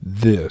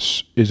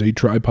This is a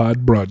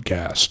tripod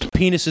broadcast.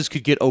 Penises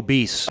could get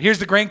obese. Here's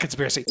the grand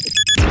conspiracy.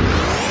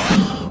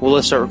 Well,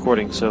 let's start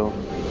recording, so...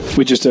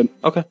 We just did.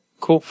 Okay,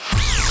 cool.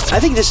 I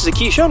think this is a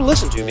key show to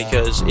listen to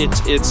because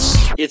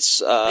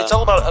it's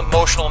all about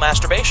emotional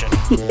masturbation.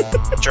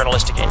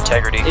 Journalistic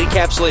integrity. It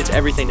encapsulates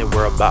everything that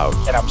we're about.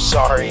 And I'm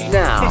sorry.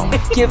 Now,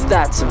 give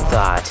that some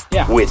thought.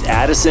 Yeah. With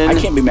Addison. I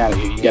can't be mad at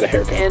you. You got a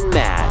haircut. And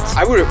Matt.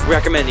 I would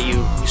recommend that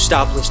you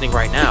stop listening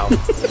right now.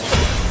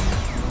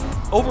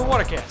 Over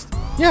Watercast.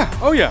 Yeah.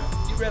 Oh, yeah.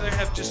 You'd rather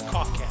have just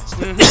Coughcast.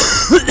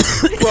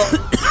 Well,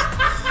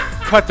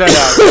 cut that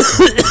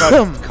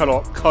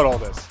out. cut all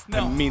this.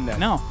 No. I mean that.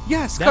 No.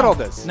 Yes, No. cut all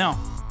this. No.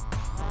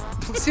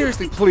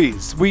 Seriously,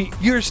 please.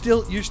 You're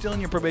still in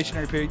your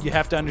probationary period. You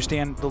have to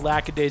understand the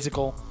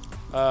lackadaisical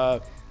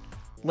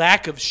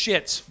lack of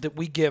shits that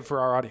we give for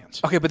our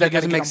audience. Okay, but that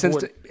doesn't make sense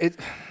to it.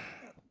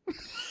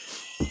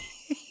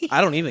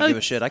 I don't even give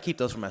a shit. I keep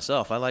those for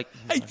myself. I like...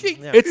 I think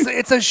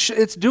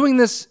It's doing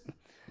this.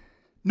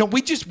 No,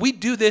 we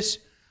do this.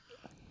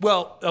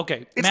 Well,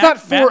 okay. It's not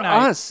for Matt and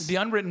I, us. The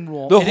unwritten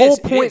rule. The whole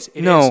point.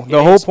 No,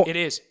 the whole point. It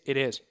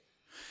is.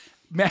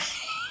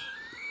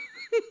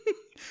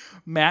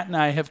 Matt and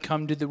I have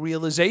come to the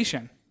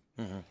realization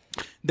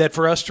that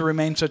for us to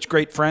remain such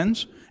great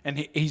friends, and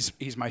he's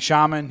my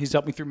shaman. He's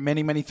helped me through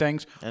many, many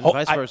things. And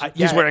vice versa.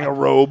 He's wearing a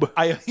robe.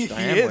 He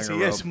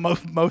is.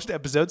 Most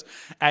episodes.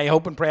 I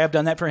hope and pray I've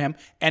done that for him.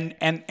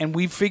 And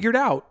we've figured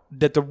out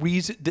that the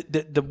reason,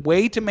 the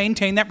way to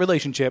maintain that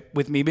relationship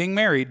with me being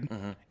married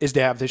is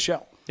to have this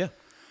show. Yeah.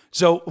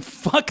 So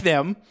fuck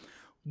them.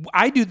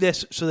 I do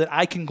this so that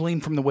I can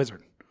glean from the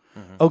wizard.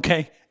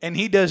 Okay, and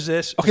he does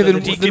this. Okay, so then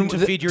that he then can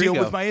to feed your deal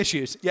ego. with my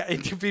issues. Yeah,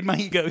 to feed my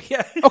ego.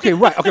 Yeah. Okay,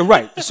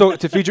 right. So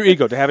to feed your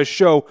ego, to have a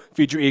show,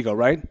 feed your ego,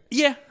 right?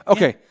 Yeah.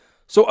 Okay. Yeah.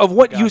 So of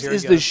what God, use here he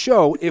is the goes.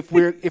 show if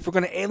we're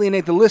going to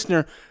alienate the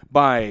listener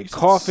by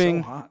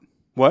coughing? So hot.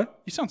 What?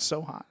 You sound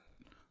so hot.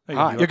 Hey,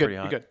 Hot. You're good. Pretty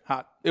You're hot. good.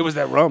 Hot. It was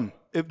that rum.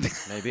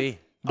 Maybe.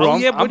 Bro, Oh,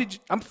 yeah, I'm, what did you...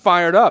 I'm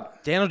fired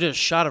up. Daniel did a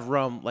shot of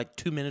rum like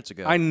 2 minutes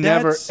ago. I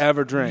never That's-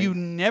 ever drink. You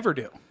never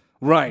do.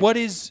 Right. What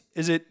is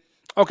it?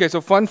 Okay,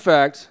 so fun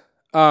fact.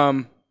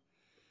 Please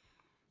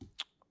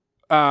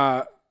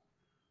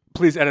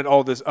edit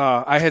all this.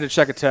 I had to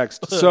check a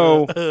text.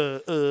 So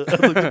I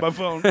looked at my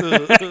phone.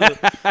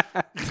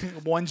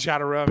 One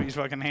shot of rum, he's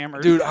fucking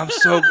hammered. dude, I'm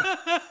so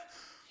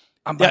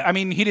Yeah, I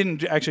mean, he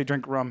didn't actually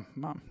drink rum.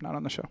 Mom, not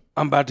on the show.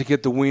 I'm about to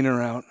get the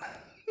wiener out.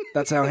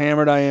 That's how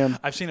hammered I am.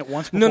 I've seen it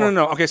once before.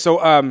 No. Okay,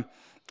 so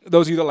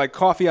those of you that like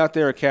coffee out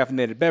there or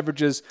caffeinated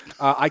beverages,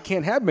 I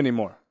can't have them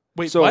anymore.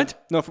 Wait, so,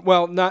 what? No,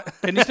 well, not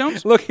Kidney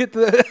stones? Look at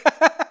the.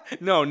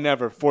 No,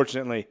 never.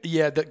 Fortunately,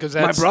 Yeah, because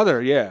my that's...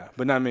 brother, yeah,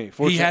 but not me.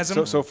 He has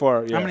them? so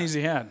far. Yeah. How many has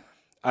he had?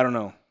 I don't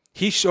know.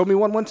 He showed me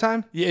one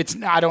time. Yeah, it's...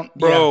 I don't...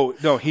 Bro,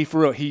 no, he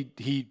for real. He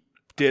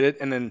did it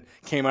and then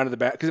came out of the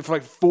back because for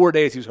like 4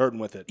 days he was hurting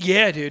with it.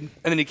 Yeah, dude. And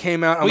then he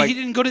came out. I'm Wait, like, he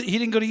didn't go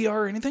to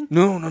ER or anything?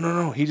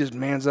 no. He just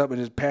mans up and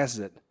just passes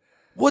it.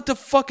 What the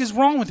fuck is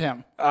wrong with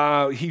him?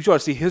 He ought to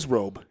see his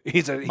robe.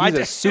 He's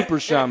a super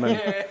shaman.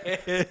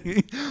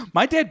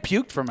 My dad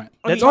puked from it.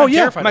 That's Oh why I'm yeah,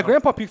 terrified my of him.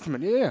 grandpa puked from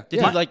it. Yeah.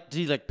 Did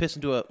he piss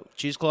into a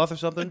cheesecloth or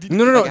something?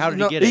 No. Like, how did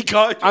no, he get it? He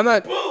caught... I'm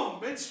not.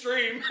 Boom!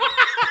 Midstream.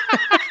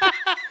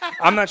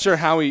 I'm not sure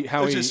how he.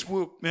 It's a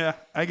swoop. Yeah,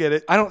 I get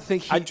it. I don't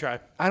think he. I'd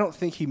try. I don't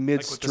think he With the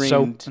midstreamed.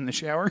 soap in the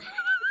shower.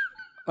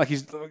 Like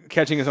he's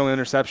catching his own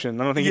interception.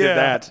 I don't think he did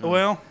that.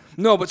 Well...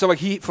 No, but so like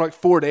he for like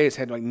 4 days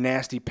had like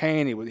nasty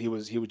pain. He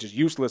was just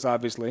useless,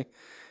 obviously,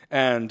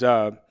 and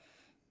and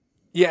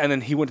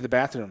then he went to the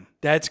bathroom.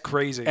 That's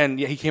crazy.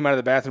 And yeah, he came out of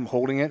the bathroom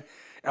holding it.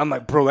 And I'm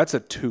like, bro, that's a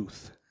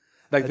tooth.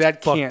 Like That's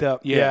that can't. fucked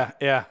up. Yeah,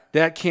 Yeah.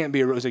 that can't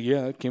be. I was like,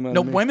 yeah, it came out. No,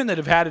 of me. women that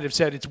have had it have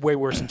said it's way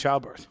worse than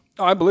childbirth.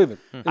 Oh, I believe it.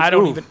 I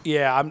don't oof. even.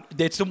 Yeah,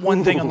 it's the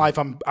one thing in life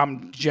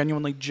I'm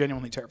genuinely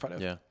terrified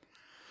of. Yeah.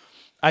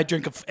 I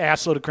drink an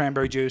ass load of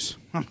cranberry juice.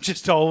 I'm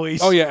just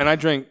always. Oh yeah, and I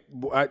drink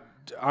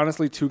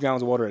honestly 2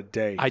 gallons of water a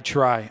day. I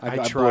try. I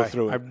blow try.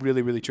 through it. I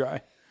really, really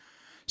try.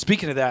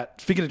 Speaking of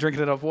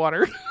drinking enough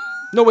water.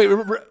 No, wait.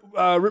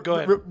 Go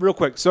ahead. Real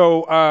quick.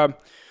 So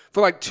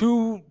for like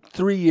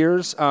 2-3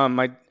 years, I've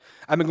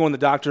been going to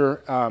the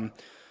doctor.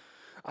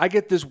 I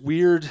get this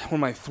weird when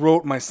my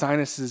throat, my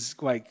sinuses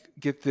like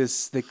get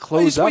this. They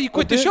close That's up. why you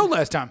quit a the bit. show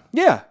last time.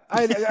 Yeah,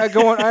 I had to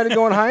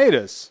go on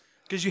hiatus.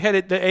 Because you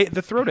had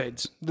the throat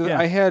AIDS.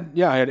 I had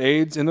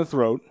AIDS in the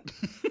throat.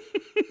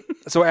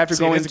 So after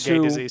See, it is a gay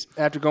disease.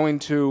 after going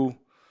to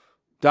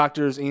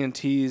doctors,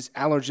 ENTs,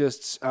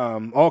 allergists,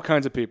 all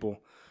kinds of people,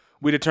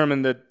 we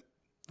determined that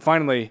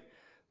finally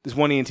this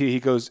one ENT, he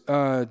goes,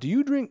 "Do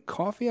you drink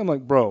coffee?" I'm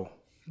like, "Bro,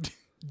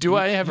 Do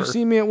I ever? you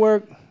see me at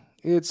work?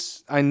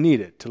 I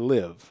need it to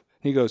live."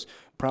 He goes,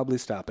 "Probably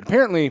stop it."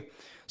 Apparently,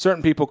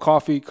 certain people,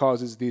 coffee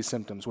causes these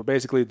symptoms, where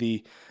basically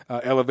the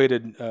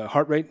elevated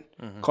heart rate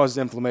causes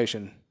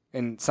inflammation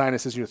and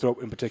sinuses in your throat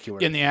in particular.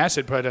 And the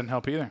acid probably doesn't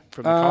help either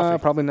from the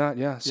coffee. Probably not.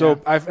 Yeah. So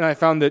I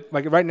found that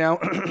like right now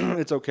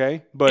it's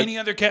okay, but Any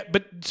other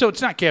so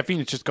it's not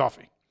caffeine; it's just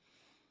coffee.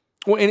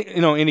 well,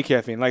 any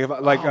caffeine. Like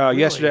Really?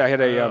 yesterday, I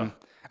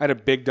had a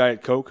big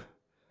Diet Coke.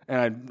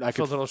 And I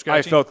Felt a little I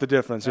scratchy? felt the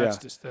difference,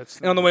 That's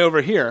and on the way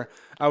over here,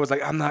 I was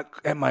like, I'm not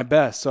at my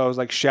best. So I was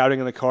like shouting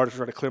in the car to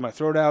try to clear my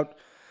throat out.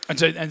 and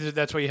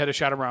that's why you had a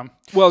shot of rum.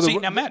 Well, See,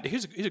 now, Matt,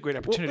 here's a great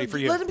opportunity for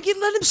you. Let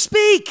him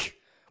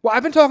speak. Well,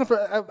 I've been talking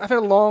I've had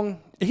a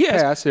long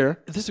pass here.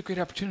 This is a great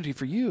opportunity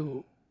for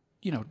you.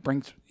 You know,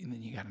 and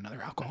then you got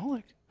another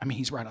alcoholic. I mean,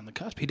 he's right on the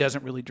cusp. He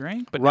doesn't really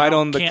drink, but Right now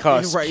on the can't-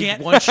 cusp. Right,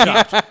 Can't, one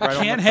shot. Right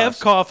on can't the have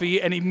cusp.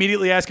 coffee and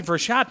immediately asking for a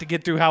shot to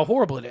get through how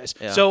horrible it is.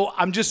 Yeah. So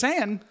I'm just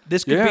saying,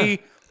 this could Yeah. be.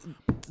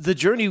 The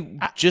journey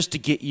just to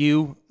get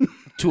you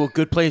to a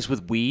good place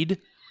with weed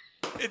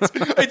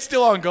It's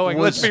still ongoing.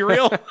 Let's be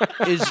real.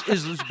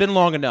 is been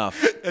long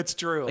enough. That's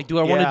true. Like, do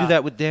I want to do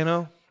that with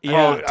Dano?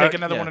 Yeah, Oh, take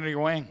another yeah. one under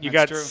your wing. You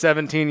That's got true.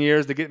 17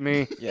 years to get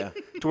me Yeah.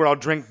 to where I'll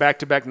drink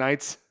back-to-back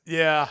nights.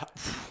 Yeah.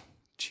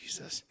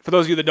 Jesus. For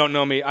those of you that don't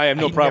know me, I have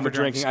no He problem never with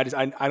drinking.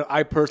 drinks.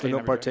 I personally don't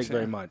never partake drinks,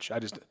 very yeah. much.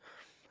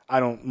 I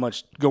don't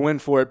much go in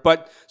for it.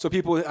 But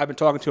people I've been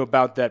talking to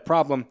about that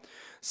problem,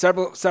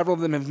 several of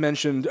them have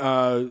mentioned,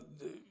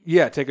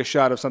 take a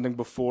shot of something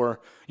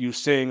before you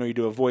sing or you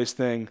do a voice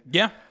thing.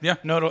 Yeah.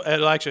 No,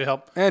 it'll actually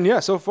help. And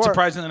so far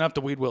Surprisingly enough,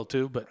 the weed will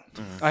too. But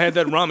I had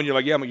that rum, and you're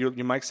like, but your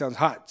mic sounds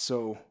hot.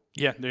 So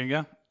yeah, there you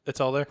go.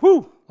 It's all there.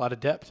 whoo, A lot of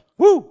depth.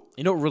 woo.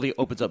 You know what really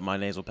opens up my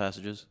nasal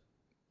passages?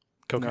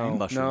 Cocaine.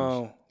 Mushrooms.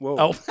 No, whoa.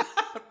 Oh,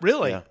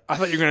 really? Yeah. I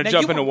thought you were gonna Now,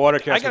 jump you into were- water.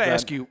 I gotta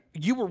ask you.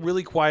 You were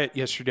really quiet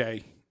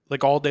yesterday,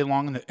 like all day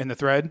long in the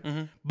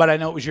thread. But I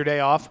know it was your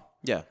day off.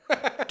 Yeah.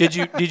 Did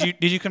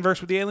you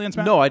converse with the aliens,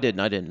 man? No, I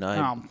didn't.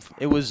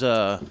 It was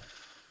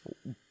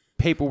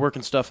paperwork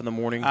and stuff in the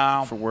morning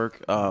for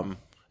work. And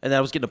then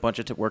I was getting a bunch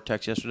of work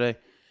texts yesterday.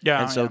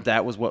 Yeah, And so yeah.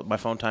 that was what my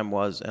phone time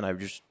was, and I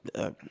just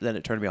then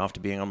it turned me off to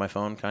being on my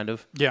phone, kind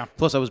of. Yeah.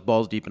 Plus, I was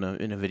balls deep in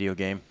a video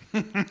game.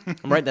 I'm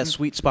right in that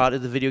sweet spot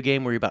of the video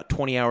game where you're about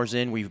 20 hours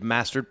in, where you've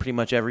mastered pretty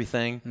much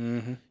everything.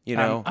 Mm-hmm. You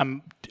know,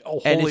 I'm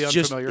wholly and it's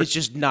unfamiliar.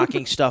 just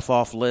knocking stuff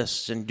off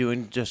lists and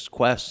doing just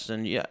quests,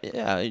 and yeah.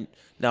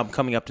 Now I'm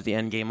coming up to the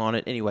end game on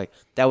it. Anyway,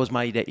 that was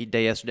my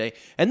day yesterday,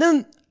 and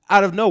then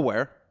out of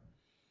nowhere,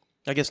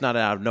 I guess not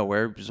out of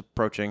nowhere, it was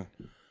approaching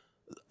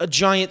a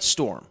giant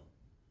storm.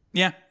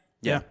 yeah.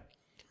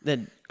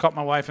 Then Caught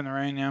my wife in the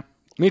rain. Yeah.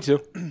 Me too.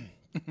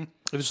 It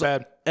was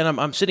bad. and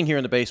I'm sitting here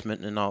in the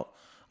basement, and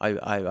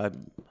I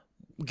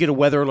get a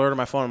weather alert on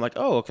my phone. I'm like,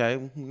 oh, okay,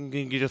 I'm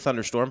gonna get a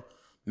thunderstorm.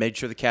 Made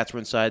sure the cats were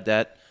inside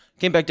that.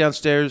 Came back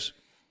downstairs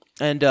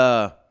and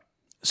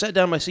sat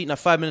down in my seat. Now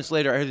 5 minutes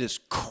later, I heard this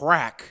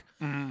crack,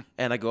 and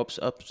I go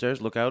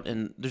upstairs, look out,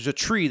 and there's a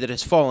tree that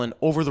has fallen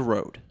over the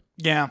road.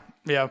 Yeah.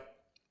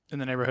 In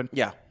the neighborhood.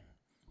 Yeah.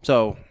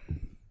 So,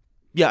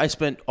 yeah, I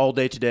spent all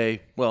day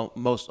today. Well,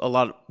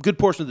 good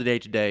portion of the day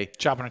today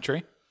Chopping a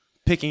tree.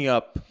 picking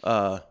up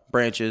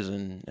branches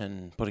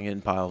and putting it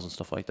in piles and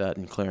stuff like that,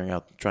 and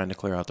trying to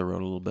clear out the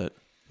road a little bit.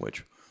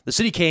 Which the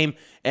city came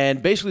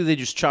and basically they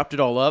just chopped it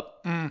all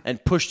up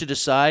and pushed it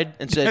aside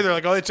and said, They're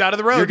like, oh, it's out of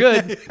the road. "You're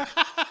good."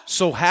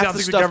 So half Sounds the like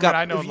the stuff government got.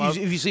 I know and love.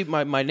 If you see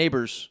my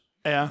neighbors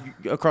Yeah.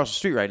 across the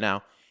street right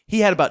now, he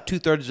had about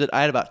 2/3 of it.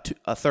 I had about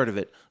a third of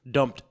it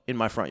dumped in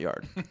my front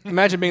yard.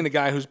 Imagine being the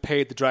guy who's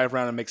paid to drive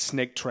around and make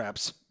snake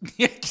traps.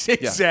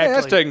 Exactly. Hey,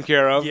 that's taken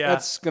care of. Yeah.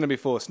 That's going to be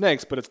full of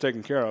snakes, but it's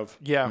taken care of.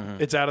 Yeah.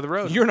 It's out of the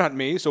road. You're not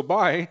me, so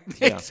bye.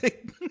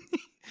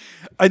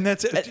 And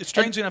that's it.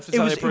 Strangely enough, that's It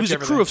how was, they it approach was a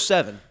everything. crew of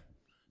 7.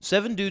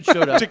 7 dudes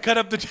showed up to cut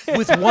up the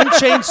with one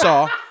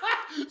chainsaw.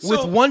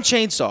 With one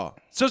chainsaw.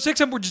 So 6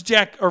 of them were just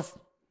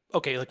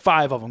like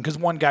 5 of them, because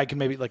one guy can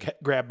maybe like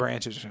grab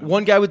branches or something.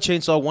 One guy with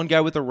chainsaw, one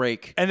guy with a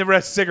rake, And the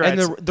rest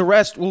cigarettes. and the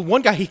rest. Well,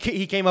 one guy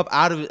he came up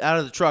out of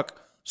the truck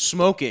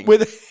smoking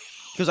with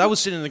because I was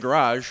sitting in the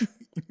garage.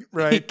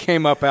 He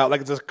came up out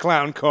like it's a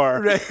clown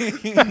car.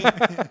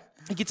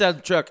 He gets out of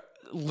the truck,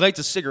 lights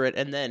a cigarette,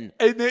 and then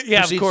yeah, of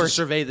proceeds course. to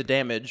survey the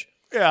damage.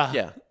 Yeah.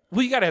 Yeah.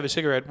 Well, you got to have a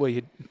cigarette while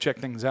you check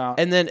things out.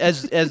 And then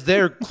as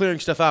they're clearing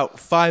stuff out,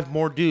 5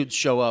 more dudes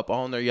show up,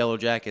 all in their yellow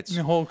jackets.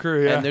 the whole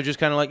crew, yeah. And they're just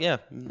kind of like, yeah.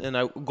 And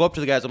I go up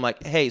to the guys. I'm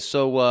like, hey,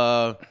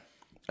 so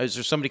is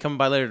there somebody coming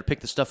by later to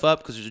pick the stuff up?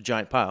 Because there's a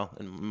giant pile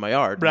in my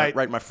yard, Right.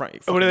 right in my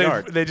front What do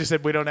yard. they just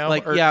said, we don't know?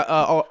 Like, Or- yeah,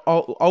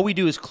 all we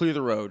do is clear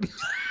the road.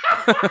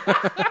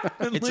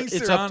 At least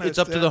It's they're up honest,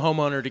 to the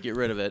homeowner to get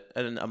rid of it.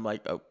 And I'm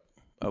like, oh,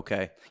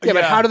 okay. Yeah,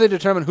 but Yeah. how do they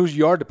determine whose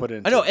yard to put it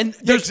in? I know, and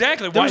Yeah,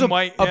 exactly. There was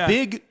Why- a yeah.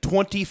 big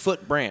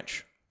 20-foot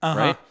branch,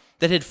 right,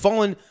 that had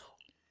fallen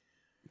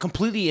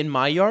completely in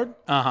my yard.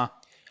 Uh-huh.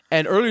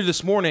 And earlier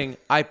this morning,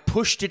 I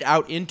pushed it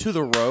out into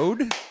the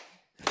road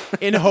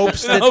in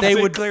hopes that hopes they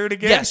they'd would clear it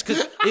again? Yes,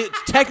 because it's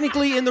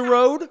technically in the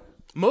road.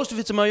 Most of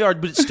it's in my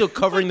yard, but it's still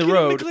covering the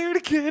road. Clear it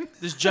again.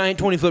 This giant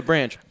 20-foot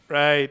branch.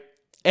 Right.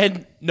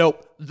 And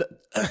nope,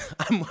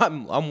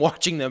 I'm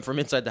watching them from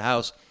inside the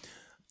house.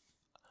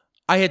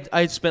 I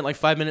had spent like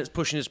 5 minutes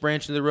pushing this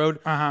branch into the road.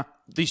 Uh-huh.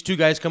 These 2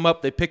 guys come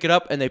up, they pick it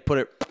up, and they put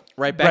it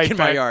right back Right in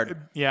my back. yard.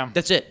 Yeah.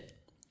 That's it.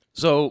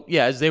 So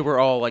yeah, as they were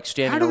all like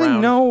standing How do around.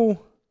 they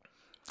know?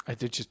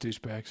 They're just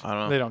douchebags. I don't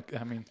know. They don't,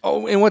 I mean.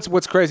 Oh, and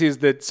what's crazy is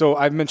that, so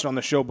I've mentioned on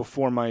the show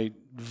before my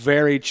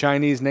very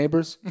Chinese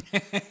neighbors.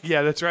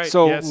 Yeah, that's right.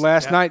 So Yes.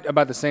 last night,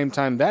 about the same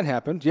time that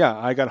happened,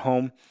 I got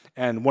home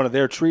and one of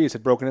their trees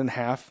had broken in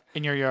half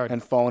in your yard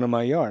and fallen in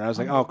my yard. I was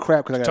like, oh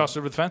crap! Because I got tossed it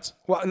over the fence.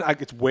 well,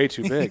 it's way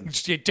too big.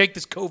 Just take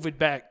this COVID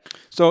back.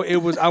 So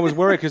I was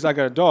worried because I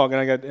got a dog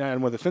and I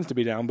want the fence to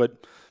be down, but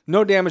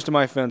no damage to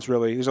my fence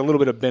really. There's a little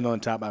bit of bend on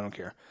the top. I don't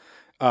care.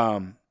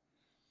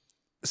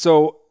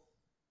 So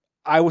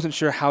I wasn't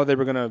sure how they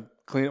were gonna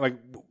clean it, like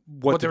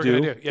what they to were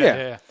do. gonna do.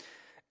 Yeah.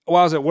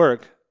 While I was at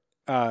work,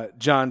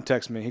 John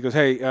texted me. He goes,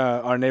 "Hey,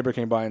 our neighbor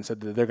came by and said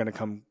that they're gonna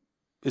come.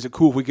 Is it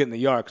cool if we get in the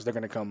yard because they're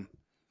gonna come?"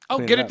 Oh,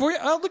 get it for you?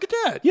 Oh, look at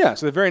that. Yeah,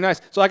 so they're very nice.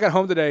 So I got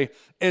home today,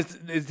 and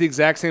it's the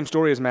exact same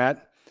story as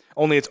Matt,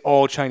 only it's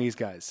all Chinese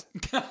guys.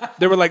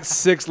 There were like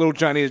 6 little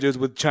Chinese dudes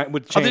with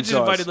chainsaws. They just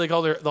invited like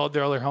all their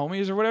other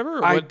homies or whatever?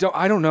 Or I what?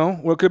 don't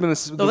know. Well, it could have been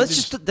this. No,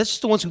 that's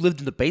just the ones who lived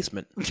in the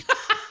basement.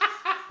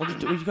 What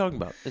are you talking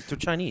about? They're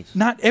Chinese.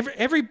 Not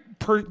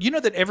you know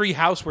that every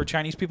house where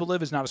Chinese people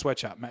live is not a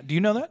sweatshop, Matt. Do you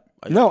know that?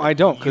 No, I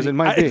don't, because it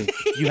might be.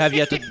 You have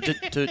yet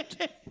to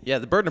yeah,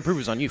 the burden of proof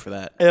is on you for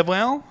that.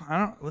 Well, I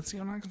don't. Let's see.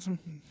 I'm not some.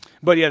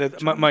 But yeah,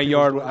 my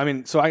yard. I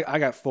mean, so I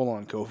got full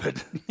on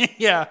COVID.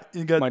 Yeah,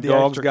 you got My the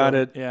dogs extra got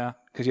COVID. it. Yeah,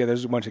 Because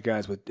there's a bunch of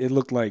guys with. It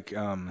looked like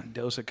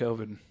dose of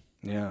COVID.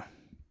 yeah.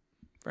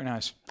 Very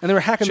nice. And they were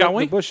hacking Shall the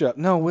we? bush up.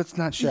 No, it's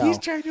not shall. He's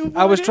trying to avoid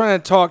I was it. trying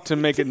to talk to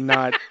make it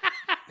not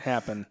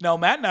happen. No,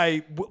 Matt and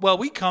I. Well,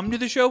 we come to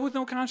the show with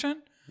no content.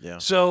 Yeah.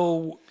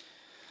 So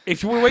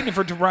if you were waiting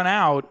for it to run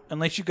out,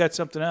 unless you got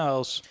something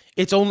else,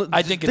 It's only.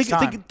 I think it's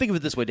time. Think of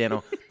it this way,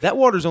 Dano. That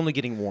water's only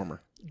getting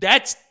warmer.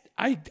 that's.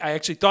 I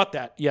actually thought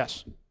that.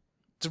 Yes,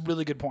 it's a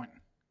really good point.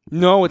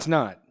 No, it's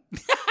not.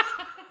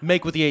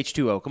 Make with the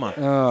H2O. Come on.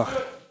 All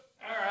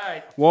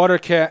right. Water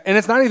cat, and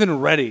it's not even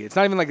ready. It's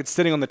not even like it's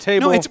sitting on the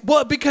table. No, it's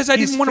because I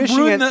He's didn't want to fishing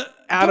ruin it the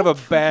out of a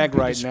bag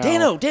right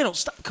now. Dano,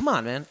 stop. Come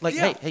on, man. Like,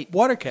 Yeah, hey,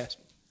 water cast.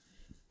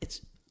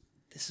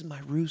 this is my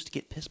ruse to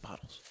get piss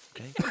bottles.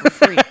 Okay, for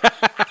free.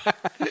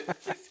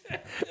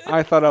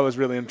 I thought I was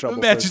really in trouble.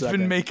 Matt's for a just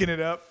been second. making it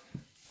up.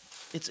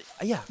 It's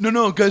yeah.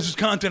 No, guys, it's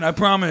content. I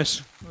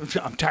promise.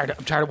 I'm tired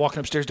of walking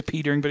upstairs to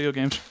pee during video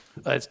games.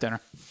 It's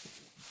dinner.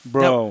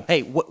 Bro. Now,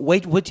 hey,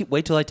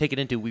 wait till I take it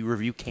into we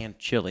review canned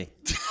chili.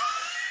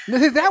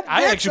 That's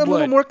actually a little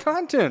would. more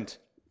content.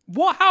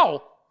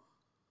 Wow.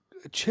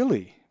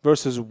 Chili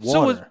versus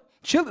water.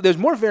 Chili. There's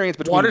more variance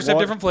between Waters have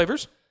water. different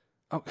flavors.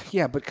 Oh,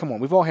 yeah, but come on.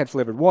 We've all had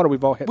flavored water.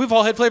 We've all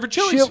had flavored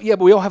chilies. Yeah,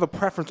 but we all have a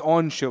preference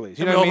on chilies.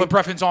 You And know we what all I have a mean?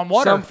 preference on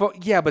water.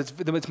 Yeah, but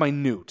it's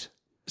minute.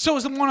 So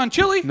is the one on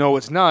chili? No,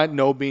 it's not.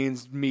 No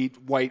beans, meat,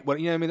 white. What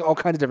you know what I mean? All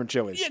kinds of different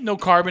chilies. Yeah, no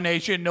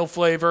carbonation, no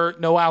flavor,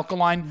 no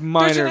alkaline.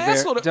 Minor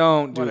There's an assload of-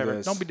 don't do whatever.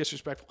 this. Don't be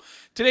disrespectful.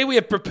 Today we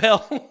have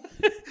Propel,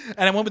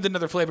 and I went with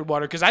another flavored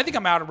water because I think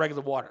I'm out of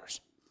regular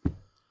waters.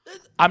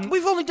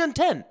 We've only done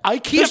 10. I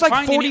can't There's like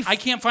find 40 any. I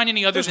can't find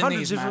any other There's than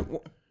hundreds these. of Matt.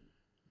 different.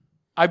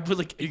 I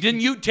really didn't.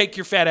 You take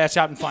your fat ass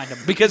out and find them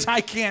because I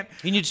can't.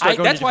 You need to start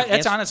going that's to why.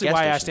 different That's honestly gas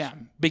why I asked stations.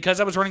 him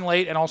because I was running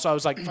late and also I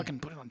was like, "Fucking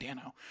put it on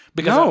Dano."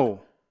 Because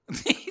No.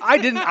 I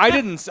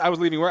didn't. I was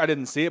leaving work. I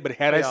didn't see it, but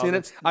had I Yeah, seen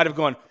it, that's- I'd have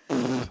gone.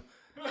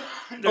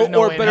 There's no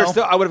or way in better hell.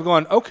 still, I would have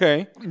gone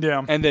okay,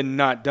 Yeah. and then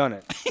not done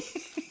it.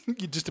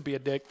 just to be a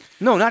dick,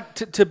 No, not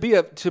to be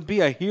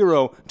a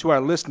hero to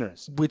our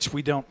listeners. which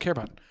we don't care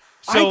about.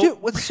 I do.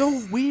 What's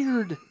so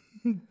weird?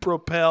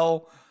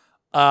 Propel,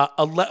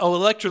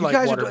 electrolyte You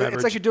guys water are, beverage.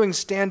 it's like you're doing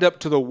stand up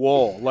to the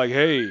wall. Like,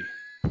 hey,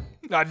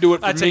 I do it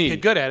for I'd say me. you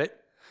get good at it.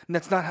 And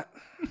that's not.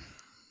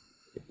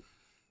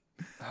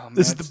 Oh, man,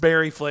 This is the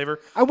berry flavor.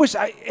 I wish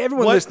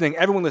everyone What? listening.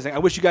 I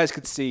wish you guys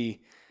could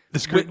see The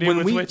scrutiny when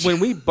with we which. when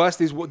we bust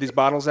these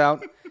bottles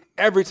out.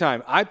 Every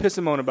time I piss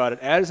and moan about it,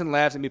 Addison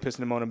laughs at me pissing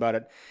and moaning about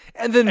it,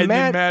 and then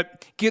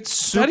Matt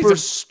gets Matt, he's super a-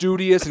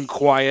 studious and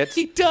quiet.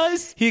 he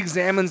does. He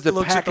examines the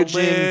Looks at the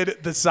packaging. lid,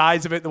 the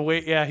size of it, the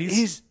weight. Yeah,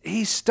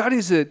 He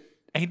studies it.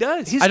 he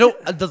does. I don't.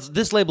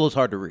 This label is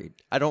hard to read.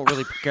 I don't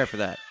really care for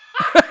that.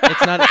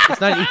 It's not.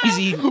 It's not an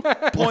easy.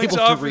 points label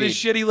off to for the read.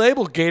 shitty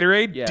label.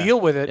 Gatorade, Yeah. deal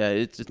with it. Yeah,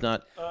 it's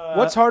not.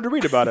 What's hard to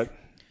read about it?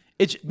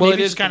 It's Well,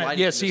 maybe it is just the kind of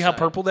lighting yeah. from See the how side.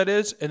 purple that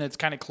is, and it's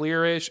kind of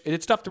clearish.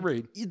 It's tough to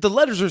read. The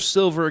letters are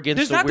silver against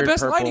There's the not the weird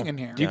best purple. lighting in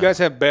here. Do you guys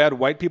have bad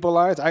white people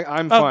eyes?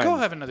 I'm Oh, fine. go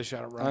have another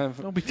shot of rum.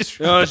 Don't be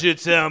disrespectful. Don't you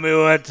tell me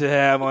what to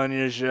have on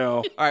your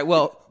show. All right.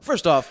 Well,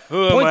 first off,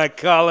 Who am I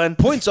calling?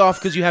 points off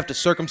because you have to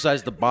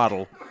circumcise the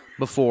bottle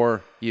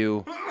before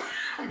you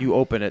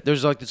open it.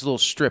 There's like this little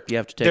strip you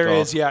have to take There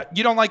off. is, yeah.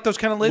 You don't like those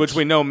kind of lids? Which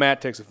we know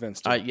Matt takes offense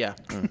to. Yeah.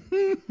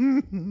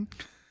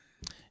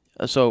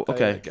 So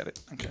okay, I get it.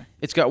 Okay.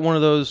 it's got one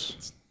of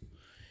those.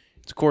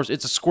 Of course,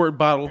 it's a squirt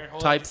bottle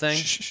type thing.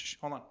 Shh,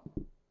 hold on.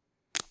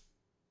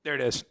 There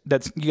it is.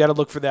 You got to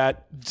look for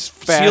that. It's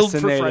sealed for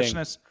Fascinating.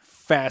 freshness.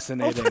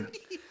 Fascinating.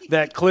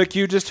 That click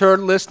you just heard,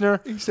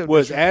 listener, so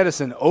was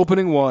Addison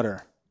opening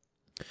water.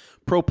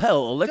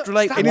 Propel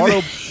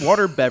electrolyte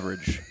water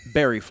beverage,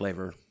 berry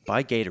flavor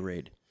by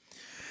Gatorade.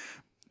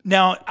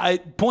 Now,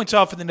 points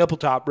off for the nipple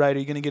top, right? Are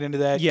you going to get into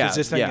that? 'Cause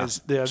this thing is.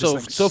 This thing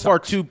so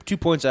far sucks. 2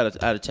 points out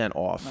of 10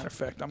 off. Matter of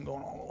fact, I'm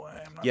going all the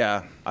way. I'm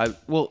Yeah. I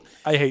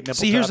hate nipple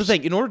See, here's the tops.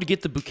 thing. In order to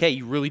get the bouquet,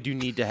 you really do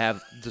need to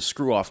have the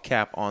screw-off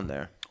cap on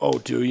there. Oh,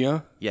 do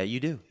you? Yeah, you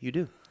do. You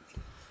do.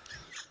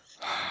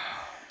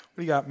 What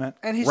do you got, Matt?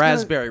 And he's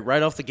Raspberry,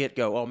 right off the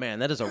get-go. Oh, man,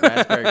 that is a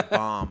raspberry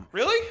bomb.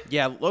 Really?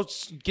 Yeah,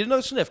 let's get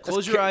another sniff.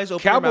 Close your eyes,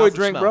 open cowboy your mouth,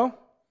 drink, and smell. bro.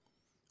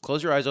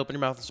 Close your eyes, open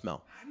your mouth, and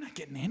smell. I'm not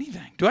getting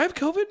anything. Do I have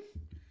COVID?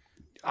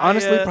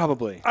 Honestly,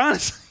 probably.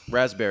 Honestly,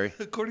 Raspberry.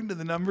 according to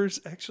the numbers,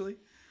 actually,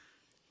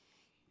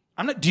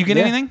 I'm not. Do you get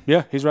anything?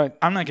 Yeah, he's right.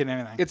 I'm not getting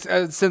anything.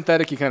 It's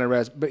synthetic-y kind of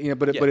raspberry,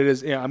 but but it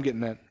is. Yeah, I'm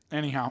getting that.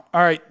 Anyhow,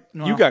 all right.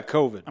 Well, You got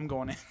COVID. I'm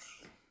going in.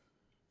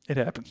 It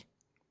happens.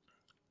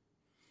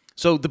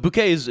 So the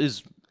bouquet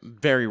is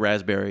very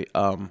raspberry.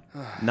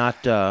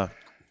 Not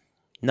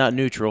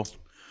neutral.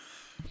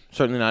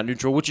 Certainly not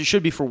neutral, which it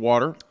should be for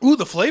water. Ooh,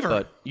 the flavor.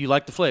 But you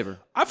like the flavor.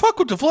 I fuck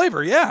with the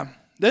flavor. Yeah,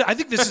 I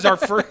think this is our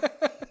first.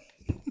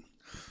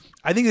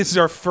 I think this is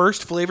our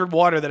first flavored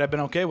water that I've been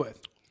okay with.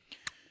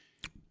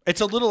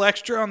 It's a little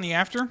extra on the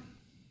after.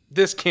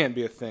 This can't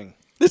be a thing.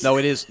 No,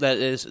 it is.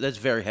 That's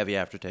very heavy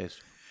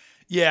aftertaste.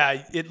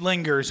 Yeah, it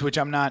lingers, which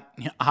I'm not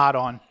hot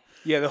on.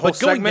 Yeah, the whole But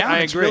going segment, down, I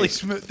it's agree. really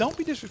smooth. Don't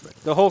be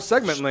disrespectful. The whole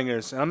segment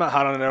lingers, and I'm not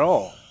hot on it at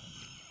all.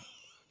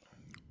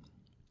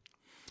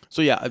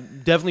 So yeah,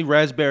 definitely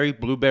raspberry,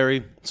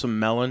 blueberry, some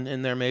melon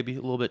in there maybe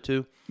a little bit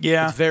too.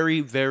 Yeah. It's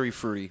very, very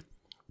fruity.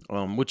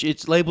 Which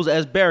it's labeled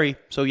as berry,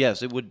 so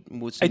yes, it would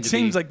seem It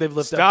seems like they've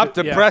lifted Stop up.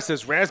 the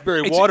presses.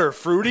 Raspberry water,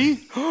 fruity.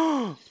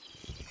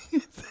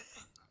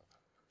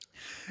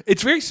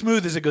 It's very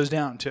smooth as it goes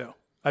down too.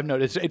 I've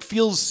noticed it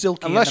feels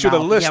silky. Unless in you're the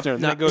the mouth. listener,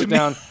 then no, it goes to me-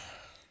 down.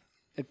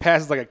 It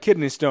passes like a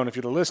kidney stone if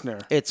you're the listener.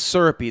 it's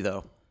syrupy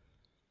though.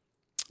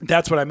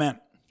 That's what I meant.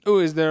 Ooh,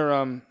 is there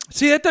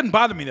See, that doesn't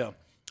bother me though.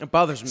 It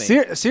bothers me.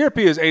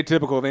 syrupy is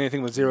atypical of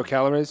anything with 0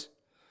 calories.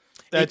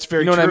 That's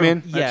very you know true. what I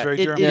mean? That's Yeah,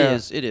 very true. it Yeah.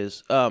 is. It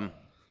is.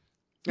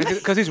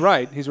 Because he's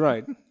right. He's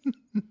right.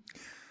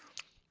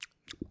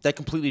 That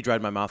completely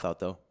dried my mouth out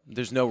though.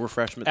 There's no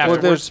refreshment. After-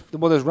 There.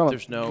 There's rum.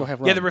 There's no- Go have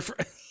rum. Yeah,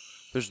 the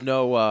There's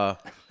no.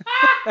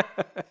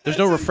 There's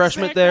no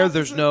refreshment there.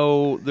 There's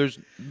no.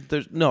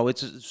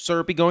 It's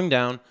syrupy going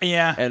down.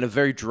 Yeah. And a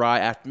very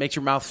dry. Makes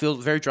your mouth feel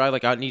very dry.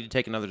 Like I need to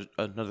take another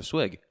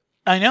swig.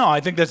 I know. I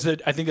think that's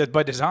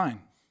by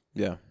design.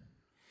 Yeah.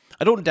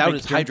 I don't doubt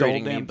Make it's you drink the whole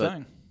hydrating me, damn but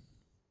thing.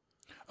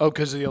 Oh,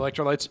 because of the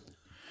electrolytes.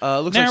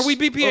 looks Now, like are we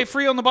BPA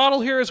free on the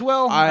bottle here as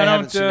well? I don't,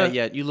 haven't seen that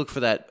yet. You look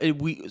for that.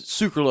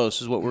 Sucralose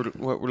is what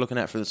we're looking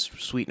at for this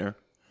sweetener.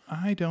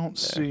 I don't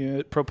see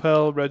it.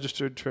 Propel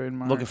registered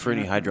trademark. Looking for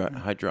any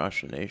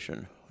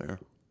hydrogenation there.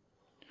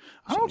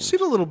 I don't see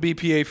the little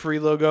BPA free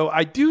logo.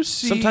 I do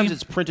see. Sometimes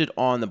it's printed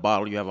on the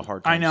bottle. You have a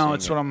hard time. I know. seeing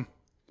It's it. what I'm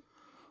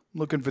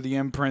looking for, the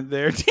imprint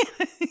there.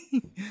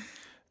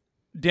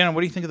 Dana,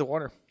 what do you think of the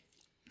water?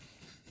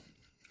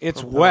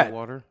 It's Propel wet.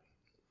 water.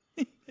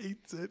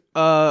 Hates it.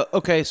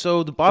 Okay,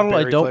 so the bottle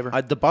I berry don't.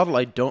 flavor. The bottle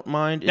I don't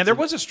mind. Now, there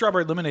was a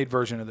strawberry lemonade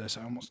version of this.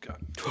 I almost got.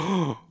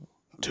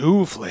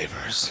 2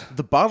 flavors.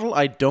 The bottle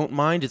I don't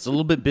mind. It's a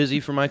little bit busy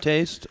for my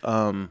taste.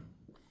 I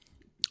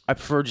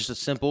prefer just a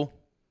simple.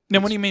 Now,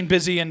 what do you mean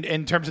busy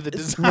in terms of the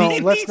design?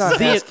 No, let's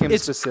not ask him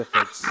it's-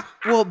 specifics.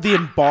 Well, the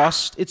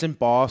embossed. It's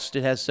embossed.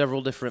 It has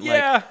several different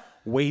Yeah. like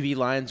wavy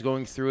lines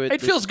going through it.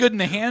 It feels good in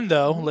the hand,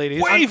 though,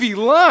 ladies. Wavy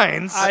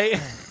lines.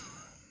 I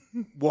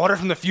Water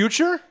from the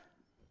future.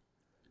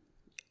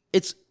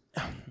 It's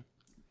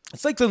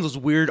like those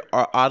weird,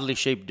 oddly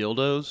shaped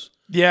dildos.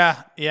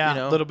 yeah, You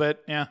know? a little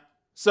bit, yeah.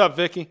 Sup,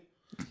 Vicky?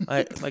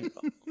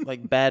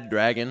 like Bad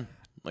Dragon.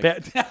 Like,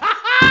 Bad-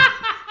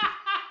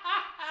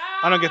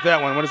 I don't get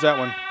that one. What is that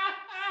one?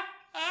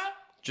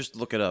 just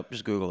look it up.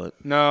 Just Google it.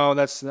 No,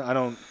 that's I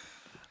don't.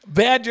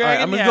 Bad All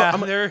right, dragon,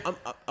 they're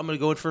I'm gonna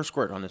go in for a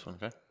squirt on this one.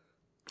 Okay.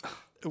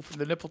 from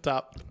the nipple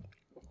top.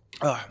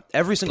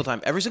 Every single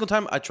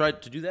time I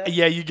tried to do that,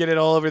 Yeah, you get it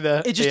all over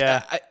the. it just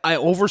yeah. I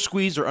over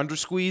squeeze or under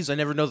squeeze. I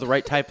never know the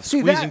right type of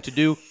See, squeezing that- to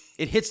do.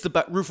 It hits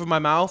the roof of my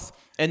mouth,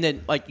 and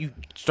then like you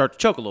start to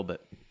choke a little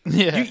bit.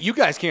 yeah. You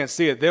guys can't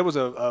see it. There was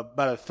about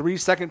a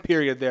 3-second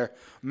period there.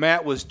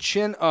 Matt was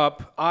chin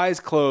up, eyes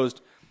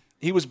closed.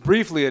 He was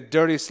briefly a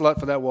dirty slut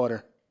for that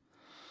water.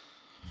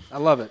 I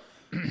love it.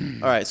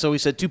 All right, so we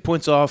said 2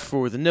 points off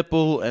for the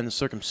nipple and the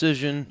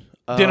circumcision.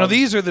 Dano,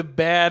 these are the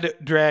bad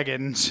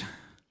dragons.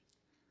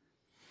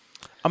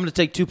 I'm going to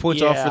take 2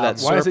 points off for Yeah, that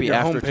why is it syrupy your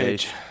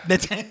aftertaste.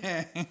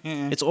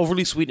 homepage? It's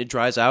overly sweet and it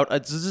dries out.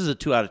 This is a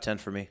 2 out of 10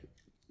 for me.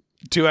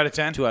 2 out of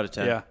 10? 2 out of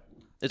 10. Yeah.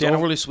 It's Dana-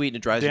 overly sweet and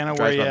it dries Dana,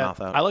 where my you at?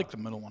 mouth out. I like the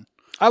middle one.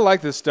 I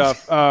like this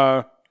stuff.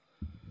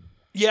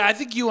 Yeah, I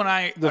think you and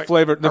I The are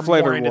flavored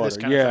more into this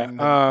water. kind Yeah. of thing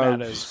than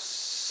Matt is.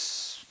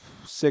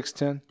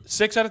 6-10.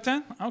 6 out of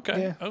 10?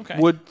 Okay. Yeah. Okay.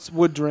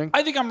 Would drink.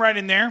 I think I'm right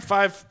in there.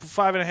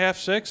 5.5,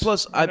 6.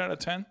 Plus, 8 out of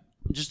 10.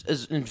 Just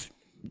as in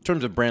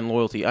terms of brand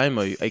loyalty, I'm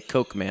a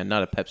Coke man,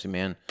 not a Pepsi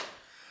man.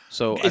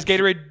 So Is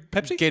Gatorade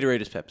Pepsi?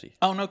 Gatorade is Pepsi.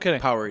 Oh, no kidding.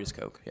 Powerade is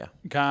Coke. Yeah.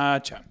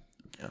 Gotcha.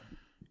 Yeah.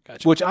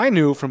 Gotcha. Which I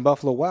knew from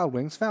Buffalo Wild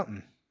Wings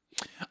fountain.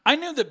 I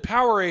knew that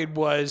Powerade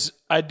was.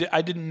 I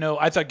didn't know.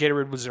 I thought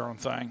Gatorade was their own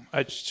thing.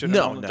 I should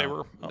have known that they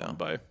were owned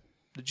by.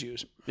 the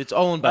Jews. It's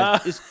all owned by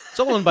it's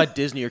all owned by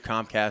Disney or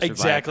Comcast.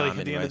 Exactly. Or Viacom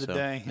At the end of the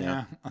day, so,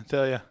 yeah, I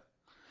tell you.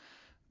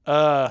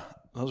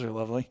 Those are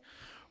lovely.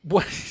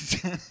 What?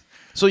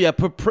 So yeah,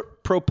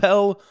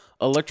 Propel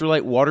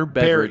electrolyte water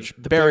beverage,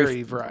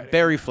 berry variety,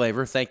 berry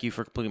flavor. Thank you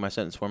for completing my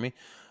sentence for me.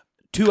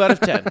 2 out of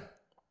 10.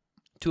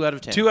 2 out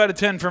of 10. 2 out of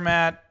 10 for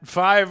Matt.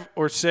 5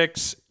 or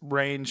 6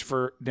 range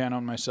for Dan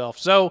and myself.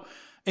 So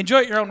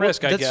enjoy at your own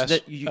risk, I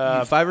guess. You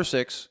 5 or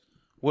 6.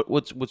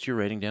 What's your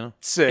rating, Dano?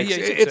 6. Yeah,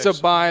 it's 6.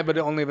 a buy, but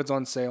only if it's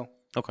on sale.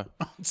 Okay.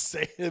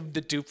 Say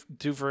the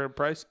two for a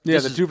price. Yeah,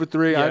 the 2 for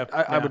 $3. Yeah,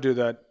 I would do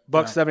that.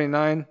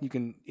 $1.79. You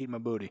can eat my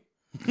booty.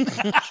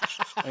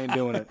 Ain't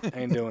doing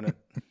it.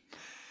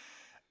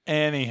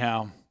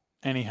 Anyhow.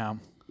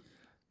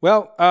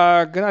 Well,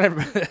 good night,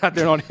 everybody out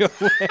there on audio.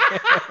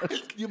 Can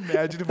you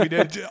imagine if we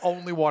did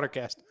only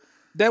Watercast?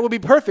 That would be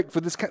perfect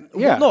for this kind.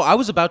 Yeah. Well, no, I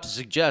was about to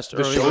suggest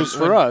the show's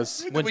for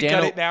us. When we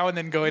Dano, cut it now and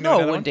then go into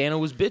another when one? Dano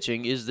was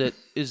bitching is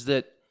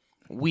that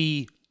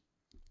we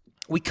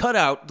cut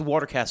out the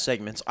Watercast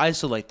segments,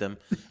 isolate them,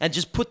 and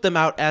just put them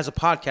out as a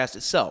podcast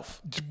itself.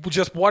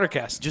 Just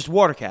Watercast. Just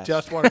Watercast.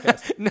 Just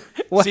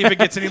Watercast. See if it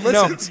gets any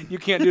listens. No, you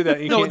can't do that.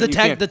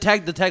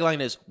 The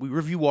tagline is we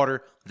review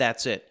water.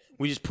 That's it.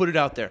 We just put it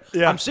out there.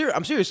 Yeah. I'm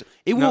serious.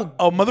 It will.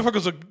 Oh,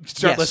 motherfuckers will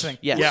start listening.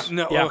 Yes. Yeah.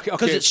 No, Yeah. okay.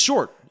 Because it's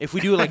short. If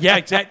we do it like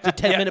exactly. a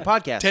 10-minute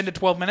podcast. 10 to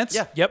 12 minutes?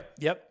 Yeah. Yep.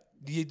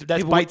 That's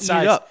People bite eat it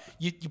size. up.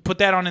 You put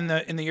that on in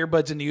the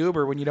earbuds in the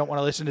Uber when you don't want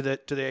to listen to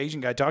the Asian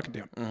guy talking to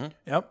him. Mm-hmm.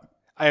 Yep.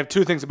 I have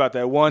 2 things about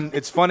that. One,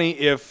 it's funny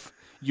if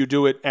you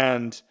do it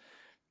and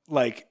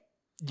like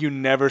you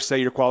never say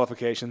your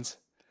qualifications.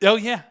 Oh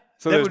yeah.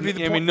 So that would be the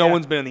point. I mean, no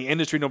one's been in the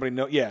industry. Nobody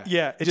knows. Yeah.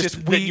 Yeah. It's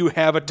just that you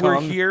have a tongue.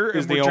 We're here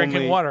is and we're the drinking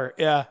only, water.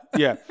 Yeah.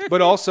 Yeah.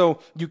 But also,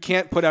 you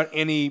can't put out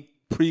any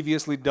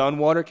previously done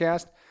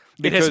Watercast.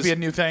 It has to be a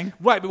new thing.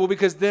 Right. Well,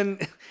 because then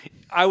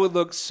I would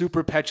look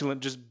super petulant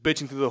just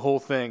bitching through the whole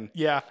thing.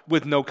 Yeah.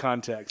 With no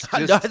context.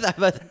 I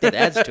think that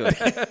adds to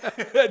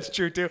it. That's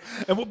true too.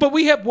 But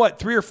we have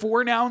 3 or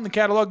 4 now in the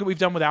catalog that we've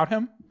done without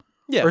him?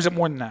 Yeah. Or is it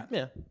more than that?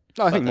 Yeah.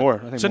 No, I think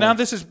more. So now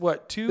this is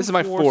what? 2, This is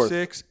my 4, fourth.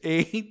 6,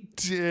 8,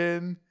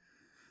 10.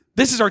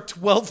 This is our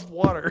 12th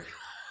water.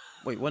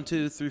 Wait, 1,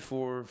 2, 3,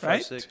 4, 5,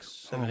 Right? 6,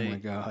 7, Oh 8, my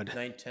God.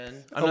 9,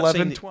 10.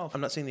 11, 12. I'm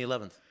not saying the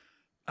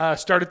 11th.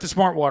 Start at the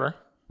smart water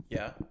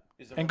Yeah.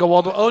 Is there and one? go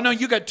all the. Oh no,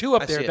 you got 2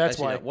 up I there. see it, That's I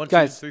see why. that. 1, 2,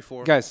 Guys, 3,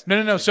 4. guys,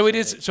 No. So it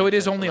is. So it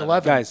is only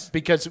 11. Guys.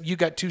 Because you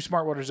got 2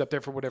 smart waters up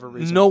there for whatever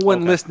reason. no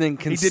one listening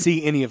can He did-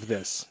 see any of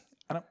this.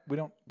 We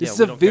don't. This Yeah, is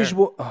we a don't care.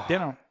 visual. Oh. They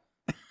don't.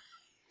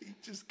 He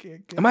just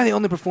can't get. Am I the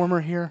only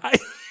performer here?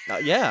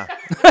 Yeah.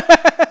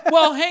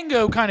 Well,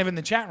 Hango kind of in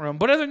the chat room,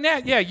 but other than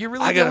that, yeah, you're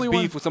really I the got only a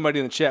beef one. with somebody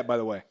in the chat, by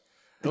the way.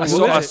 I is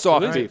saw it?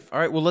 soft Who is it? beef. All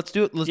right. Well, let's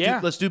do it.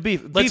 Let's do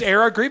beef. Let's Beef.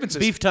 air our grievances.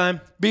 Beef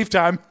time. Beef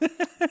time.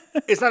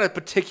 It's not a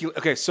particular.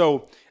 Okay,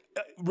 so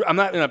I'm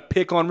not going to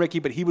pick on Ricky,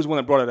 but he was the one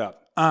that brought it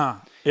up.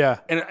 Yeah.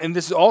 And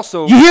this is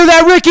also. You hear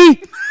that,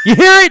 Ricky? You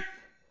hear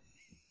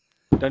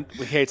it?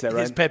 He hates that,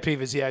 right? His pet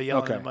peeve is yelling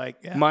Okay. at the mic.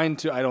 Yeah. Mine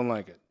too. I don't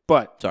like it.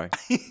 But Sorry.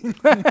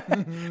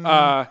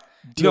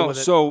 Deal with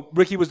it. so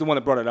Ricky was the one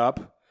that brought it up.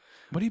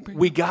 What do you bring?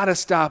 We got to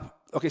stop.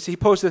 Okay, so he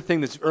posted a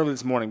thing this early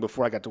this morning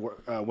before I got to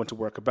work, went to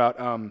work about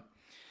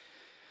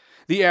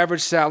the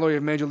average salary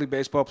of Major League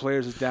Baseball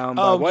players is down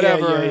by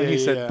whatever. yeah, and he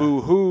said, yeah.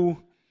 boo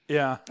hoo.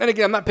 Yeah. And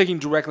again, I'm not picking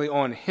directly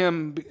on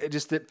him.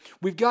 Just that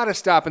we've got to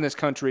stop in this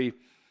country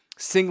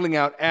singling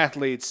out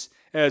athletes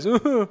as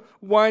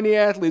whiny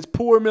athletes.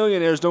 Poor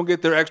millionaires don't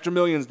get their extra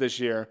millions this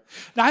year.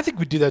 Now, I think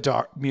we do that to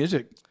our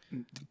music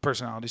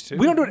personalities too.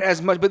 We don't do it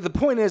as much, but the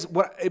point is,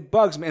 what it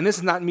bugs me, and this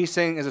is not me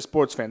saying as a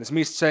sports fan. This is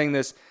me saying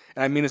this,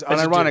 and I mean this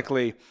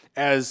unironically,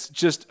 as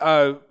just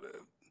an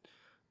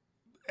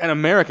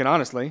American,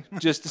 honestly.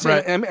 Just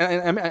saying,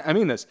 Right. I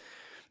mean this.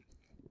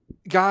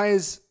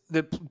 Guys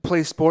that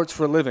play sports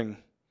for a living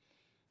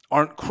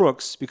aren't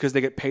crooks because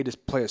they get paid to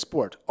play a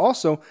sport.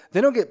 Also,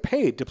 they don't get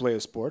paid to play a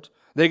sport.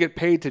 They get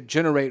paid to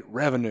generate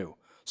revenue.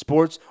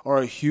 Sports are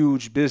a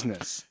huge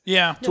business.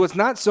 Yeah. So it's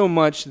not so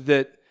much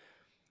that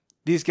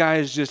these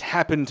guys just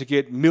happen to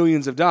get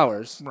millions of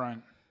dollars Right.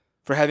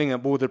 for having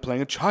they're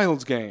playing a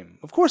child's game.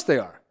 Of course they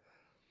are.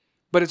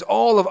 But it's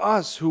all of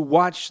us who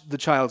watch the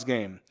child's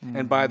game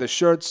and buy the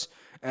shirts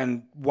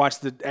and watch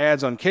the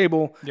ads on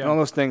cable and all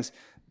those things.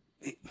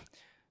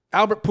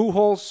 Albert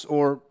Pujols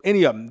or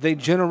any of them, they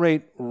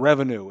generate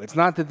revenue. It's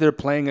not that they're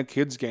playing a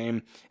kid's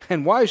game.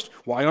 And why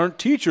aren't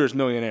teachers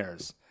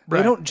millionaires? They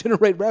Right. don't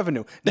generate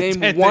revenue. Name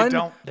They one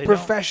don't.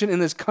 profession in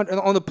this country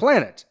on the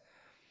planet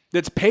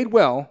that's paid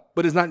well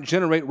but does not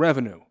generate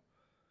revenue.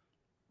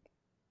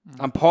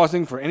 I'm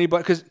pausing for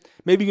anybody because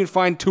maybe you can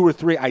find 2 or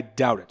 3. I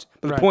doubt it.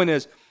 But the Right. point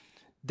is,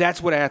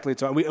 that's what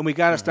athletes are. And we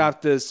got to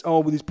stop this. Oh,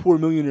 with these poor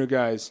millionaire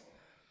guys.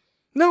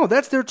 No,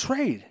 that's their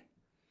trade.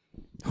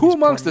 Who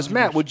amongst us,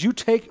 Matt, would you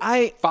take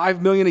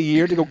 $5 million a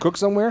year to go cook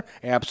somewhere?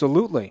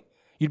 Absolutely.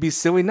 You'd be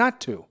silly not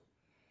to.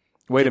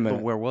 Wait a minute.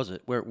 But where was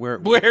it? Where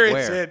Where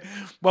is it?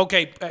 Well,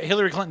 okay,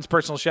 Hillary Clinton's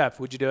personal chef.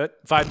 Would you do it?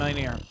 $5 million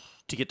a year.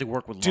 To get to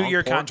work with 2-year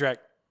long pork?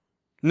 contract.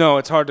 No,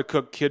 it's hard to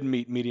cook kid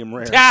meat medium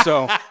rare.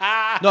 So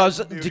No, I was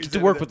to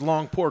work with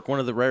long pork, one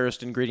of the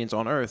rarest ingredients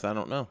on Earth. I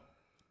don't know.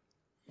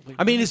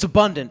 I mean, it's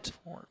abundant.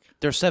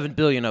 There's 7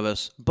 billion of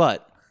us,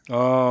 but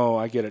Oh,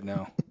 I get it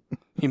now.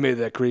 He made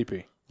that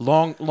creepy.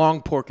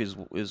 long pork is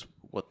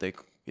what they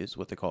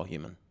call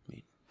human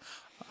meat.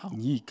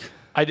 Yeek.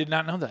 I did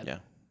not know that. Yeah.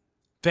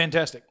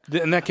 Fantastic.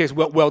 In that case,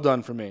 well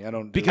done for me. I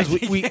don't Because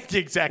we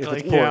exactly.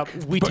 If it's pork.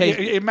 Yeah. We But,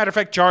 taste- matter of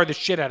fact, jar the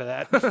shit out of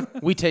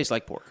that. we taste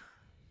like pork.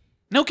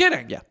 No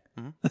kidding. Yeah.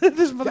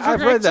 This motherfucker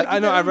I've read acts that. like I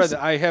know. he I've read knows.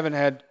 that. I haven't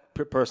had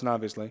person,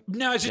 obviously.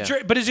 No, is it true?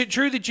 But is it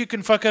true that you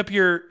can fuck up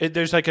your?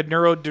 There's like a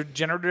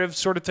neurodegenerative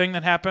sort of thing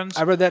that happens.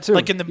 I read that too.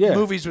 Like in the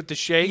movies with the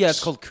shakes. Yeah,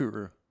 it's called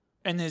kuru.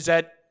 And is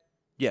that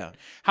Yeah.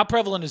 how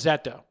prevalent is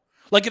that though?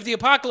 Like if the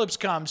apocalypse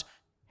comes,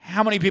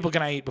 how many people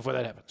can I eat before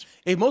that happens?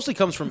 It mostly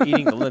comes from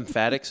eating the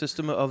lymphatic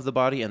system of the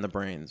body and the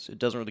brains. It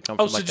doesn't really come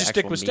from Oh, so like the just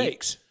stick actual with meat.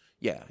 steaks.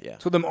 Yeah, yeah.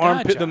 So them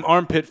Gotcha.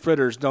 armpit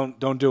fritters don't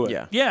do it.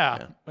 Yeah.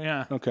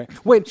 Yeah. Okay.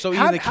 Wait. So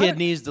how- even the how-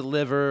 kidneys, the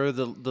liver,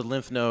 the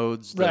lymph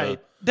nodes. Right.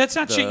 That's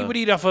not shit you would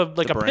eat off of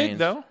like a pig brains.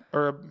 though,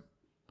 or a,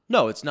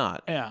 No, it's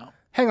not. yeah.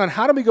 Hang on.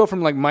 How do we go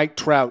from like Mike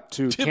Trout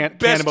to Best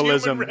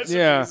cannibalism? human recipes,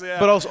 Yeah.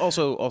 But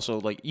also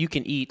like you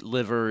can eat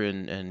liver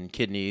and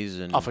kidneys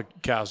and Off of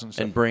cows and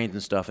stuff. and brains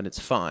and stuff, and it's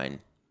fine.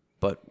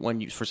 But when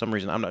you, for some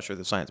reason, I'm not sure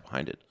the science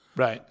behind it.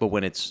 Right. But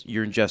when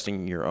you're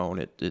ingesting your own,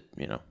 it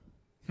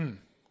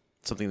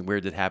something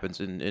weird that happens,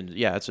 and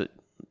yeah,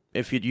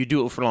 if you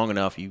do it for long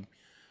enough, you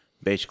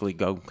basically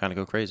go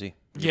crazy.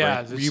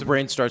 Yeah, Your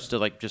brain starts to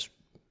like just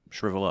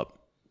shrivel up.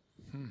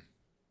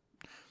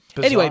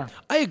 Bizarre. Anyway,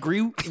 I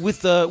agree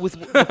with the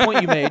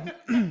point you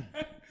made.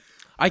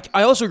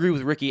 I also agree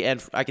with Ricky,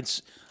 and I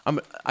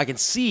can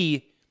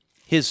see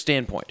his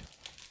standpoint.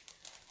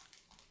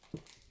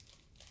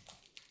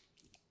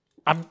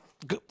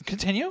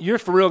 Continue. You're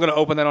for real going to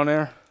open that on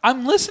air?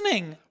 I'm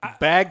listening.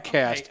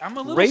 Bagcast. Okay, I'm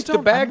a little Rate the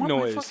stoned. bag I'm on my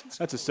noise. fucking-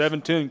 That's a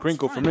 7-10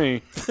 crinkle for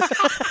me.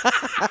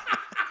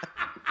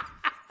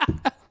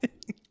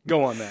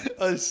 Go on that.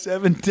 A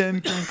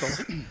 7-10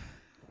 crinkle.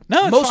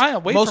 No, it's Most fine.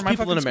 I'll wait most for my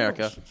people in fucking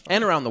America Skittles.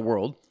 and around the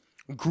world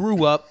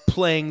grew up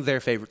playing their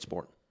favorite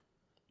sport.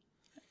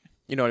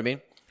 You know what I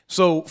mean?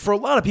 So for a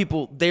lot of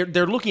people, they're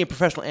looking at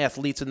professional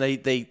athletes and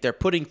they're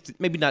putting,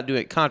 maybe not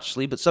doing it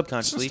consciously, but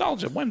subconsciously.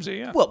 Nostalgia, whimsy,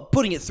 yeah. Well,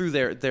 putting it through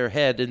their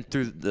head and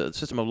through the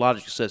system of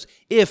logic says,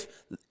 if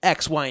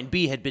X, Y, and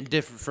B had been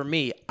different for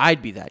me,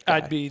 I'd be that guy.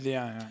 I'd be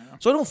the.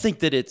 So I don't think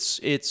that it's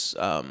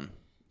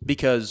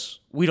because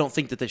we don't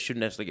think that they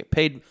shouldn't necessarily get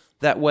paid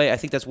that way. I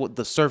think that's what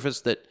the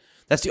surface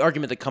that's the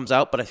argument that comes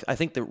out. But I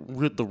think the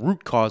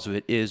root cause of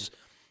it is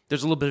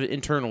there's a little bit of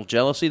internal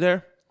jealousy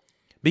there.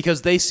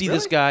 Because they see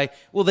this guy,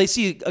 they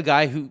see a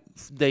guy who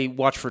they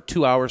watch for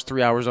 2 hours,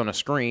 3 hours on a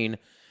screen,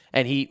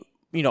 and he,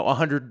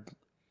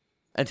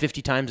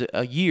 150 times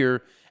a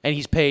year, and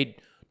he's paid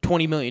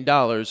 $20 million,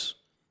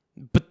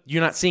 but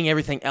you're not seeing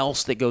everything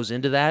else that goes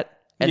into that.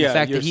 And Yeah, the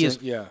fact you're that he is,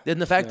 seeing- yeah,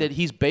 and the fact that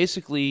he's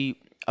basically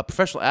a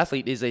professional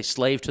athlete is a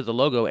slave to the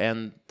logo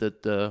and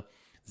the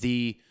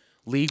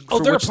league for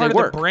they're a which part they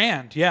of work. the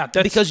brand. Yeah,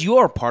 that's Because you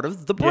are part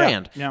of the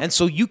brand. yeah. And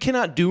so you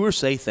cannot do or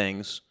say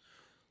things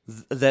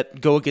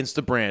that go against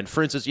the brand.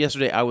 For instance,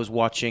 yesterday I was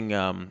watching,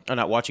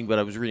 not watching, but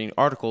I was reading an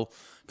article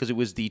because it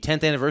was the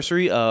 10th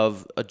anniversary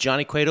of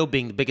Johnny Cueto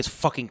being the biggest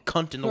fucking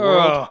cunt in the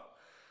world.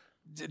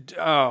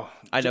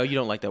 I know you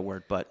don't like that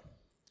word, but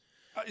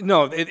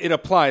No, it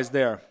applies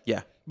there.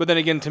 yeah. But then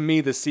again, to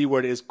me, the C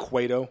word is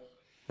Cueto.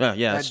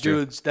 Yeah, that's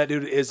true. That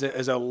dude is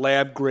a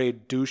lab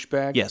grade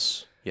douchebag.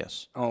 Yes.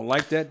 I don't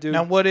like that dude.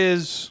 now what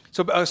is?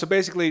 So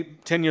basically,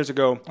 10 years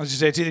ago, I was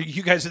just say it's either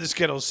you guys are the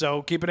Skittles,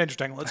 so keep it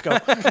interesting. Let's go.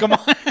 Come on.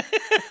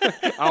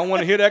 I don't want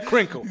to hear that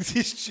crinkle.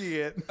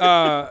 Shit.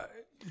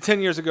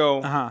 10 years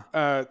ago,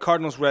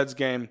 Cardinals Reds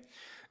game.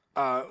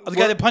 The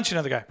guy that punched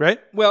another guy, right?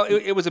 Well,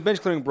 it was a bench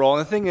clearing brawl,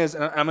 and the thing is,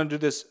 and I'm going to do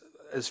this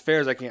as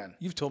fair as I can.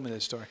 You've told me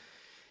this story.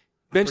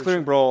 Bench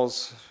clearing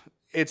brawls,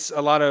 it's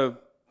a lot of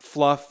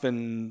fluff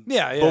and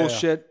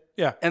bullshit.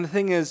 Yeah. And the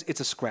thing is,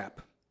 it's a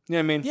scrap. You know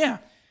what I mean? Yeah.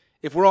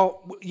 If we're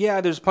all,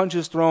 there's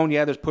punches thrown,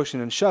 there's pushing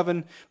and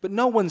shoving, but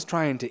no one's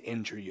trying to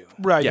injure you.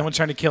 Right. No one's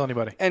trying to kill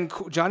anybody. And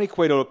Johnny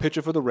Cueto, a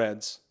pitcher for the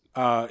Reds,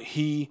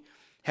 he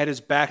had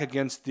his back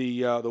against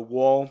the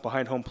wall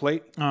behind home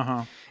plate,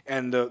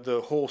 and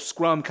the whole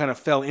scrum kind of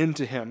fell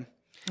into him.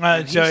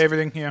 So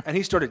everything, yeah. And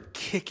he started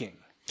kicking.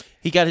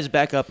 He got his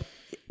back up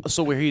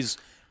so where his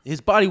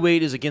body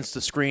weight is against the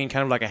screen,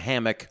 kind of like a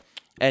hammock,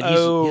 and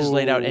he's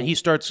laid out, and he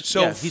starts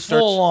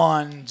full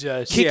on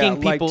just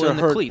kicking like people to in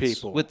the hurt cleats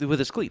people. with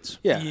his cleats.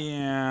 Yeah.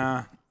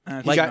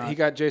 He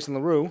got Jason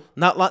LaRue.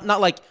 Not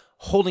like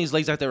holding his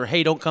legs out there,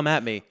 hey, don't come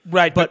at me.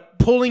 Right, But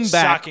pulling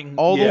back socking-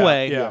 all the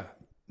way Yeah.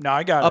 No,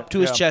 I got up it. to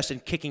his chest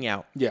and kicking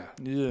out. Yeah.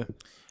 Yeah.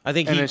 I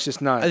think And it's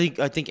just not-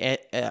 I think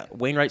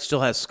Wainwright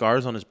still has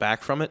scars on his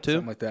back from it too.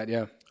 Something like that,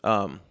 yeah.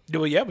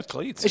 Well, yeah, with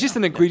cleats. It's just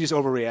an egregious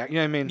overreact. You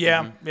know what I mean?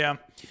 yeah, yeah.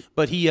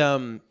 But he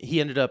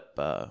ended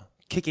up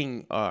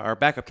kicking our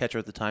backup catcher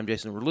at the time,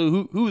 Jason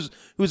Verlew, who's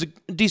a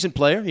decent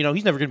player. You know,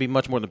 he's never going to be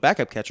much more than a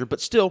backup catcher, but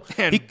still,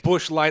 And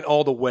Busch Light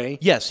all the way.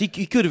 yes, he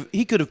could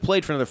have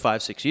played for another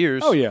 5-6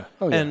 years. Oh yeah.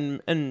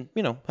 And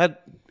you know had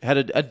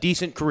a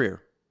decent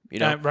career. You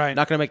know, right.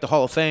 Not going to make the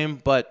Hall of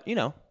Fame, but you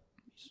know,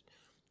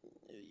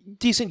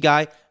 decent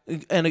guy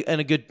and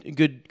a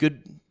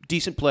good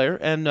decent player,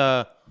 and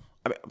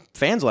I mean,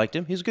 fans liked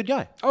him. He's a good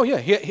guy. Oh yeah,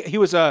 he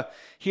was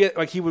he had,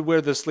 like he would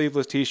wear the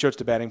sleeveless T-shirts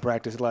to batting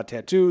practice. He had a lot of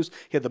tattoos.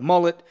 He had the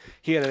mullet.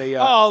 He had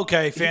a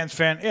okay,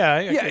 fan. Yeah,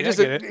 I just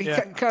get it. Yeah.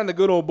 kind of the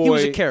good old boy. He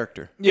was a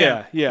character.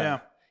 Yeah. Yeah.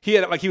 He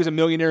had he was a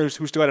millionaire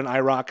who still had an eye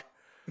rock.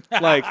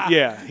 Like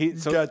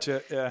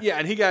Gotcha. Yeah. Yeah,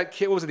 and he got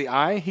what was it? The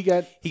eye? He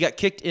got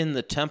kicked in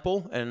the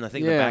temple and I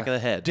think the back of the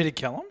head. Did it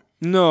kill him?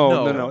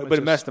 no, but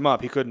it messed him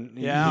up. He couldn't.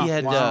 Yeah. He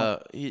had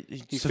Wow. he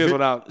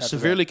fizzled out after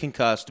severely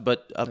concussed,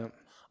 but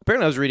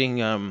apparently I was reading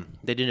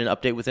they did an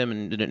update with him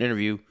and did an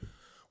interview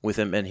with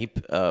him, and he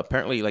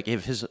apparently like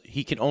if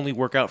he can only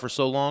work out for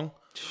so long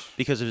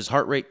because if his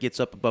heart rate gets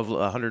up above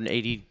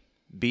 180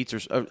 beats or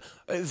if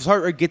his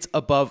heart rate gets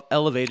above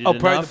elevated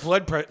Probably enough,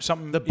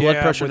 the blood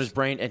pressure in his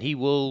brain, and he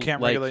will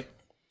can't like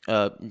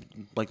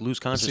regulate. lose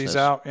consciousness. Sees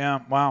out. Yeah.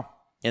 Wow.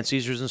 And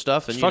seizures and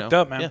stuff. And It's fucked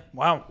up, man. Yeah.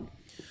 Wow.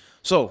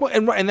 So Well,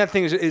 and that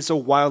thing is so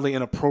wildly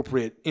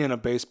inappropriate in a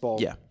baseball.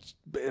 Yeah.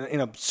 In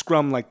a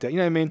scrum like that. You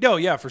know what I mean? Oh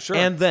yeah, for sure.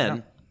 and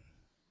then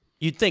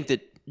you'd think that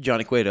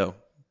Johnny Cueto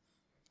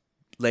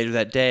later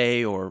that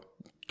day or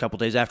a couple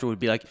days after would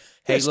be like,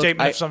 "Hey, look,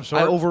 statement of some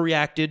sort. I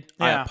overreacted.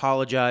 I Yeah.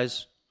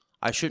 apologize.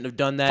 I shouldn't have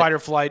done that. Fight or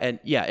flight. And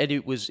and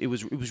it was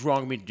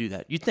wrong of me to do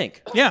that. You'd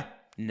think. yeah.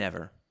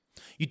 Never.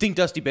 You'd think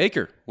Dusty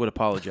Baker would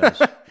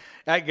apologize.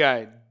 That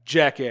guy,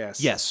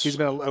 jackass. Yes. He's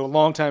been a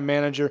long-time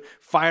manager,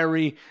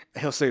 fiery.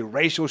 He'll say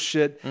racial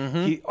shit.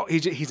 Mm-hmm.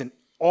 He's an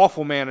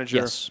awful manager.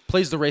 Yes.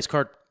 Plays the race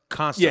card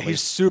constantly. Yeah,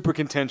 he's super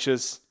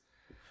contentious.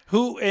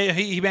 Who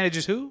he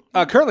manages? Who?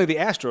 Currently, the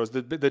Astros,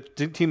 the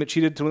team that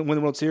cheated to win the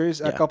World Series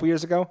a couple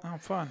years ago. Oh,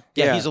 fun.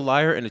 yeah, he's a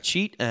liar and a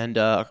cheat and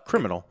a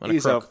criminal and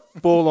He's a a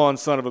crook. full-on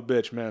son of a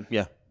bitch, man.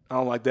 Yeah. I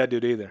don't like that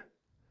dude either.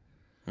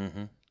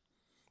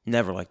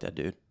 Never liked that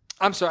dude.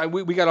 I'm sorry,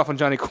 we got off on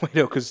Johnny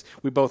Cueto because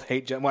we both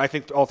hate Well, I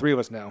think all three of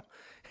us now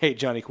hate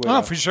Johnny Cueto.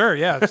 Oh, for sure.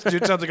 Yeah. This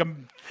dude sounds like a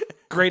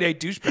grade A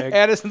douchebag.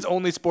 Addison's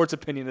only sports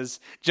opinion is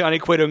Johnny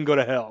Cueto can go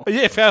to hell.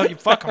 Yeah,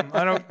 fuck him.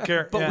 I don't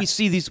care. But Yeah. we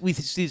see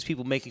these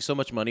people making so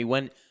much money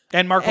when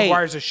And Mark Hey,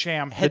 McGuire's a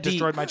sham that had the-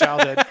 destroyed my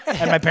childhood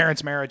and my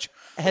parents' marriage.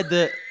 had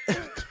the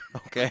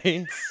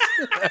okay.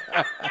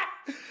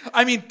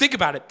 I mean, think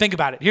about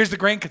it. Here's the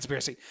grand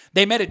conspiracy.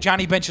 They met at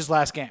Johnny Bench's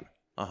last game.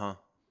 Uh-huh.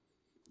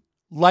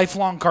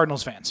 Lifelong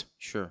Cardinals fans.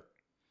 Sure.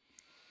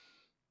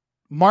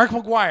 Mark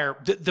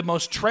McGuire, the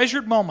most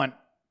treasured moment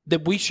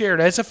that we shared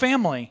as a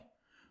family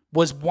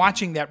was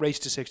watching that race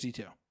to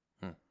 62.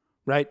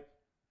 Right?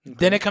 Okay.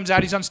 Then it comes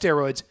out he's on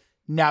steroids.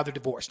 Now they're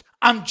divorced.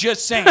 I'm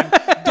just saying,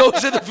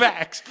 those are the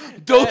facts.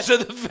 Those are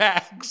the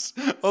facts.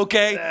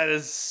 Okay? That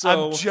is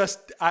so... I'm just,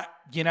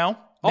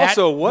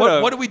 Also,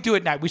 what do we do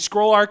at night? We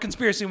scroll our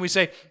conspiracy and we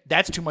say,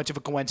 that's too much of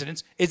a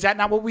coincidence. Is that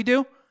not what we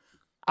do?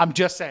 I'm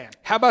just saying.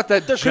 How about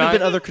that? There could have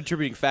been other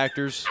contributing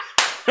factors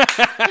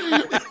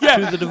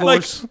to the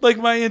divorce. Like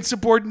my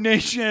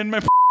insubordination, my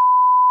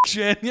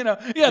there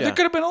could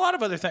have been a lot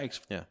of other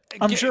things. Yeah.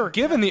 I'm sure.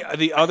 Given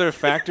the other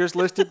factors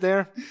listed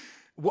there,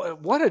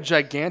 what a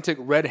gigantic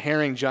red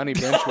herring Johnny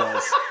Bench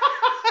was.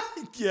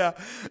 Yeah,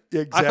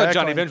 exactly. I thought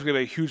Johnny Bench was going to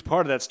be a huge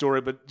part of that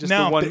story, but just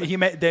no, the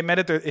one... they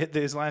met at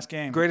his last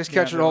game. Greatest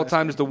catcher of all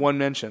time is the one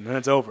mention, and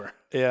it's over.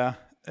 Yeah.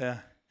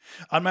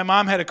 My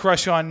mom had a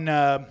crush on...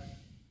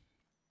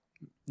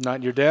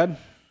 Not your dad?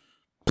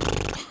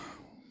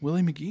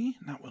 Willie McGee?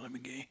 Not Willie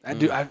McGee.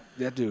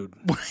 That dude.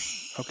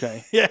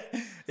 Okay.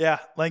 Yeah,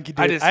 lanky dude.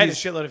 I had a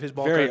shitload of his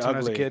ball cards when I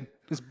was a kid.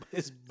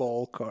 His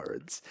ball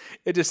cards.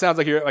 It just sounds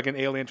like you're like an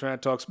alien trying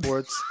to talk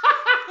sports.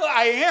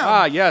 I am.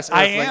 Ah, yes.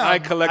 I Earthling. am. I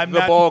collect I'm the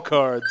not- ball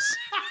cards.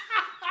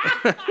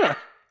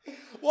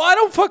 Well, I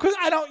don't fuck with...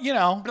 I don't,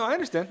 No, I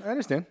understand.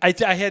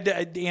 I had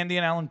Andy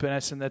and Alan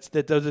Pinnis, and those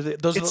are the,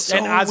 It's so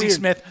and Ozzie weird.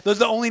 Smith. Those are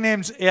the only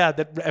names, that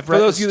have For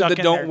those of you stuck that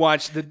in don't there.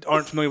 watch, that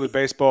aren't familiar with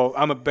baseball,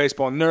 I'm a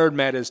baseball nerd.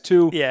 Matt is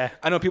too. Yeah.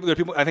 I know people. There are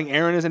people. I think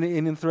Aaron is in the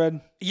Indian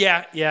thread.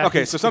 Yeah.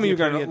 Okay, so some of you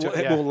pretty guys into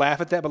it, will laugh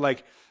at that, but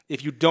like,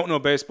 if you don't know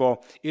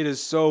baseball, it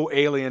is so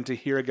alien to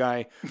hear a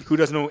guy who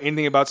doesn't know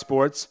anything about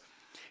sports.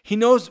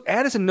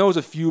 Addison knows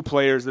a few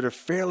players that are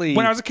fairly...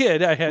 When I was a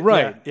kid, I had...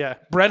 Right. Yeah.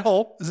 Brett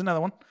Hull is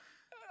another one.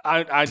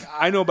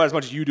 I know about as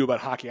much as you do about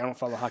hockey. I don't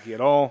follow hockey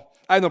at all.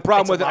 I have no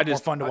problem with It's a it. lot more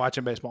fun to watch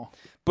in baseball.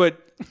 But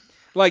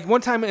like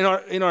one time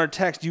in our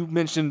text, you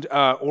mentioned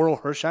Oral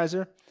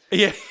Hershiser,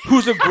 Yeah.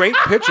 who's a great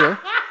pitcher,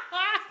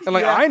 and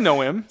like I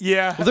know him.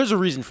 Yeah. Well, there's a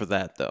reason for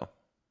that, though.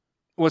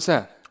 What's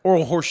that?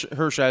 Oral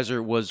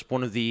Hershiser was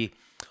one of the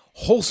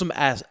wholesome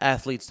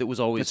athletes that was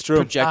always It's true.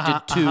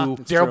 projected to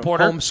Daryl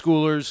Porter.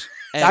 homeschoolers.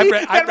 And I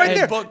read right his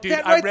there. book, dude.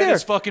 That I right read there.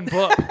 his fucking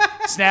book.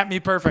 Snap Me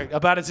Perfect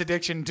about his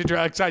addiction to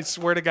drugs. I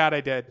swear to God,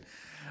 I did.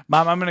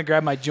 Mom, I'm gonna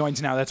grab my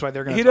joints now. That's why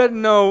they're gonna. He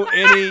doesn't know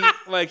any.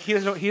 Like he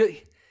doesn't know.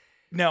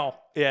 No.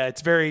 Yeah,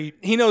 it's very...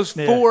 He knows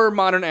 4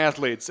 modern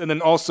athletes, and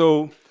then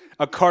also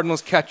a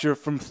Cardinals catcher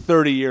from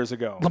 30 years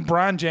ago.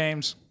 LeBron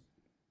James.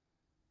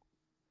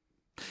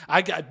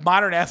 I got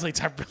modern athletes.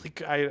 I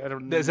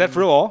don't know. Is that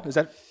for all? Is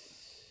that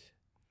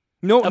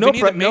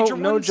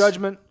no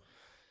judgment?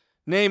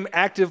 Name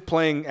active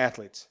playing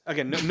athletes.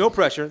 Again, no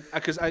pressure.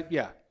 Because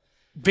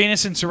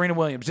Venus and Serena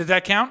Williams. Did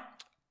that count?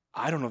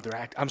 I don't know if they're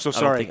active. I'm so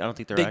sorry. I don't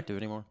think they're active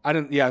anymore. I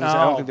don't think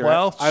they're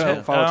active. I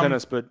don't follow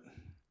tennis, but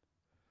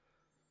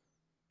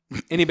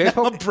any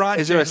baseball? LeBron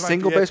is there a James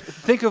single baseball?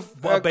 Think of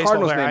baseball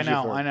Cardinals player. names.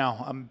 I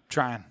know. I'm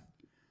trying.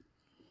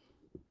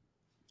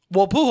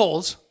 Well,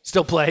 Pujols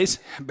still plays.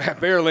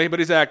 Barely, but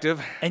he's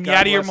active. And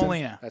God Yadier bless him.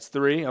 Molina. That's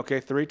 3.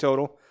 Okay, 3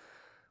 total.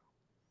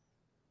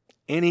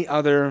 Any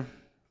other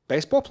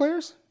baseball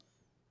players?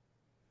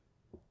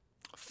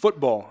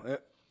 Football.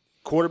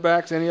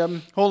 Quarterbacks, any of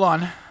them? Hold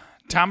on.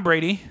 Tom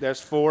Brady. There's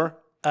 4.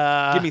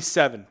 Give me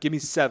 7. Give me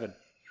 7.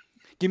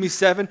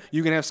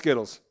 You can have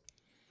Skittles.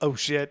 Oh,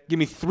 shit. Give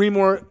me 3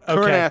 more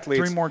current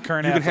athletes. 3 more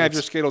current You athletes. can have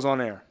your Skittles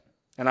on air,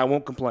 and I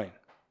won't complain.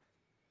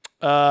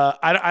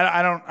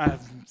 I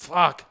don't.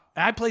 Fuck.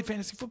 I played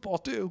fantasy football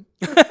too.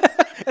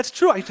 That's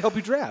true. I used to help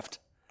you draft.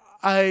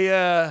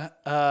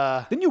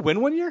 Didn't you win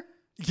one year?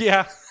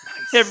 Yeah.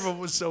 Nice. Everyone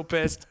was so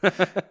pissed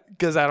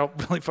because I don't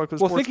really fuck with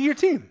sports. Well, think of your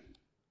team.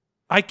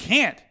 I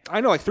can't.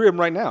 I know like 3 of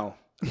them right now.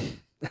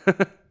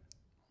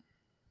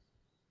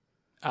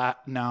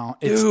 No.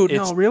 Dude,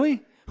 no,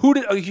 really? Who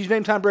did? Oh, you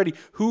named Tom Brady.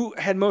 Who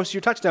had most of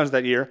your touchdowns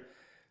that year?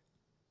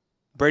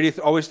 Brady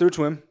always threw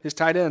to him. His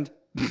tight end.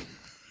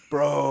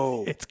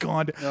 Bro, it's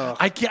gone. Ugh.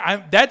 I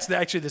can't. That's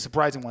actually the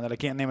surprising one that I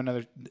can't name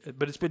another.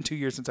 But it's been 2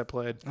 years since I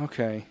played.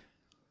 Okay.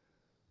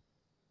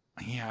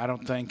 Yeah, I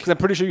don't think. Because I'm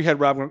pretty sure you had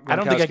Rob Gronkowski. I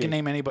don't think I can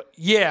name anybody.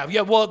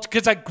 Yeah. Well,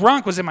 because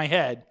Gronk was in my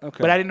head. Okay.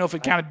 But I didn't know if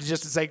it counted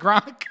just to say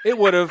Gronk. It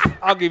would have.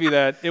 I'll give you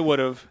that. It would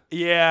have.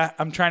 Yeah,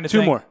 I'm trying to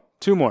think.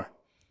 2 more.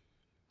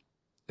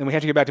 And we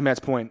have to get back to Matt's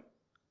point.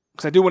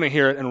 Because I do want to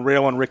hear it and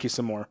rail on Ricky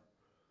some more.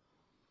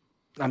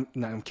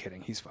 I'm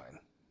kidding. He's fine.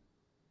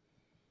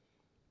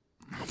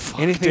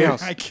 Anything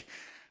else?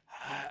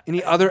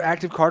 Any other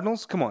active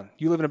Cardinals? Come on.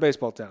 You live in a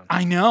baseball town.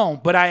 I know,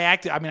 but I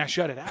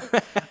shut it out.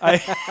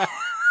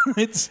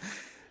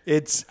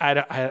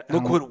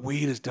 Look what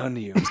weed has done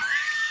to you.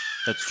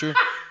 That's true.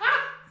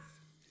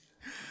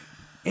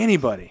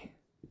 Anybody.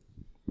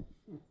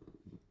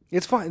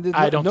 It's fine.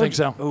 I don't think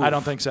so. Oof. I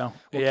don't think so.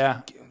 Well,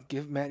 yeah.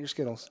 Give Matt your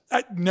Skittles.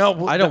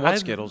 No. I don't want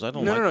Skittles. I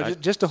don't No,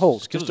 just to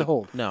hold. Skittles just to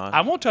hold. No.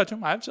 I won't touch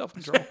them. I have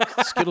self-control.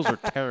 Skittles are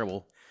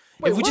terrible.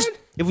 Wait,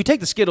 if we take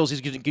the Skittles,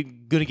 he's going to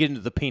get into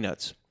the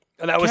peanuts.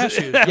 And that was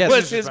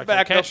his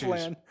backup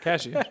plan.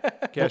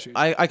 Cashews.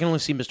 I can only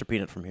see Mr.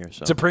 Peanut from here.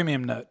 So It's a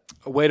premium nut.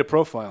 A way to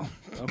profile.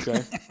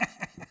 Okay.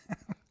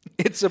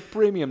 It's a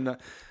premium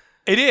nut.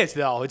 It is,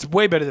 though. It's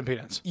way better than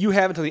peanuts. You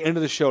have until the end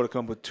of the show to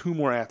come up with 2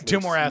 more athletes. 2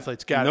 more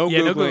athletes. Got no it. Yeah,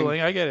 Googling. no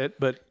Googling. I get it.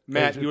 But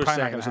Matt, you were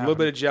saying there's a little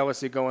bit of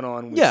jealousy going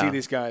on. We see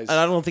these guys. And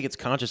I don't think it's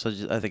conscious.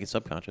 I think it's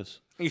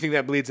subconscious. You think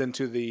that bleeds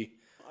into the,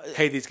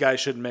 hey, these guys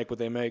shouldn't make what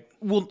they make?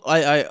 Well,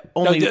 I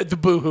only... the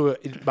boo-hoo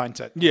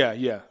mindset.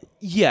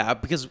 Yeah.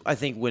 Because I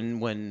think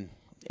when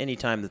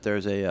anytime that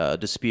there's a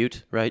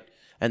dispute, right,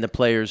 and the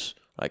players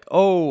like,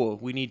 oh,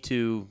 we need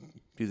to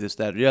do this,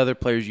 that, or the other,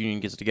 players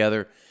union gets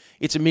together,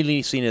 it's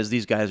immediately seen as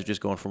these guys are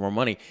just going for more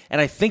money. And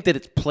I think that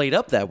it's played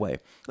up that way.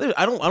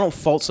 I don't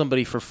fault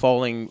somebody for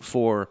falling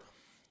for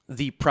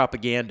the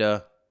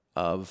propaganda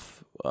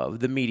of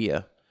the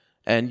media.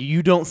 And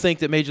you don't think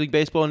that Major League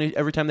Baseball,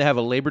 every time they have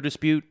a labor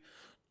dispute,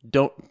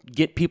 don't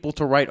get people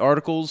to write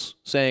articles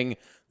saying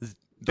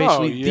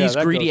basically these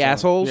greedy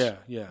assholes?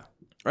 Yeah.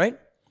 Right?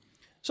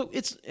 So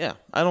it's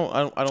I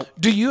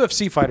don't Do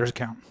UFC fighters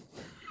count?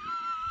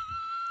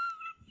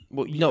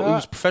 Well, it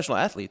was professional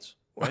athletes.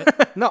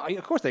 Right? No,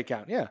 of course they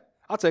count. Yeah.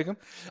 I'll take them.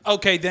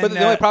 Okay, then. But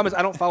the only problem is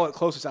I don't follow it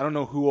closest. I don't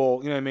know who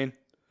all, you know what I mean?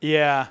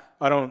 Yeah.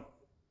 I don't.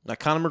 Now,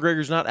 Conor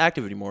McGregor's not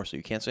active anymore, so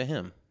you can't say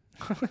him.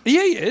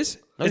 Yeah, he is.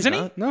 No, Isn't he's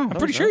he? not. No. I'm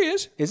pretty sure he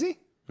is. Is he?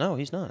 No,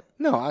 he's not.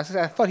 No, I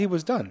thought he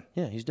was done.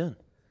 Yeah, he's done.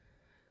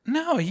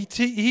 No, he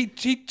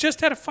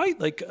just had a fight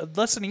like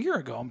less than a year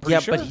ago. I'm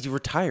pretty sure. Yeah, but he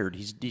retired.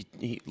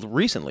 He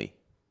recently.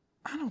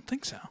 I don't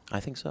think so. I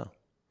think so.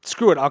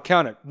 Screw it. I'll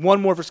count it.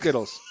 1 more for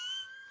Skittles.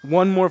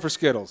 1 more for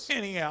Skittles.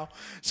 Anyhow,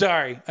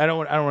 sorry, I don't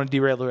want to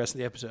derail the rest of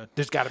the episode.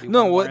 There's got to be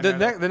no. one more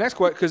The next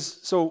question,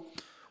 because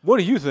what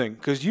do you think?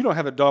 Because you don't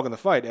have a dog in the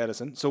fight,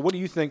 Edison. So what do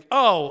you think?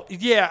 Oh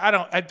yeah, I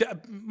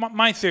don't.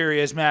 My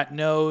theory is Matt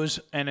knows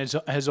and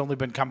has only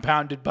been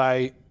compounded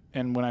by.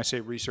 And when I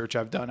say research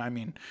I've done, I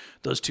mean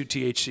those 2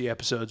 THC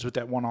episodes with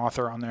that one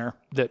author on there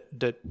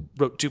that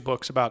wrote 2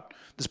 books about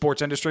the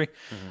sports industry.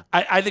 Mm-hmm.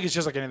 I think it's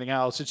just like anything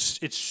else.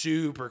 It's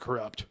super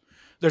corrupt.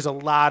 There's a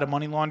lot of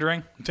money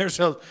laundering. There's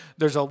a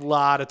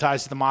lot of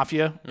ties to the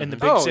mafia in the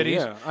big cities.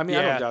 Yeah, I mean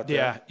I don't doubt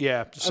that.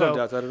 Yeah. So, I don't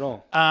doubt that at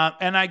all.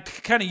 And I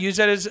kind of use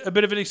that as a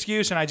bit of an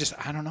excuse, and I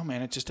don't know,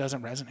 man. It just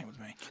doesn't resonate with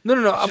me. No.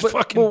 It's just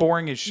fucking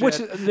boring as shit.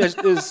 Which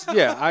is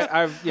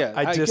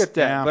I get that.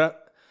 Yeah.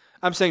 But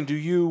I'm saying, do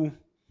you?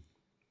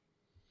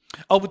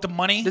 Oh, with the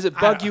money? Does it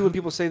bug you when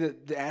people say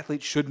that the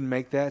athlete shouldn't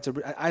make that?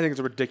 I think it's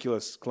a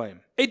ridiculous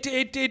claim.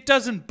 It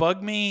doesn't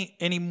bug me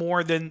any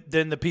more than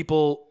the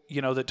people,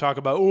 that talk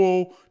about,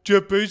 oh,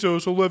 Jeff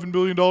Bezos, $11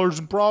 billion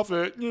in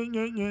profit.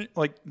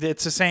 Like,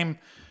 it's the same,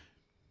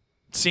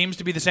 seems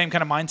to be the same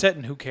kind of mindset,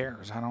 and who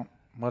cares?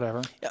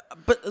 Whatever. Yeah,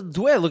 but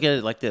the way I look at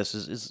it like this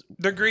is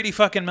they're greedy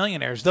fucking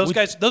millionaires. Those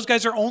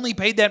guys are only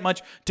paid that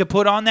much to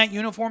put on that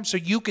uniform so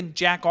you can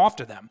jack off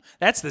to them.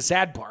 That's the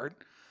sad part.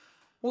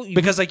 Well,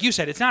 because, like you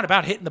said, it's not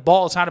about hitting the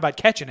ball. It's not about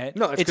catching it.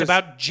 No, it's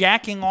about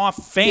jacking off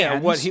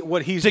fans.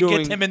 What he's to doing,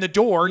 get them in the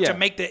door to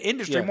make the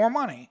industry more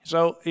money.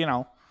 So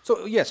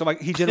So like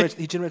he generates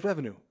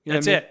revenue.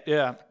 That's it.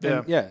 Yeah.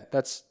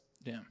 That's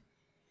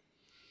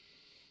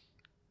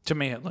to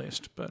me at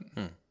least. But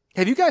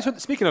have you guys heard?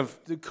 Speaking of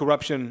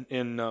corruption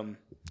in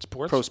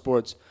sports, pro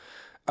sports,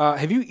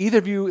 have you either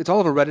of you? It's all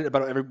over Reddit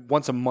about every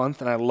once a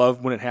month, and I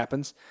love when it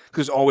happens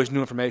because there's always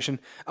new information.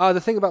 The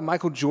thing about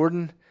Michael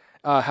Jordan.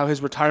 How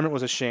his retirement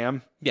was a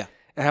sham. Yeah.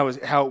 And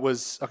how it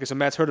was. Okay, so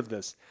Matt's heard of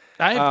this.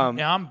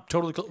 I'm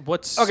totally.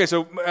 What's okay?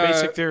 So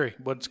basic theory?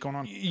 What's going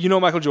on? You know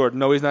Michael Jordan?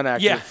 No, he's not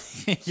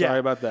active. Yeah. Sorry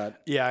about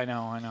that. Yeah, I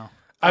know.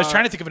 I was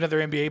trying to think of another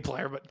NBA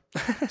player,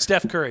 but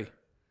Steph Curry.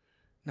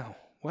 No,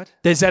 what?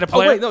 Is that a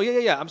player? Oh wait, no,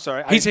 yeah. I'm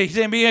sorry. He's an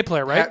NBA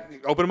player, right?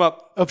 Open him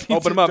up.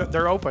 Open him up.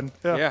 They're open.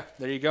 Yeah.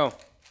 There you go.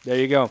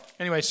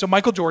 Anyway, so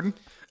Michael Jordan.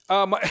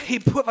 He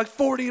put like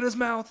 40 in his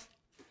mouth.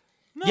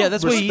 No, yeah,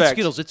 that's why he eats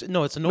Skittles. It's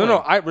annoying. No,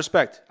 I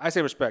respect. I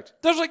say respect.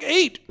 There's like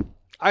 8.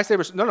 I say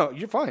no.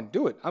 You're fine.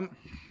 Do it.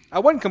 I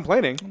wasn't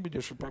complaining. Don't be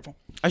disrespectful.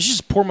 I should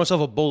just pour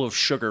myself a bowl of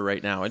sugar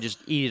right now and just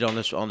eat it on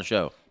the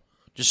show,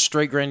 just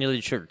straight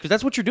granulated sugar, because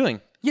that's what you're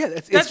doing. Yeah,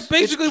 that's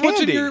basically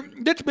what's in your.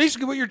 That's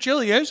basically what your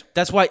chili is.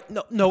 That's why.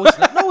 No, it's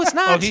not. No, it's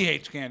not. Oh, he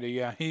hates candy.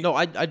 Yeah. No,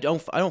 I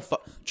don't.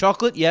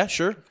 Chocolate. Yeah,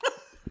 sure.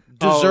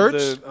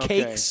 Desserts,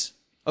 cakes.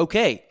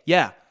 Okay,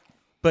 yeah,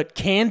 but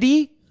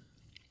candy.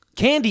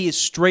 Candy is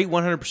straight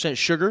 100%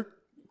 sugar.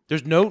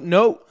 There's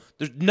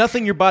there's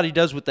nothing your body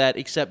does with that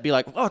except be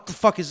like, oh, what the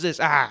fuck is this?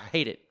 I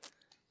hate it.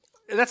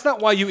 That's not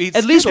why you eat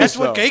at Skittles, least that's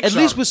what cakes At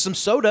least with some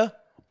soda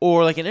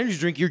or like an energy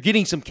drink, you're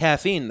getting some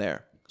caffeine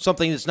there.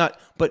 Something that's not.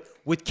 But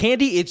with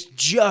candy, it's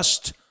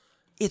just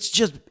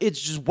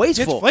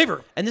wasteful. It's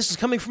flavor. And this is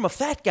coming from a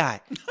fat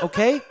guy,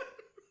 okay?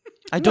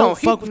 I don't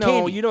fuck with candy.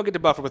 No, you don't get to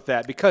buffer with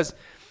that because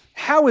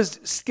how is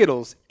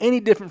Skittles any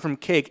different from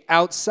cake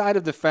outside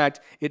of the fact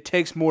it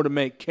takes more to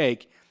make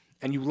cake,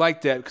 and you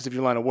like that because of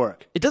your line of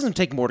work? It doesn't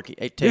take more to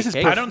take This is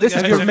cake. I don't think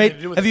that has anything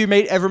to do with Have you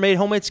ever made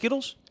homemade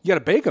Skittles? You got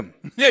to bake them.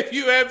 Have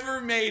you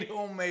ever made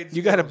homemade Skittles?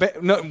 You got to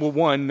bake. No, well,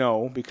 one,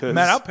 no, because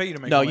Matt, I'll pay you to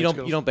make No, homemade you don't.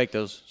 Skittles. You don't bake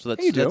those. So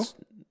that's you do.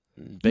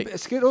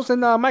 Skittles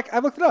and Mike.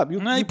 I've looked it up. You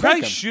probably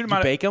bake 'em. shoot them You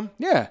out. bake them.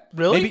 Yeah,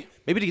 Really?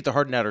 Maybe to get the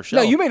hardened outer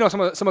shell. No, you may know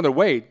some other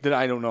way that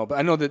I don't know, but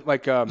I know that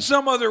like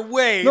Some other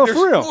way. No, There's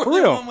for real, more for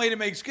than real. one way to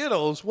make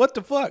Skittles. What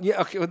the fuck?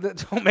 yeah. Okay, well,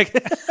 don't make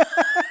it.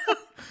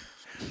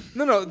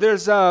 No.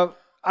 There's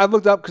I've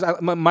looked up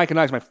because Mike and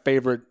I is my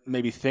favorite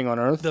maybe thing on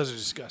earth. Those are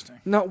disgusting.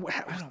 No,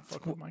 I don't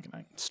fuck with Mike and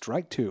I.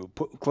 strike two.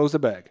 Close the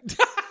bag.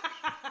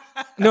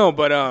 No,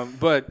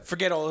 but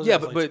Forget all those. yeah,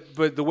 athletes.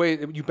 but the way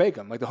you bake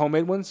them, like the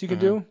homemade ones you can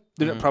do,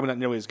 they're probably not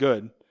nearly as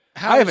good.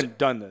 How I is haven't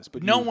done this,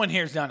 but no one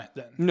here's done it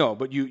then. No,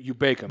 but you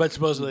bake them. But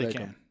supposedly they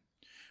can.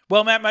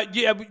 Well, Matt, my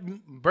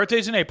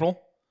birthday's in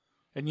April,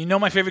 and you know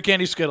my favorite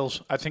candy is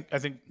Skittles. I think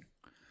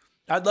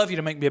I'd love you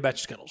to make me a batch of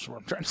Skittles. Is what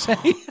I'm trying to say.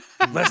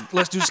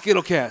 Let's do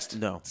Skittlecast.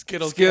 No.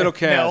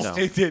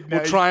 Skittlecast. No.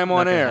 We'll try them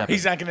on air.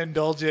 He's not going to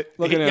indulge it.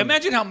 Look at him.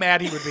 Imagine how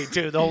mad he would be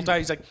too the whole time.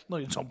 He's like,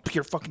 "Look, it's all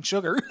pure fucking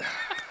sugar."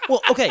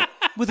 Well, okay.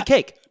 With a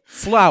cake,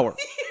 flour,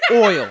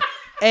 oil,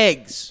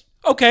 eggs.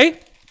 Okay,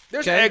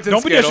 There's eggs and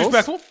don't be Skittles.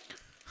 disrespectful.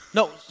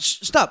 No,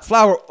 stop.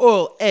 Flour,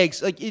 oil,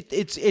 eggs. Like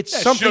it's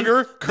something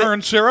Sugar,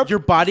 corn syrup. your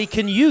body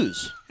can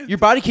use. Your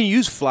body can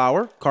use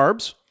flour,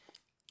 carbs,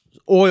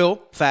 oil,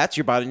 fats.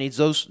 Your body needs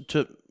those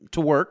to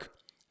work.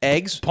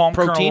 Eggs, Palm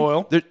kernel protein.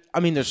 oil.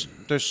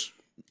 There's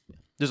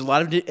a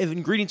lot of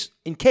ingredients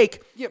in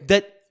cake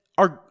that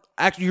are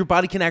actually your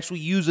body can actually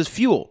use as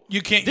fuel.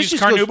 You can't This use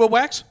just goes- carnauba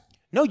wax.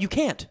 No, you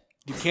can't.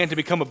 You can't to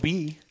become a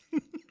bee.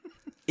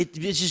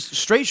 It's just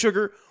straight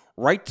sugar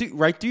right through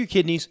your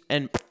kidneys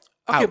and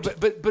Okay, out.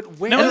 but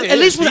when No, At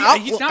least with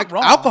he's not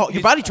wrong. alcohol, your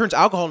He's- body turns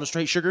alcohol into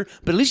straight sugar,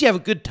 but at least you have a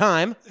good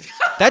time.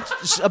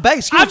 That's a bag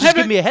of Skittles just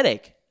give me a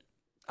headache.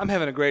 I'm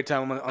having a great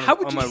time on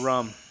would my you-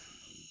 rum.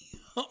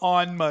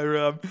 On my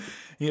rum,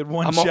 he had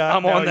one I'm shot.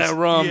 I'm now on he's- that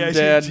rum, yeah,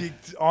 Dad. he's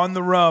on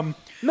the rum.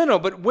 No,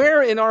 but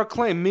where in our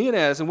claim, me and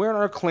Addison, where in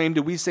our claim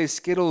do we say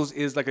Skittles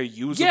is like a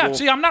usable? Yeah,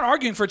 see, I'm not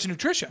arguing for its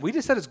nutrition. We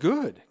just said it's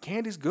good.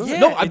 Candy's good. Yeah.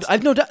 No,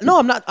 I've no doubt. No,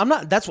 I'm not. I'm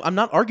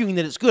not arguing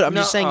that it's good. I'm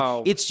just saying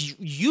No. it's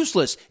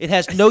useless. It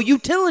has no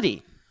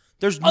utility.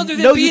 There's Other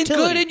than no being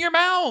utility. good in your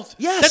mouth.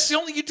 Yes. That's the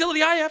only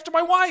utility I have to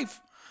my wife.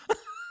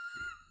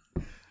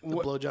 The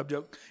blowjob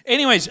joke.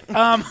 Anyways,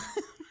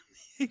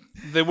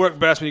 They work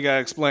best when you gotta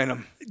explain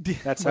them.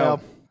 That's how.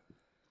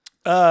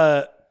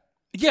 yeah,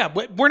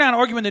 we're not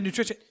arguing the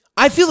nutrition.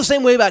 I feel the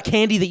same way about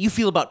candy that you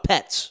feel about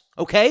pets.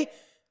 Okay,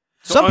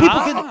 Some people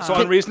can. So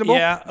unreasonable?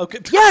 Yeah. Okay.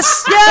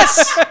 Yes.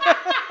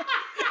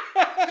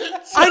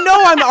 I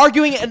know I'm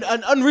arguing an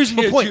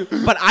unreasonable point,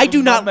 but I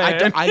do not.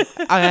 I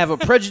have a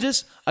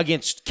prejudice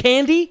against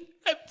candy.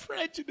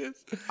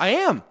 Prejudice. I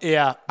am.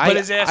 Yeah. But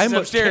his ass is I'm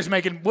upstairs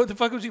making. What the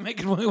fuck was he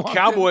making when we walked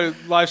Cowboy in?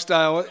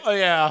 lifestyle. Oh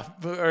yeah.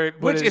 All right,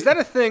 Which is that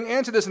a thing?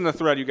 Answer this in the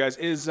thread, you guys.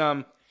 Is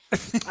I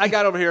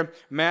got over here,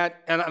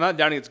 Matt, and I'm not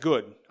doubting it's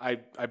good. I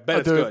bet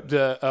it's good.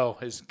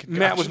 His concoction.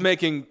 Matt was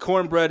making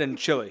cornbread and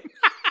chili.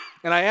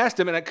 And I asked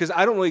him, because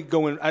I don't really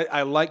go in.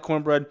 I like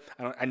cornbread.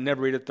 I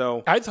never eat it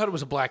though. I thought it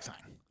was a black thing.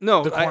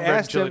 No, The cornbread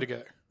and chili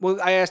together. Well,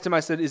 I asked him.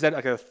 I said, "Is that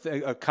like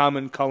a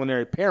common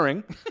culinary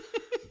pairing?"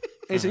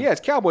 And he said, "Yeah,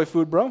 it's cowboy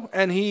food, bro."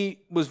 And he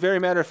was very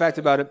matter of fact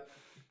about it.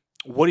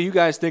 What do you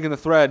guys think in the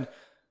thread?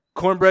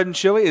 Cornbread and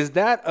chili, is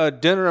that a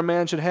dinner a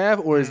man should have,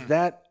 or is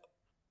that?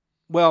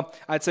 Well,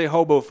 I'd say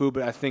hobo food,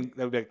 but I think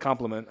that would be a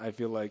compliment. I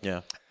feel like.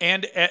 Yeah.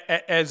 And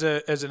as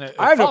a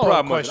I have no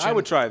problem question, with it. I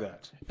would try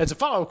that. As a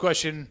follow-up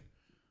question,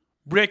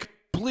 Rick,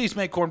 please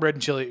make cornbread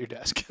and chili at your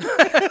desk.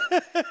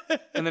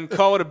 And then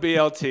call it a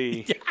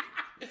BLT.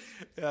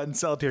 And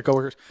sell it to your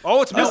coworkers.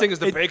 All it's missing is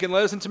the bacon,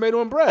 lettuce, and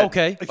tomato and bread.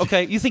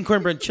 Okay. You think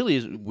cornbread and chili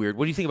is weird?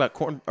 What do you think about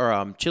corn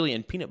or chili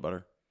and peanut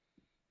butter?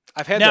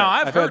 I've had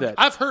that.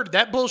 I've heard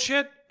that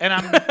bullshit, and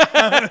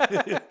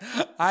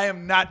I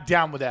am not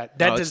down with that.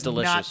 That does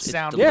not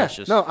sound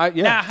delicious. Yeah.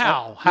 No, Now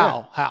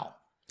how?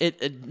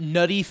 It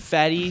nutty,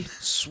 fatty,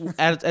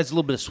 adds a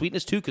little bit of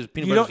sweetness too because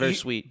peanut butter is very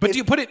sweet. But do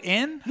you put it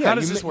in? Yeah, how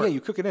does this work? Yeah,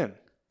 you cook it in.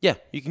 Yeah,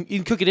 you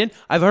can cook it in.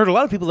 I've heard a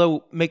lot of people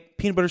though make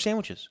peanut butter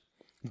sandwiches.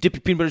 Dip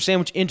your peanut butter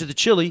sandwich into the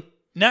chili.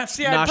 Now,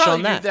 see, I'd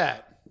probably do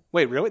that.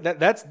 Wait, really?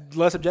 That's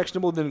less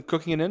objectionable than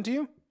cooking it into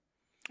you?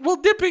 Well,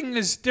 dipping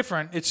is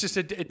different. It's just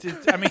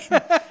I mean,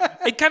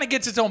 it kind of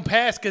gets its own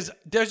pass because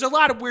there's a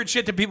lot of weird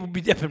shit that people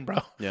be dipping, bro.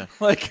 Yeah.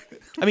 Like,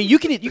 I mean, you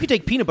can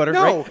take peanut butter.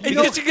 No, right?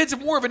 it gets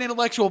more of an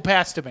intellectual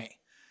pass to me.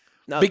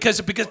 No. Because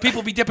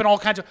people be dipping all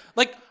kinds of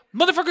like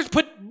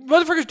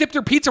motherfuckers dip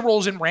their pizza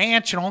rolls in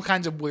ranch and all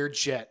kinds of weird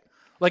shit.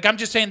 Like, I'm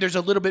just saying there's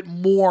a little bit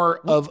more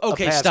of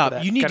okay, a pass stop. to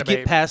that You need to kind of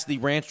get past the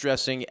ranch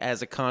dressing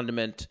as a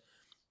condiment.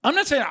 I'm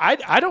not saying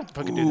I don't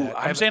fucking do that.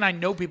 I'm saying I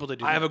know people that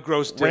do that. I have a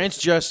gross dip. Ranch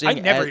dressing. I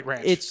never eat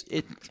ranch.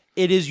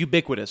 It is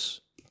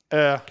ubiquitous.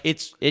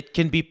 It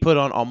can be put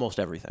on almost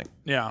everything.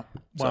 Yeah.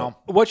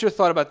 Well, What's your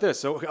thought about this?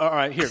 So, all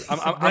right, here.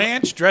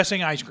 ranch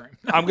dressing ice cream.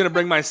 I'm going to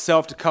bring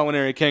myself to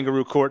culinary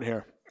kangaroo court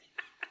here.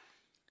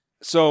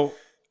 So,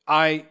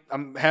 for those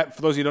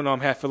of you who don't know, I'm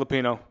half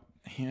Filipino.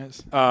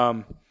 Yes.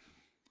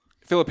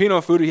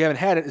 Filipino food, if you haven't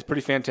had it, is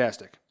pretty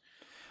fantastic.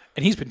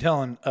 And he's been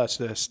telling us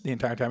this the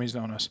entire time he's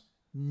known us.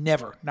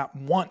 Never, not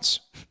once,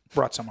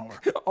 brought some over.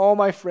 All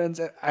my friends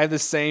I have the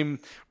same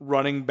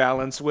running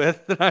balance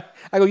with. I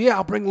go, yeah,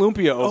 I'll bring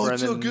lumpia over. Oh, it's and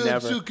so then good,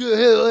 never. so good.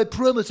 Hell, I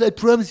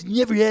promise,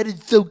 never had it.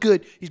 It's so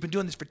good. He's been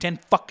doing this for 10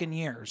 fucking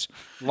years.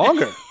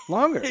 Longer.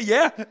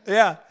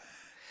 Yeah.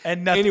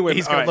 And nothing, Anyway,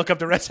 he's going to look up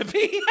the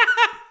recipe.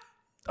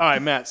 All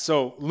right, Matt,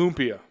 so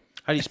lumpia.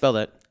 How do you spell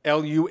that?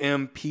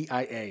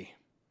 Lumpia.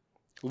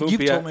 Lumpia.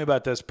 You've told me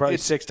about this probably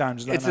 6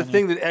 times. It's the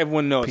thing that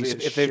everyone knows. Piece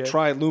of If they've shit.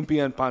 tried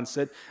lumpia and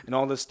pancit and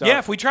all this stuff. Yeah,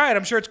 if we try it,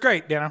 I'm sure it's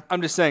great, Dano.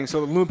 I'm just saying,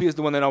 so lumpia is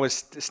the one that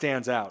always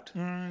stands out.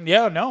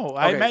 Yeah, no,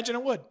 I imagine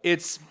it would.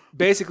 It's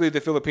basically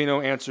the Filipino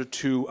answer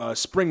to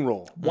spring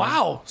roll.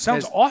 Wow,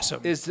 sounds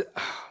awesome.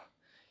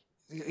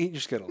 Eat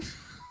your Skittles.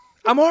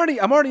 I'm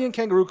already in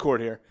kangaroo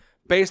court here,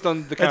 based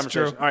on the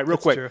conversation. true. All right, real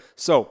That's quick. true.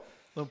 So,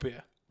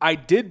 Lumpia. I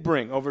did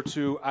bring over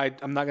to.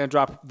 I'm not going to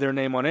drop their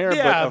name on air.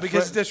 Yeah, but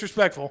because it's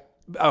disrespectful.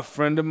 a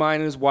friend of mine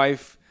and his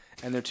wife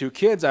and their 2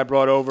 kids. I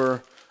brought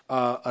over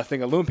a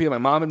thing of lumpia my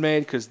mom had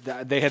made because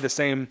they had the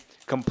same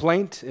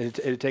complaint. It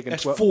had taken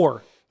That's 12,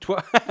 4.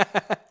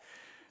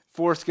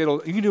 4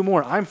 Skittles. You can do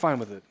more. I'm fine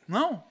with it.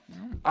 No.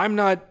 I'm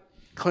not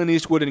Clint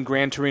Eastwood and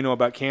Gran Torino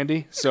about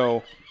candy,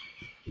 so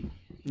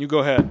you go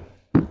ahead.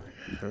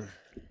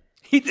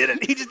 He did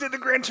it. He just did the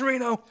Gran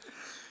Torino.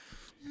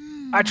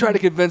 I tried to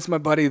convince my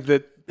buddy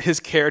that his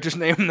character's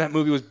name in that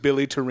movie was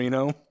Billy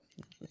Torino.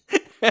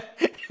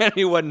 And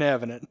he wasn't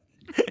having it.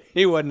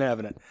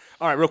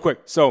 All right, real quick.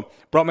 So,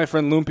 brought my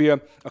friend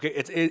lumpia. Okay,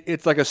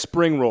 it's like a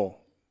spring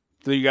roll.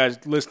 So you guys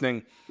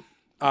listening,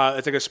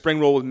 it's like a spring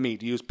roll with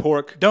meat. You use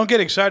pork. Don't get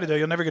excited though.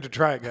 You'll never get to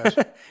try it, guys.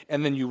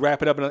 And then you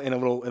wrap it up in a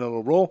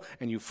little roll,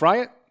 and you fry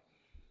it.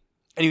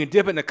 And you can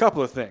dip it in a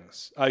couple of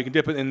things. You can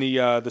dip it in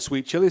the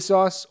sweet chili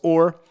sauce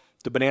or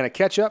the banana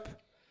ketchup.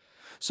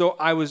 So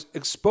I was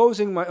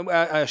exposing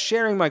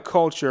sharing my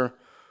culture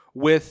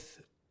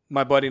with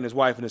my buddy and his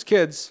wife and his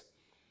kids.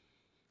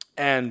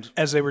 And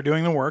As they were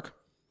doing the work.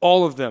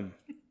 all of them,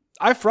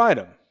 I fried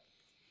them.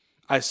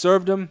 I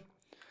served them,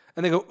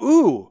 and they go,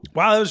 ooh.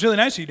 Wow, that was really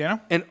nice of you, Dano.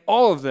 And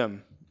all of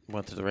them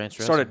Went to the ranch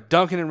dressing. started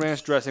dunking in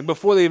ranch dressing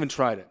before they even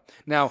tried it.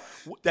 Now,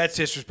 That's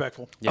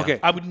disrespectful. okay.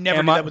 I would never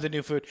Am do I- that with a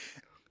new food.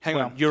 Hang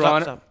Well, on. Your stop,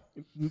 Honor,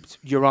 stop.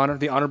 Your Honor,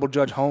 the Honorable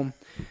Judge Holm,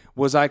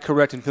 was I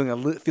correct in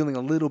feeling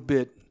a little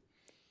bit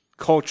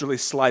culturally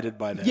slighted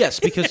by that? Yes,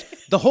 because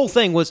the whole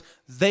thing was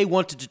they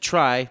wanted to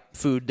try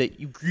food that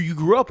you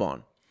grew up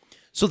on.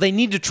 So they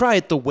need to try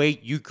it the way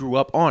you grew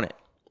up on it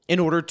in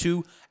order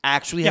to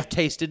actually have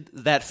tasted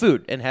that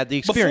food and had the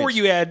experience. Before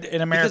you add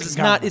an American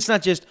Because it's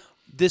not just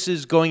this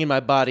is going in my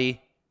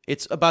body.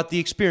 It's about the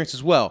experience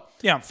as well.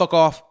 Yeah. Fuck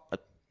off.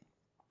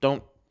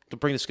 Don't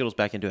bring the Skittles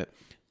back into it.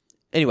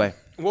 Anyway.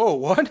 Whoa,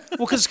 what?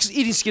 Well, because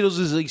eating Skittles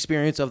is the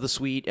experience of the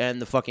sweet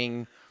and the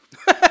fucking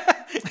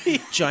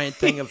giant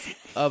thing of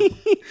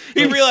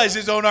He realized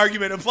his own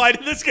argument applied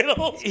to the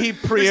Skittles.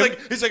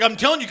 He's like, I'm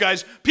telling you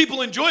guys,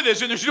 people enjoy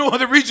this, and there's no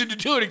other reason to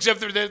do it except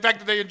for the fact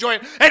that they enjoy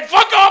it. And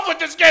fuck off with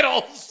the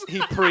Skittles! He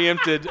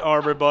preempted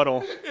our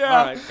rebuttal. Yeah.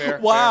 All right, fair.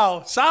 Wow.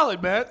 Fair.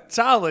 Solid, man.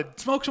 Solid.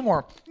 Smoke some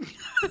more.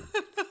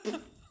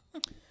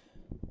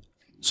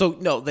 So,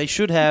 no, they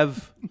should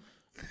have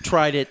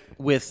tried it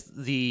with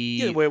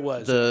the way it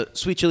was. the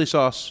sweet chili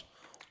sauce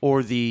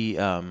or the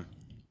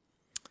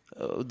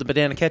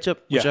banana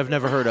ketchup, which Yeah. I've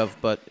never heard of,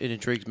 but it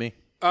intrigues me.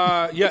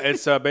 Yeah,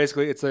 it's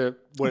basically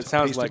what it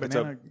sounds like.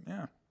 Banana,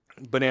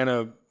 It's a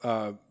banana,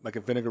 like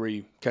a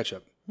vinegary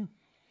ketchup.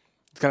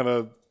 It's kind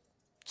of a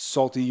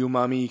salty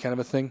umami kind of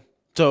a thing.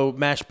 So,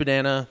 mashed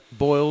banana,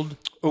 boiled.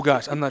 Oh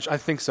gosh, I'm not sure. I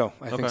think so.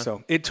 I think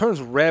so. It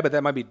turns red, but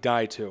that might be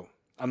dye too.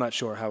 I'm not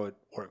sure how it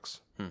works.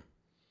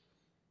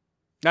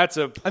 That's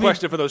a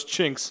question for those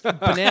chinks.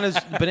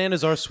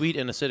 Bananas are sweet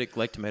and acidic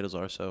like tomatoes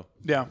are, so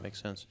Yeah.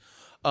 makes sense.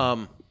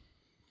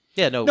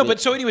 Yeah, no. No, but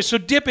so anyway, so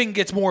dipping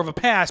gets more of a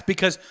pass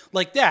because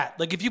like that.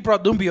 Like if you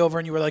brought Lumpy over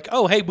and you were like,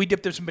 oh, hey, we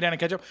dipped in some banana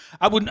ketchup.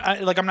 I'm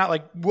not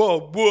like, whoa,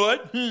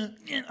 what?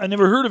 I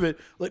never heard of it.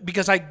 Like,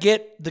 because I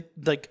get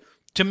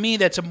to me,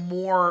 that's a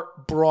more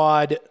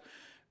broad,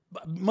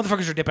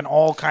 motherfuckers are dipping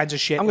all kinds of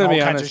shit. I'm going to be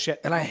kinds honest, of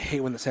shit. and I hate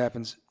when this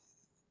happens.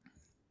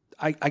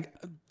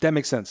 That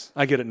makes sense.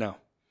 I get it now.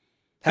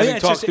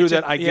 Having talked through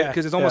that, I get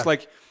because it's almost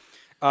like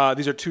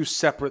these are two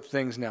separate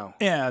things now.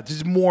 Yeah, this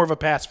is more of a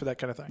pass for that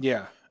kind of thing.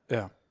 Yeah.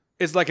 Yeah.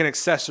 It's like an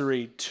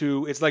accessory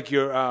to. It's like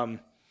your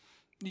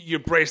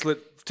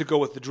bracelet to go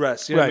with the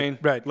dress. You know what I mean?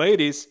 Right.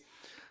 Ladies,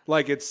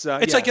 like it's.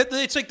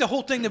 It's like the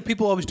whole thing that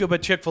people always do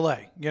about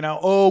Chick-fil-A. You know,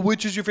 oh,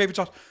 which is your favorite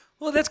sauce?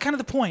 Well, that's kind of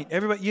the point.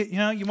 Everybody,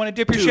 you want to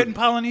dip your shit in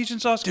Polynesian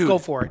sauce? Go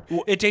for it.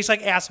 It tastes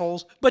like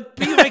assholes, but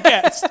be my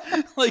guest.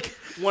 Like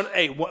one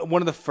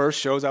of the first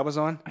shows I was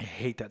on. I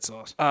hate that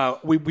sauce.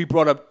 We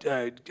brought up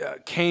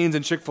Cane's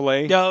and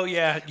Chick-fil-A. Oh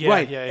yeah,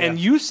 right. Yeah. And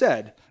you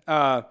said,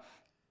 I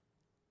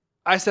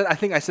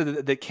think I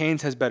said that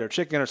Cane's has better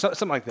chicken or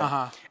something like that.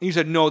 Uh-huh. And you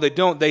said no, they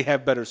don't. They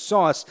have better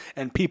sauce,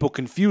 and people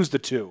confuse the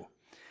two.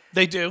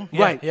 They do.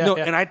 Right. Yeah, no,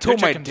 yeah. and I told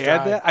Their my chicken's dad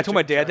dry. that. I told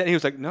my dad that, and he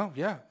was like, "No,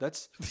 yeah,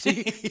 that's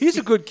see, he's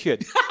a good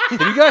kid." Have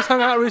you guys hung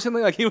out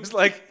recently? Like he was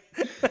like,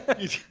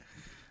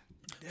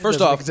 First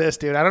off,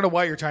 exist, dude. I don't know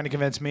why you're trying to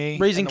convince me.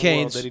 Raising and the world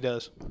Cane's. that he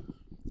does.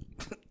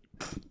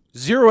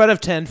 0 out of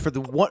 10 for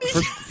the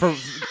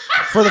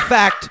for the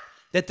fact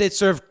that they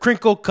serve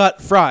crinkle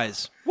cut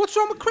fries. "What's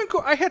wrong with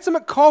crinkle? I had some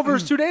at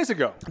Culver's 2 days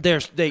ago."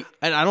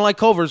 And I don't like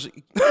Culver's.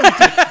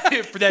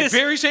 For that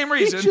very same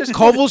reason.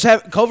 Culver's do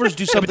But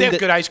they something have that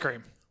good ice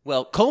cream.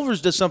 well,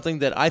 Culver's does something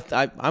that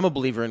I'm a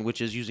believer in,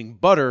 which is using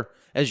butter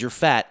as your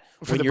fat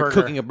when the you're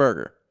burger. cooking a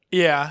burger.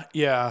 Yeah,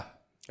 yeah.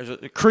 There's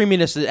a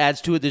creaminess that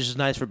adds to it that's just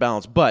nice for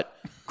balance. But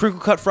crinkle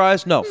cut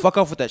fries, no, fuck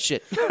off with that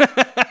shit.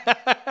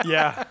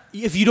 Yeah.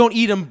 If you don't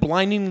eat them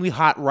blindingly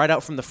hot right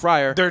out from the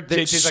fryer, They they're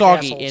taste like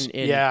soggy assholes.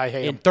 in Yeah, I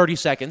hate 'em. 30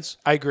 seconds.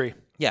 I agree.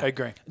 Yeah, I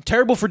agree.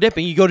 Terrible for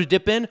dipping. You go to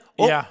dip in.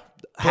 Oh, Yeah.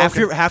 half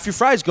your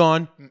fries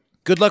gone.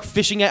 Good luck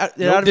fishing out of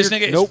This your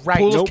nigga is right.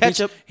 pool Nope. of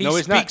ketchup. He No,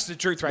 he's not. speaks the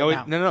truth right No,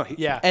 now. no.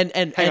 Yeah. And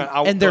Hang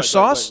on, their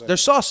wait. their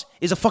sauce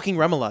is a fucking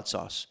remoulade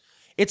sauce.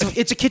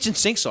 It's a kitchen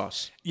sink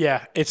sauce.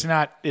 Yeah, it's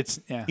not. It's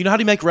yeah. You know how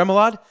to make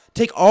remoulade?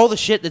 Take all the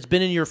shit that's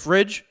been in your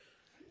fridge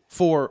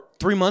for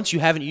 3 months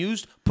you haven't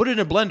used, put it in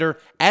a blender,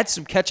 add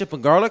some ketchup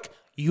and garlic.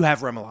 You have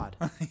remoulade.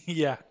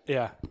 Yeah,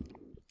 yeah.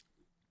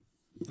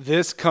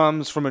 This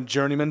comes from a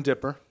journeyman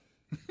dipper.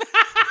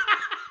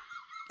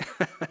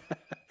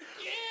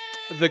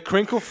 The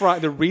crinkle fry.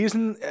 The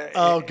reason.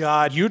 Oh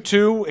God. You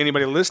two,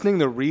 anybody listening,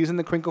 the reason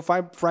the crinkle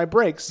fry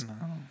breaks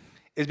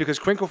is because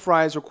crinkle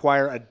fries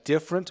require a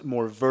different,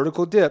 more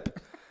vertical dip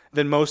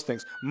than most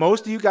things.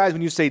 Most of you guys,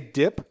 when you say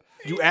dip,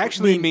 you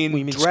actually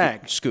mean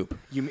drag. Scoop.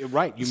 You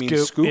mean Scoop,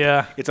 scoop.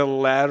 yeah. It's a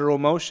lateral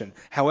motion.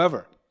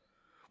 However,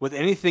 with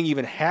anything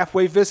even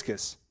halfway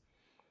viscous,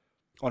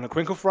 on a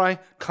crinkle fry,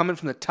 coming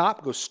from the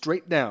top, go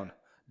straight down.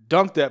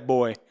 Dunk that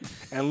boy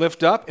and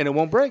lift up, and it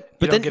won't break.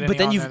 But don't then, get but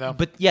any then on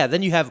there, though.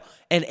 then you have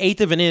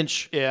 1/8 of an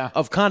inch Yeah.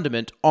 of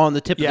condiment on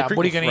the tip Yeah, of the crinkle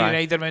what are you going to fry. eat, an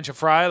eighth of an inch of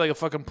fry like a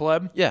fucking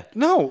pleb? Yeah.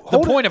 No, The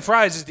point of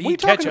fries is to What are you eat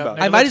talking ketchup. about?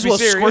 man. I might Let's as be well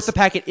serious. squirt the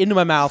packet into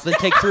my mouth, then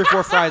take 3 or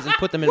 4 fries and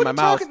put them in my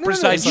mouth.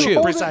 Precisely. chew.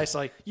 hold it-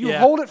 Precisely. You Yeah.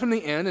 hold it from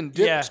the end and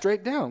dip Yeah.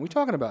 straight down. What are you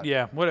talking about?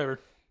 Yeah, whatever.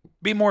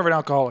 Be more of an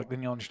alcoholic,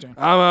 then you'll understand.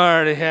 I'm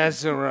already had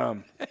some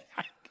rum.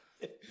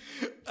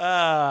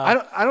 I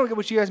don't get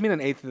what you guys mean,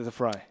 1/8 of the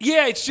fry.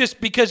 Yeah, it's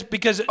just because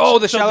Oh,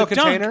 the so shallow dunk-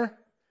 container.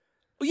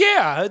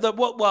 Yeah,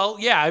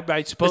 yeah,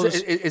 I suppose.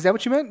 Is that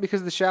what you meant?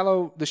 Because the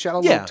shallow Yeah.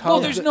 little Well,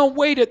 tub. there's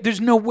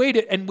no way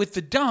to, and with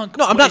the dunk.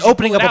 No, I'm as not you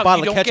opening pull up it a out,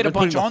 bottle you of don't ketchup get a and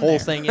putting bunch the on whole there.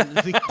 thing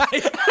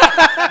in.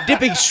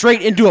 dipping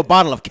straight into a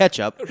bottle of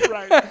ketchup,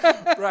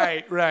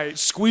 Right.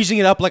 squeezing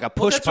it up like a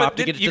push pop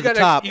to get it to the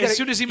top. As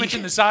soon as he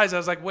mentioned the size, I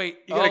was like,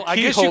 wait, gotta I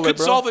guess keyhole you it, could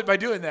bro. solve it by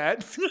doing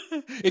that.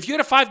 If you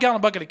had a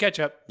 5-gallon bucket of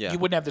ketchup, Yeah. you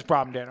wouldn't have this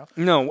problem, Daniel.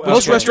 No,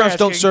 Most Okay. restaurants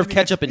don't Asking- serve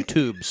ketchup in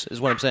tubes, is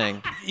what I'm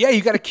saying. Yeah,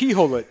 you got to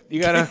keyhole it.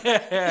 You got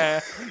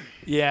to.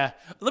 Yeah.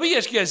 Let me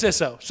ask you guys this,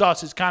 though.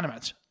 Sauces,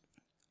 condiments.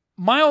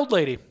 My old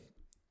lady,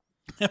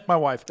 my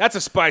wife, That's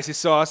a spicy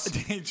sauce.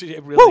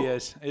 it really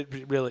is.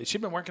 It really.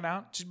 She's been working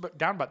out. She's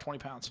down about 20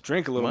 pounds.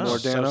 Drink a little Wow. more,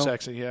 So Dano.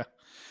 sexy, yeah.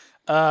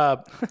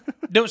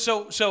 No,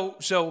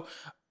 so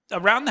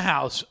around the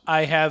house,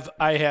 I have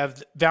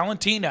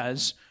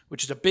Valentina's,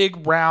 which is a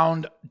big,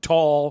 round,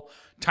 tall,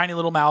 tiny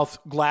little mouth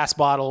glass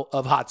bottle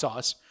of hot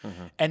sauce,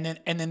 and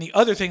then the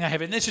other thing I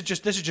have, and this is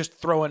just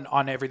throwing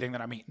on everything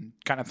that I'm eating,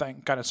 kind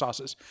of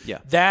sauces. Yeah.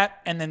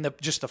 That and then the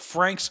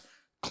Frank's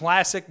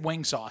classic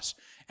wing sauce.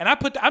 And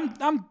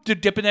I'm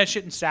dipping that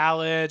shit in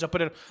salads. I'll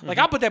put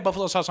that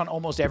buffalo sauce on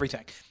almost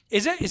everything.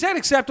 Is that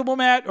acceptable,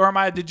 Matt, or am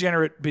I a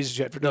degenerate piece of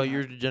shit for No, doing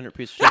you're a degenerate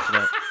piece of shit for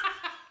that.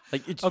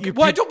 Like, it's, Okay, you're,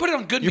 well, I don't put it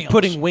on good you're meals.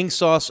 putting wing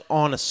sauce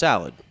on a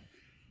salad.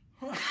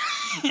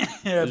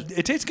 Yeah,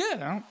 it tastes good.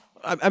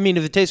 I mean,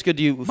 if it tastes good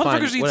to you, fine.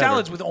 Motherfuckers eat whatever.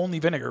 salads with only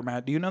vinegar,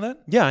 Matt. Do you know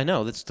that? Yeah, I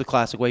know. That's the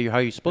classic way how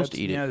you're supposed to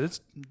eat Yeah, it.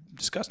 that's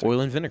disgusting. Oil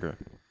and vinegar.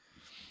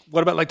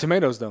 What about like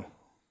tomatoes, though?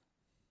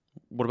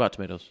 What about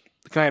tomatoes?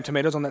 Can I have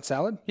tomatoes on that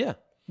salad? Yeah.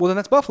 Well, then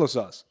that's buffalo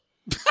sauce.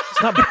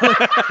 It's not. Look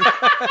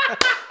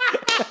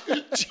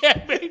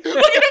at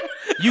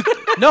him.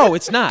 No,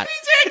 it's not.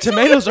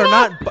 Tomatoes are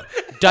not.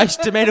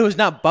 Diced tomato is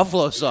not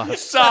buffalo sauce.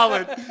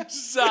 Solid.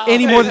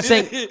 Any more than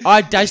saying, oh,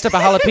 I diced up a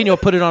jalapeno,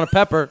 put it on a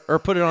pepper, or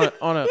put it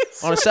on a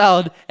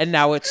salad, and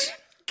now it's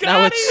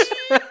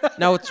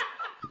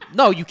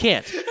no, you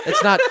can't.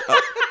 It's not.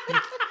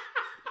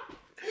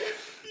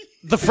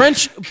 The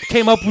French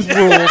came up with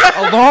rules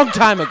a long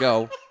time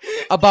ago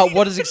about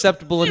what is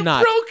acceptable and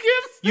not. Broke him.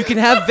 You can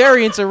have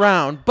variants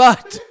around,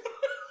 but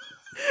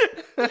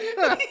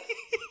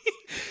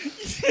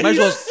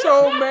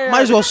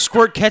might as well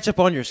squirt ketchup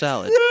on your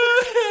salad.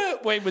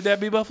 Wait, would that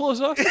be buffalo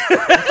sauce? You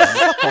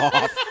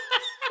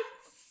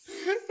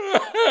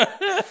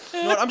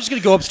know what, I'm just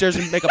gonna go upstairs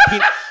and make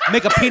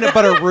a peanut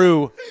butter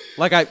roux,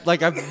 like I've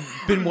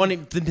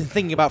been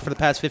thinking about for the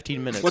past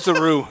 15 minutes. What's a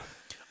roux?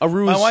 A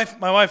roux?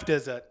 My wife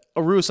does that.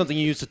 A roux is something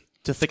you use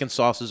to thicken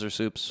sauces or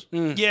soups.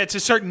 Yeah, it's a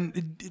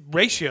certain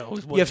ratio.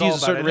 Is what You have it's to use all a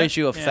certain about, isn't it?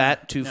 ratio of Yeah.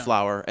 fat to Yeah.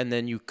 flour, and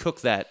then you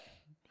cook that,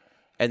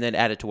 and then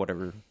add it to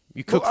whatever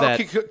you cook Well, that.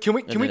 okay, can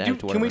we and then add it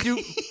to can we whatever.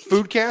 do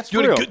food cast?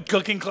 Doing For a real? good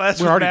cooking class.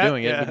 We're with already Matt?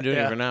 doing it. Yeah, We've been doing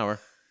it yeah. for an hour.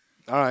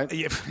 All right.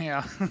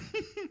 Yeah.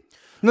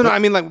 No, I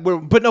mean like we're.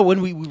 But no, when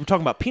we were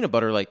talking about peanut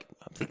butter, like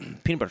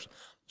peanut butter's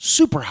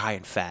super high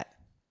in fat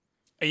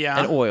Yeah.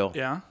 and oil.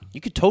 Yeah. You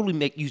could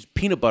totally use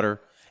peanut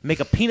butter, make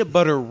a peanut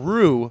butter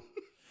roux,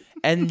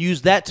 and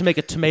use that to make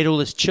a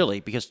tomatoless chili,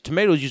 because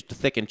tomatoes used to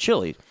thicken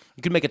chili.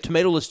 You could make a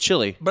tomatoless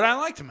chili. But I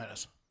like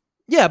tomatoes.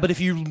 Yeah, but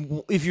if you're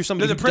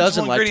somebody They're the who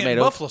doesn't principal like ingredient in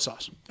tomatoes, buffalo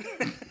sauce.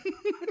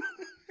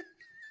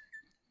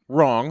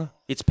 wrong.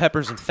 It's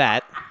peppers and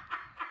fat.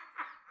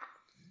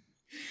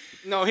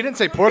 No, he didn't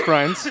say pork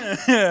rinds.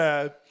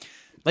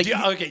 Like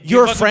okay, do you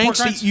your fucking Franks,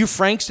 pork rinds?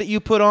 Franks that you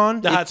put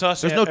on, The hot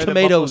sauce, There's yeah, no or the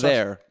tomato buffalo sauce.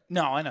 there.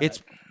 No, I know.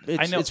 It's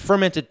I know. it's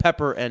fermented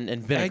pepper and I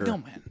vinegar. know,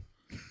 man.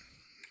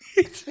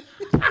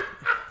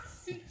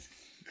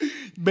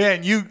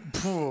 Man, you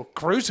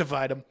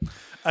crucified him.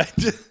 I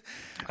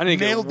I need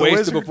to Nailed get the wasted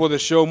wizard. before the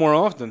show more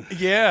often.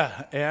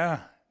 yeah.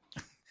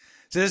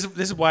 So this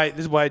is why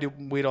I do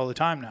weed all the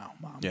time now.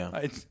 Mom. Yeah.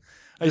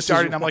 I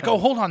started and I'm like, oh,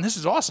 hold on, this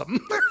is awesome.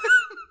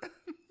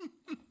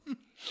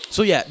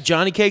 So yeah,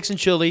 Johnnycakes and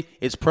chili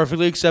is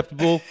perfectly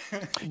acceptable.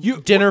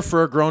 Dinner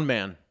for a grown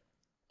man.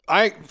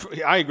 I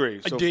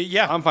agree. So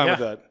yeah, I'm fine yeah. with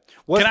that.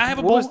 What, Can I have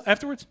a what bowl was-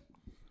 afterwards?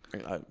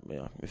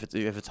 Yeah, if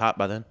it's hot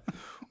by then.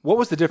 What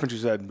was the difference you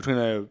said between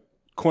a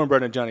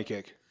cornbread and a Johnny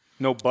cake?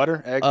 No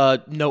butter, egg.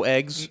 No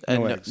eggs and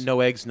No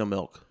eggs. no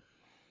milk.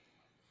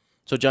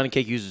 So Johnny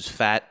Cake uses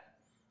fat,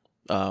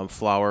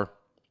 flour,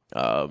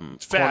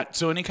 Fat.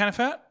 So any kind of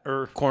fat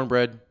or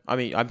cornbread. I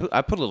mean, I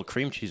put a little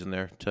cream cheese in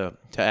there to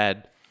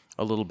add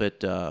a little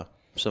bit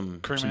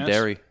some Creaminess?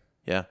 dairy.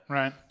 Yeah,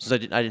 right? since I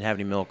didn't have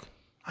any milk,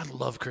 I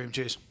love cream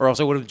cheese. or else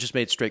I would have just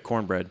made straight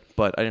cornbread.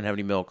 But I didn't have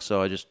any milk,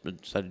 so I just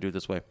decided to do it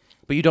this way.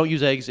 But you don't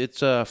use eggs. It's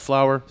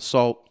flour,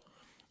 salt.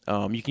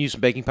 You can use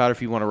some baking powder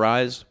if you want to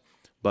rise,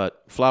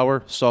 but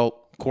flour,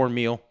 salt,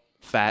 cornmeal,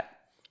 fat.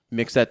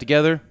 Mix that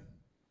together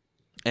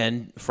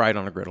and fry it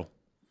on a griddle.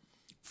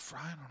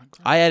 Fried on a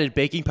grill. I added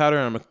baking powder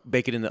and I'm gonna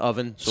bake it in the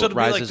oven so, So it to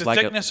be like rises the like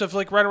thickness of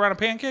like right around a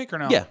pancake or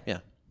no? Yeah.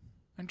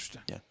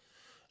 Interesting. Yeah.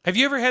 Have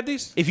you ever had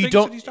these? If you things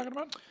don't- that he's talking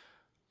about?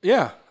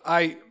 yeah,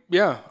 I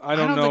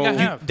don't know. think I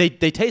have. They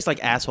taste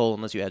like asshole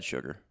unless you add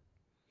sugar.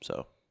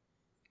 So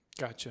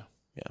Gotcha.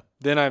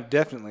 Then I've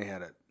definitely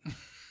had it.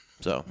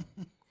 so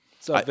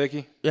What's up,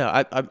 Vicky?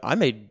 yeah,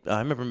 I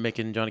remember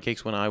making Johnny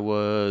Cakes when I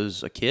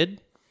was a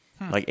kid,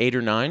 like 8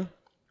 or 9,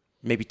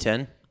 maybe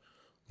 10.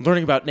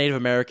 Learning about Native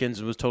Americans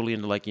and was totally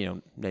into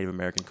Native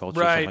American culture,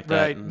 Right, stuff like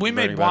that. right. and We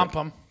made learning about it.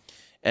 wampum.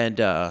 And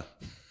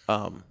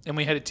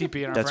we had a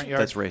teepee in our that's front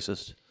yard. that's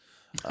racist.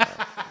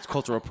 It's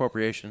cultural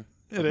appropriation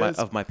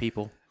of my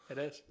people. It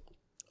is.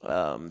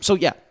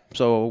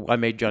 So I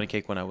made Johnny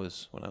Cake when I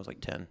was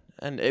like 10,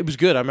 and it was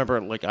good. I remember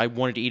like I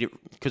wanted to eat it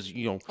because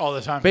all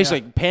the time.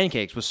 basically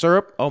pancakes with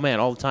syrup. Oh man,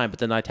 all the time. But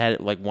then I had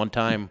it like one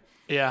time,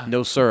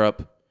 no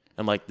syrup.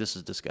 I'm like, this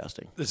is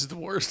disgusting. This is the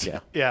worst. Yeah.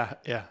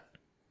 Yeah.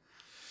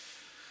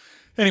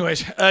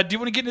 Anyways, do you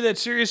want to get into that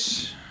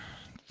serious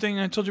thing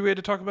I told you we had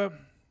to talk about?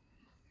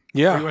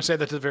 Yeah. Or you want to say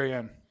that to the very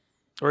end?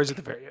 Or is it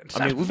the very end?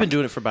 I mean, we've been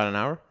doing it for about an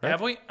hour. Right?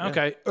 Have we?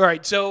 Okay. All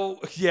right. So,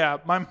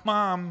 my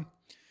mom,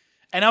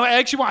 and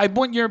I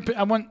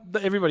want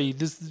everybody,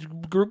 this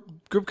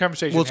group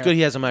conversation. Well, it's good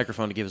he has a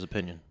microphone to give his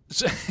opinion.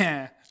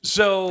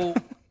 So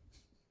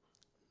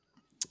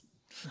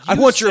I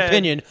want your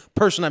opinion,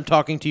 person I'm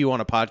talking to you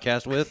on a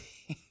podcast with.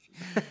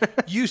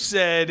 You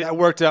said that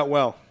worked out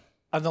well.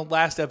 On the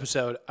last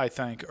episode, I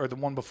think, or the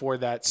one before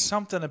that,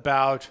 something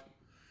about,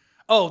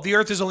 the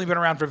Earth has only been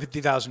around for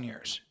 50,000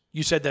 years.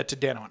 You said that to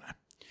Dano and I.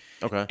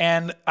 Okay.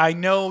 And I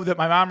know that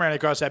my mom ran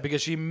across that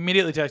because she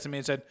immediately texted me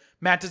and said,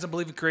 Matt doesn't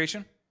believe in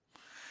creation.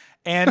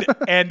 And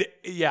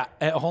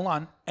hold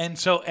on. And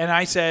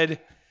I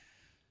said,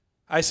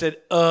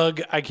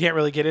 ugh, I can't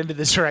really get into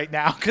this right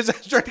now because I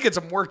was trying to get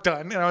some work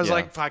done. And I was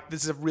like, fuck,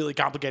 this is a really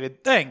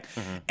complicated thing.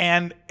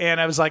 Mm-hmm.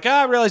 And I was like,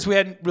 I realized we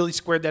hadn't really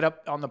squared that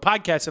up on the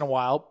podcast in a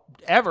while,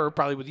 ever,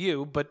 probably with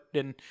you,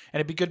 and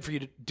it'd be good for you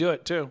to do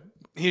it too.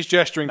 He's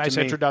gesturing to me. Nice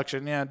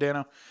introduction. Yeah,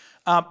 Dano.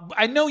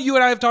 I know you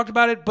and I have talked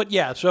about it, but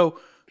yeah, so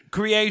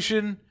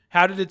creation,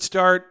 how did it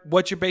start?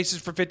 What's your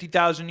basis for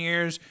 50,000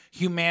 years?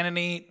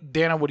 Humanity.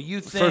 Dano, what do you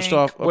think? First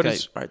off, all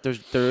right,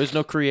 there is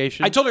no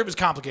creation. I told her it was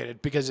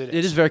complicated because it is.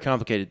 It is very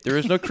complicated. There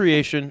is no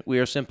creation. We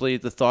are simply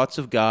the thoughts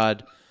of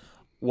God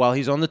while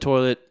he's on the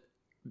toilet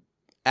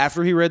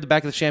after he read the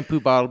back of the shampoo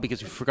bottle because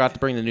he forgot to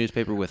bring the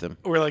newspaper with him.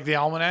 Or like the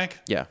almanac?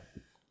 Yeah.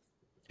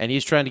 And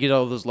he's trying to get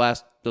all those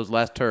last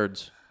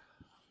turds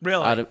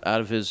really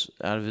out of his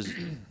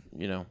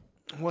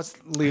Let's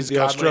leave the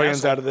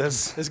Australians out of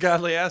this. His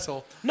godly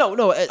asshole. No.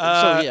 So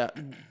yeah,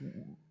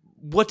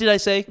 what did I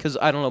say? Because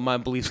I don't know. My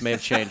beliefs may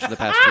have changed in the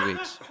past 2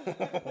 weeks.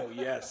 Oh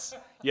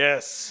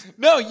yes.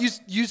 No,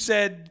 you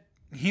said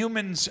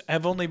humans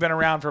have only been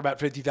around for about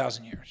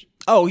 50,000 years.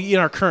 Oh, in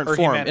our current form.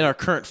 Humanity. In our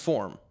current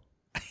form,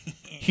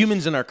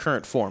 humans in our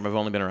current form have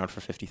only been around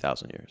for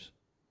 50,000 years.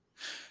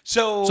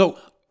 So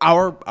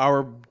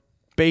our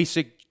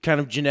basic kind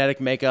of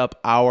genetic makeup,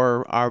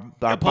 our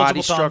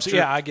body structure.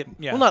 Yeah, I get.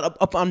 Yeah. Well, not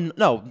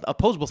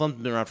opposable thumbs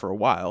have been around for a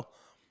while,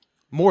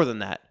 more than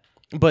that.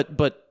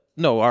 But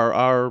no,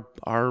 our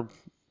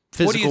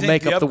physical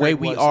makeup, the way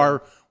we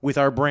are with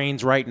our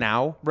brains right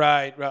now,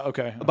 right.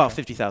 Okay. About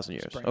 50,000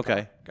 years.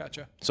 Okay,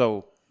 gotcha.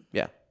 So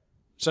yeah.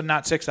 So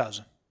not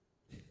 6,000.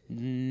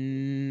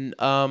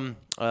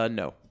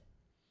 No,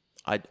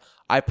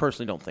 I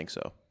personally don't think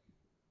so.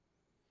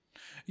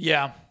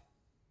 Yeah.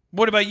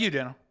 What about you,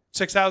 Daniel?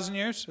 6,000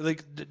 years?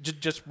 Like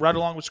just right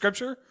along with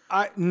Scripture?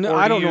 I don't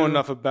know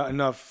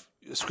enough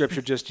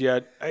Scripture just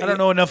yet. I don't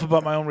know enough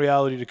about my own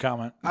reality to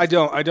comment. I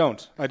don't. I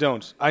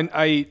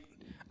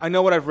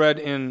know what I've read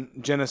in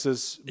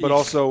Genesis, but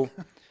also,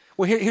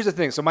 well, here's the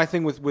thing. So my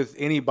thing with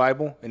any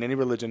Bible and any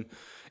religion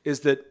is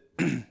that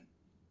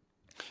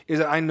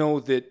I know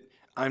that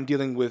I'm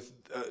dealing with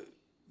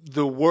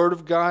the Word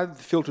of God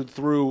filtered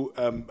through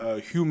a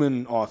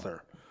human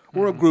author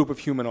or a group of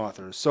human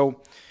authors.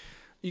 So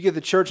you get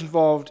the church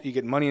involved, you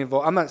get money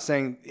involved. I'm not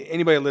saying,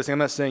 anybody listening, I'm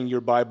not saying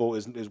your Bible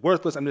is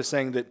worthless. I'm just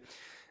saying that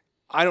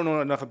I don't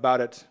know enough about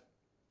it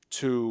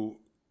to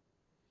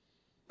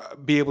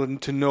be able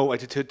to know,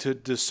 like, to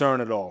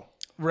discern it all.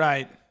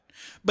 Right.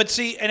 But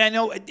see, and I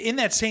know in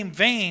that same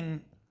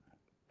vein,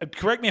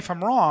 correct me if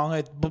I'm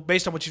wrong,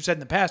 based on what you've said in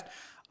the past,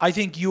 I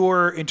think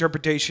your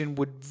interpretation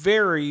would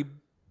vary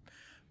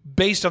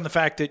based on the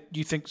fact that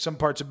you think some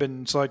parts have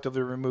been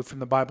selectively removed from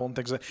the Bible and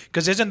things like that.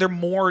 Because isn't there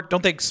more,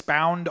 don't they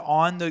expound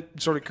on the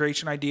sort of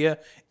creation idea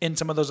in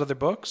some of those other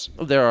books?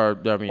 There are,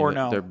 I mean, or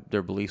no?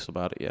 There are beliefs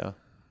about it, yeah.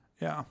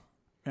 Yeah.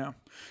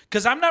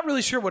 Because I'm not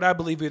really sure what I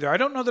believe either. I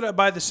don't know that I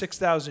buy the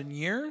 6,000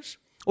 years.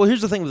 Well,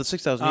 here's the thing with the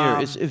 6,000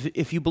 year is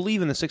if you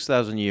believe in the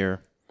 6,000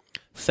 year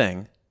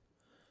thing,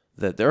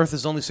 that the Earth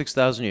is only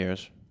 6,000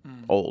 years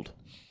old,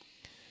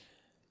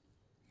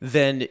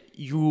 then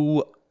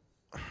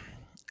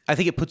I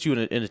think it puts you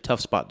in a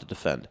tough spot to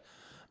defend,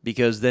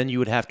 because then you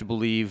would have to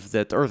believe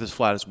that the Earth is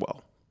flat as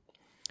well,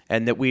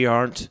 and that we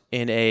aren't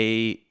in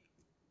a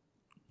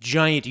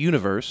giant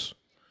universe.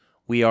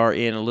 We are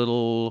in a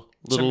little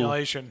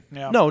simulation.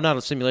 Yeah. No, not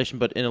a simulation,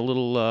 but in a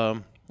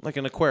little like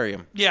an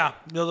aquarium. Yeah,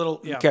 the little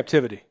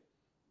captivity.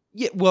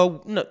 Yeah,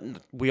 well, no,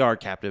 we are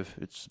captive.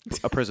 It's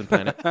a prison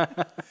planet.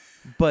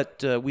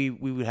 But we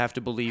would have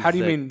to believe. How do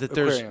you mean that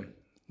aquarium?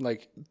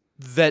 Like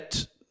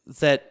that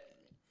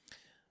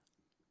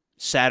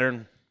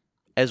Saturn,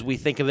 as we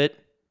think of it,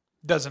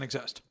 doesn't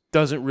exist.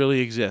 Doesn't really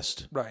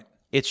exist. Right.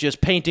 It's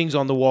just paintings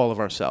on the wall of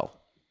our cell.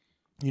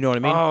 You know what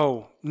I mean?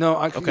 Oh no!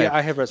 Okay. Yeah,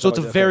 I have read. So it's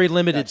a very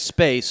limited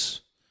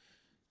space,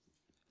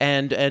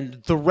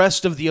 and the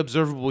rest of the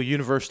observable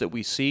universe that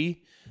we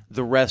see,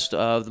 the rest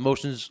of the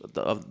motions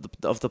of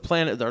the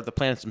planet, or the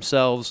planets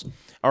themselves,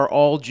 are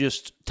all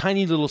just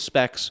tiny little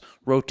specks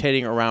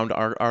rotating around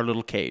our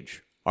little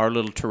cage, our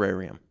little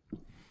terrarium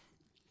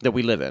that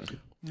we live in.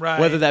 Right.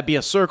 Whether that be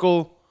a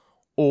circle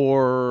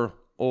or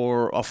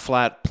a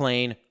flat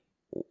plane,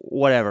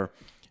 whatever.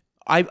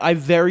 I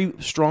very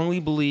strongly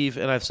believe,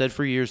 and I've said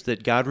for years,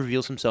 that God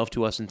reveals himself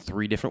to us in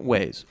 3 different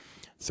ways.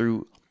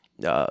 Through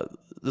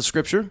the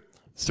Scripture,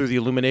 through the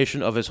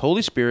illumination of his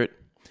Holy Spirit,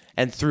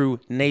 and through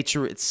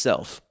nature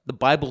itself. The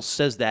Bible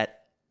says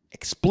that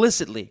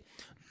explicitly.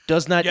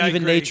 Does not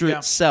even nature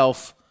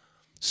itself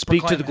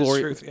speak to the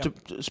glory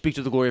to speak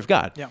to the glory of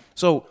God. Yeah.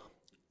 So,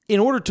 in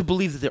order to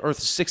believe that the earth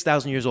is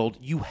 6,000 years old,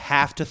 you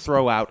have to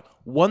throw out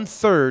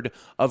 1/3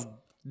 of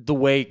the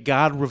way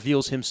God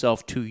reveals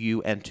himself to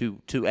you and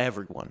to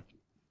everyone.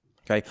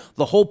 Okay?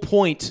 The whole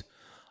point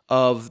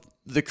of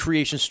the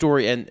creation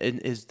story and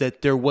is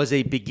that there was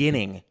a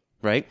beginning,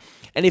 right?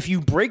 And if you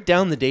break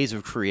down the days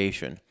of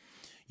creation,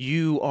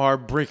 you are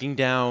breaking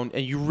down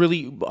and you're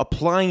really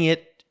applying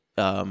it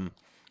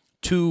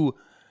to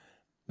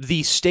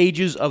the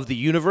stages of the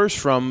universe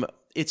from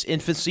its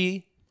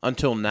infancy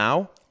until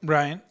now.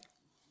 Right.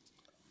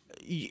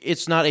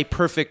 It's not a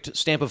perfect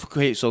stamp of,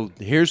 okay, so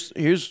here's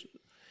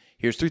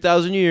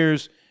 3,000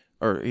 years,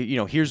 or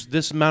here's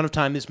this amount of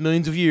time, this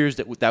millions of years,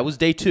 that was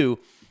day 2.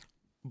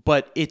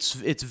 But it's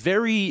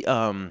very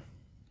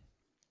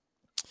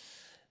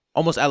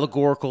almost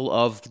allegorical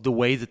of the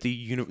way that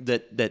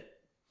that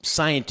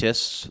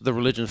scientists, the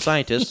religion of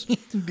scientists,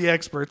 the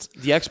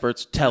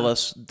experts tell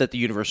us that the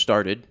universe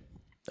started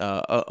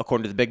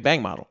according to the Big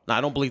Bang model. Now,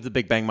 I don't believe the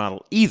Big Bang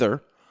model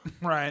either.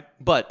 Right.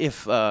 But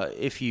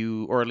if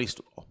you, or at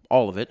least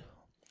all of it,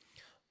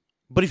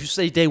 but if you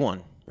say day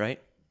 1, right?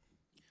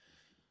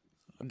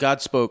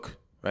 God spoke,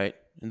 right?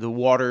 And the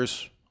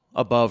waters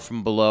above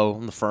from below,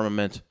 and the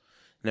firmament,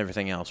 and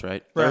everything else,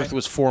 right? The earth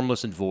was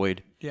formless and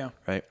void. Yeah.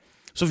 Right?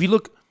 So if you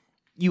look,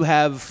 you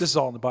have... This is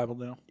all in the Bible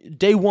now.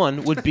 Day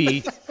 1 would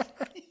be...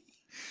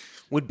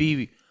 would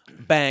be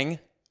bang.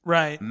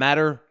 Right.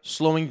 Matter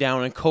slowing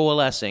down and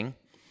coalescing.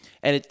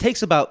 And it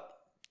takes about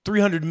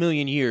 300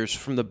 million years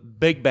from the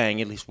Big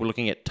Bang, at least we're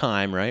looking at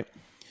time, right?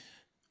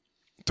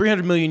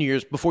 300 million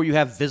years before you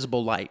have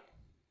visible light.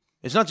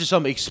 It's not just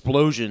some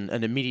explosion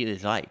and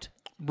immediate light.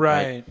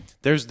 Right.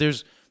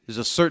 There's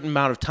a certain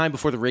amount of time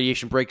before the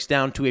radiation breaks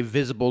down to a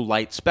visible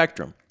light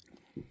spectrum.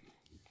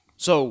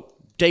 So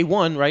day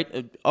 1, right?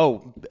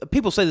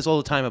 People say this all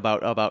the time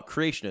about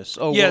creationists.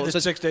 The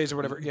 6 days or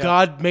whatever. Yeah.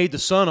 God made the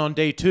sun on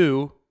day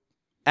 2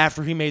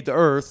 after he made the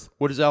earth.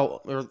 What is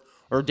that?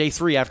 Or day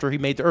 3 after he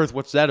made the earth.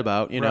 What's that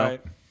about? You know.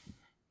 Right.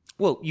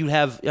 Well, you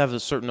have a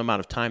certain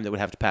amount of time that would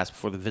have to pass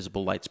before the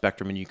visible light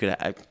spectrum, and you could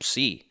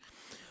see.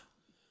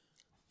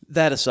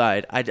 That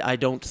aside, I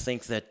don't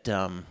think that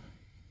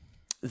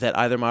that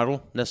either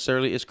model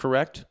necessarily is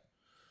correct.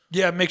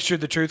 Yeah, mixture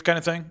of the truth kind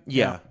of thing.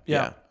 Yeah.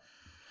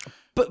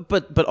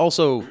 But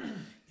also,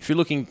 if you're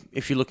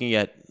looking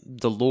at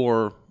the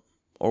lore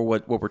or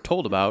what we're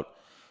told about,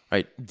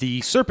 right? The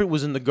serpent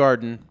was in the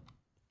garden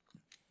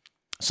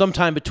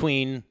sometime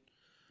between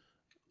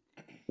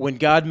when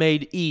God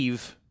made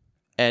Eve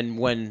and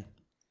when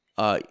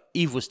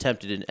Eve was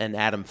tempted and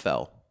Adam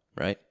fell,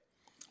 right?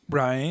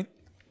 Right.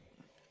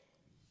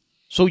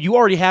 So you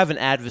already have an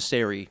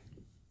adversary,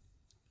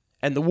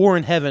 and the war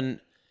in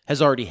heaven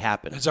has already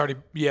happened.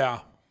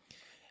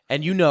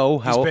 And you know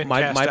how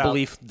my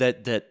belief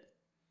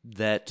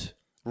that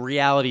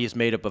reality is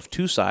made up of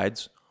 2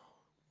 sides,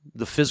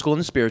 the physical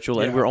and the spiritual,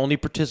 and we're only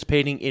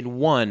participating in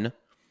one,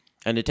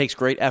 and it takes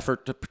great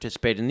effort to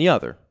participate in the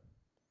other,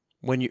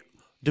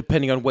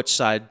 depending on which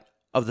side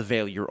of the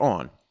veil you're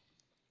on.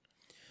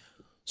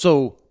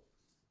 So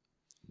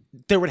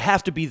there would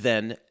have to be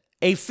then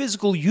a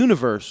physical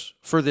universe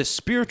for this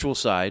spiritual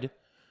side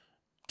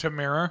to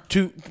mirror.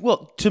 To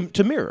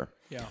mirror.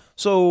 Yeah.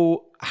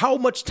 So how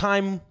much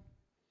time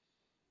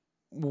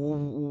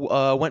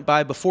went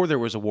by before there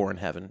was a war in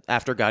heaven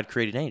after God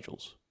created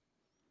angels?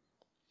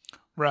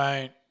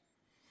 Right.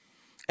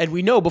 And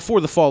we know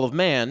before the fall of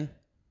man,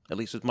 at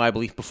least it's my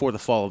belief, before the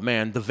fall of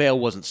man, the veil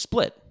wasn't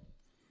split.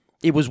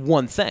 It was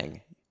one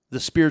thing. The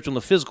spiritual and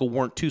the physical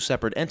weren't 2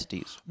 separate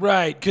entities.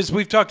 Right, because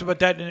we've talked about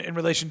that in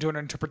relation to an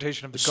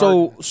interpretation of the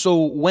garden.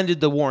 So when did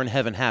the war in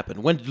heaven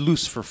happen? When did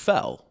Lucifer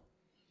fell?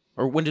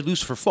 Or when did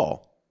Lucifer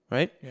fall?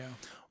 Right? Yeah.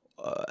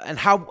 And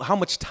how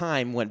much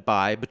time went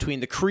by between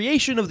the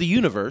creation of the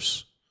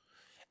universe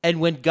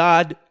and when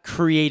God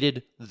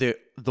created the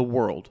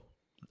world,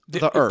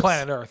 the Earth,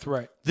 planet Earth,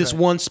 right? This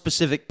one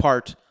specific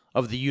part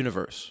of the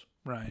universe,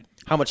 right?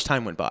 How much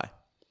time went by?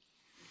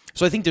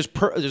 So I think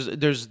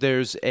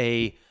there's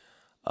a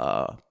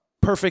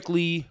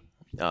perfectly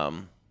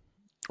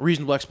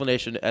reasonable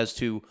explanation as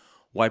to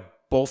why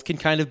both can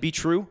kind of be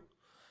true.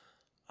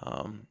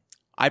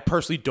 I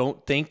personally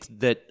don't think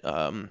that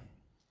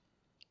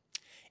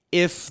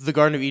if the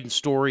Garden of Eden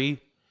story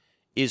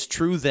is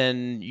true,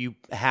 then you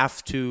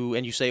have to,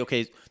 and you say,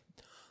 okay,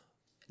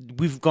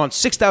 we've gone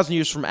 6,000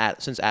 years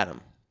since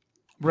Adam.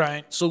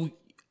 Right. So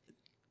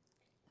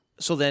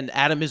then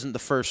Adam isn't the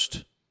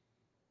first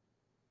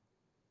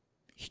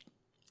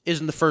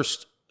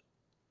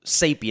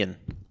sapien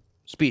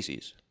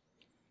species,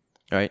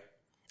 right?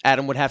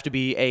 Adam would have to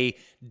be a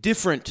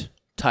different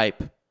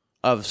type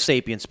of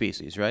sapien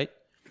species, right?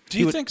 Do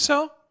you think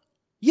so?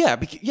 Yeah,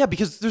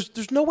 because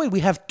there's no way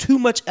we have too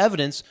much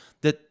evidence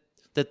that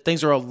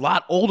things are a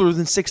lot older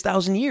than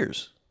 6,000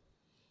 years.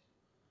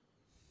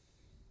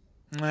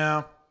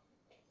 Yeah.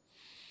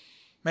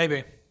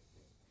 Maybe.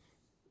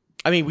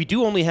 I mean, we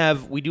do only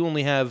have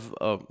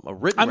a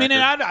written. I mean,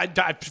 record. and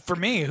I, for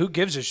me, who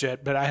gives a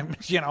shit? But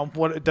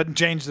it doesn't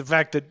change the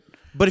fact that.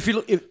 But if you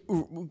look,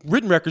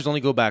 written records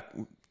only go back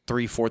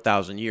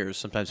 3,000-4,000 years,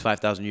 sometimes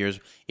 5,000 years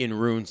in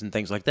runes and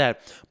things like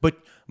that.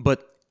 But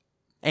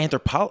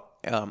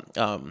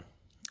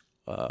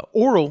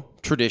oral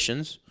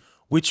traditions,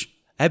 which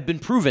have been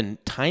proven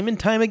time and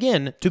time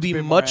again to be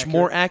much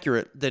more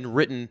accurate than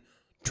written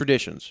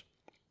traditions,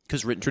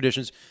 because written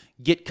traditions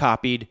get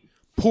copied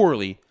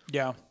poorly.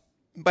 Yeah.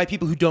 By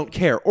people who don't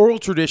care. Oral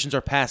traditions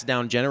are passed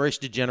down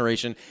generation to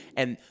generation,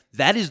 and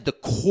that is the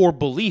core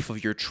belief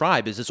of your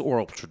tribe, is this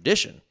oral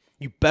tradition.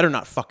 You better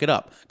not fuck it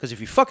up, because if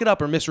you fuck it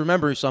up or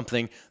misremember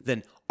something,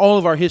 then all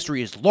of our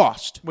history is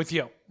lost. With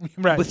you.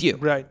 Right. With you.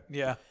 Right,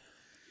 yeah.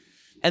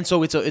 And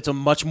so it's a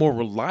much more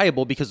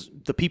reliable, because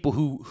the people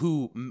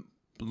who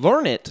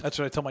learn it... That's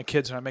what I tell my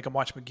kids when I make them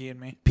watch McGee and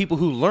Me. People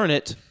who learn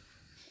it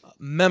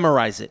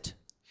memorize it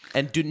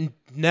and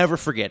never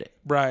forget it.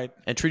 Right.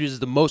 And treat it as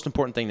the most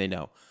important thing they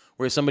know.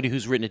 Whereas somebody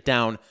who's written it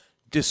down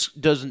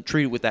just doesn't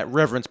treat it with that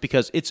reverence,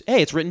 because it's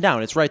written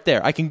down. It's right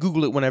there. I can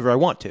Google it whenever I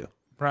want to.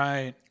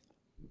 Right.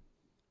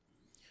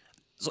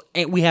 So,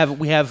 and we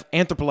have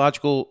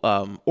anthropological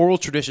oral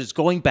traditions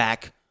going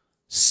back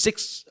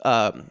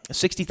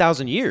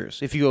 60,000 years.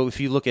 If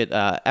you look at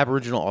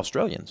Aboriginal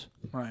Australians,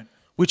 right,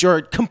 which are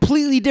a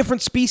completely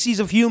different species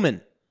of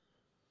human.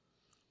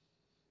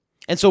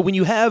 And so when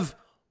you have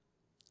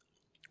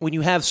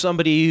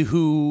somebody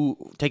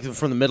who, take them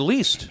from the Middle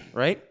East,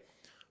 right?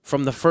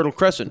 From the Fertile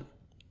Crescent,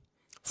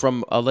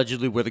 from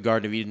allegedly where the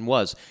Garden of Eden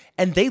was.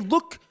 And they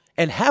look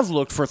and have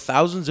looked for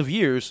thousands of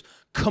years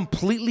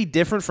completely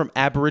different from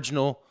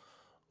Aboriginal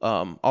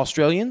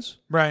Australians.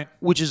 Right.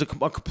 Which is a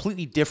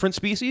completely different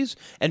species.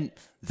 And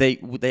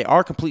they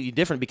are completely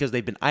different because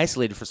they've been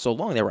isolated for so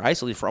long. They were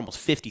isolated for almost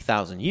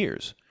 50,000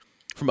 years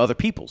from other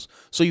peoples.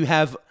 So you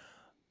have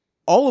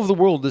all over the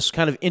world this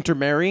kind of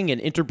intermarrying and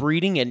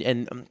interbreeding,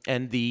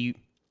 and the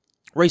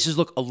races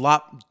look a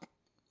lot...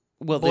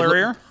 Well,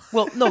 blurrier?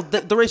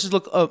 The races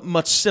look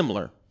much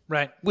similar.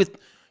 Right. With,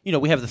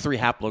 we have the three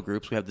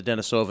haplogroups. We have the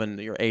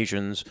Denisovan, your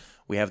Asians.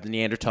 We have the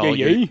Neanderthal,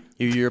 your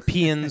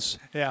Europeans.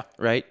 Yeah.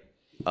 Right?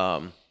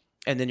 And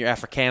then your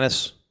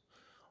Africanus.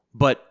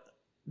 But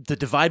the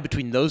divide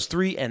between those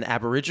three and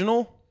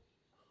Aboriginal,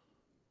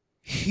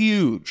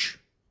 huge.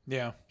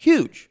 Yeah.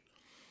 Huge.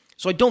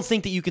 So I don't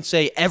think that you can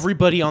say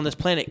everybody on this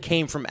planet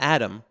came from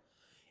Adam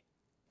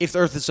if the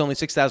Earth is only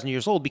 6,000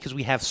 years old, because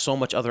we have so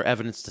much other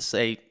evidence to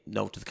say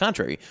no to the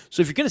contrary.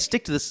 So if you're going to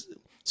stick to this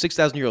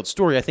 6,000-year-old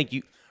story, I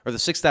think or the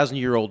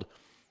 6,000-year-old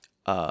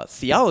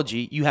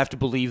theology, you have to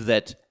believe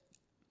that,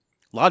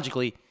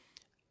 logically,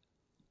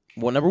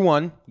 well, number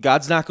one,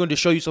 God's not going to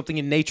show you something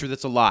in nature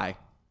that's a lie.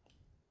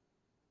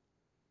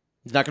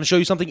 He's not going to show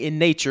you something in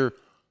nature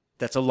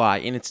that's a lie,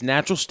 in its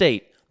natural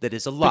state that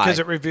is a lie. Because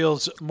it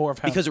reveals more of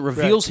him. Because it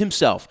reveals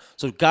himself.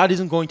 So God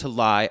isn't going to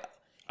lie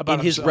about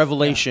in his himself,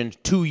 revelation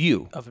to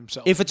you. Of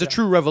himself. If it's a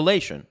true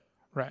revelation.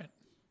 Right.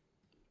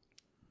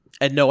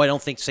 And no, I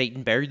don't think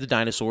Satan buried the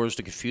dinosaurs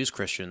to confuse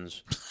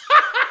Christians.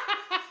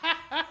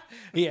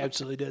 He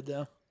absolutely did,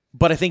 though.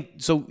 But I think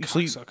so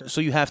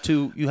you have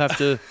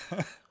to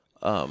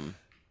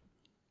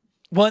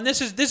well, and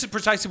this is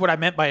precisely what I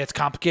meant by it's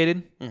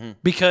complicated,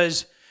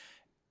 because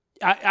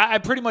I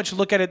pretty much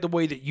look at it the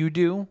way that you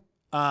do.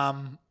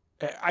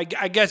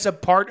 I guess a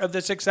part of the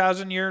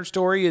 6,000-year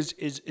story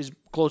is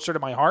closer to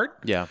my heart.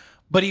 Yeah.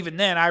 But even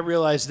then, I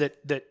realized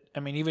that I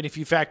mean, even if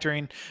you factor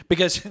in,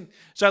 because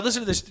so I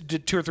listened to this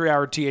 2 or 3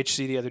 hour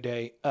THC the other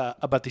day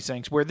about these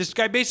things, where this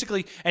guy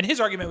basically, and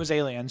his argument was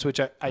aliens, which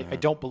I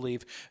don't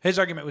believe. His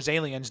argument was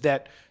aliens,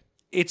 that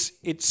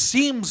it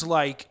seems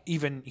like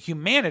even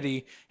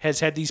humanity has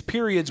had these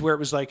periods where it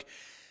was like,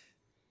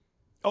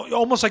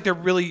 almost like there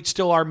really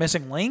still are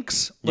missing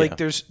links. Like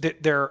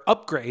there are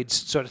upgrades.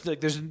 So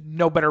there's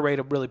no better way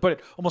to really put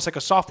it. Almost like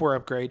a software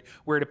upgrade,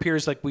 where it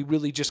appears like we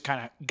really just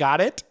kind of got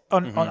it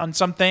on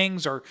some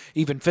things, or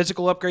even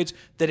physical upgrades,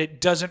 that it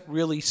doesn't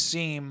really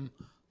seem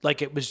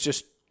like it was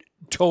just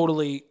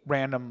totally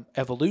random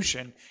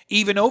evolution,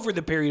 even over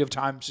the period of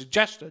time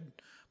suggested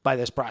by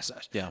this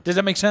process. Yeah. Does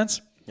that make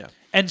sense? Yeah.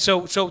 And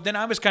so then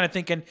I was kind of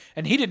thinking,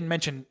 and he didn't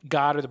mention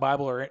God or the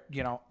Bible or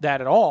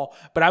that at all,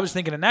 but I was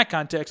thinking in that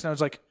context, and I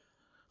was like,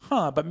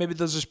 but maybe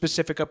those are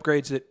specific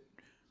upgrades that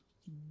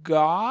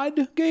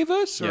God gave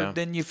us, or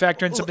then you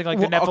factor in something like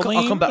the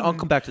Nephilim. I'll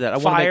come back to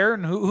that. Fire,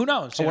 and who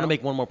knows? I want to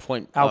make one more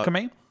point.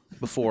 Alchemy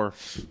before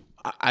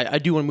I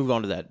do want to move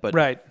on to that, but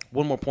Right.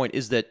 one more point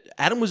is that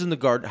Adam was in the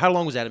garden. How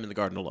long was Adam in the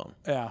garden alone?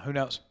 Yeah, who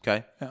knows?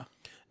 Okay. Yeah.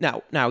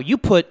 Now you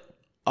put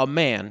a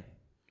man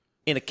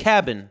in a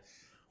cabin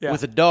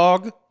with a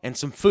dog and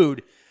some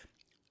food,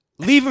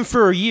 leave him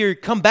for a year,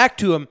 come back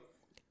to him,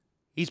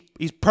 he's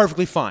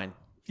perfectly fine.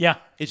 Yeah.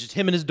 It's just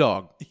him and his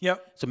dog.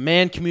 Yep. It's a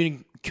man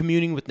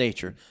communing with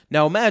nature.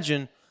 Now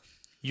imagine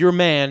you're a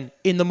man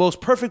in the most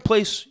perfect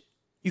place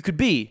you could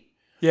be.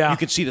 Yeah. You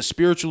can see the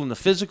spiritual and the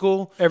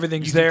physical.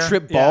 Everything's you there. You can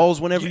trip balls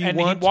whenever you and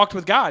want. he walked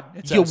with God.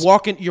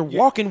 You're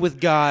walking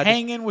with God.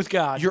 Hanging with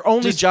God. Your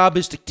only job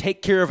is to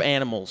take care of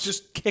animals.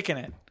 Just kicking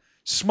it.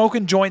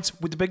 Smoking joints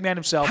with the big man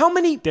himself.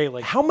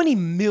 Daily? How many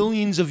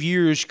millions of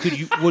years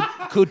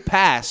could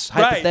pass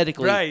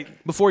hypothetically right.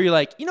 before you're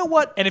like, you know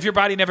what? And if your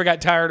body never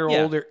got tired or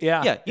older,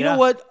 You know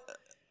what?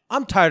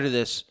 I'm tired of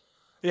this.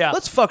 Yeah.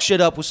 Let's fuck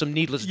shit up with some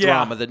needless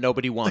drama that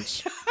nobody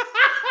wants.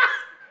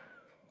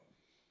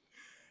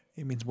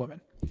 He means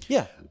women.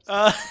 Yeah.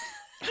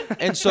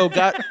 And so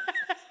God.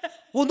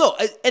 Well, no,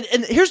 and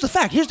here's the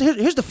fact. Here's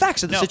the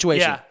facts of the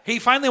situation. Yeah. He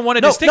finally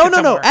wanted to stick it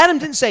somewhere. No. Adam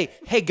didn't say,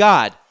 "Hey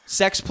God,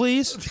 sex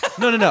please."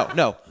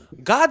 No.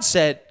 God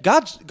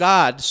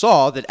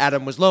saw that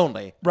Adam was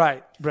lonely.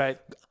 Right.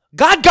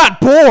 God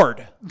got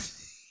bored.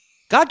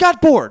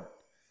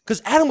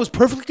 Because Adam was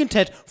perfectly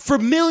content for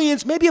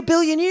millions, maybe a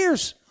billion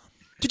years,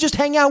 to just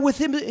hang out with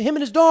him and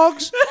his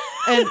dogs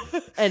and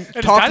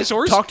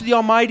talk to the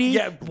Almighty.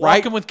 Yeah,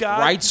 walking with God.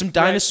 Ride some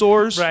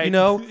dinosaurs. Right. You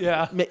know.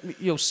 Yeah.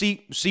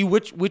 See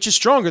which is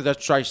stronger, the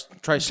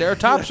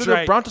Triceratops or the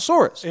right.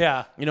 Brontosaurus.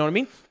 Yeah. You know what I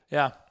mean?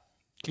 Yeah.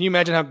 Can you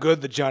imagine how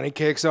good the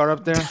Johnnycakes are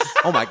up there?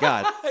 Oh my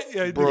God.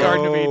 The Bro.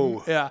 Garden of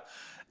Eden. Yeah.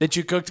 That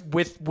you cooked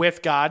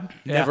with God.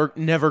 Yeah.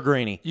 Never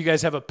grainy. You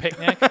guys have a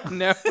picnic.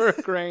 Never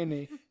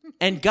grainy.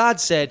 And God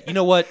said, you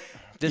know what?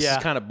 This is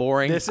kind of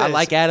boring. I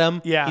like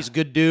Adam. Yeah. He's a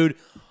good dude.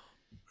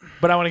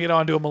 But I want to get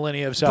on to a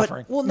millennia of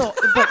suffering.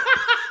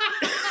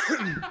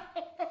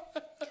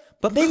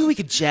 But maybe we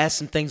could jazz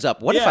some things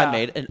up. What if I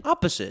made an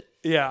opposite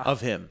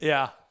of him?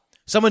 Yeah.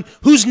 Someone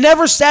who's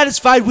never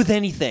satisfied with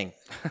anything.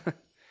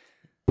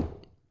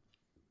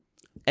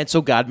 And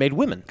so God made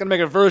women. Gonna make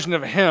a version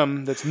of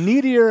him that's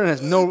needier and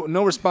has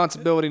no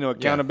responsibility, no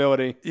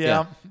accountability.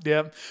 Yeah.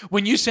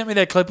 When you sent me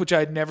that clip, which I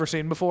had never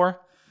seen before,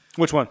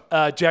 Which one?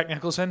 Jack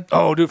Nicholson.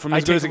 Oh, dude, from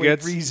As Good as It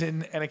Gets.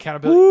 Reason and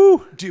accountability.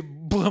 Woo!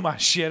 Dude, blew my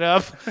shit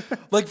up.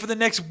 Like for the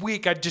next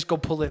week, I'd just go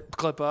pull that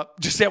clip up.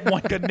 Just that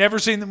one. I'd never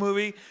seen the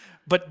movie,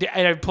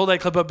 and I pulled that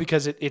clip up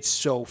because it's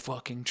so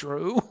fucking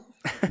true.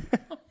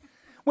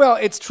 Well,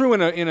 it's true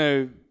in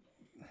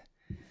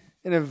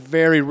a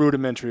very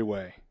rudimentary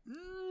way.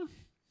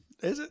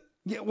 Is it?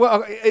 Yeah.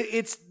 Well,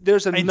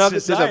 there's a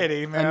nugget.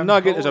 Society, man.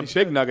 There's a Holy big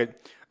shit.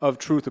 nugget of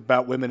truth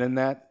about women in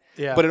that.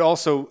 Yeah. But it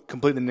also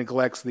completely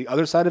neglects the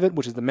other side of it,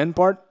 which is the men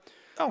part,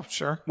 Oh,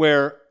 sure.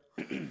 where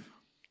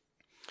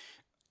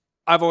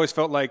I've always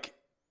felt like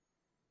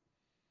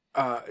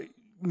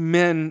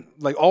men,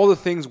 like all the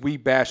things we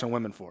bash on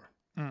women for.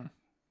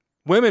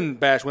 Women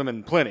bash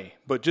women plenty,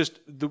 but just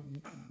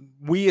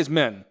we as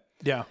men,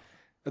 Yeah.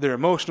 they're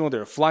emotional,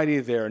 they're flighty,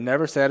 they're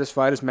never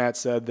satisfied, as Matt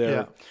said.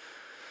 They're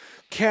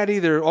catty,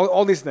 they're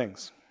all these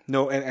things.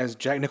 No, and as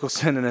Jack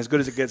Nicholson and As Good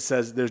as It Gets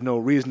says, there's no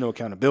reason, no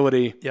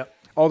accountability. Yep.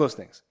 All those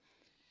things.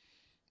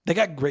 They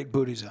got great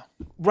booties though.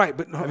 Right,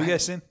 but Have you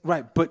guys seen?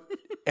 Right, but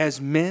as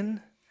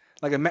men,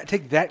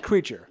 take that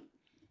creature,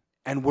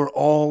 and we're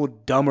all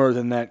dumber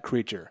than that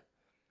creature.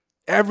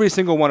 Every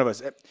single one of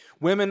us.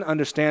 Women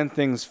understand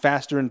things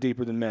faster and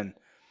deeper than men.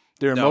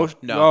 They're emotional.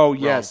 No, oh, wrong.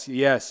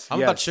 yes.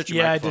 I'm about to shut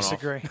your Yeah, I microphone off.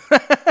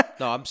 disagree.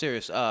 No, I'm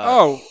serious.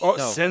 No, No.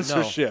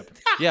 censorship.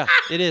 Yeah,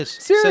 it is.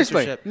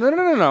 Seriously. Censorship.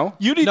 No.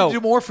 You need No. to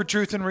do more for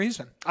truth and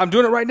reason. I'm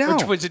doing it right now.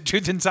 Which was it,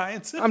 truth and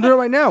science? I'm doing it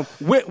right now.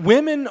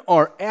 Women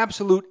are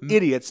absolute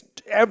idiots,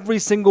 every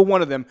single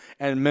one of them,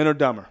 and men are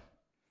dumber.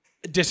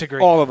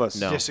 Disagree. All of us.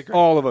 No. Disagree.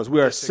 All of us. We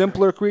are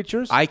simpler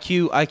creatures.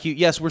 IQ.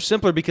 Yes, we're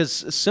simpler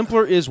because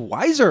simpler is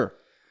wiser.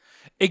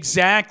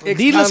 Exactly.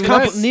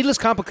 Needless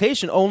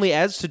complication only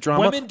adds to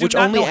drama. Women do which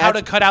not only know how adds,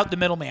 to cut out the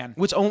middleman.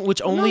 Which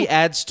only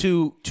adds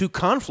to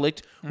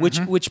conflict,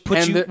 which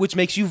puts And you, which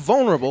makes you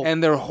vulnerable.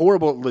 And they're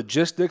horrible at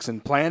logistics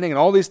and planning and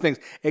all these things,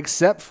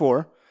 except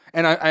for,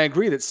 and I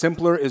agree that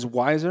simpler is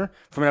wiser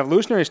from an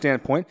evolutionary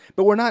standpoint,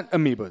 but we're not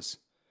amoebas.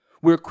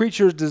 We're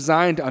creatures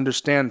designed to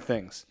understand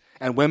things.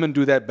 And women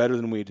do that better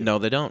than we do. No,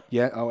 they don't.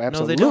 Yeah, oh,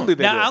 absolutely. don't. They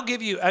Now do. I'll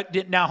give you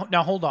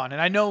now hold on, and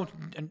I know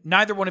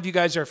neither one of you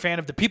guys are a fan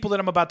of the people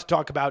that I'm about to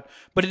talk about,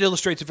 but it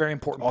illustrates a very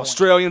important point.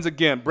 Australians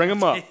again. Bring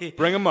them up.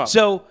 Bring them up.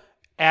 So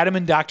Adam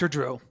and Dr.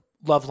 Drew,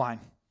 Loveline.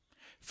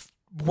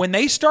 When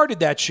they started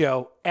that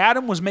show,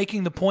 Adam was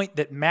making the point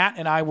that Matt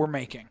and I were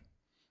making,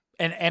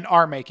 and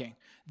are making,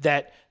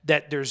 that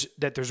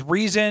there's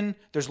reason,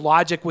 there's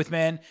logic with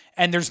men,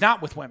 and there's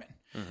not with women.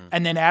 Mm-hmm.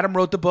 And then Adam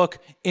wrote the book,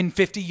 In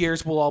 50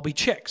 Years We'll All Be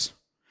Chicks.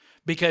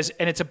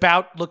 And it's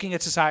about looking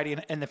at society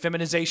and the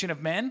feminization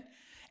of men.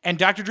 And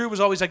Dr. Drew was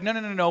always like,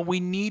 no, we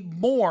need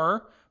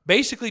more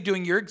basically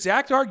doing your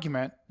exact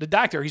argument. The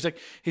doctor, he's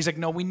like,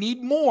 no, we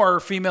need more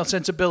female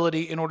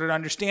sensibility in order to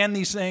understand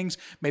these things,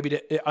 maybe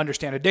to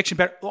understand addiction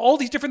better, all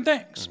these different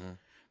things.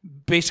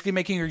 Basically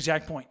making your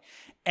exact point.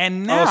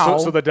 And now...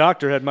 so the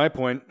doctor had my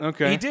point.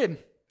 Okay. He did.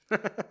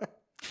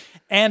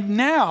 And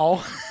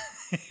now,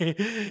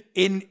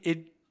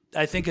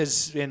 I think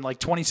is in like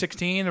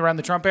 2016, around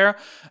the Trump era,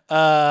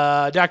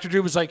 Dr.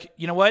 Drew was like,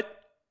 you know what?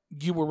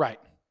 You were right.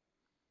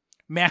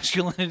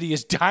 Masculinity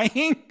is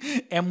dying,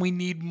 and we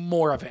need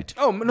more of it.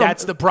 Oh, no,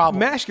 that's the problem.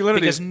 Masculinity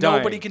because is dying.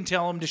 nobody can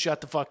tell him to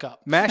shut the fuck up.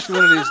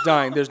 Masculinity is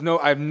dying.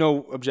 I have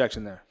no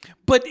objection there.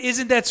 But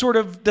doesn't that sort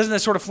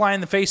of fly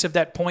in the face of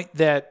that point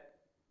that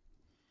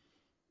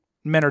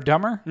men are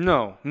dumber?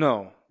 No.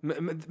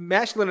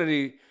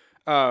 Masculinity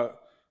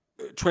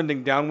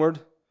trending downward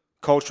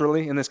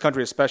culturally in this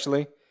country,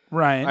 especially.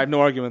 Right. I have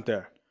no argument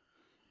there.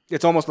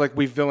 It's almost like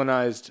we've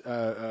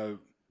villainized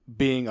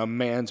being a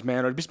man's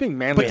man or just being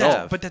manly.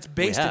 But that's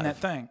based in that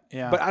thing.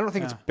 Yeah. But I don't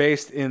think it's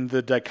based in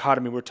the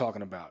dichotomy we're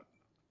talking about.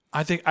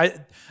 I think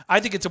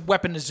it's a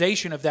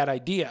weaponization of that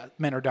idea.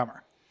 Men are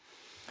dumber.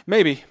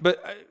 Maybe, but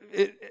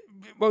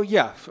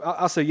yeah,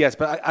 I'll say yes.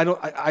 But I don't.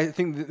 I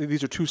think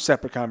these are two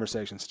separate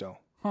conversations still.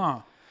 Huh.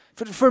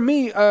 For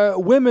me,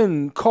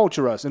 women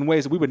culture us in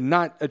ways that we would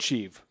not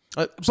achieve.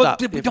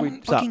 But we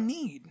don't fucking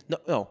need.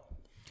 No.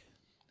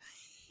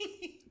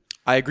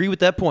 I agree with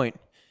that point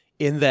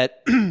in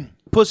that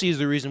pussy is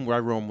the reason why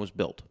Rome was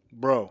built.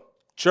 Bro,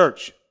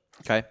 church.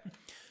 Okay?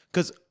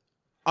 Because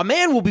a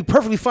man will be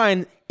perfectly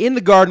fine in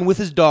the garden with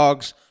his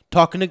dogs,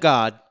 talking to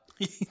God,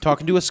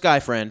 talking to a sky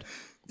friend.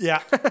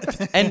 Yeah.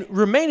 And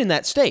remain in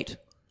that state.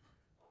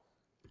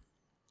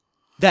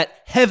 That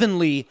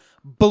heavenly,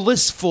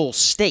 blissful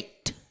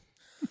state.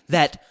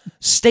 That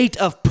state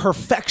of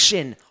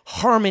perfection,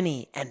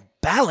 harmony, and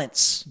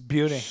balance.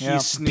 Beauty. Yeah.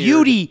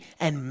 Beauty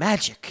and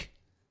magic.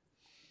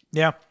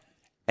 Yeah.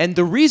 And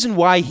the reason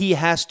why he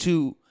has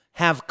to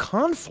have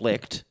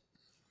conflict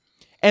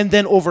and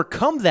then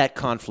overcome that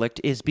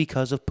conflict is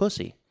because of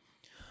pussy.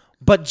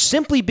 But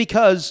simply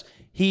because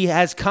he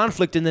has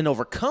conflict and then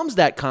overcomes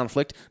that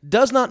conflict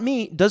does not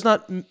negate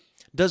the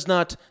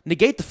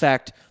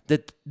fact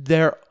that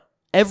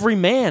every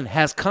man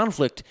has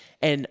conflict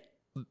and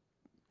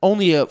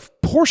only a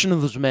portion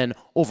of those men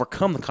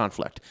overcome the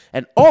conflict.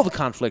 And all the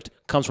conflict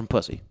comes from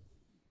pussy.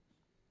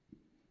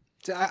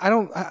 I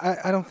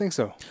don't think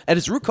so. At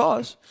its root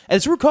cause.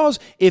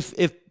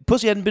 If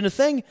pussy hadn't been a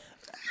thing,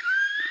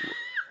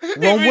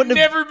 Rome wouldn't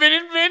have never been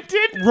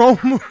invented.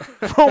 Rome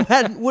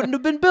wouldn't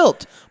have been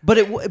built. But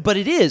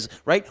it is,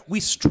 right? We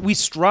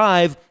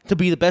strive to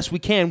be the best we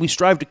can. We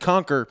strive to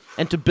conquer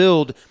and to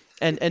build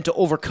and to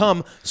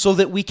overcome so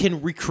that we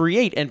can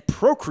recreate and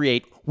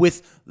procreate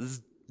with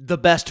the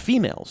best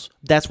females.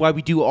 That's why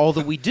we do all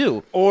that we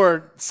do.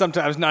 Or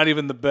sometimes not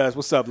even the best.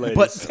 What's up,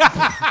 ladies?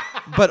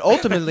 But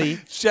ultimately,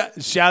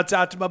 shouts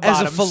out to my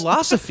bottoms. As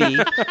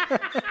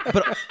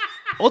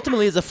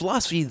a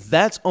philosophy,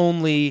 that's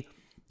only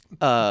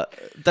a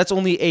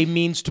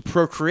means to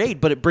procreate,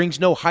 but it brings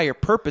no higher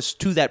purpose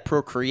to that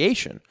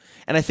procreation.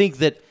 And I think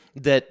that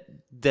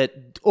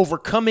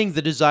overcoming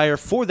the desire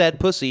for that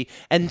pussy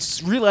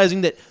and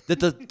realizing that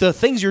the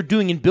things you're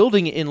doing and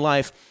building in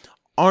life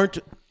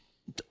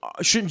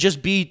shouldn't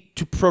just be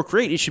to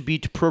procreate. It should be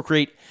to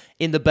procreate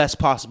in the best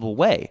possible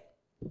way.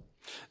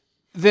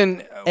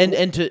 Then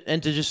and to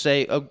just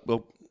say, oh,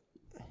 well,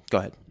 go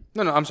ahead.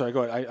 No, I'm sorry.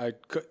 Go ahead.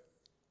 Go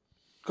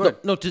ahead.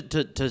 No,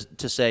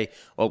 to say,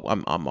 oh,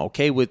 I'm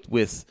okay with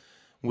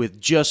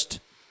just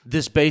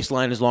this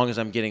baseline as long as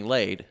I'm getting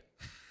laid.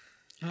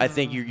 I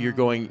think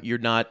you're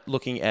not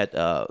looking at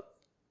the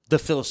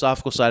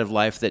philosophical side of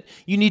life that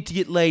you need to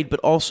get laid,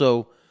 but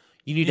also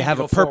you need to have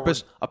a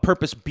purpose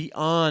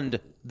beyond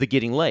the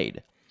getting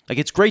laid. Like,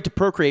 it's great to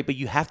procreate, but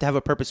you have to have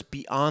a purpose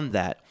beyond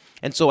that.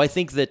 And so I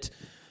think that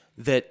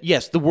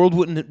yes,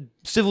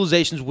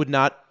 civilizations would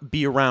not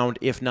be around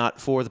if not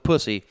for the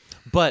pussy,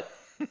 but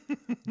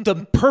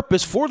the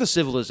purpose for the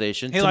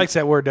civilization, he likes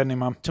that word, doesn't he,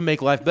 Mom? To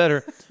make life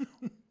better,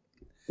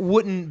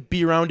 wouldn't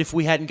be around if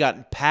we hadn't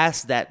gotten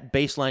past that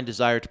baseline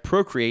desire to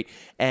procreate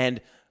and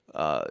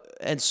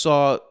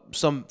saw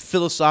some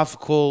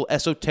philosophical,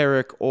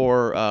 esoteric,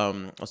 or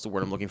what's the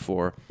word I'm looking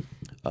for?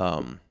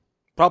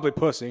 Probably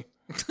pussy.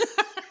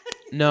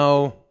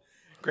 No.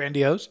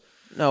 Grandiose?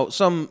 No,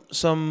 some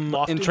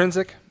lofty?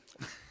 Intrinsic?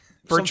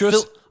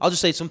 Virtuous? I'll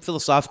just say some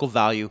philosophical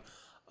value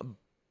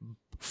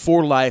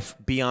for life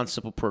beyond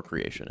simple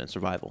procreation and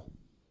survival.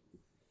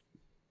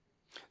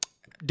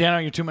 Dan,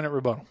 on your 2-minute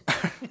rebuttal.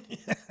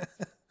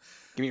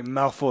 Give me a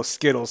mouthful of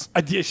Skittles.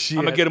 I'm going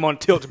to get them on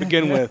tilt to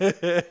begin with.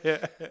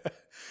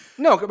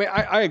 No, I mean,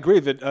 I agree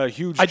that a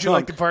huge I do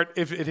like the part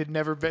if it had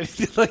never been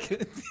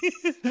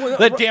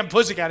that damn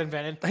pussy got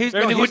invented.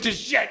 Everything went to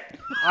shit.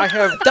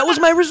 That was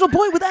my original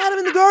point with Adam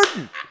in the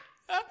garden.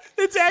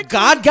 It's actually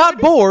God got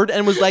bored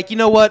and was like, you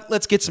know what?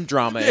 Let's get some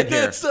drama in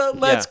here.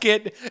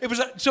 It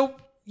was so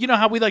you know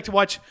how we like to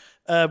watch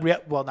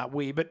not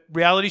we, but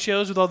reality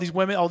shows with all these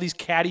women, all these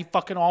catty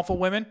fucking awful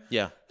women.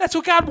 Yeah, that's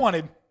what God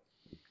wanted.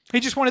 He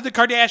just wanted the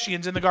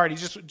Kardashians in the garden.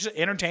 He just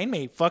entertain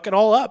me. Fuck it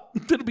all up.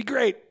 It'll be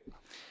great.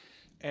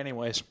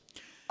 Anyways.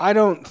 I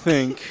don't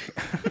think...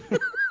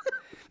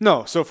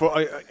 No, so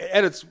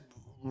at its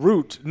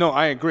root, no,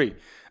 I agree.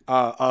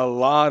 A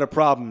lot of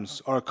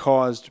problems are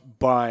caused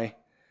by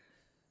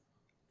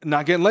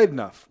not getting laid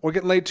enough, or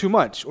getting laid too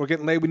much, or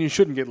getting laid when you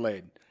shouldn't get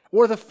laid,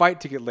 or the fight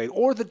to get laid,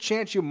 or the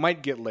chance you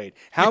might get laid.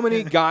 How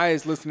many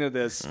guys listening to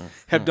this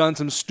have done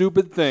some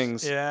stupid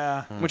things?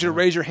 Yeah. I want you to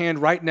raise your hand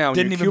right now.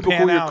 Didn't in your even cubicle,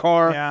 pan your out.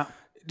 car. Yeah.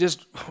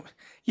 Just,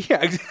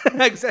 yeah,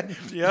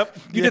 exactly. Yep.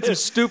 You did some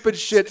stupid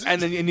shit,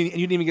 and then you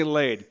didn't even get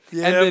laid.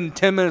 Yep. And then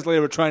 10 minutes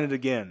later, we're trying it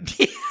again.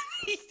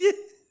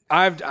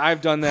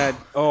 I've done that.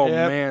 Oh,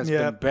 man, it's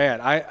been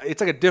bad.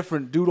 It's like a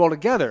different dude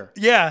altogether.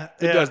 Yeah.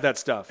 That does that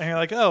stuff. And you're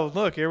like, oh,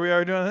 look, here we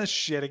are doing this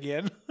shit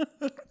again.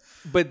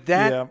 But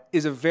that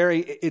is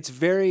it's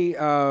very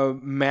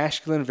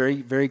masculine,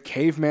 very, very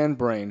caveman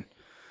brain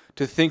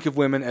to think of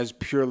women as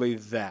purely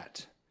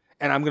that.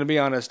 And I'm going to be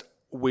honest,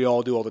 we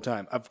all do all the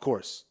time. Of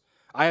course.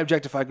 I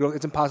objectify girls.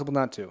 It's impossible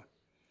not to.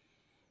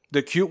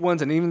 The cute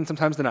ones and even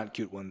sometimes the not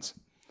cute ones.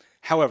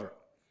 However,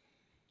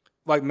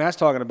 like Matt's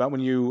talking about,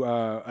 when you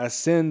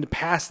ascend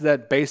past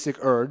that basic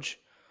urge,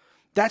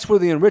 that's where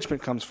the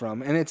enrichment comes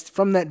from. And it's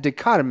from that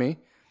dichotomy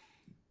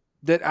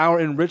that our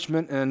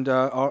enrichment and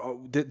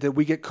that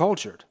we get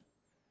cultured.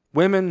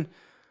 Women,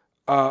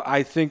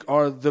 I think,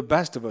 are the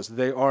best of us.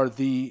 They are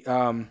the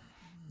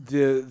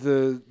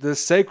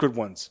sacred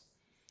ones.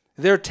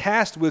 They're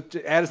tasked with...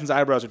 Addison's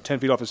eyebrows are 10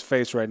 feet off his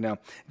face right now.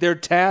 They're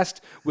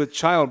tasked with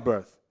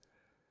childbirth.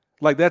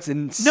 Like, that's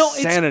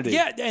insanity.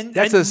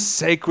 That's a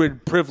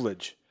sacred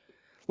privilege.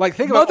 Like,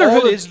 think about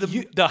motherhood is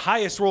the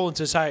highest role in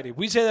society.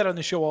 We say that on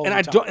the show all the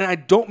time. And I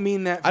don't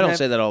mean that... I don't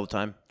say that all the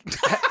time.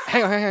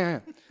 Hang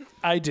on.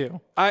 I do.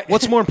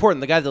 What's more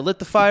important, the guy that lit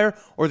the fire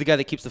or the guy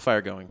that keeps the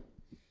fire going?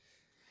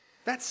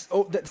 That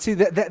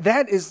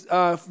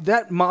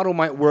model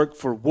might work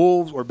for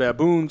wolves or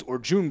baboons or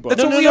June bugs.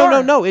 That's what we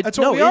are. That's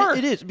what we are.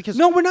 It is because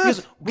no, we're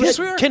not. Yes,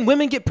 we are. Can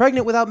women get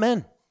pregnant without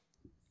men?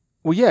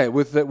 Well, yeah.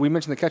 We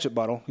mentioned the ketchup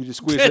bottle. You just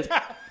squeeze it.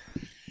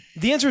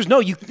 The answer is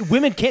no.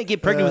 Women can't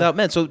get pregnant without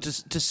men. So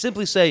to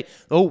simply say,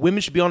 oh, women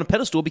should be on a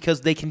pedestal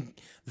because they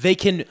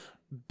can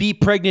be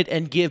pregnant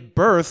and give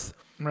birth,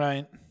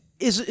 right?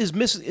 Is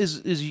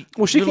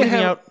well, she can't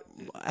have out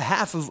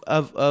half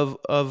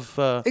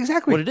of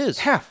exactly what it is.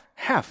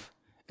 Half,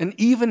 an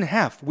even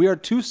half. We are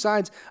two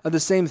sides of the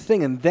same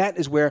thing, and that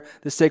is where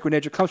the sacred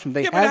nature comes from.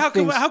 But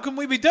how can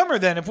we be dumber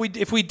then? If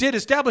we did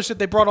establish that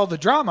they brought all the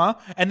drama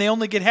and they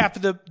only get half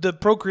of the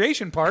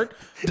procreation part,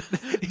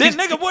 then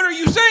nigga, what are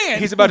you saying?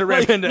 He's about to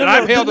ramp into it.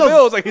 I pay all the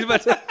bills. Like he's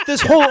about to. This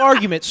whole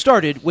argument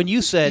started when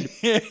you said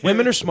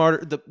women are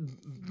smarter.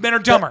 Men are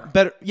dumber.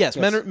 Better. Yes,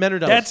 men are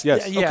dumber. Yes.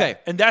 Yeah, okay,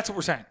 and that's what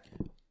we're saying.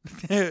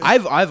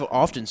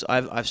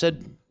 I've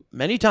said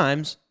many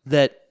times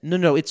that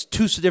no, it's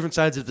two different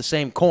sides of the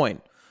same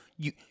coin.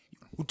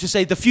 To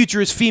say the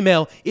future is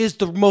female is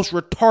the most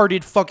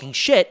retarded fucking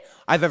shit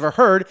I've ever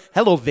heard.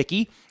 Hello,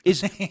 Vicky.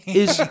 Is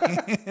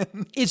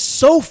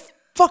so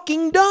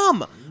fucking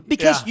dumb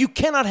because you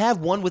cannot have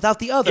one without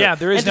the other. Yeah,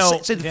 there is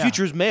say the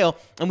future is male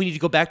and we need to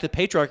go back to the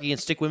patriarchy and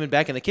stick women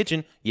back in the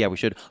kitchen. Yeah, we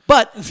should.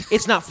 But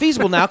it's not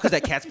feasible now because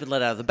that cat's been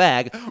let out of the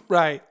bag.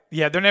 Right.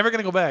 Yeah, they're never going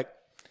to go back.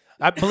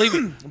 I believe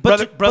it.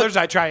 Brothers,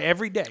 I try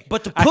every day.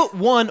 But to put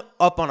one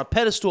up on a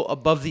pedestal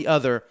above the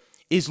other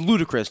is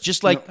ludicrous.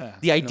 Just like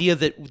the idea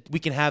that we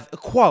can have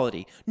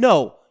equality.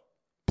 No,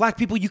 black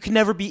people, you can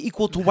never be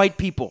equal to white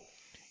people.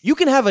 You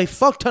can have a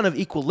fuck ton of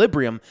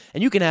equilibrium,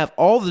 and you can have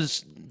all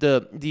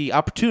the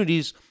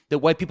opportunities that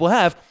white people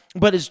have.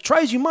 But as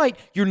try as you might,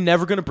 you're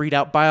never going to breed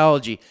out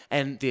biology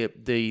and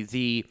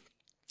the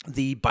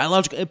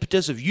biological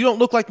impetus of you don't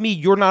look like me,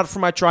 you're not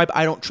from my tribe,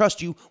 I don't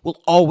trust you,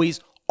 will always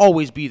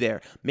be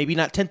there. Maybe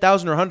not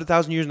 10,000 or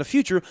 100,000 years in the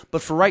future,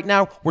 but for right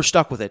now, we're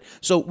stuck with it.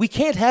 So we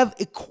can't have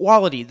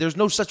equality. There's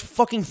no such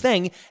fucking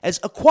thing as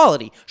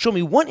equality. Show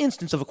me one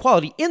instance of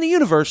equality in the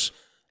universe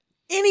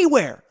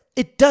anywhere.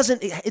 It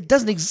doesn't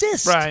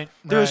exist. Right.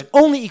 There is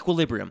only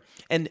equilibrium.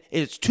 And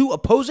it's two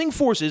opposing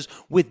forces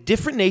with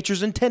different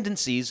natures and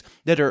tendencies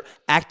that are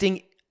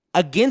acting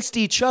against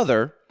each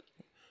other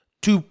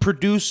to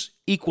produce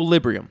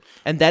equilibrium.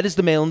 And that is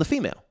the male and the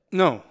female.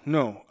 No.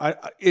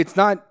 It's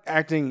not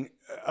acting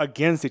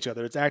against each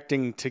other. It's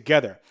acting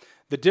together.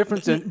 The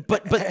difference in...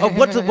 But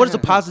what does a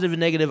positive and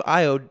negative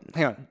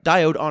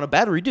diode on a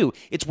battery do?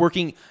 It's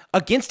working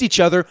against each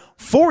other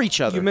for each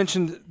other. You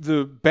mentioned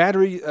the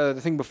battery,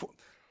 the thing before.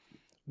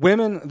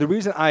 Women, the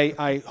reason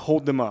I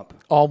hold them up...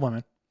 All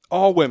women.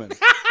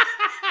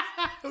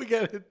 We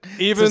get it.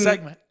 Even it's a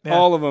segment. Yeah.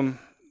 All of them.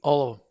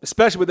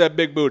 Especially with that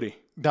big booty.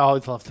 I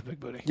always love the big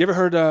booty. You ever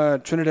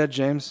heard Trinidad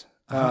James?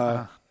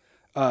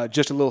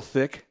 Just a little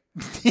thick?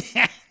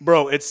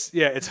 Bro, it's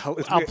I'll play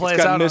it's us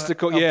got out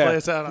mystical. on it. I'll Yeah, play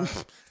us out on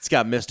it. It's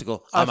got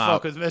mystical. I I'm fuck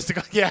out. with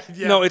mystical. Yeah.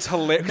 no, it's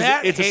hilarious.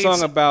 Matt It's a hates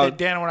song about. that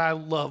Dano and I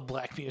love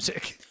black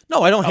music.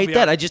 No, I don't hate be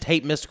that. honest. I just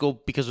hate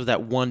mystical because of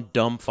that one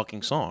dumb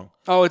fucking song.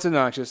 Oh, it's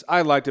obnoxious.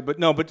 I liked it, but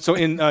no. But so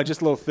in just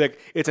a little thick,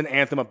 it's an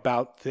anthem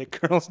about thick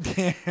girls.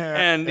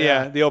 And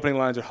the opening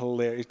lines are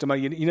hilarious.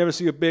 You never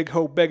see a big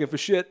hoe begging for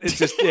shit. It's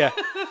just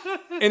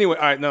Anyway,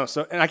 all right, no.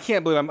 So, and I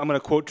can't believe I'm going to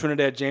quote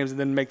Trinidad James and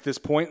then make this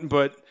point,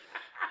 but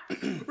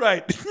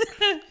Right.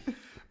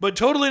 But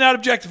totally not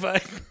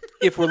objectified.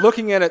 if we're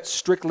looking at it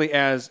strictly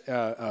as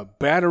a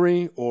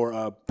battery or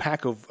a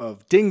pack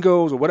of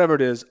dingoes or whatever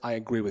it is, I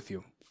agree with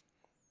you.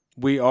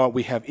 We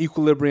have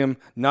equilibrium,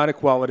 not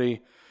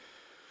equality.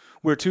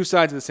 We're two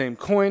sides of the same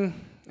coin,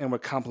 and we're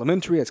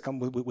complementary. It's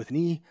with an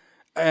E,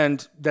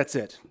 and that's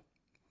it.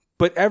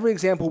 But every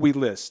example we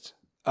list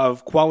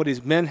of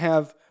qualities men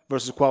have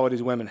versus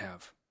qualities women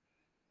have.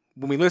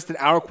 When we listed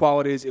our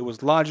qualities, it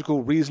was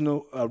logical,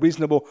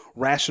 reasonable,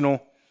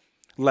 rational,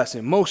 less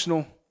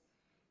emotional,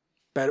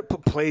 better,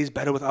 plays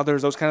better with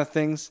others, those kind of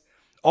things.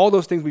 All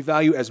those things we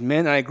value as men,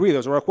 and I agree,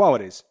 those are our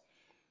qualities.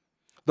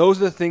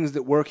 Those are the things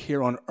that work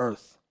here on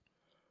earth.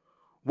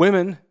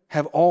 Women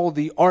have all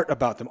the art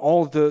about them,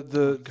 all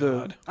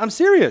the I'm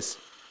serious.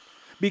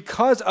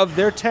 Because of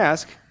their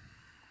task,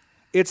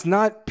 it's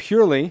not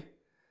purely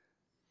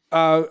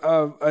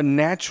a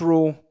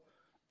natural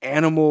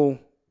animal.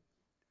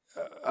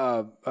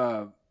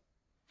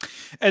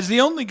 As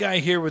the only guy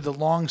here with a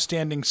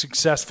long-standing,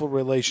 successful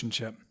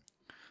relationship.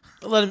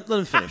 Let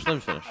him finish.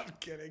 I'm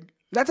Kidding.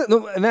 That's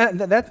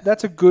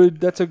a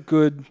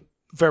good.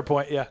 Fair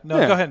point. Yeah.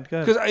 No. Go ahead.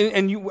 Because I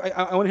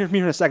want to hear from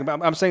you in a second.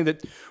 But I'm saying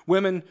that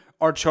women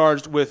are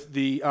charged with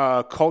the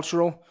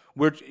cultural.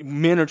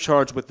 Men are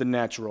charged with the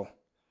natural.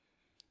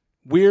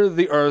 We're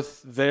the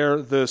earth.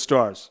 They're the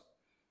stars.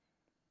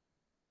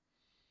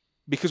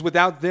 Because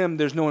without them,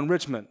 there's no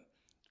enrichment.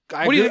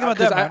 What do you think about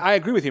that, Matt? I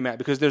agree with you, Matt.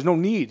 Because there's no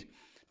need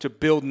to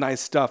build nice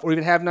stuff or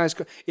even have nice.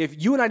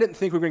 If you and I didn't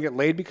think we were going to get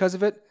laid because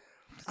of it,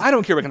 I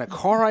don't care what kind of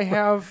car I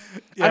have.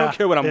 I don't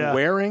care what I'm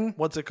wearing.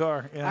 What's a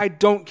car? Yeah. I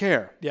don't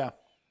care. Yeah.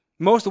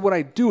 Most of what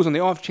I do is on the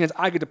off chance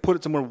I get to put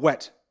it somewhere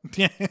wet.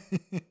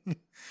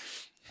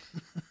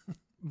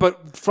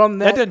 But from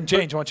that doesn't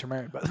change once you're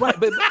married, by the way. Right,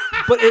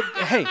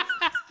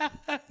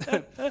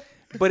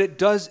 but it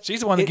does.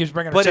 She's the one that keeps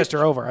bringing her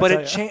sister over.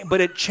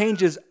 But it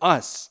changes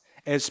us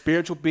as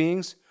spiritual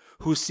beings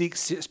who seek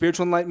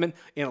spiritual enlightenment,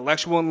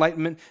 intellectual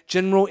enlightenment,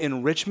 general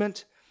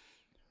enrichment.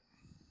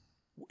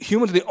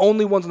 Humans are the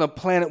only ones on the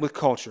planet with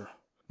culture.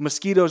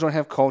 Mosquitoes don't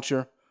have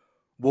culture.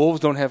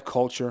 Wolves don't have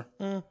culture.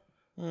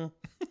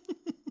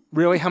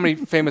 Really? How many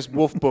famous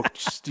wolf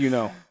books do you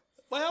know?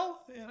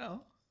 Well,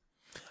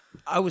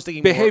 I was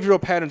thinking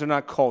behavioral patterns are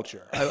not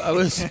culture. I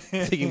was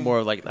thinking more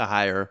of like the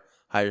higher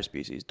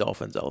species,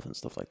 dolphins, elephants,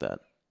 stuff like that.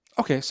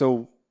 Okay,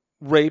 so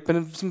rape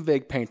and some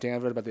vague painting.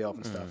 I've read about the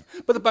elephant stuff.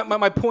 But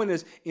my point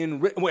is,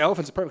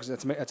 elephants are perfect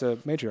because that's a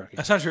matriarchy.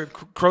 That's not true.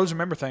 Crows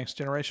remember things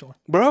generationally.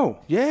 Bro,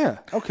 yeah,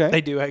 okay. They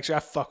do, actually. I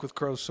fuck with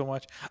crows so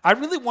much. I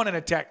really want an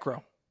attack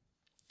crow.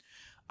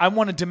 I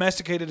want a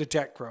domesticated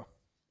attack crow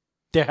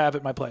to have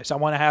at my place. I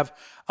want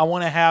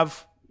to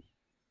have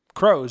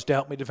crows to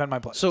help me defend my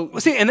place. So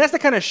see, and that's the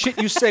kind of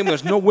shit you say when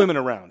there's no women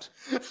around.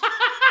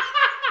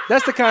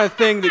 That's the kind of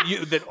thing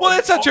that. Well,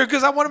 that's not true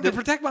because I want them to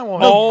protect my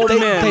woman. All They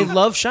men.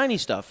 love shiny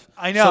stuff.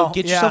 I know.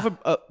 So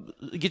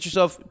get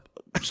yourself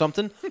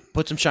something.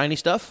 Put some shiny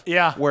stuff.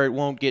 Yeah. Where it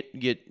won't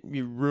get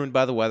ruined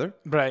by the weather.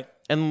 Right.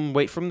 And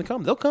wait for them to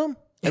come. They'll come.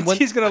 And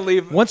He's gonna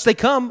leave. Once they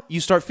come, you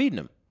start feeding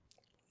them.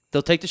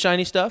 They'll take the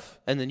shiny stuff,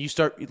 and then you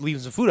start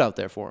leaving some food out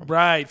there for them.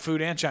 Right.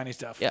 Food and shiny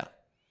stuff. Yeah.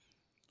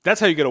 That's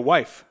how you get a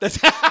wife. It's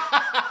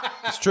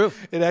true.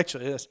 It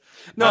actually is.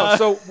 No,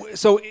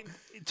 so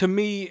to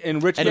me,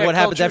 enrichment. And what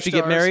happens culture after you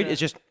get stars, married yeah. is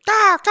just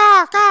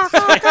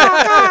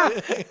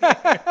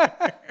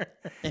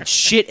and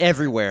shit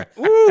everywhere.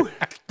 Woo.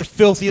 The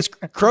filthiest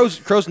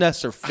crow's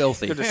nests are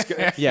filthy.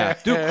 Yeah.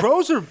 Dude,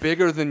 crows are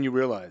bigger than you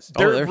realize.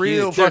 They're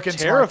real huge. They're fucking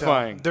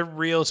terrifying. Smart, they're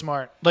real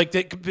smart. Like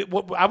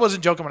I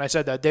wasn't joking when I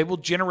said that. They will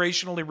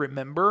generationally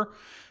remember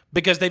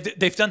because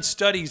they've done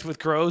studies with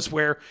crows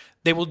where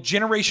they will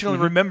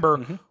generationally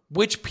remember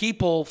which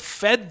people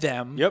fed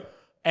them,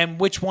 and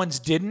which ones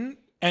didn't,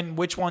 and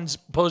which ones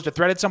posed a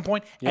threat at some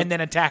point, and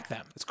then attack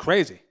them. It's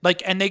crazy.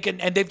 Like, and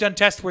they've done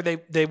tests where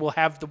they will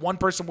have the one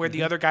person wear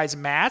the other guy's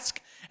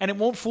mask, and it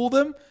won't fool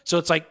them. So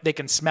it's like they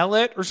can smell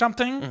it or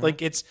something.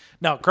 Like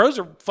crows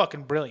are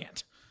fucking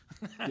brilliant.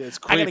 Yeah, it's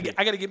creepy.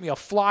 I gotta get me a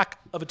flock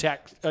of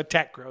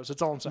attack crows.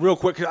 That's all I'm saying. Real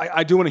quick,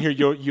 I do want to hear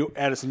you,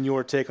 Addison,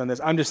 your take on this.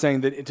 I'm just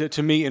saying that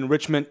to me,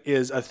 enrichment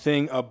is a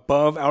thing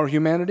above our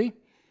humanity.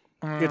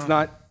 It's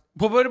not.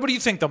 But what do you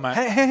think, though, Matt?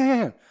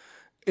 Hey.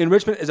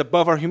 Enrichment is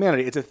above our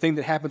humanity. It's a thing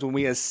that happens when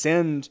we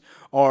ascend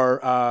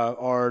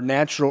our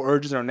natural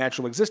urges and our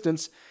natural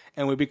existence,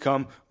 and we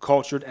become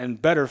cultured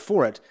and better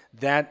for it.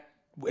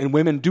 And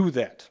women do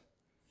that.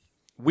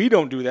 We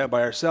don't do that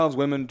by ourselves.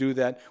 Women do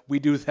that. We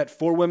do that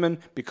for women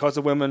because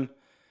of women.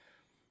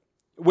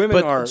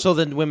 So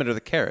then women are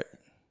the carrot.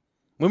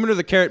 Women are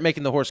the carrot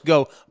making the horse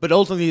go, but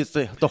ultimately it's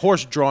the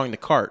horse drawing the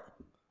cart.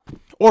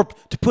 Or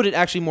to put it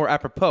actually more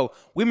apropos,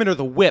 women are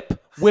the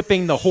whip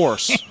whipping the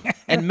horse,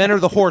 and men are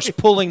the horse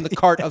pulling the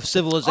cart of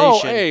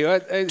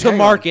civilization to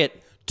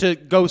market to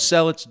go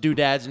sell its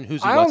doodads and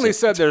who's. I only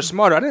said they're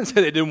smarter. I didn't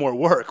say they do more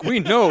work. We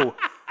know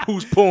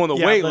who's pulling the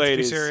weight, let's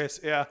ladies. Be serious.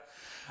 Yeah.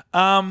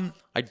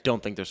 I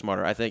don't think they're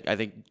smarter. I think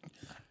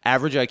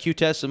average IQ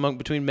tests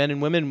between men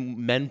and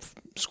women, men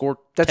score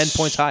 10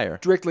 points higher.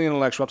 Strictly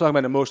intellectual. I'm talking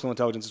about emotional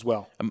intelligence as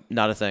well.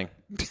 Not a thing.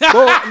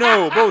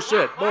 No,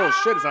 bullshit.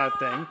 Bullshit is not a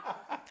thing.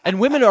 And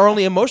women are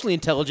only emotionally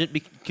intelligent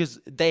because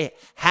they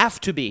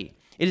have to be.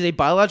 It is a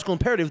biological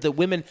imperative that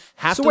women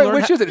have to learn. So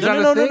wait, which is it? Is that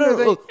a thing?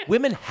 No.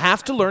 Women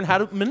have to learn how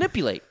to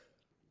manipulate.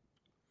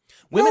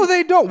 Women, no,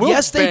 they don't.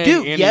 Yes, they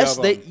do. Yes,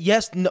 they.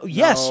 Yes.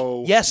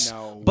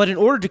 No. But in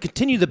order to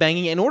continue the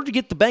banging, in order to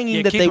get the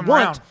banging that they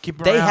want,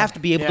 they have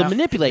to be able to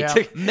manipulate.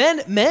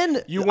 Yeah.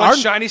 Men. You want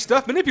shiny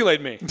stuff?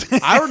 Manipulate me.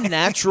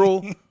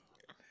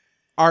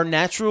 Our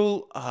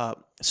natural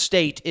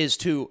state is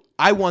to,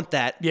 I want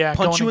that. Yeah,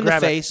 punch you in the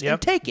face and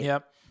take it.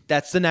 Yep.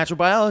 That's the natural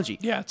biology.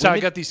 Yeah, that's how I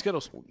got these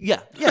Skittles.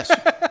 Yeah. Yes.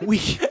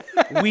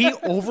 we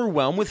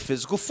overwhelm with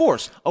physical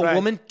force. A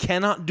woman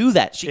cannot do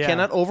that. She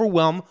cannot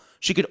overwhelm.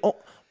 She could.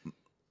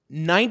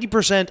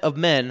 90% of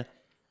men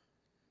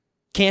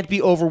can't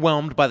be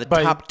overwhelmed by the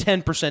top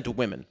 10% of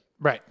women.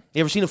 Right. You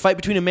ever seen a fight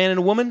between a man and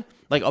a woman?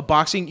 Like a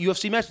boxing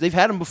UFC match? They've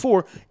had them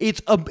before. It's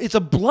a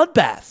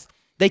bloodbath.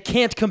 They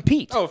can't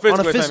compete. Oh,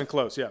 physically, it's not even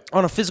close, yeah.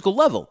 On a physical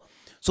level.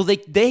 So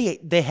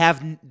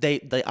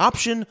the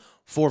option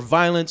for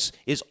violence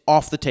is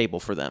off the table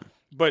for them.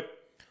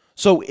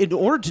 So in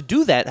order to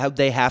do that,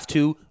 they have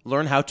to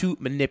learn how to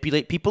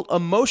manipulate people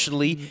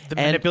emotionally.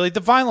 Manipulate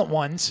the violent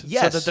ones.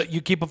 Yes. So that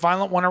you keep a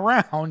violent one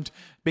around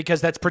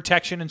because that's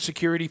protection and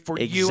security for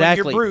you and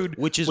your brood,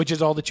 which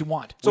is all that you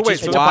want. So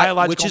which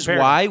is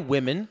why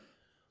women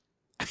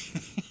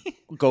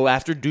go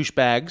after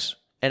douchebags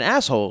and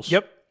assholes.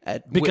 Yep.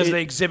 Because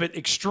they exhibit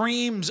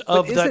extremes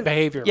of that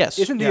behavior. Yes.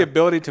 Isn't the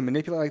ability to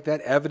manipulate like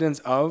that evidence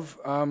of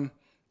an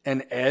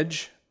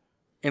edge?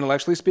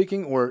 Intellectually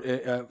speaking, or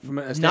from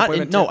a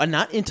standpoint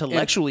not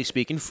intellectually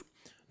speaking.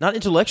 Not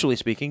intellectually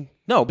speaking.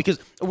 No, because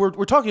we're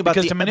talking about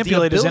to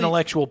manipulate is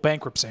intellectual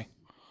bankruptcy.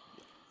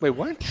 Wait,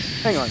 what?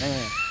 Hang on.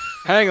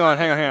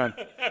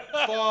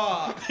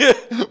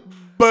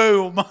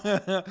 Boom.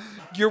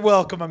 You're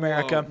welcome,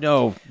 America.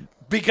 No.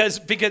 Because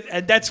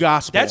and that's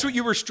gospel. That's what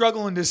you were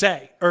struggling to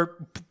say or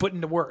put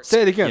into words.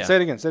 Say it again. Yeah. Say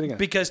it again.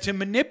 Because to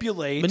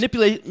manipulation.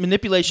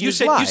 You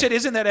said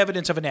isn't that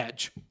evidence of an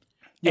edge?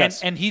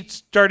 Yes. And he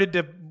started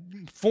to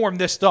form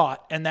this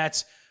thought, and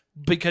that's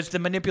because the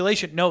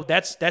manipulation. No,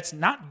 that's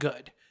not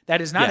good.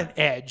 That is not an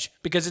edge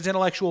because it's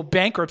intellectual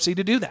bankruptcy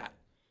to do that.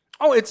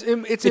 Oh, it's a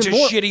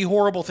shitty,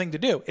 horrible thing to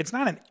do. It's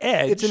not an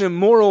edge. It's an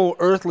immoral,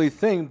 earthly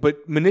thing.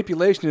 But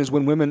manipulation is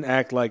when women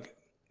act like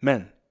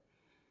men.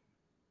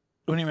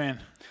 What do you mean?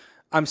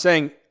 I'm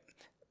saying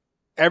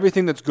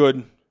everything that's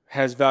good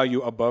has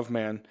value above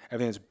man.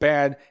 Everything that's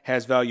bad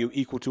has value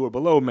equal to or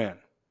below man.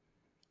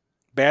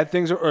 Bad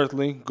things are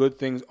earthly, good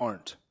things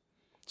aren't.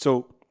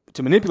 So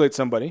to manipulate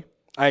somebody,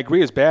 I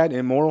agree, is bad,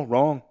 immoral,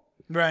 wrong.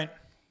 Right.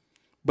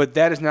 But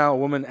that is now a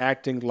woman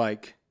acting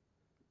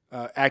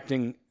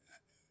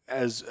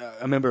as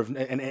a member of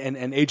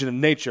an agent of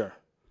nature.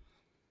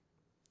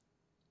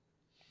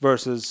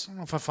 Versus, I don't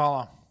know if I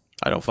follow.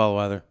 I don't follow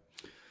either.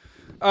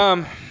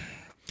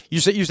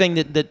 You're saying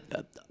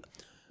that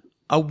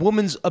a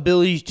woman's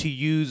ability to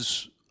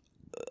use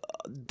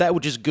that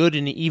which is good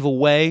in an evil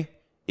way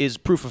is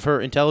proof of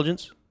her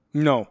intelligence?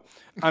 No.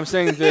 I'm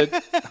saying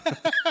that...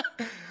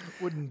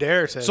 Wouldn't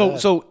dare say that.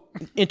 So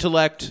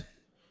intellect,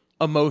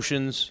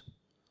 emotions,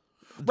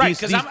 right?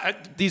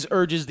 These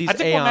urges, these I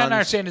think aeons. what Matt and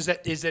I are saying is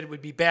that it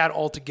would be bad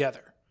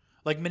altogether.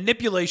 Like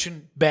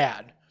manipulation,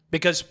 bad.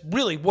 Because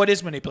really, what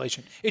is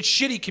manipulation? It's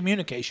shitty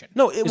communication.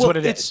 What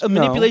it is.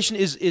 Manipulation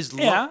is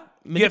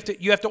you have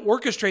to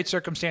orchestrate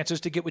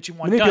circumstances to get what you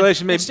want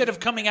manipulation done instead of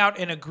coming out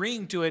and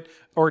agreeing to it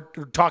or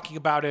talking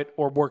about it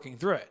or working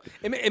through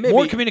it.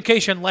 More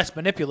communication, less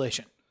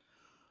manipulation.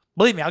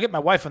 Believe me, I'll get my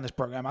wife on this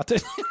program.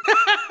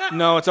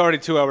 No, it's already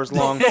 2 hours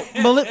long.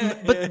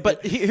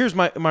 But here's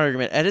my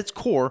argument. At its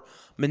core,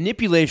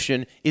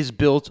 manipulation is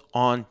built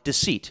on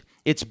deceit.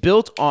 It's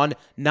built on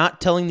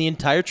not telling the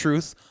entire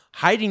truth,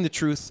 hiding the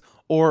truth,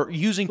 or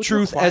using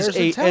truth as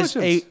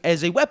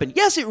a weapon.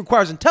 Yes, it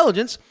requires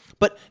intelligence,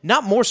 but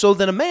not more so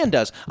than a man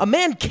does. A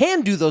man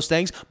can do those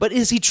things, but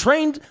is he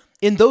trained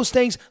in those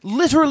things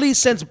literally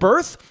since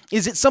birth?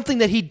 Is it something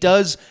that he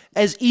does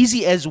as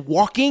easy as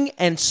walking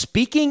and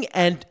speaking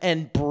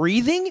and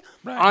breathing?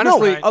 Right.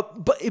 Honestly,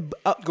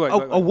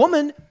 a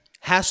woman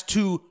has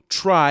to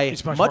try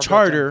much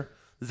harder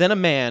than a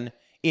man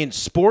in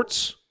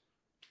sports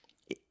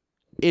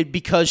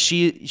because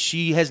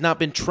she has not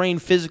been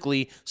trained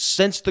physically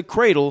since the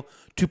cradle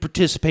to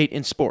participate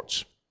in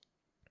sports.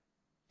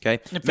 Okay,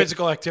 And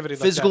physical activity,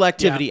 like physical that.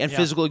 activity, Yeah, and yeah.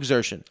 physical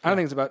exertion. I don't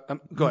think it's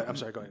about. Go ahead. I'm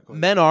sorry. Go ahead.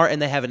 Men are,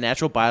 and they have a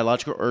natural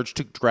biological urge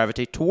to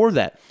gravitate toward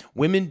that.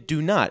 Women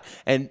do not.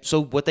 And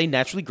so what they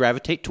naturally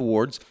gravitate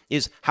towards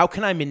is how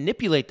can I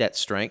manipulate that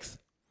strength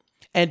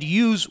and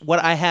use what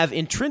I have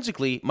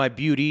intrinsically, my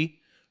beauty,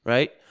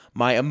 right?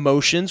 My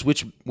emotions,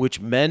 which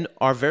men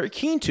are very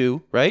keen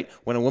to, right?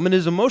 When a woman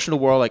is emotional,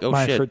 we're all like, oh,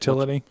 My shit.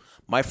 fertility.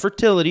 My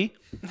fertility,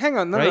 Hang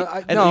on. No,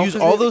 right? no. And use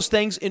all those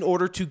things in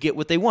order to get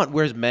what they want,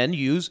 whereas men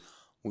use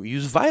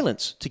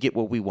violence to get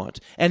what we want.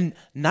 And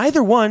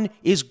neither one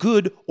is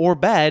good or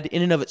bad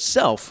in and of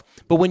itself.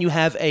 But when you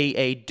have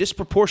a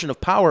disproportion of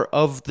power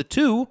of the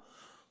two,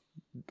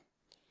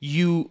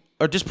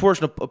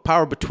 disproportion of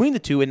power between the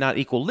two and not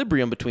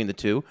equilibrium between the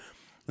two,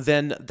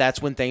 then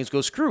that's when things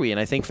go screwy. And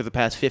I think for the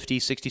past 50,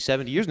 60,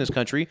 70 years in this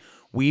country,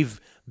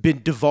 we've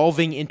been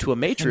devolving into a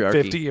matriarchy.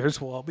 In 50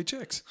 years, we'll all be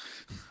chicks.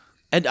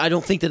 And I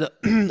don't think that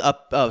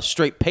a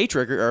straight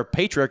patriarchy or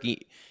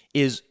patriarchy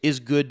is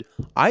good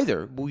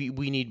either. We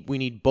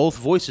need both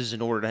voices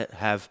in order to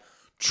have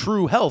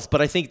true health.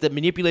 But I think that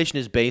manipulation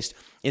is based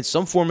in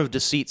some form of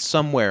deceit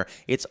somewhere.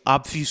 It's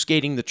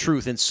obfuscating the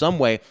truth in some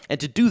way, and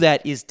to do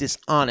that is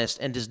dishonest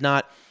and does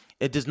not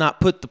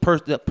put the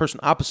person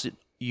opposite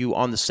you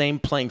on the same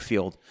playing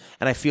field.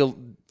 And I feel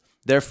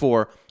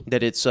therefore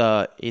that it's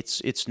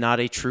not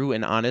a true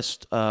and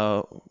honest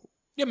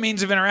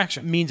Means of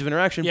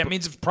interaction. Yeah,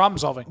 means of problem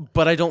solving.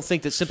 But I don't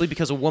think that simply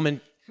because a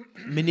woman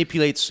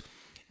manipulates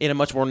in a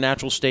much more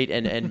natural state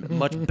and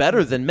much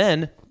better than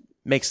men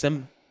makes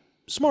them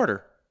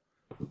smarter.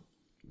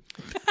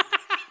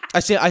 I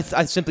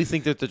simply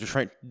think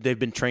that they've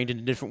been trained in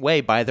a different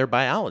way by their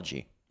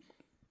biology,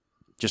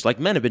 just like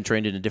men have been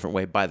trained in a different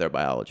way by their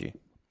biology.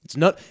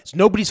 It's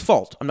nobody's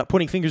fault. I'm not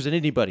pointing fingers at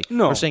anybody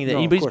or saying that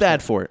anybody's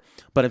bad for it.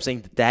 But I'm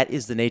saying that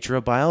is the nature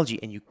of biology,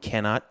 and you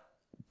cannot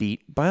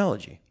beat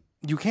biology.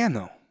 You can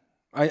though.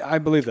 I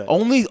believe that.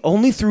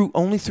 Only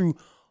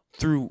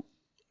through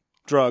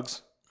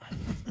Drugs.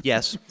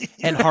 yes,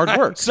 and hard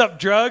work. Sup,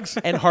 drugs?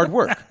 And hard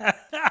work.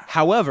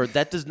 However,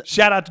 that does not.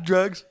 Shout out to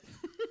drugs.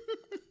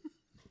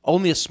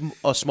 Only a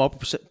small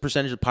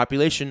percentage of the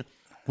population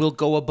will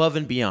go above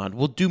and beyond,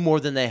 will do more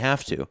than they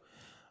have to,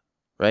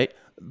 right?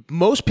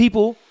 Most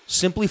people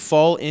simply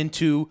fall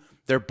into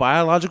their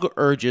biological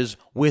urges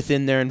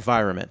within their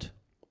environment,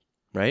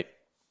 right?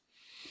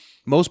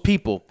 Most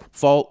people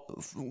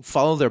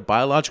follow their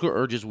biological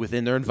urges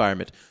within their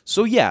environment.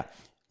 So yeah,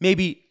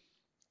 maybe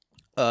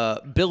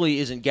Billy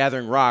isn't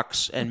gathering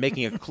rocks and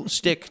making a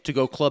stick to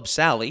go club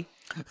Sally,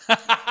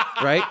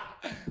 right?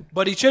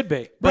 But he should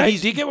be. But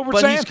Right? Do you get what we're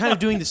saying? But he's kind of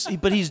doing this.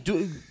 But he's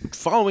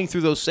following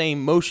through those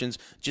same motions,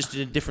 just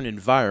in a different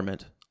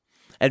environment.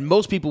 And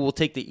most people will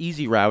take the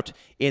easy route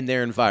in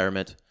their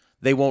environment.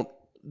 They won't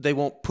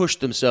push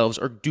themselves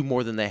or do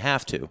more than they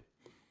have to.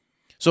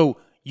 So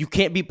you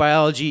can't beat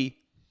biology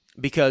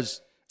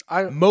because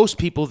most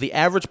people, the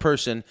average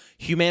person,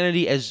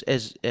 humanity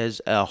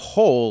as a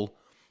whole,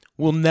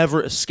 will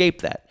never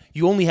escape that.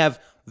 You only have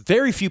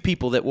very few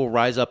people that will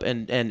rise up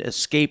and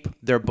escape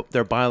their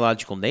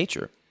biological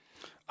nature.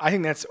 I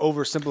think that's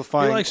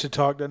oversimplifying. He likes to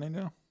talk, doesn't he?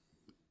 No.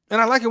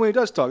 And I like it when he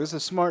does talk. This is a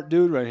smart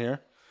dude right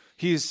here.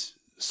 He's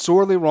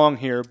sorely wrong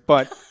here,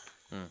 but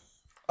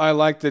I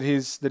like that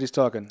he's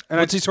talking. And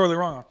What's he sorely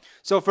wrong on?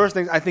 So first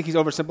thing, I think he's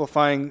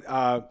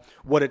oversimplifying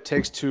what it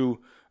takes to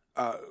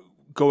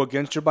go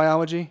against your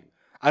biology.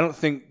 I don't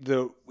think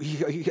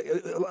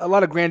a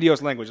lot of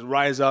grandiose language,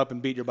 rise up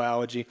and beat your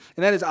biology,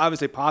 and that is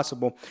obviously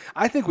possible.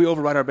 I think we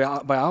override our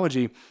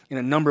biology in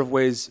a number of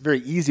ways, very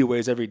easy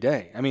ways every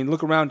day. I mean,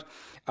 look around.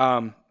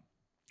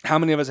 How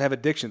many of us have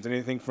addictions?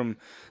 Anything from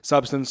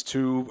substance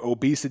to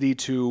obesity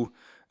to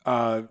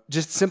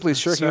just simply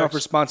shirking off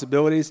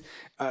responsibilities.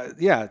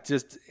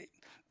 Just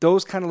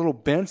those kind of little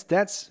bents.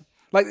 That's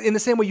like in the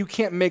same way you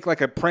can't make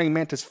like a praying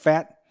mantis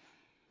fat.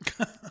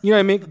 You know what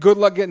I mean? Good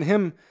luck getting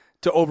him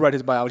to override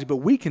his biology, but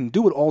we can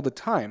do it all the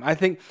time. I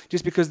think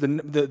just because the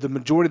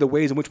majority of the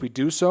ways in which we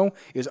do so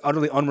is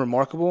utterly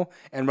unremarkable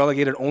and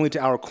relegated only to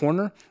our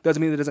corner doesn't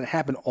mean that it doesn't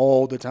happen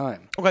all the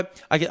time. Okay,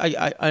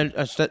 I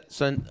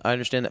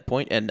understand that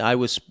point, and I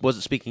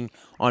wasn't speaking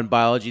on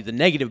biology, the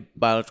negative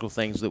biological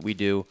things that we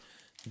do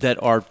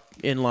that are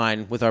in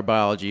line with our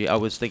biology. I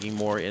was thinking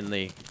more in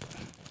the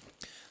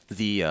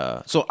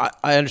so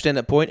I understand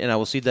that point, and I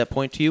will cede that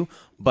point to you,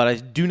 but I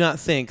do not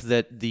think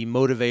that the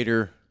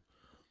motivator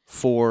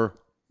for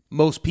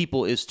most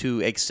people is to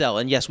excel.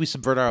 And yes, we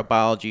subvert our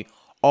biology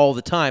all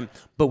the time,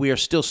 but we are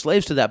still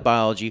slaves to that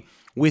biology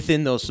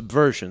within those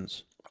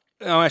subversions.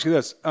 I'll ask you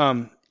this.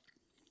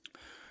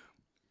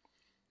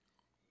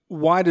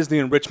 Why does the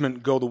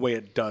enrichment go the way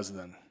it does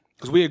then?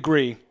 Because we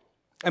agree.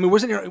 I mean,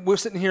 we're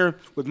sitting here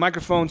with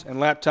microphones and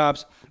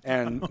laptops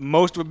and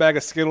most of a bag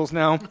of Skittles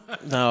now.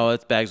 No,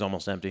 that bag's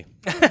almost empty.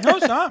 No,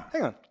 it's not.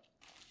 Hang on.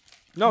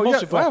 No,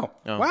 Mostly full. wow.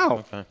 Oh, Wow.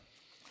 Okay.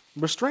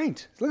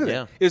 Restraint. Look at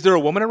Yeah. it. Is there a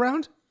woman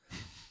around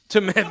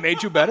to have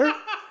made you better?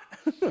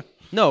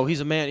 No, he's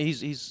a man.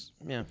 He's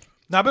yeah.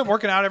 Now, I've been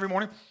working out every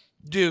morning.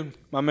 Dude.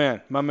 My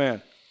man.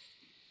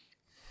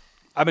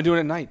 I've been doing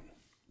it at night.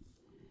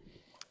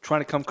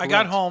 trying to come I correct.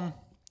 got home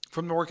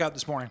from the workout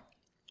this morning.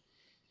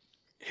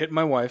 Hit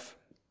my wife.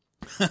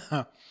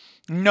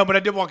 No, but I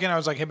did walk in. I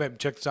was like, hey, babe,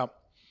 check this out.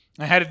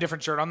 I had a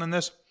different shirt on than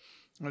this.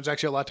 It was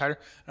actually a lot tighter.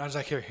 And I was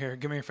like, here,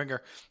 give me your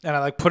finger. And I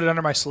like put it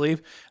under my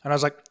sleeve. And I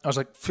was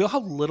like, feel how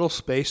little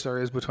space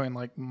there is between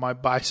like my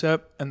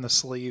bicep and the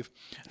sleeve.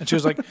 And she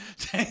was like,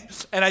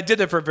 and I did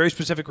that for a very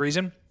specific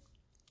reason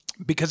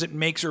because it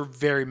makes her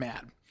very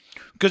mad.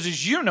 Because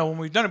as you know, when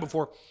we've done it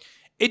before,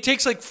 it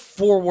takes like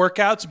 4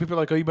 workouts. And people are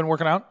like, oh, you've been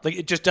working out? Like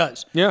it just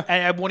does. Yeah.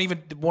 And I won't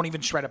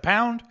even shred a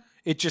pound.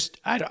 It just,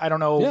 I don't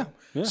know,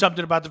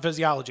 something about the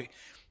physiology.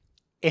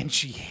 And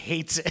she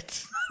hates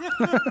it.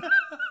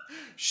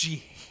 She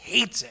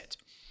hates it.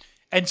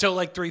 And so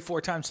like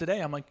 3-4 times today,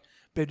 I'm like,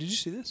 babe, did you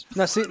see this?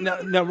 Now, see,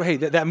 no, hey,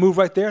 that move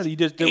right there that you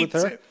just did with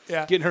Hates her, it.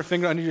 Yeah. getting her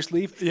finger under your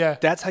sleeve, Yeah.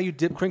 that's how you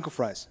dip crinkle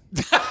fries.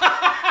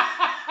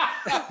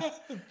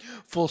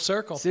 Full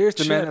circle.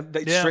 Seriously, Shit.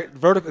 man, Yeah. straight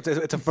vertical.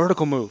 It's a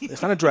vertical move.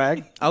 It's not a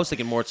drag. I was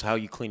thinking more it's how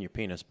you clean your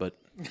penis, but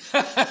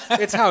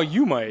It's how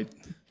you might.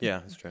 yeah,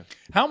 that's true.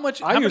 How I many use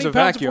pounds a of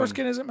vacuum.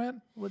 foreskin is it,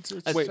 man? Wait,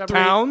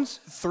 pounds?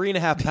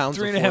 3.5 pounds.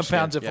 3.5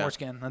 pounds of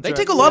foreskin. That's They right.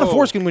 take a lot of Whoa.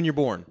 foreskin when you're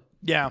born.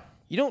 Yeah.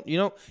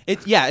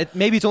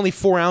 Maybe it's only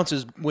 4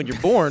 ounces when you're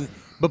born,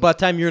 but by the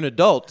time you're an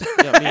adult, you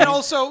know what I mean? And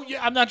also,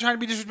 I'm not trying to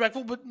be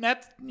disrespectful, but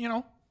Matt,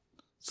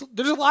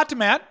 there's a lot to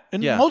Matt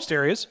in most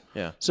areas.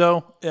 Yeah.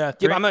 So, Yeah,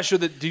 but I'm not sure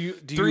that. Do you?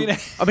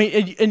 3.5. I mean,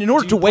 in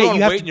order do to you weigh, put on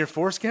you have weight to. in your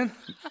foreskin.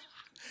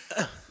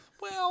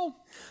 Well,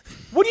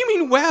 What do you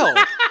mean? Well,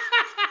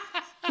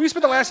 we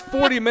spent the last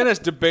 40 minutes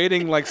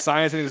debating like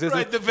science and existence.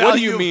 right, the value What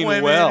do you of mean?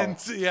 women Well, and,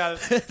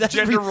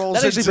 gender roles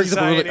That in actually brings up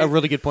society. a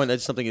really good point.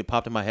 That's something that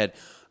popped in my head.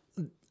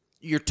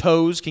 Your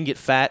toes can get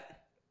fat.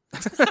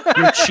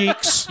 Your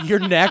cheeks, your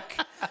neck,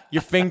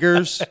 your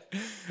fingers,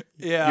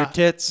 your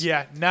tits.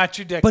 Yeah, not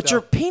your dick, But though.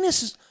 your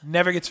penis is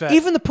Never gets fat.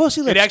 even the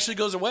pussy lips. it actually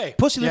goes away.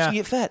 pussy lips yeah. can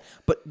get fat,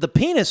 but the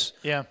penis,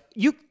 Yeah.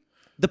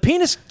 the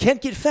penis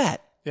can't get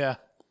fat. Yeah.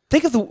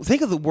 Think of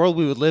the world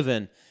we would live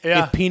in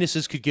Yeah. if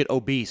penises could get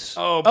obese.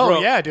 oh, bro.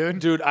 yeah,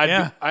 dude.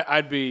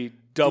 I'd be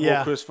double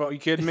Yeah. Chris. Are you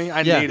kidding me?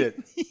 I Yeah. need it.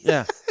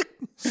 Yeah,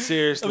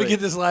 Seriously. Let me get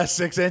this last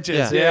 6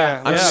 inches. yeah.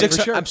 Yeah. I'm Yeah, six.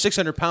 for sure. I'm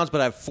 600 pounds,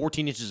 but I have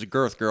 14 inches of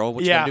girth, girl.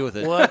 What you Yeah. gonna do with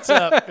it? What's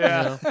up?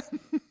 Yeah.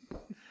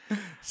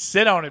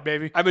 Sit on it,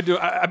 baby. I've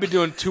been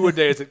doing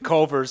 2-a-days at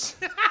Culver's.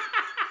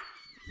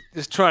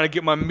 Just trying to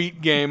get my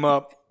meat game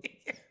up.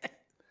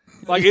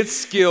 Like it's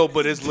skill,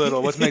 but it's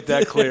little. Let's make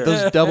that clear.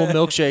 Those double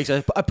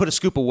milkshakes. I put a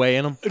scoop of whey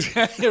in them.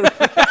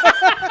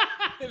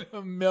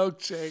 A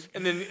milkshake.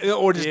 And then,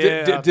 or just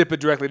Yeah. dip it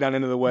directly down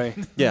into the whey.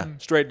 Yeah.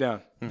 Straight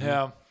down.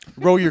 Yeah.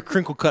 Roll your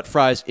crinkle cut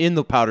fries in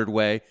the powdered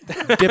whey.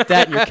 Dip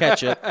that in your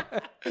ketchup.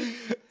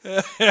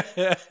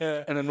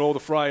 And then roll the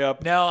fry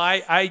up. Now,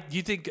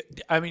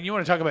 you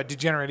want to talk about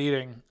degenerate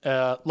eating.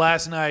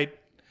 Last night,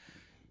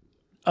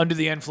 under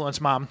the influence,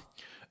 Mom,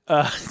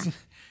 I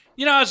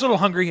was a little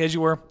hungry, as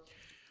you were.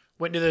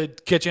 Went to the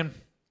kitchen.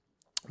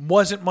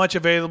 Wasn't much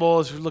available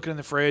as we're looking in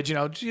the fridge.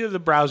 The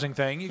browsing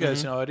thing. You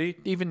guys know it.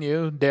 Even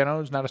you, Dano,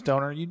 who's not a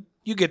stoner.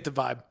 You get the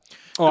vibe.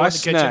 Oh, Go in I the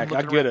kitchen, snack. I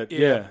looking get around.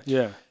 it.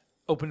 Yeah.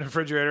 Open the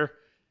refrigerator,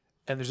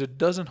 and there's a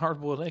dozen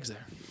hard-boiled eggs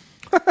there.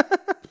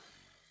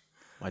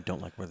 I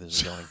don't like where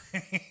this is going.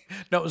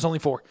 No, it was only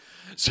 4.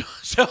 So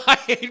I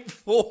ate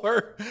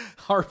 4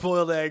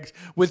 hard-boiled eggs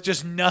with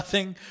just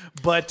nothing.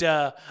 But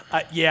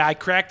I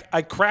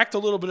cracked a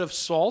little bit of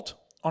salt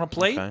on a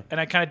plate, Okay. and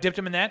I kind of dipped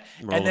them in that,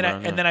 Roll and then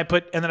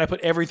around, I put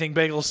everything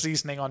bagel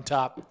seasoning on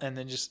top, and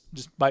then just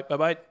bite by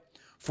bite.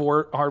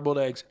 4 hard-boiled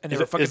eggs, and they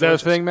were fucking Is that a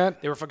delicious. thing,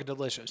 Matt? They were fucking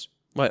delicious.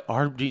 What?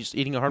 Just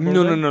eating a hard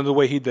No. The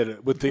way he did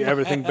it with the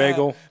everything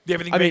bagel. The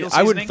everything I mean, bagel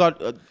I would seasoning. have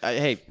thought,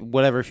 hey,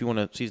 whatever. If you want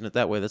to season it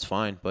that way, that's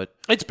fine. But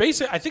It's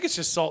basic. I think it's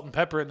just salt and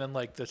pepper, and then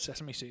like the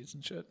sesame seeds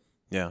and shit.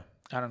 yeah,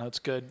 I don't know. It's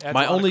good. Adds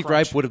my a lot of only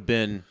crunch. gripe would have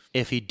been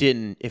if he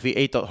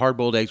ate the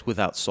hard-boiled eggs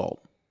without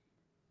salt.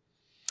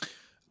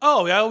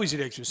 Oh, I always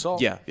eat eggs with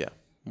salt. Yeah.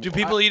 Do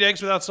people eat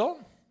eggs without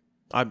salt?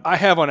 I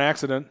have on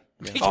accident.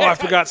 Oh, I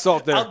forgot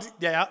salt there.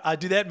 I'll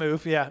do that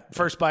move. Yeah,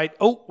 first bite.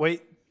 Oh,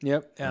 wait.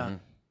 Yep. Yeah.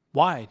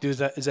 Why? Do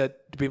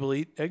people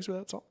eat eggs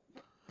without salt?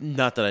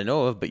 Not that I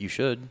know of, but you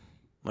should.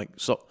 Like,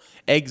 so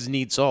eggs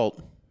need salt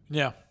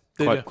Yeah,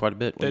 they do. quite a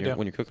bit They do.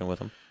 when you're cooking with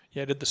them.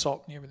 Yeah, I did the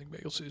salt and everything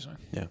bagel seasoning.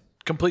 Yeah.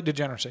 Complete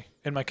degeneracy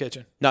in my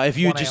kitchen. Now, if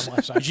you 1 just a.m.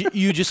 last night.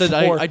 you just said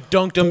Four- I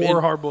dunked them four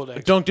in hard-boiled I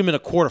eggs. dunked them in a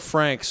quart of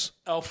Frank's,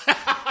 Oh,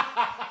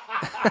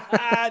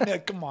 no,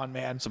 come on,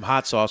 man. some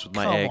hot sauce with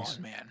my Come eggs.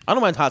 on, man. I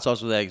don't mind hot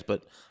sauce with eggs,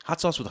 but hot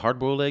sauce with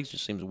hard-boiled eggs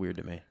just seems weird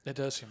to me. It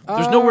does seem.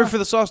 There's nowhere for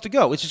the sauce to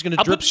go. It's just going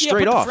to drip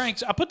straight off.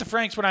 I put the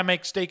Franks when I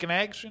make steak and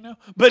eggs,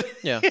 But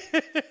Yeah.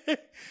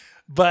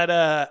 but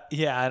I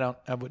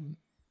wouldn't.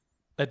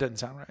 That doesn't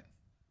sound right.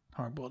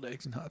 Hard-boiled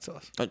eggs and hot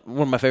sauce.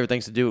 One of my favorite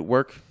things to do at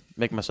work,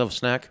 make myself a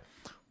snack.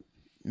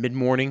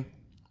 Mid-morning,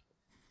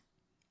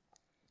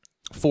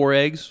 4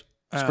 eggs,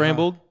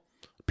 scrambled,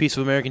 piece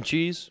of American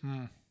cheese,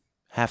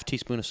 half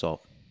teaspoon of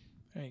salt.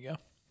 There you go.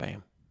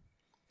 Bam.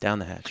 Down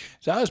the hatch.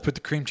 So I always put the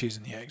cream cheese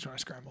in the eggs when I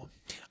scramble.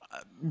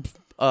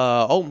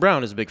 Alton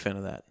Brown is a big fan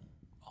of that.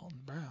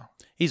 Alton Brown.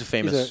 He's a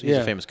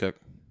famous cook.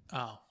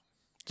 Oh.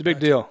 It's a big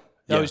deal.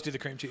 They always do the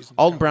cream cheese.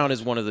 Alden Brown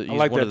is one of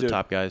the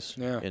top guys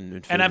Yeah. in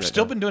food. And I've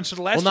still been doing so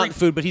the last not in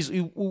food, but he's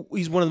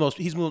one of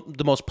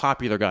the most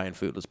popular guy in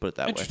food. Let's put it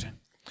that way. Interesting.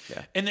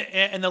 Yeah.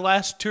 In the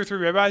last 2 or 3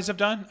 ribeyes I've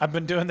done, I've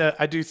been doing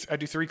I do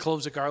 3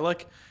 cloves of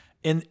garlic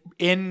in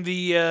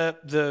the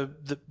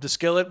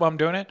skillet while I'm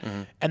doing it,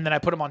 and then I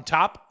put them on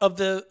top of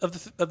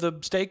the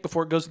steak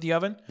before it goes in the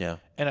oven. Yeah.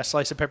 And a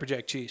slice of pepper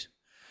jack cheese.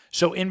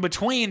 So in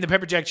between the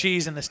pepper jack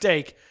cheese and the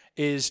steak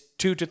is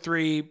 2 to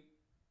 3,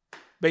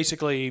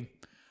 basically,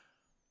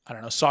 I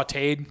don't know,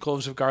 sautéed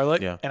cloves of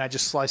garlic. Yeah. And I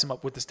just slice them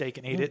up with the steak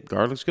and eat it.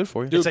 Garlic's good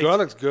for you. Dude,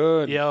 garlic's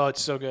good. Yeah,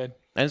 it's so good.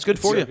 And it's good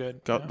for so you.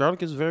 good.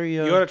 Garlic is very.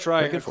 You ought to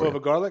try very a clove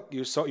of garlic.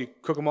 You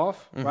cook them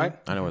off, right?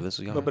 I know where this is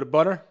A going. little bit of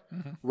butter,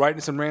 right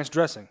into some ranch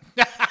dressing.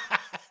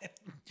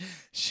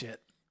 Shit.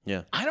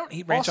 Yeah. I don't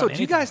eat ranch Also, on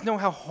do you guys know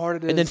how hard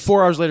it is? And then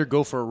 4 hours later,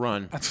 go for a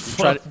run.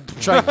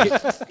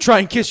 Try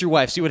and kiss your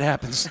wife. See what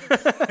happens.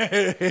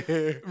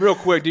 Real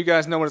quick, do you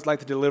guys know what it's like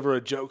to deliver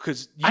a joke?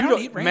 Because I don't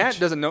eat ranch. Matt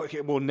doesn't know.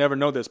 Will never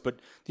know this, but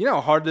do you know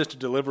how hard it is to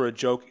deliver a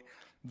joke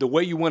the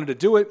way you wanted to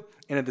do it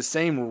and at the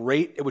same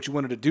rate at which you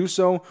wanted to do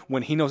so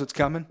when he knows it's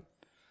coming?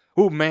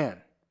 Oh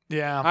man,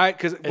 Yeah.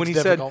 Because when he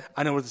difficult. said,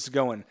 "I know where this is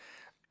going,"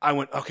 I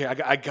went, "Okay,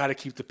 I got to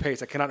keep the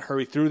pace. I cannot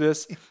hurry through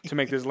this to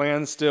make this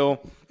land still."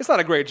 It's not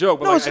a great joke,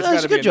 but No, like, it's gotta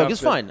a be good joke. enough It's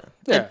to- fine.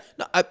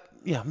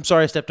 Yeah. I'm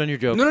sorry I stepped on your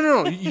joke.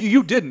 No.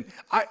 You didn't.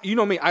 You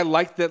know me. I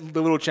like the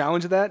little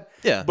challenge of that.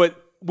 Yeah. But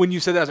when you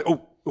said that, I was like,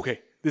 "Oh,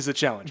 okay, this is a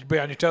challenge." Be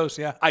on your toes,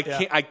 yeah.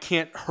 I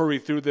can't hurry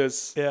through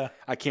this. Yeah.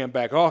 I can't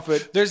back off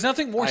it. There's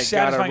nothing more I gotta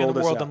satisfying in roll the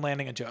this world out. than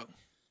landing a joke.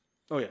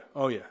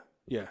 Oh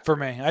yeah. For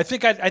me, I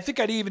think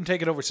I'd even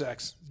take it over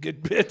sex,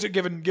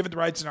 given the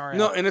right scenario.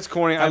 No, and it's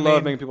corny. I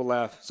love making people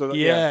laugh. So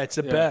yeah, it's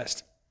the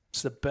best.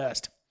 It's the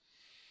best.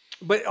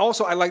 But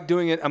also, I like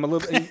doing it. I'm a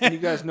little. And you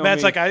guys know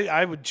Matt's me. like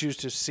I would choose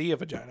to see a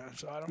vagina,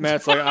 so I don't.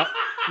 Matt's like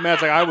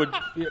I would.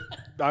 Yeah,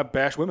 I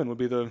bash women would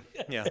be the.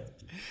 Yeah.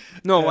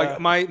 No, like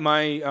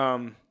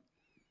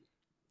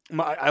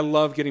I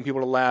love getting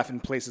people to laugh in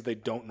places they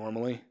don't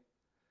normally.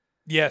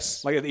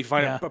 Yes. Like if you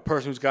find a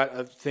person who's got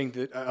a thing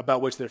that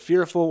about which they're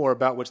fearful or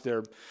about which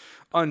they're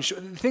unsure,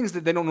 things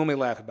that they don't normally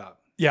laugh about.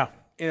 Yeah.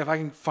 And if I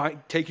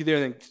can take you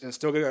there and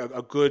still get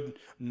a good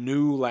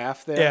new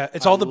laugh there. Yeah.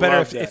 It's all the better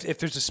love if that. if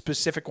there's a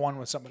specific one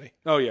with somebody.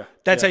 Oh yeah.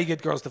 That's yeah. how you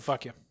get girls to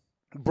fuck you.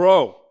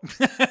 Bro.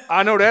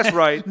 I know that's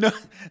right. No,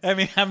 I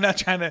mean I'm not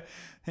trying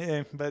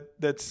to, but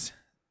that's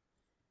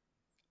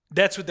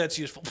what that's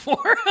useful for.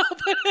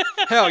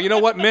 Hell, you know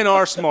what? Men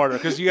are smarter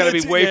because you got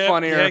to be way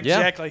funnier. Yeah,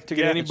 exactly. To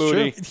get any It's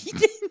booty.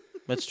 true.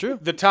 That's true.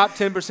 The top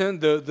 10%,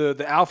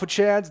 the alpha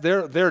chads,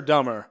 they're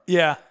dumber.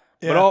 Yeah.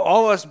 But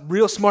all us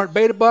real smart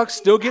beta bucks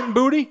still getting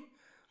booty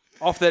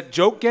off that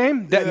joke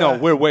game. No,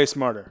 we're way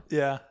smarter.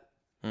 Yeah.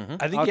 Mm-hmm.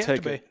 I think I'll you have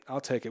take to be. it. I'll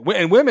take it.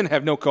 And women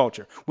have no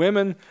culture.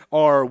 Women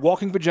are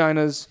walking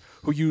vaginas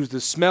who use the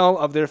smell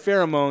of their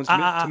pheromones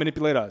to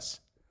manipulate us.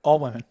 All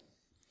women.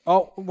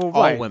 Oh, well,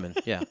 All right. women.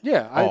 Yeah.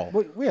 Yeah.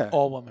 All. Yeah.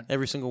 All women.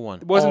 Every single one.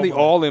 Wasn't all the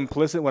women. all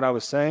implicit what I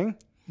was saying?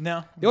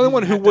 No. The only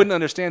one who wouldn't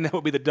understand that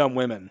would be the dumb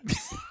women.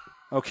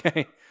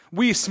 Okay?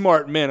 We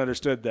smart men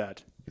understood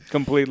that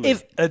completely.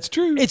 That's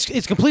true.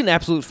 It's complete and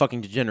absolute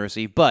fucking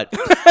degeneracy. But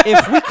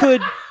if we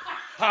could,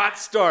 Hot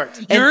start.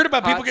 you heard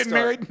about people hot getting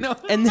start. married? No.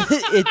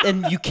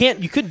 and you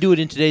couldn't do it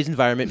in today's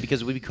environment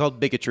because it would be called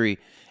bigotry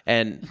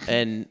and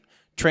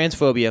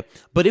transphobia.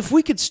 But if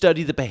we could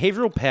study the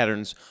behavioral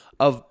patterns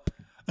of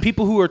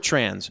people who are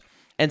trans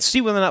and see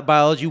whether or not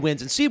biology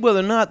wins and see whether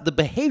or not the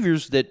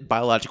behaviors that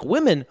biological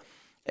women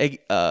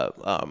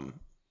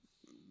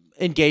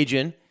engage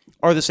in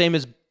are the same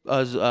as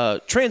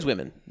trans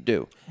women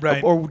do.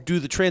 Right. Or do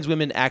the trans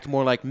women act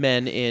more like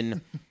men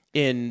in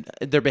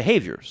their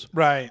behaviors?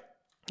 Right.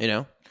 You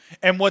know?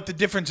 And what the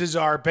differences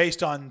are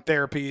based on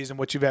therapies and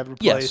what you've had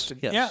replaced.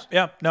 Yes. And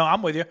yeah. No,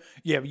 I'm with you.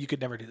 Yeah, but you could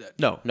never do that.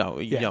 No,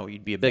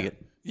 you'd be a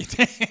bigot.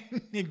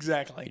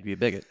 Exactly. You'd be a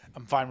bigot.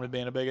 I'm fine with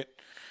being a bigot.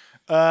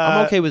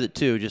 I'm okay with it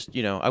too. Just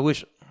I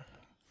wish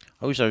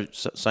our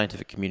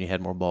scientific community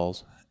had more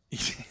balls.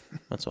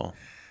 That's all.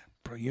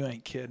 Bro, you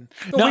ain't kidding.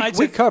 No,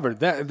 we covered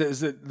that.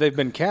 They've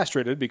been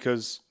castrated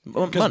because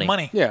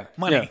Money. Yeah,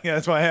 Money. yeah. Yeah,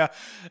 that's why. Yeah.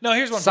 No,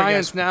 here's one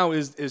science for you guys. now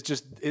is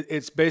just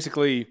it's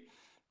basically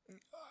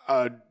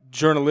a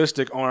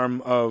journalistic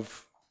arm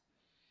of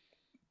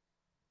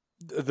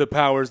the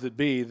powers that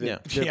be.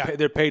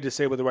 They're paid to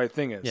say what the right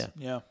thing is.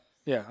 Yeah.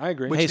 Yeah. I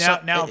agree. Which Hey,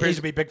 now appears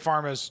to be Big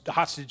Pharma's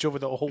hostage over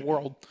the whole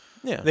world.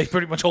 Yeah. They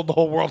pretty much hold the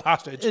whole world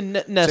hostage. And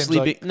Seems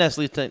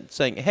Nestle like.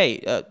 saying,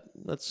 "Hey,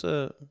 let's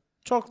tell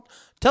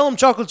them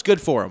chocolate's good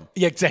for them.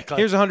 Yeah, exactly.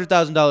 Here's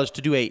 $100,000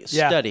 to do a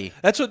study."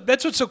 That's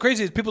what's so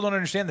crazy is people don't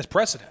understand this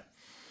precedent.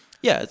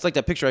 Yeah, it's like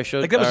that picture I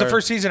showed. Like that was the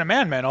first season of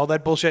Mad Men. All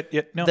that bullshit.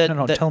 Yeah, no. That-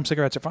 Tell them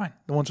cigarettes are fine.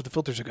 The ones with the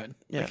filters are good.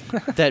 Yeah,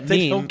 that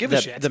They meme. don't give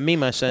a shit. The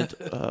meme I sent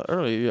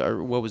earlier.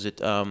 Or what was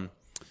it?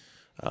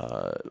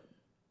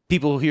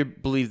 People here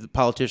believe that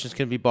politicians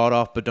can be bought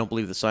off, but don't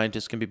believe that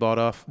scientists can be bought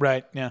off.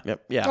 Right. Yeah.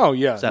 Yep. Yeah. Oh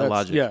yeah, Is that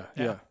that's- logic?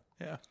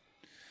 Yeah.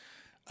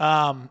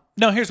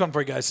 No, here's one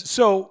for you guys.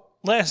 So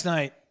last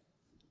night,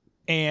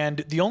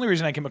 and the only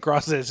reason I came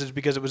across this is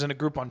because it was in a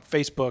group on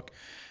Facebook,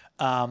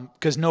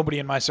 because nobody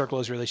in my circle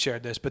has really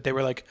shared this, but they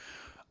were like,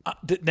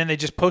 then they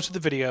just posted the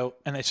video,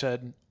 and they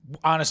said,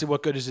 honestly,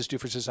 what good does this do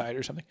for society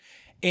or something?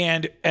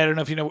 And I don't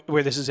know if you know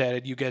where this is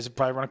added. You guys have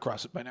probably run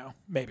across it by now.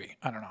 Maybe.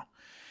 I don't know.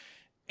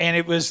 And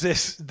it was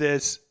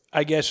this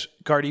I guess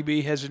Cardi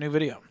B has a new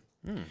video.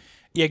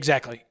 Yeah,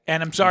 exactly.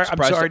 And I'm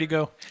sorry to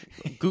go.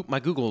 My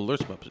Google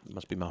alerts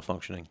must be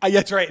malfunctioning.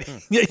 That's right.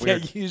 Yeah,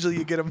 usually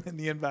you get them in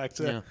the inbox.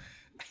 Yeah.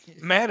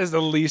 Matt is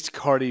the least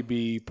Cardi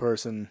B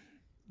person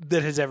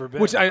that has ever been.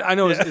 Which I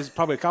know is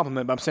probably a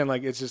compliment, but I'm saying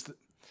like it's just,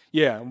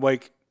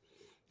 like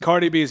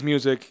Cardi B's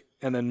music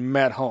and then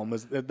Matt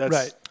Holmes. That's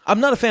right. I'm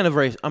not a fan of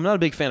I'm not a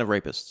big fan of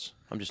rapists.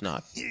 I'm just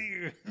not.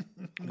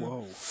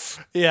 Whoa.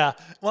 Yeah.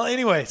 Well,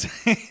 anyways,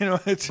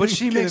 but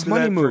she makes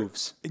money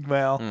moves.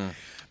 Well,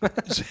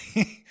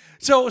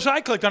 so I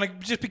clicked on it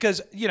just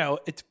because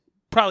it's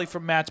probably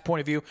from Matt's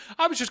point of view.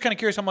 I was just kind of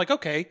curious. I'm like,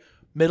 okay,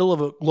 middle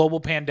of a global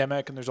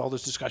pandemic, and there's all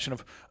this discussion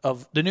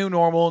of the new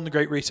normal and the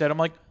Great Reset. I'm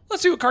like,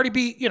 let's see what Cardi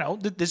B.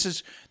 This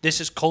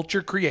is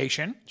culture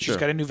creation. She's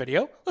got a new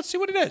video. Let's see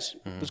what it is.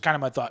 Was kind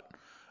of my thought.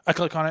 I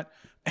click on it,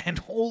 and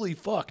holy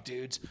fuck,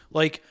 dudes!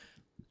 Like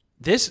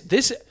this.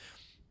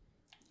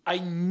 I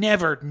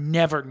never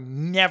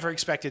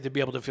expected to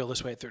be able to feel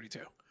this way at 32.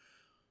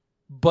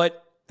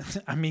 But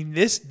I mean,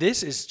 this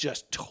is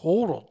just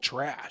total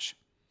trash.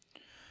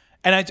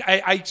 And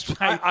I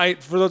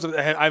for those of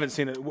I haven't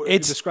seen it.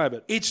 Describe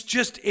it.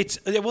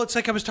 It's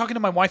like I was talking to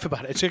my wife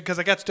about it because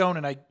I got stoned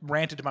and I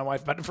ranted to my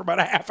wife about it for about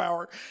a half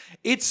hour.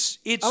 It's.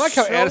 I like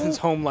how Addison's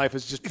home life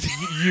is just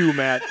you,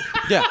 Matt.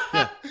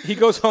 Yeah. He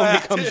goes home,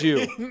 becomes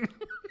you.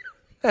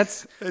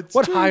 It's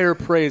what true. Higher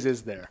praise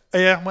is there?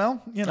 Yeah,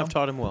 well, I've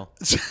taught him well.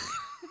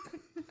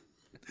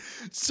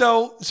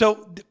 So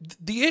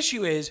the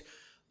issue is,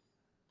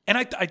 and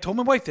I told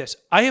my wife this: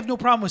 I have no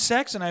problem with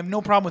sex, and I have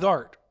no problem with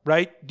art.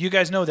 Right? Do you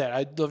guys know that?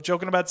 I love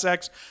joking about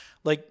sex.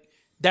 Like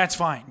that's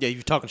fine. Yeah,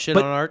 you're talking shit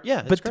on art.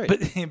 Yeah, that's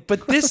great.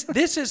 But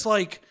this is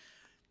like,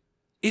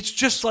 it's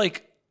just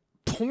like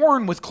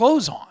porn with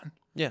clothes on.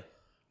 Yeah.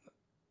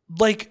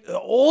 Like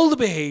all the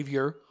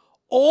behavior,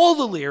 all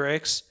the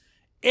lyrics.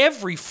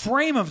 Every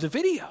frame of the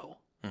video.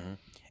 Mm-hmm.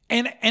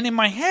 And in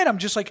my head, I'm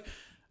just like,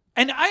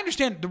 and I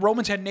understand the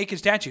Romans had naked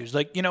statues,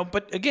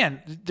 but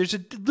again, there's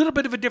a little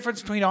bit of a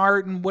difference between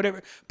art and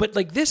whatever. But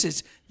like this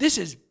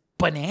is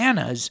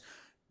bananas.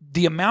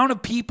 The amount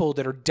of people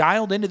that are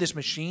dialed into this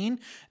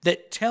machine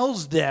that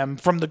tells them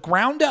from the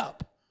ground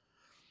up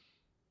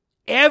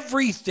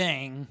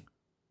everything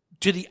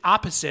to the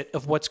opposite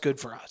of what's good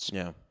for us.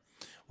 Yeah.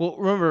 Well,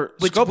 remember,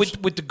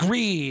 with the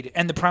greed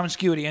and the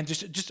promiscuity and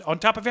just on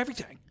top of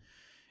everything.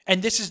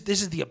 And this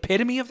is the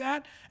epitome of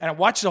that. And I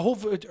watched the whole.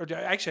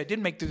 Actually, I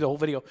didn't make through the whole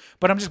video,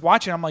 but I'm just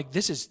watching. I'm like,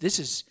 this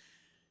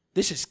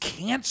is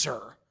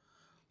cancer.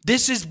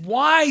 This is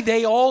why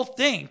they all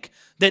think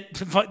that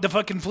the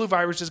fucking flu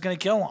virus is going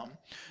to kill them.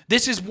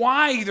 This is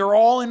why they're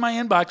all in my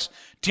inbox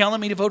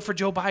telling me to vote for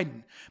Joe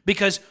Biden,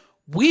 because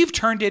we've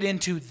turned it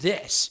into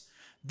this.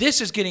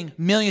 This is getting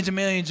millions and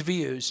millions of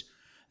views.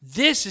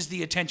 This is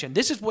the attention.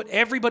 This is what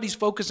everybody's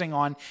focusing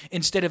on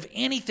instead of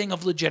anything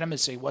of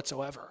legitimacy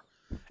whatsoever.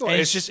 Well,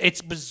 and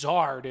it's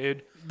bizarre,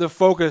 dude. The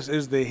focus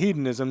is the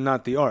hedonism,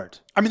 not the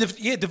art. I mean,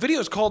 the video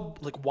is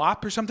called like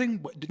WAP or something.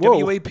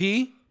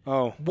 WAP.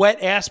 Oh,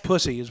 wet ass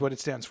pussy is what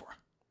it stands for.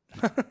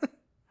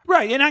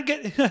 Right, and I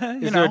get.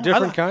 Is there a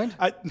different kind?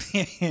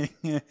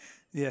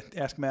 Yeah,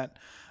 ask Matt.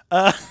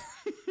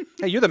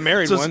 Hey, you're the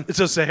married one. It's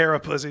those Sahara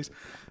pussies.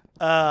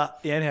 Yeah,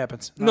 it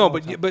happens. No,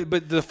 but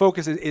the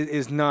focus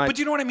is not. But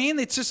you know what I mean?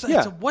 It's just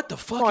like, what the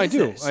fuck is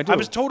this? I do. I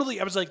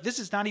was like, this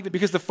is not even.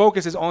 Because the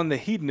focus is on the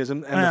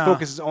hedonism, and the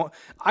focus is on.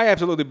 I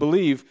absolutely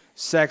believe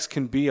sex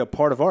can be a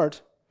part of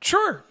art.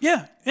 Sure.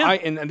 Yeah. I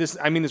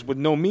mean this with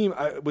no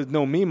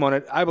meme on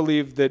it. I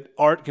believe that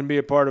art can be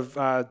a part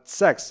of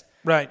sex.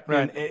 Right.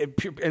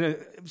 And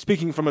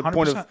speaking from a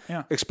point of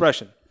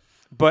expression.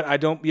 But I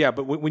don't. Yeah,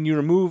 but when you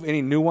remove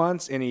any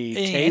nuance, any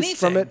taste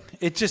from it,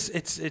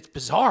 it's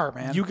bizarre,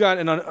 man. You got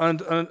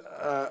an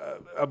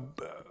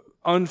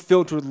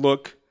unfiltered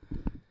look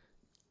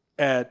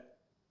at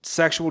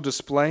sexual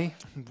display,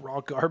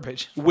 raw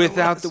garbage, with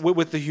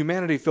the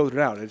humanity filtered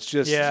out. It's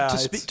just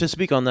to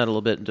speak on that a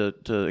little bit and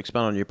to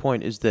expound on your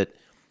point is that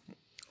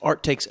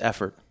art takes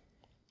effort,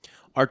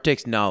 art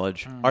takes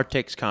knowledge, art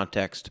takes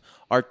context,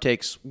 art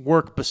takes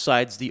work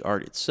besides the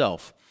art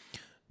itself.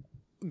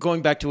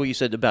 Going back to what you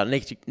said about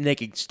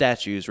naked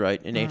statues,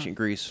 right, in ancient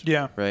Greece,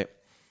 right,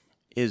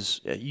 is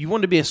you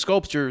wanted to be a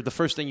sculptor, the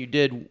first thing you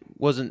did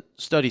wasn't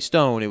study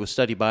stone, it was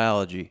study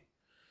biology.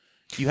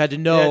 You had to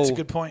know... Yeah, that's a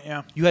good point,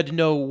 yeah. You had to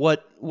know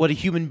what a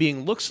human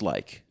being looks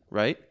like,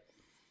 right,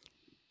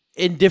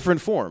 in different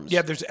forms.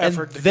 Yeah, there's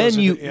effort. And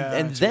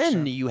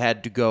then you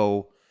had to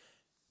go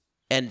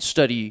and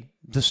study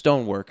the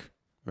stonework,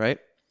 right,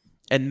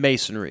 and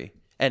masonry,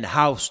 and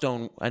how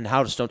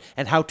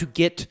to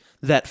get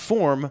that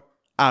form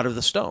out of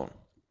the stone.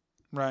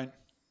 Right.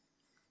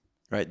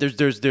 Right?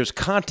 There's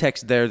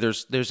context there.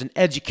 There's an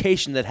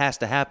education that has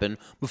to happen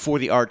before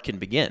the art can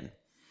begin.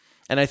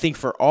 And I think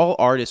for all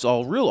artists,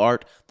 all real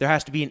art, there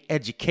has to be an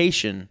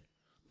education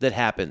that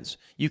happens.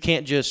 You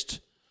can't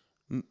just,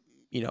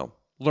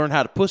 learn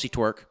how to pussy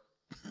twerk,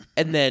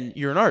 and then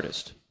you're an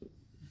artist.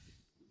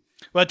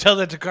 Well, tell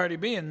that to Cardi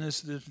B and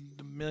the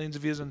millions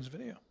of views on this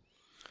video.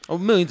 Oh,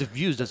 millions of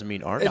views doesn't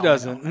mean art. It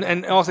doesn't.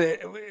 And also,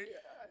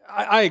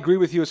 I agree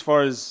with you as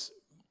far as,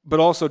 but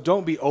also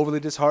don't be overly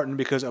disheartened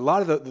because a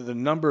lot of the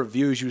number of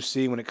views you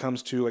see when it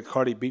comes to like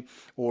Cardi B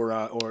or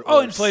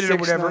inflated or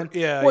whatever.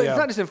 Yeah, well, it's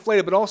not just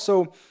inflated, but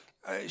also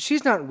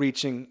she's not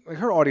reaching. Like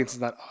her audience is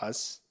not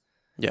us.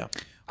 Yeah,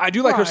 I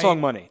do like her song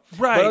 "Money."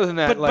 Right. But other than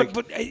that,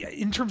 but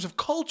in terms of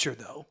culture,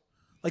 though.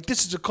 Like,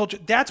 this is a culture.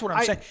 That's what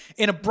I'm saying.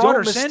 In a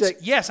broader sense,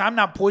 yes, I'm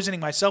not poisoning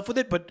myself with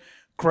it, but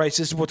Christ,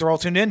 this is what they're all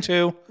tuned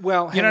into.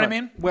 Well, you know what I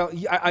mean? Well,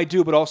 I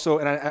do, but also,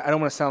 and I don't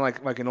want to sound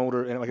like an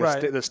older,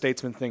 the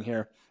statesman thing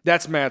here.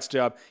 That's Matt's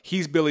job.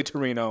 He's Billy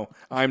Torino.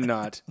 I'm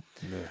not.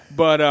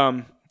 But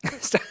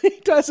he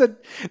does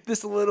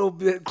this little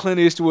bit Clint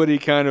Eastwood-y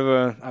kind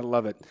of I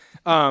love it.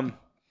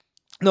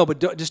 No,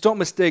 but just don't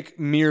mistake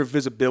mere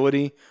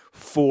visibility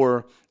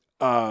for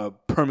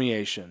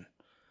permeation.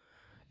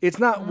 It's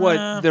not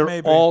what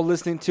they're all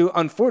listening to.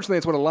 Unfortunately,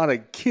 it's what a lot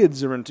of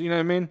kids are into. You know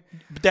what I mean?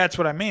 But that's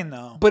what I mean,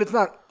 though. But it's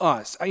not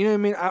us. You know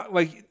what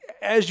I mean?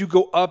 As you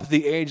go up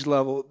the age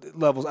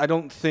levels, I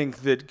don't think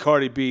that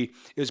Cardi B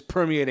is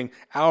permeating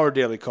our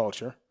daily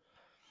culture.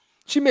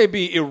 She may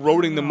be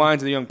eroding the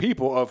minds of the young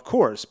people, of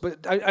course.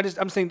 But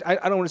I'm saying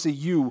I don't want to see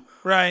you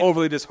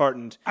overly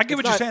disheartened. I get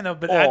what you're saying, though.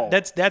 But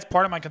that's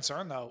part of my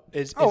concern, though.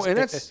 And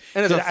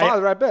as a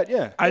father, I bet,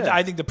 yeah.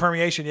 I think the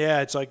permeation,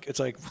 it's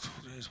like.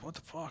 What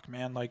the fuck,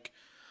 man? Like,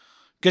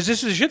 because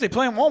this is the shit they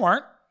play in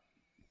Walmart.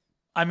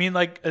 I mean,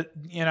 like,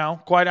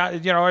 quite,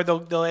 or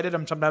they'll edit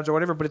them sometimes or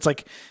whatever. But it's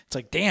like,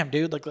 damn,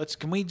 dude. Like,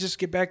 can we just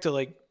get back to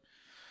like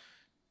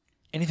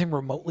anything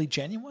remotely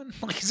genuine?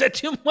 Like, is that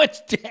too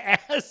much to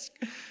ask?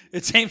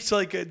 It seems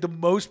like the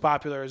most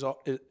popular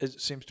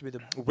it seems to be the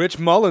Rich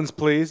Mullins,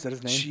 please. Is that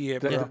his name? Yeah,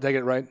 did I get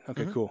it right?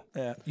 Okay, cool.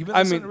 Yeah, you been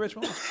listening to Rich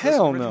Mullins?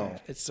 Hell no.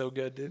 It's so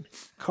good, dude.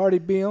 Cardi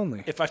B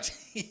only.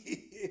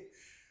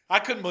 I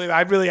couldn't believe it.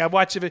 I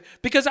watched it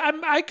because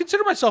I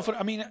consider myself.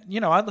 I mean,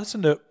 I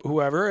listen to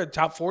whoever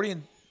top 40,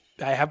 and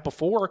I have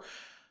before.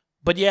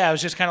 But yeah, I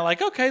was just kind of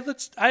like, okay,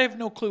 I have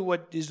no clue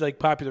what is like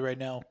popular right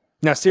now.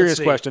 Now, serious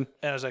question.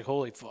 And I was like,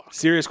 holy fuck.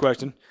 Serious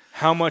question.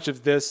 How much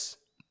of this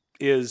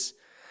is,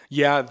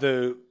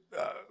 the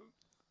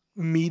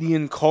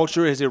median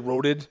culture has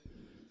eroded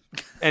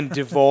and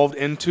devolved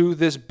into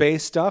this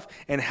base stuff,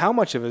 and how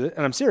much of it?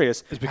 And I'm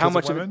serious. Is because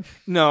of women?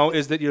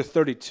 Is that you're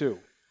 32.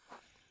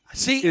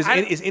 See,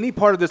 is any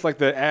part of this like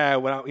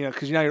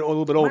because now you're a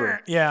little bit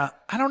older? Yeah,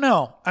 I don't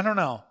know.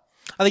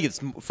 I think it's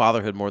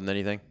fatherhood more than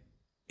anything.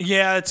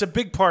 Yeah, it's a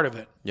big part of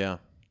it. Yeah,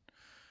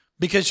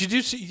 because you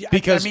do see.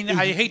 Because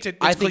I hate to.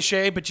 It's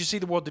cliche, but you see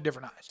the world through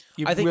different eyes.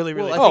 I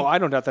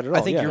don't doubt that at all. I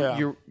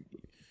think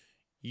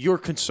your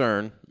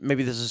concern,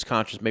 maybe this is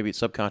conscious, maybe it's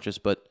subconscious,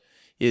 but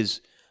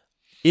is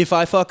if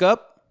I fuck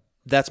up,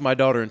 that's my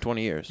daughter in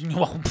 20 years.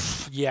 Well,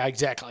 yeah,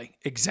 exactly.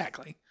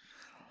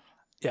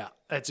 Yeah,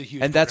 that's a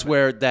huge. And that's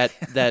where that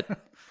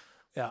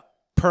yeah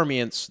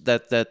permeates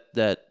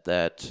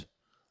that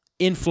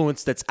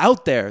influence that's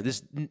out there.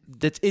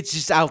 It's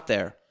just out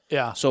there.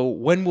 Yeah. So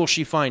when will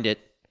she find it?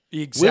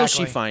 Exactly. Will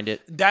she find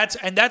it? That's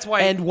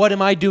why. And what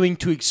am I doing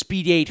to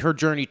expedite her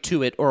journey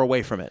to it or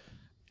away from it?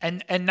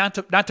 And not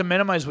to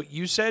minimize what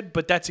you said,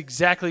 but that's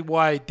exactly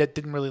why that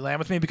didn't really land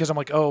with me because I'm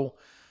like, oh.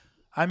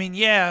 I mean,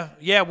 yeah,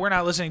 we're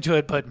not listening to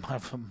it, but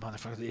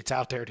motherfucker, it's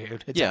out there,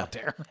 dude. It's out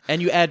there.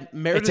 And you add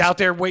Meredith. It's out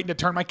there waiting to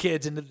turn my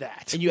kids into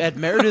that. And you add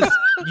Meredith.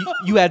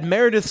 you add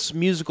Meredith's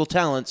musical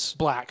talents.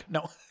 Black,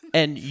 no.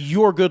 And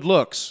your good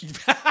looks.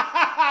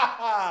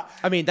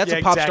 I mean, that's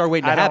a pop star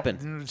waiting to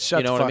happen.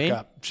 Shut the fuck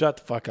up. Shut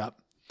the fuck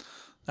up.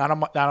 Not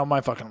on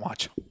my fucking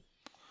watch.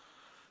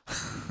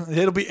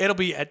 It'll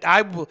be.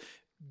 I will.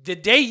 The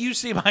day you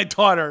see my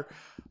daughter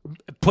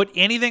put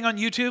anything on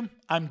YouTube,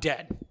 I'm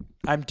dead.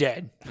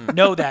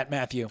 Know that,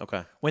 Matthew.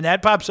 Okay. When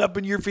that pops up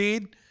in your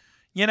feed,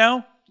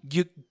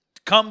 you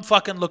come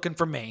fucking looking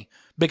for me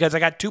because I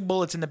got 2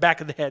 bullets in the back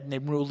of the head and they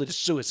ruled it as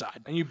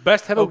suicide. And you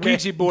best have a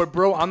Ouija board,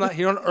 bro. I'm not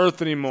here on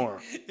Earth anymore.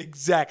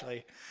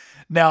 Exactly.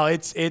 No,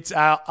 it's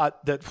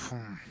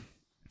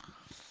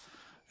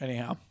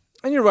anyhow.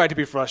 And you're right to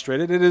be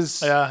frustrated. It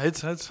is. Yeah,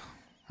 it's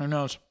who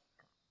knows.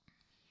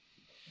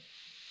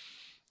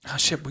 Oh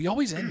shit, we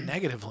always end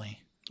negatively.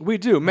 We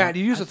do. Matt,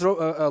 do you use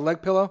a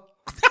leg pillow?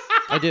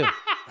 I do.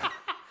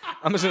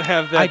 I'm just gonna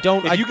have that.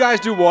 If you guys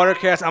do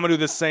watercast, I'm gonna do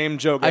the same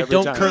joke every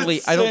time.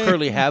 I don't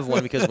currently have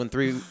one because when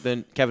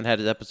Kevin had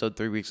his episode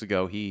 3 weeks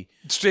ago, he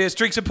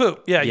streaks of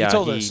poop. Yeah, you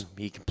told us.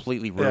 He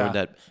completely ruined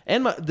that.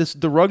 And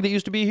the rug that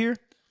used to be here,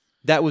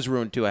 that was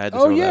ruined too. I had to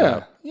throw that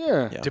out.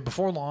 Yeah. Dude,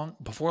 before long,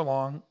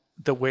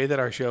 the way that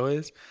our show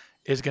is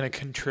going to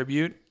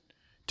contribute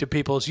to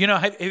people's.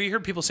 Have you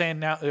heard people saying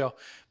now?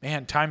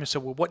 Man, time is so.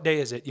 Well, what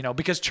day is it?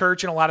 Because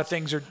church and a lot of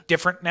things are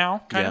different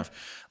now. Kind of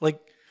like.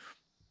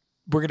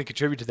 we're going to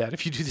contribute to that.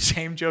 If you do the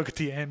same joke at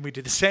the end, we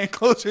do the same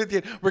closer at the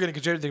end. We're going to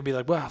contribute. They're going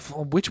to be like,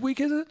 "Wow, which week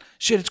is it?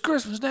 Shit, it's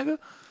Christmas, nigga."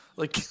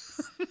 Like,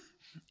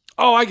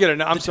 oh, I get it.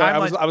 Now, I'm sorry. I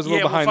was a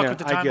little behind we'll there. fuck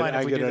with the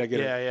I get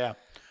it. Yeah.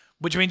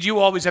 Which means you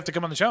always have to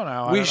come on the show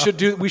now. We should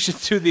do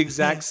the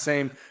exact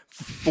same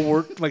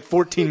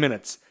 14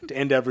 minutes to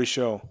end every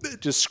show.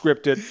 Just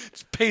script it.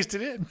 Just paste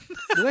it in.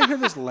 Did I hear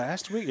this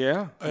last week?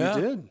 Yeah,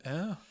 you did.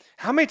 Yeah.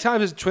 How many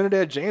times is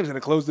Trinidad James going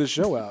to close this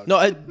show out? No,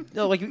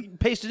 like you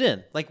paste it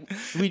in. Like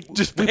we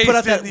put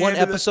out that one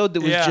episode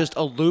that was just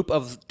a loop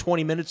of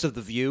 20 minutes of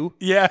The View.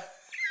 Yeah.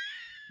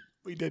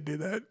 We did do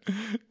that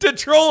to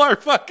troll our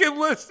fucking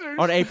listeners.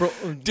 On April.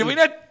 Did we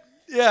not?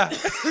 Yeah.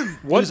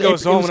 What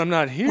goes on when I'm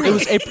not here?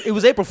 It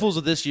was April Fool's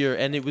of this year,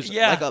 and it was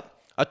like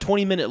a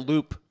 20-minute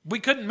loop. We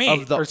couldn't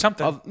meet or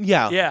something.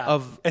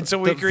 And so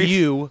we agreed.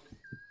 View,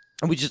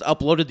 and we just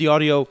uploaded the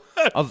audio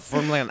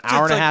from like an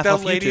hour and a half the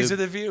off ladies YouTube. of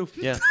The View.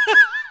 Yeah.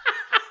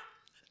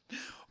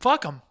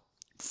 Fuck them.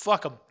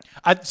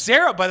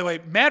 Sarah, by the way,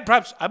 mad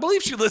props. I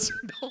believe she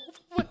listened all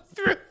the way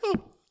through.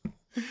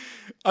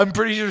 I'm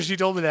pretty sure she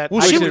told me that. Well,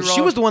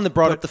 she was the one that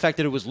brought up the fact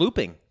that it was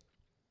looping.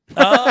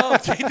 Oh,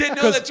 she didn't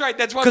know. That's right.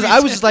 That's why. Because I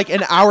was just like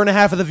an hour and a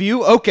half of The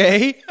View.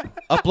 Okay,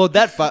 upload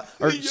that file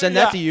or send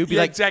that to you. Be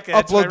like, exactly.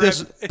 Upload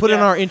this. Put in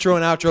our intro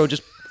and outro.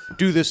 Just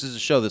do this as a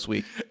show this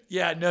week.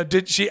 Yeah. No.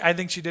 Did she? I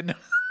think she didn't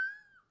know.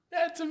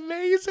 That's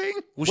amazing.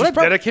 Well, what a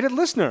dedicated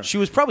listener. She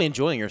was probably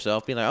enjoying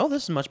herself, being like, "Oh,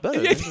 this is much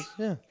better."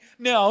 Yeah.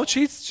 No,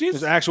 she's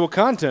There's actual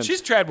content.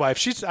 She's trad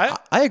wife.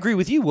 I agree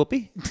with you,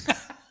 Whoopi.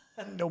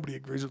 Nobody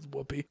agrees with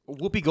Whoopi.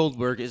 Whoopi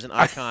Goldberg is an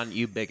icon,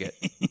 you bigot.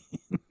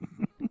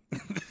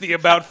 The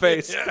about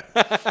face.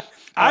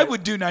 I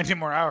would do 19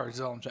 more hours.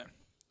 Is all I'm saying.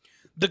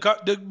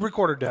 The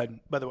recorder died,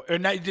 by the way. Or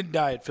it didn't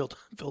die. It filled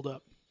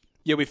up.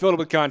 Yeah, we filled it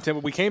with content,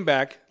 but we came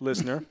back,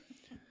 listener.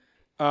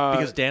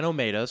 Because Dano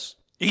made us.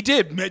 He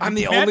did. I'm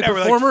the only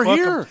performer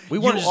here. We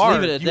want to just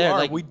leave it at that.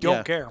 Like, we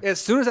don't care.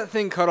 As soon as that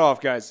thing cut off,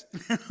 guys,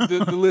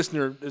 the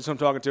listener is who I'm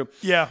talking to.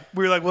 Yeah,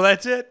 we were like, well,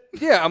 that's it.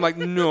 Yeah, I'm like,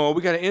 no,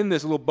 we got to end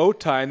this little bow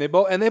tie, and they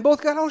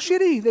both got all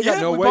shitty. They got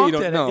no way. You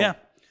don't know. Yeah,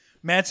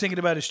 Matt's thinking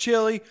about his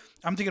chili.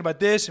 I'm thinking about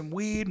this and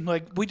weed.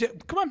 Like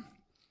come on.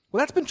 Well,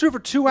 that's been true for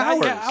 2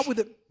 hours. Yeah, out with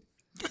it.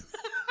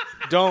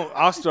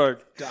 I'll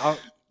start.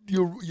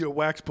 You're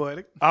wax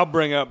poetic. I'll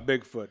bring up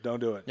Bigfoot. Don't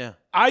do it. Yeah.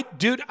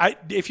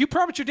 If you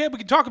promise your dad we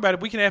can talk about it,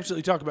 we can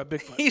absolutely talk about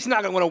Bigfoot. He's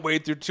not going to want to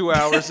wade through 2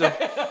 hours of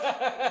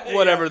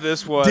whatever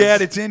this was.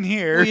 Dad, it's in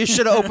here. Well, you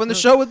should have opened the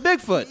show with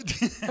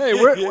Bigfoot. Hey,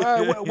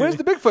 where's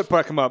the Bigfoot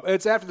part come up?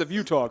 It's after the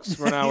View talks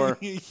for an hour.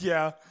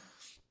 Yeah.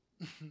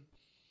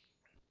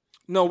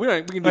 No, we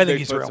don't. We can do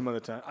Bigfoot some other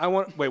time.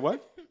 Wait,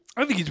 what?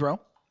 I think he's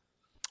real.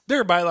 There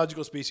are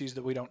biological species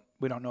that we don't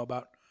know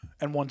about,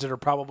 and ones that are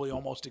probably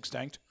almost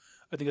extinct.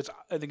 I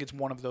think it's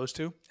one of those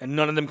two. And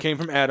none of them came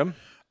from Adam.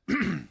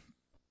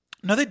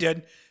 No, they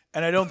did,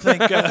 and I don't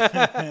think.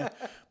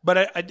 But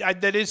I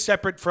that is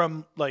separate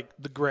from like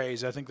the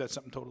Greys. I think that's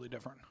something totally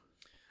different.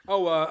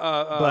 Oh,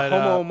 but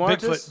Homo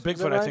martis.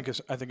 Bigfoot, right?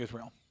 I think is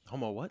real.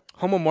 Homo what?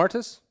 Homo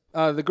martis.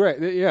 The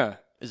Grey. Yeah.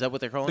 Is that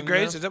what they're calling the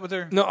Greys? Now? Is that what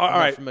they're? No. All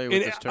right. Familiar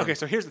with this term. Okay,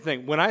 so here's the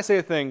thing. When I say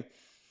a thing,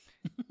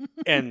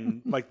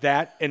 and like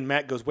that, and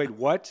Matt goes, "Wait,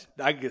 what?"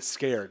 I get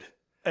scared.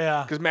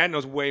 Yeah. Because Matt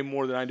knows way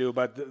more than I do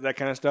about that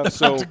kind of stuff.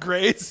 So the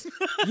Greys.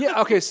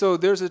 Yeah. Okay. So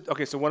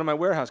so one of my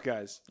warehouse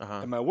guys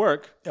at my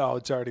work. Oh,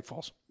 it's already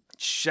false.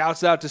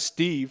 Shouts out to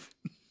Steve.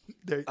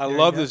 I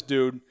love this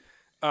dude.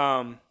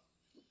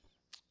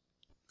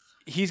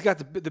 He's got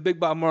the big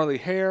Bob Marley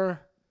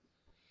hair.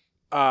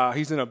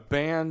 He's in a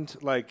band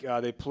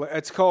they play.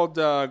 It's called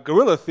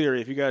Gorilla Theory.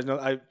 If you guys know,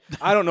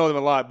 I don't know them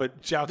a lot, but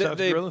shouts out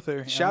to Gorilla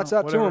Theory. Shouts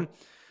out to them.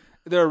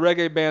 They're a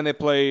reggae band. They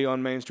play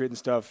on Main Street and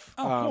stuff.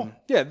 Oh, cool.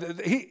 Yeah,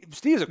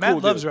 Steve's a cool dude.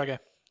 Matt loves reggae.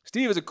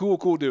 Steve is a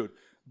cool dude.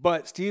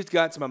 But Steve's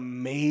got some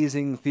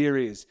amazing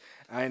theories.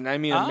 And I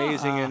mean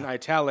amazing in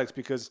italics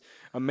because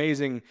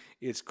amazing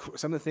is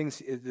some of the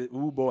things.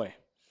 Ooh, boy.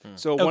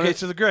 So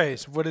so the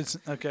Greys. What is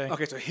okay?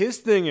 Okay, so his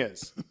thing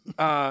is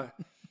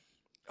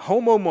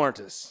Homo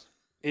martis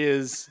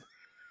is.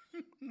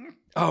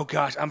 Oh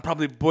gosh, I'm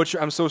probably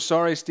butchering. I'm so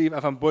sorry, Steve,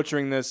 if I'm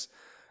butchering this.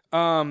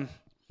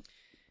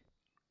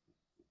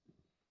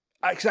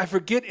 I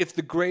forget if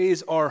the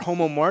Greys are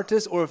Homo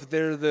martis or if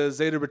they're the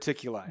Zeta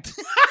Reticuli.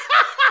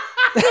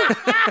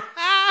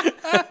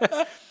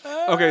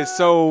 Okay,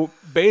 so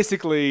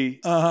basically,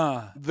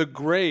 the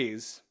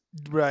Greys,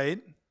 right,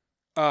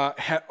 are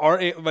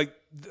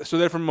so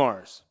they're from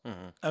Mars.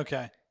 Mm-hmm.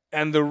 Okay,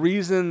 and the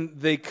reason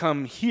they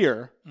come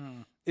here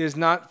is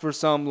not for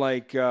some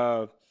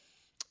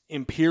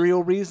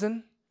imperial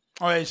reason.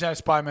 Oh, it's not a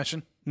spy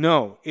mission.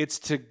 No, it's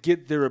to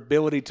get their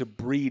ability to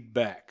breed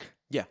back.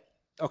 Yeah.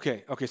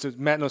 Okay, so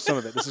Matt knows some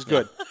of it. This is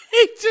good.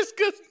 He just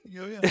goes,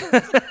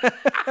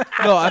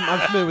 No, I'm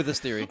familiar with this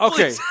theory.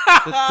 Okay.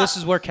 This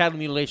is where cattle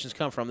mutilations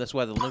come from. That's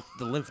why the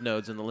lymph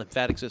nodes and the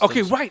lymphatic system.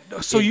 Okay, right.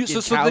 So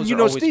then you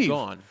know Steve.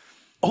 Gone.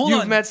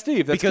 You've met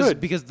Steve. That's good.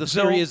 Because the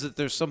theory is that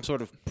there's some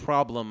sort of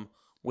problem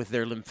with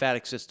their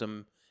lymphatic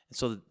system,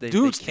 So they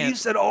Dude, they can't, Steve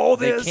said all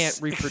this. They can't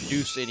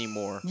reproduce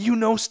anymore. You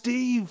know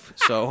Steve.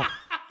 So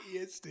He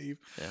is Steve.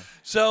 Yeah.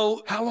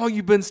 So How long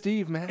you been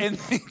Steve, man?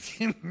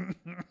 and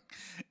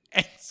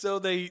and so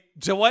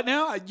what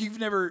now? You've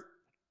never.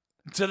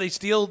 So they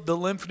steal the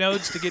lymph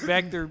nodes to get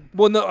back their.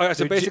 well, no.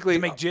 So their basically,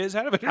 to make jizz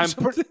out of it. Or I'm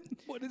something?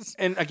 What is?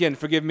 and again,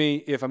 forgive me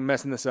if I'm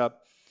messing this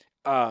up.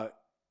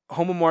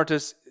 Homo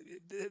martis,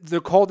 they're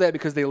called that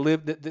because they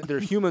lived. They're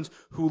humans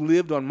who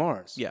lived on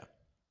Mars. yeah,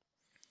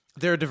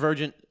 they're a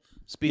divergent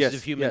species Yes,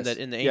 of human yes, that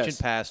in the ancient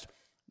yes. past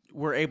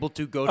were able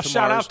to go A to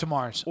shout Mars. out to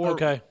Mars. Or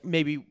Okay.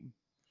 maybe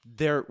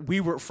we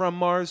were from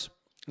Mars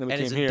And we and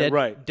came it's a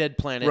here, dead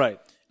planet. Right.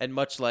 And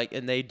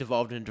and they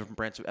devolved into different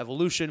branches of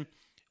evolution,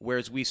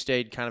 whereas we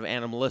stayed kind of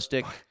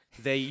animalistic.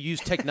 They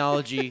used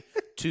technology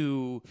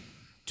to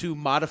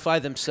modify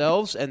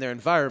themselves and their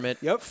environment.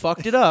 Yep.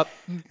 Fucked it up.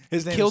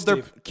 His name killed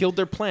is Steve. killed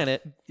their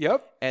planet,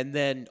 Yep. and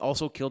then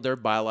also killed their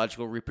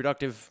biological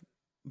reproductive.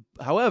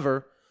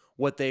 However,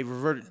 what they've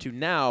reverted to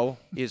now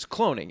is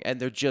cloning, and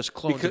they're just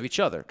clones of each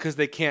other because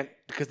they can't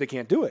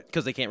do it.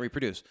 because they can't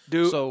reproduce.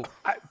 Dude, So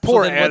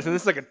poor then what- Addison.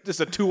 This is like just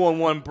a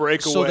 2-on-1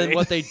 breakaway. So then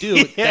what they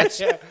do,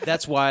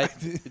 that's why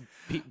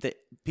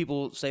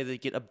people say they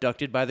get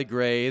abducted by the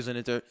Greys, and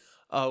it's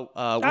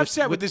I've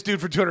sat with this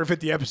dude for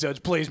 250 episodes.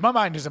 Please, my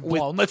mind isn't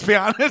blown. Let's be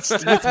honest.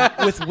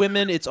 with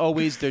women, it's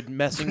always they're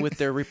messing with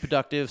their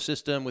reproductive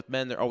system. With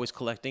men, they're always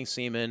collecting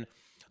semen.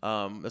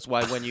 That's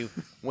why when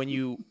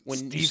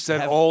Steve you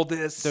said have, all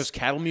this. there's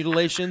cattle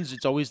mutilations,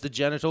 it's always the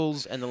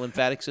genitals and the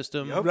lymphatic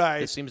system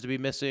Right. that seems to be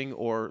missing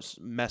or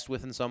messed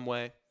with in some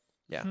way.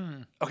 Yeah.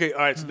 Okay, all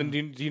right. So then,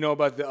 do you know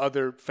about the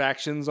other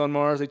factions on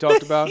Mars they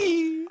talked about?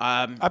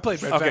 I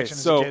played Red Okay, Faction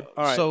so as a kid.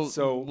 all right.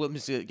 So let me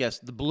see. Guess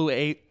the blue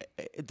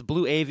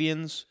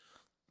avians,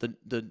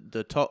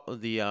 the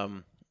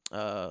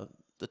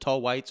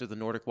tall whites or the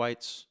Nordic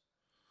whites.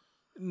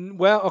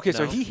 Well, okay.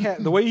 So No. he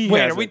had the way he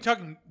Wait, has are we it-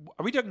 talking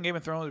Game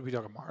of Thrones or are we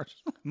talking Mars?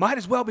 Might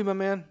as well be, my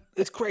man.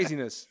 It's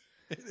craziness.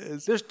 It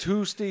is. There's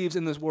 2 Steves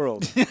in this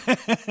world.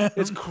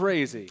 It's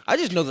crazy. I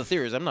just know the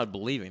theories. I'm not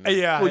believing them.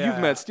 yeah. Well, you've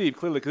met Steve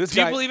clearly because this Do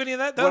you guy. believe any of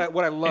that, though?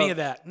 What I love. Any of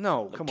that?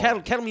 No, come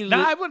Cattle on.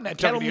 Nah, I wouldn't have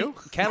talking to you.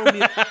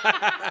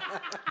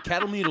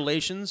 Cattle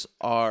mutilations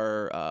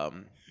are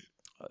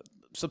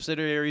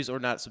subsidiaries or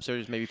not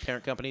subsidiaries, maybe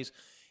parent companies.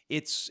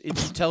 It's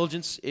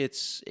intelligence.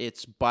 It's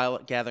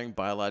gathering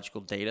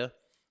biological data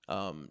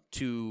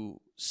to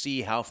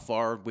see how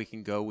far we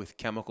can go with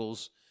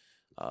chemicals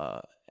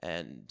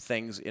and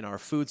things in our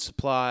food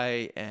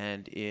supply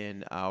and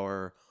in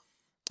our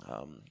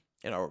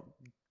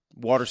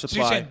water So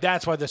supply. you're saying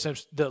that's why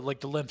the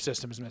lymph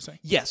system is missing?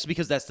 Yes,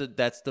 because that's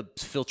the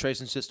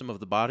filtration system of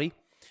the body,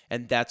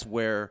 and that's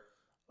where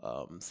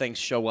things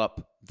show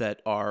up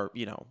that are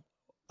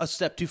a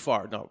step too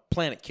far. No,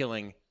 planet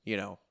killing.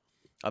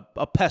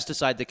 A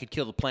pesticide that could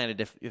kill the planet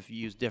if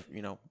used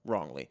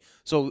wrongly.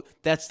 So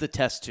that's the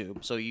test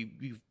tube. So you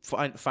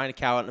find a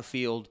cow out in the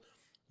field,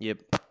 you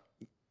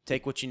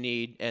take what you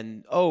need,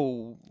 and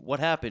what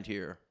happened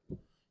here?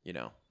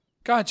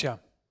 Gotcha.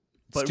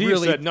 But Steve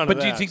really, said none But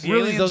of do you that. think the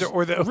really aliens those-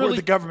 or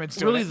the government's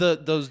doing really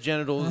it? those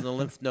genitals and the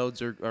lymph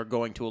nodes are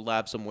going to a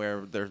lab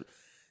somewhere.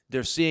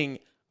 They're seeing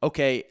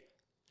okay.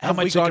 Have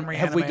much we they gone? can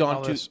Have we reanimate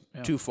all gone this?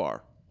 Yeah. too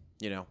far?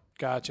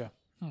 Gotcha.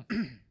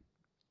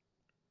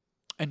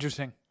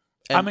 Interesting.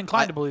 And I'm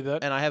inclined to believe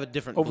that. And I have a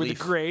different Over the belief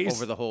Greys?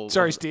 over the whole.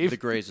 Sorry, over Steve. The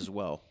Greys as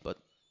well, but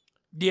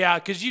Yeah,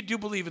 because you do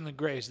believe in the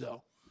Greys,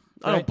 though.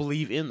 I don't Right.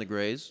 believe in the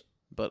Greys,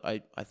 but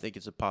I think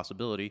it's a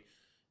possibility.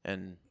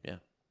 And yeah,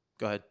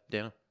 go ahead,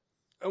 Dana.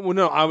 Well,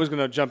 no, I was going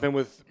to jump in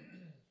with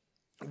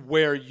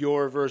where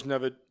your version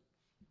of it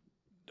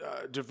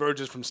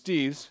diverges from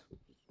Steve's.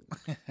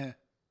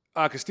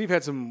 Because Steve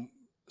had some.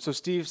 So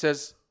Steve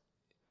says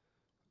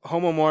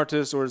Homo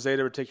martis or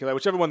Zeta Reticuli,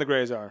 whichever one the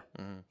Greys are.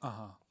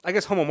 I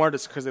guess Homo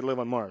martis because they live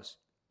on Mars.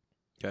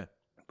 Okay.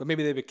 But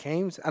maybe they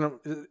became.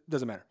 It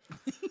doesn't matter.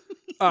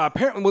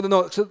 Apparently, well,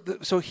 no.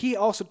 So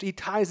he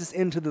ties this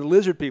into the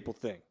lizard people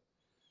thing.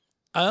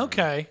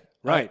 Okay.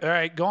 Right. All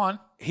right, go on.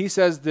 He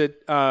says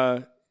that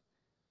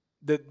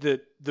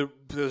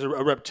there's a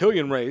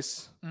reptilian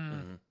race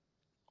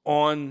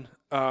on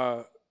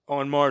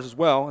Mars as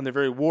well, and they're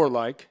very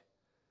warlike.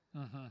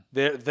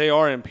 They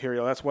are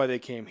imperial. That's why they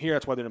came here.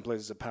 That's why they're in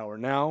places of power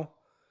now.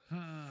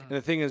 And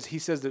the thing is, he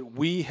says that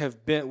we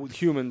have been with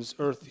humans,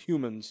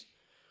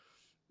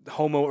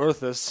 Homo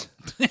Earthus,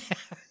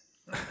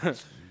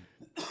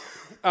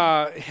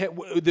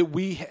 that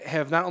we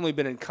have not only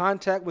been in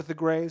contact with the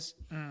Greys,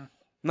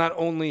 not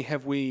only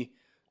have we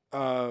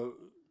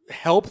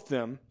helped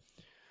them,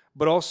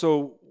 but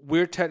also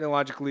we're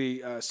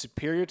technologically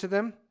superior to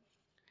them,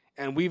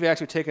 and we've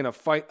actually taken a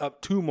fight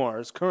up to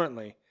Mars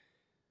currently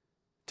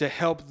to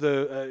help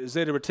the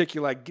Zeta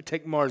Reticuli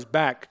take Mars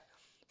back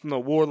from the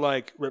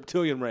warlike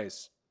reptilian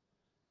race.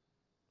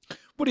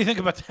 What do you think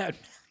about that?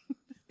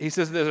 He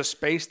says there's a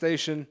space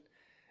station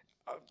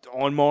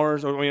on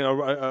Mars, or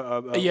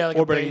Yeah, like a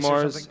orbiting base or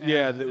Mars. something.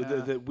 Yeah,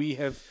 Yeah. that we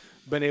have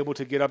been able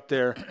to get up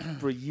there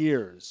for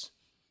years.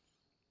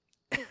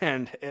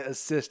 and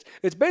assist.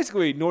 It's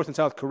basically North and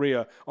South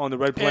Korea on the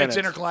red planet. It's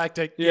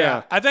intergalactic.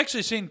 Yeah. I've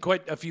actually seen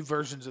quite a few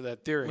versions of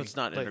that theory. Well, it's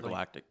not lately.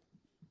 intergalactic.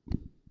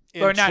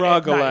 Or not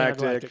Intragalactic.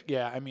 intergalactic.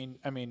 Yeah, I mean,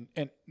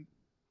 in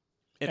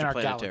our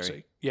galaxy.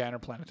 Interplanetary. Yeah,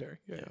 interplanetary.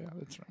 Yeah,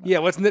 that's right. Yeah,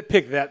 let's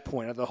nitpick that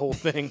point of the whole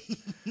thing.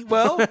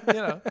 Well,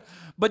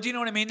 but do you know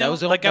what I mean? That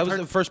was, like that was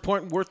the first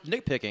point worth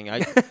nitpicking.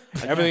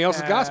 Everything else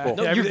is gospel.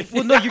 No,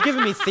 you're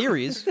giving me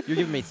theories. You're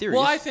giving me theories.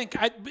 Well, I think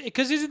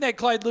because isn't that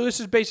Clyde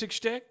Lewis's basic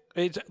shtick?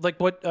 It's like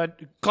what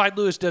Clyde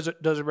Lewis does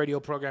a radio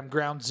program,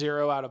 Ground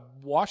Zero, out of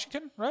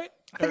Washington, right?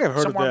 I think I've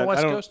heard somewhere of that. on the I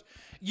West don't- Coast.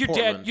 Your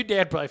Portland.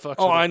 dad probably fucks.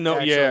 Oh, with I it, know.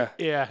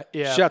 actually. Yeah.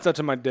 Yeah. Shouts out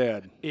to my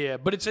dad. Yeah,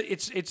 but it's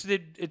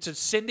a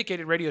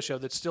syndicated radio show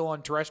that's still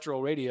on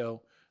terrestrial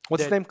radio.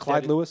 What's his name?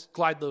 Clyde Lewis?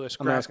 Clyde Lewis.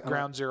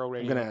 Ground Zero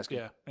Radio. I'm gonna ask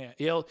him. Yeah.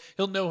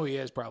 He'll know who he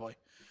is probably.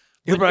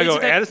 He'll probably go,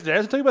 isn't that-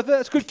 Addison tell you about that?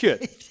 That's a good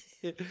kid.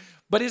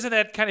 But isn't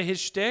that kind of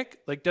his shtick?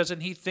 Like, doesn't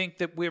he think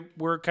that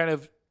we're kind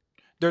of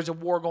there's a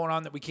war going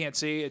on that we can't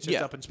see? It's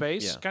just up in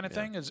space, kind of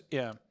thing.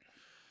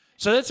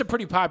 So that's a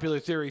pretty popular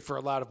theory for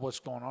a lot of what's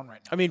going on right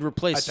now. I mean,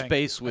 replace I think.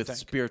 space with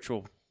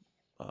spiritual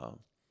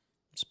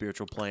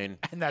plane.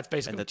 And that's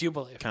basically what you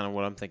believe. Kind of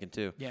what I'm thinking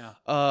too.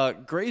 Yeah.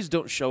 Grays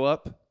don't show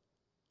up.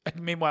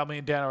 And meanwhile, me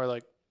and Dan are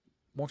like,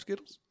 more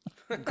Skittles?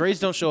 Grays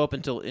don't show up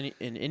until in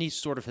any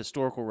sort of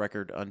historical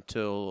record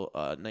until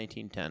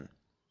 1910.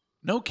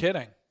 No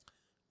kidding.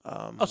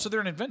 So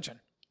they're an invention.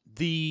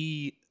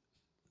 The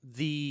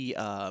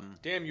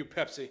Damn you,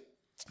 Pepsi.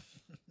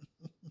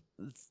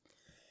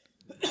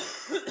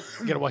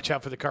 You got to watch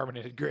out for the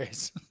carbonated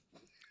grays.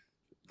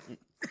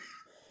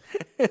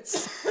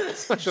 It's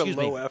such a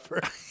low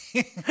effort.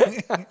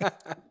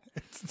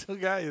 Still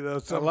got you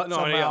though.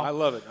 I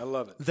love it. I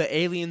love it. the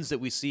aliens that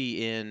we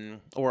see in,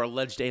 or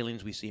alleged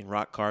aliens we see in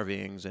rock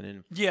carvings and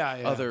in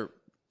other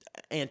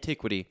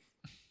antiquity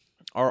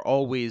are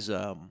always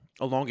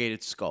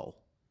elongated skull.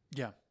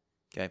 Yeah.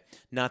 Okay,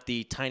 not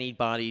the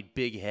tiny-bodied,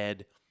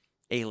 big-head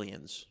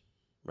aliens,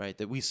 right?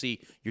 That we see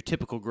your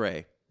typical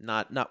gray.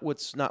 Not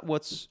what's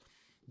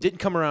didn't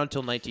come around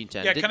until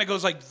 1910. Yeah, it kind of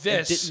goes like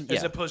this didn't-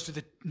 as yeah. opposed to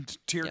the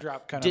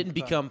teardrop kind of. Didn't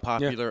become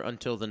popular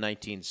until the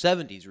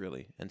 1970s,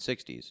 really, and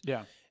 60s.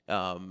 Yeah.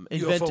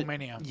 Invented,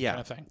 mania yeah,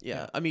 kind of thing.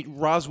 Yeah. I mean,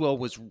 Roswell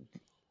was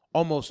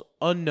almost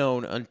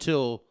unknown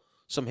until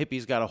some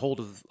hippies got a hold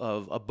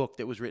of a book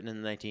that was written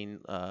in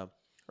the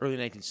early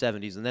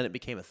 1970s, and then it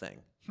became a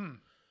thing.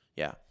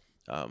 Yeah.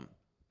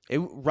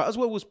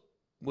 Roswell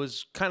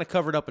was kind of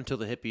covered up until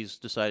the hippies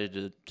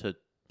decided to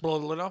Blow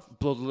the lid off?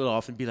 blow the lid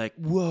off and be like,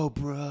 "Whoa,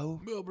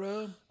 bro." Well,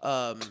 bro.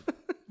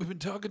 We've been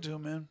talking to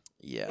him, man.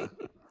 Yeah.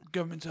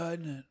 Government's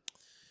hiding it.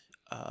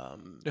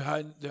 They're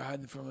hiding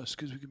it from us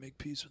because we can make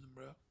peace with them,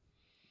 bro.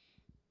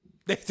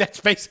 That's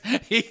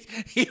basically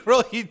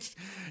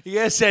he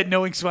has said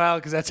knowing smile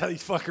because that's how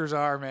these fuckers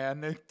are,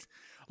 man.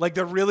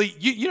 They're really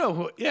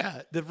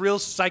the real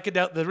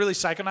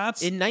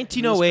psychonauts. In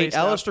 1908,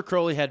 Aleister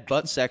Crowley had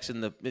butt sex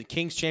in the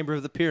King's Chamber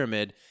of the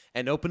Pyramid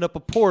and opened up a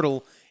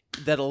portal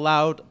that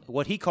allowed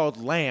what he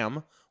called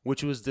Lamb,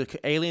 which was the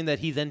alien that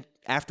he then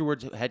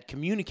afterwards had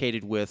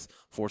communicated with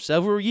for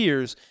several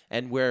years,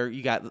 and where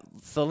you got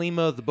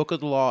Thelema, the Book of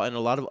the Law, and a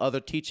lot of other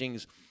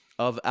teachings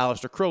of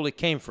Aleister Crowley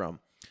came from.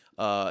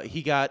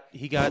 He got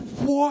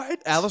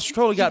what? Aleister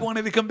Crowley He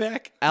wanted to come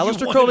back.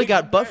 Aleister Crowley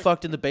got butt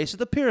fucked in the base of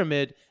the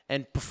pyramid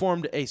and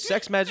performed a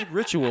sex magic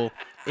ritual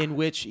in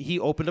which he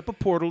opened up a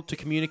portal to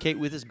communicate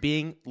with his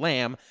being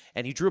Lamb,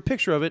 and he drew a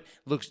picture of it.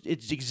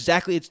 It's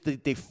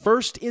the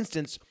first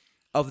instance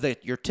of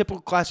your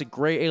typical classic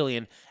gray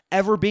alien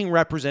ever being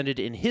represented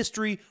in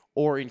history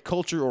or in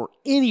culture or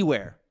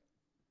anywhere.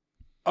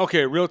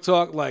 Okay, real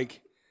talk.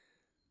 Like,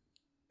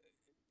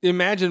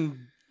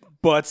 imagine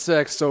butt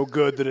sex so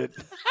good that it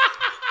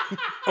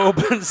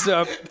opens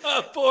up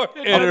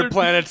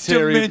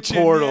interplanetary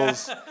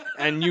portals,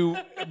 and you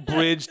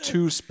bridge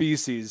two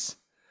species.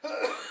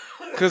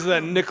 Because of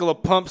that Nicola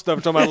Pump stuff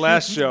we talked about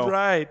last show.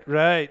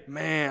 Right.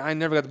 Man, I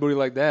never got the booty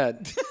like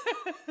that.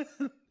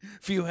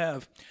 Few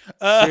have.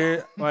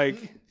 Man.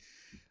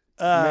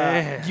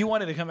 You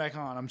wanted to come back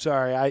on. I'm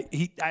sorry. I'm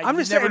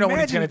just never saying, know when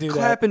he's imagine going to do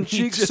clapping that.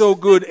 cheeks so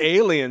good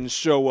aliens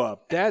show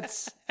up.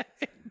 That's...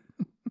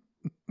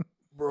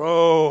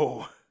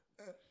 Bro.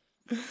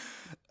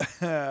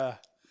 Well,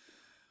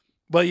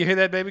 you hear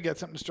that, baby? Got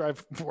something to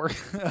strive for.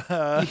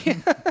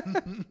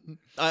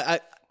 I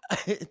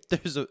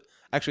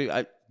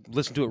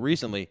listened to it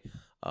recently.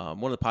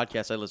 One of the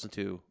podcasts I listened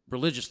to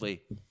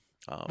religiously.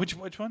 Which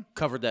one?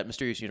 Covered that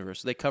mysterious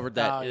universe. They covered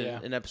that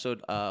in an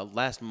episode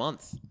last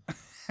month.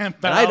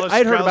 But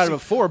I'd heard about it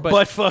before,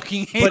 but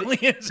fucking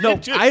aliens. No,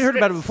 I'd heard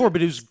about it before,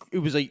 but it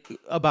was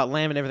about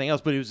Lamb and everything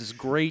else. But it was this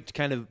great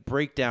kind of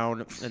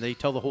breakdown, and they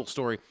tell the whole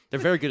story. They're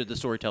very good at the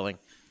storytelling.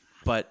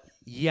 But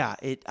yeah,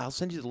 I'll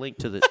send you the link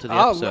to the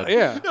episode.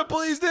 Yeah,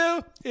 please do.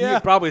 You Yeah,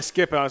 could probably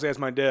skip it. I'll ask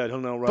my dad. He'll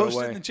know right post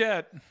away. it in the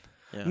chat.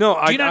 Yeah.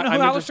 No, Do you not know who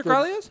I'm Aleister interested.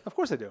 Crowley is? Of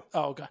course I do.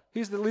 Oh, okay.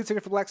 He's the lead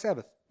singer for Black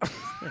Sabbath.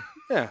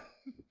 Yeah.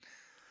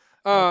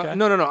 Okay.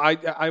 No.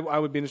 I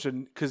would be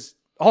interested because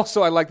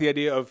Also, I like the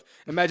idea of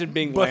imagine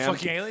being But lamb.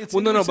 fucking aliens Well,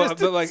 in no, existence?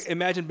 but like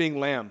imagine being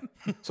lamb.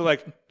 So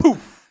like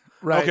poof.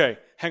 Right. Okay,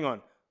 hang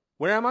on.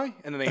 Where am I?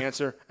 And then they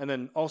answer. And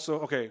then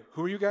also, okay,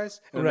 who are you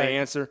guys? And then Right. they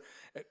answer.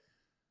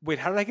 Wait,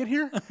 how did I get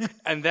here?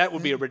 And that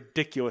would be a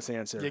ridiculous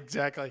answer.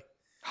 Exactly.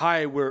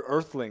 Hi, we're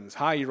Earthlings.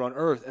 Hi, you're on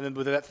Earth. And then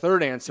with that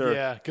third answer,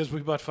 Yeah, because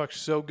we butt fucked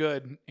so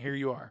good. Here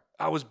you are.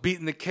 I was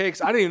beating the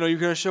cakes. I didn't even know you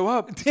were going to show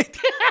up.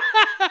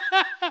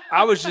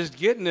 I was just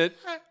getting it.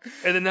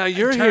 And then now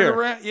you're Turn here.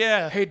 around.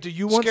 Yeah. Hey, do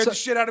you want Scared some? the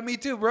shit out of me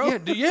too, bro.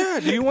 Yeah,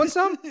 do you want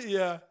some?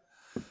 Yeah.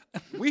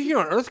 We here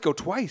on Earth go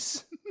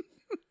twice.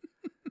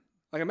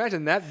 Like,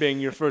 imagine that being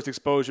your first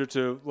exposure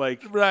to,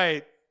 like,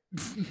 Right.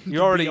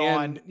 you're already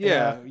Beyond. in.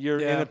 Yeah. You're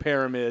in Yeah. a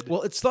pyramid.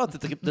 Well, it's thought that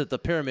the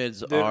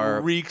pyramids that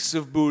are reeks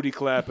of booty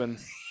clapping.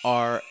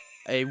 a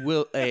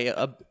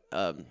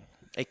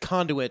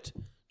conduit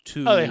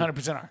to Oh, they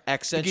 100% are. The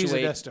Giza Death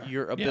accentuate Star.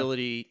 your Yeah.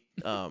 ability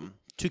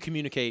to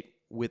communicate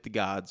with the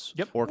gods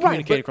Yep. or Right,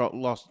 communicate but-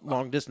 across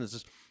long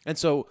distances. And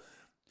so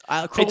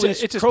It's a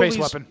space Crowley's-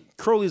 weapon.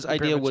 Crowley's idea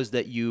pyramids. was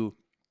that you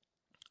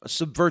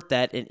subvert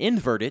that and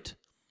invert it,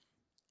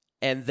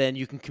 and then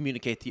you can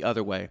communicate the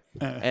other way.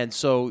 And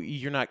so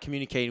you're not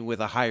communicating with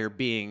a higher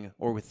being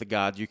or with the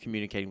gods. You're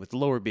communicating with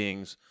lower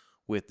beings,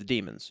 with the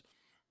demons.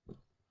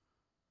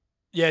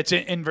 Yeah, it's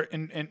an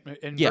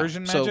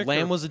inversion So magic.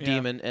 Lamb or- was a yeah.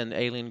 demon, and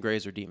alien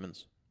greys are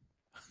demons.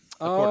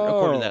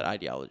 According to that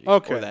ideology,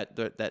 Okay. or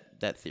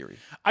that theory.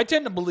 I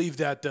tend to believe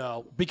that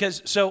though, because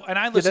and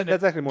I listened.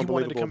 that's actually more you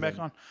wanted to come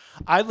believable back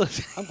on. I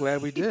listened. I'm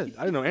glad we did.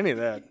 I didn't know any of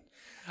that.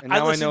 And I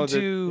now I listened know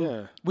to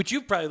that. which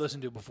you've probably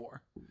listened to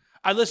before.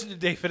 I listened to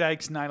David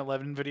Icke's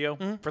 9/11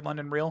 video for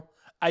London Real.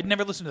 I'd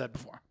never listened to that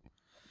before.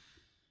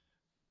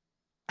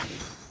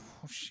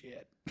 Oh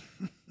shit.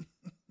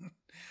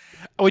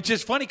 Which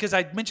is funny because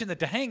I mentioned that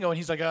to Hango and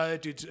he's like, "Oh,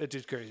 that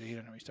dude's crazy. He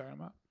don't know what he's talking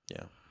about."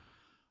 Yeah.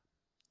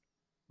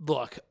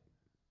 Look,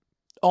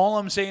 all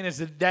I'm saying is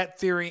that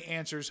theory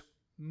answers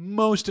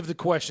most of the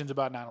questions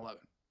about 9/11.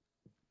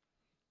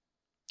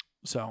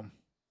 So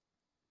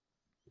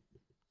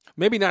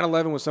Maybe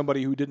 9/11 was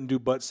somebody who didn't do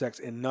butt sex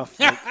enough.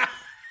 Like,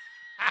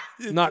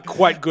 not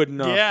quite good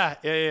enough.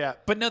 Yeah.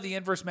 But no, the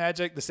inverse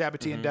magic, the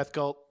Sabbatean death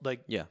cult,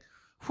 like, Yeah.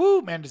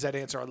 whoo, man, does that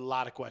answer a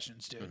lot of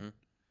questions, dude. Mm-hmm.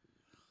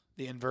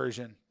 The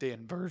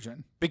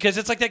inversion. Because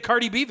it's like that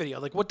Cardi B video.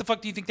 Like, what the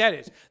fuck do you think that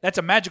is? That's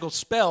a magical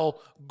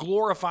spell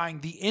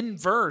glorifying the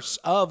inverse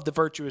of the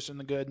virtuous and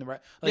the good and the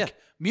right. Like, Yeah.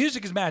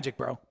 music is magic,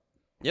 bro.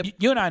 Yep.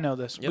 You and I know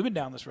this. We've been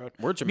down this road.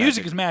 Words are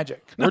music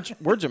magic. is magic.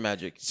 Words are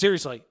magic.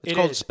 Seriously. It's it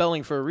called is.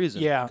 spelling for a reason.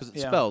 Yeah, Because it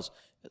yeah. spells.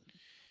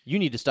 You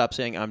need to stop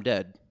saying "I'm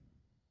dead."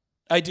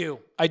 I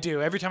do.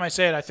 Every time I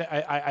say it,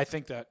 I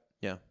think that.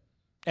 Yeah.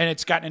 And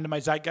it's gotten into my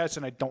zeitgeist,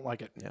 and I don't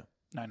like it. Yeah.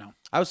 I know.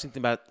 I was thinking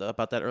about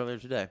that earlier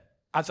today.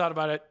 I thought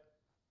about it.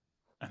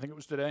 I think it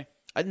was today.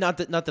 Not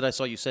that I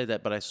saw you say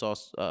that, but I saw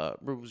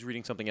was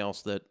reading something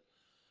else that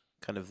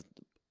kind of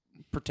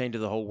pertained to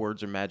the whole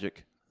words are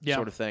magic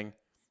sort of thing.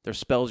 They're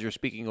spells you're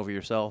speaking over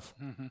yourself.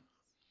 Mm-hmm.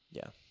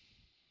 Yeah.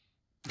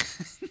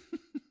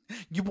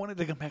 You wanted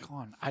to come back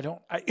on.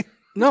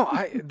 No,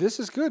 this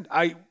is good.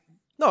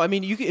 No, I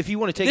mean, if you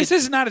want to take This it,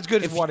 is not as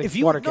good as if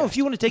you Watercast. if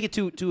you want to take it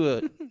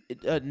to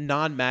a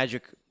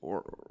non-magic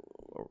or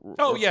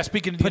Oh yeah,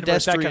 speaking of the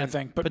universe, that kind of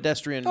thing. But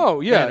pedestrian.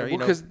 Oh yeah, manner,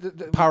 because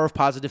power of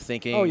positive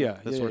thinking. oh yeah,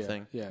 that sort of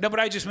thing. Yeah. no, but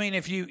I just mean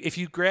if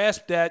you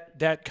grasp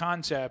that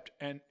concept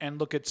and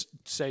look at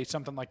say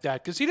something like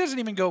that, because he doesn't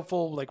even go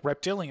full like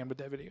reptilian with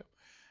that video.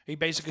 He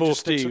basically Full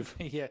just sticks Steve.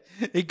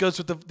 with, he goes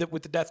with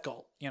the death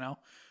cult,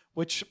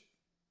 which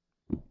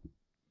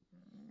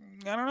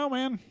I don't know,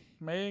 man,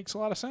 makes a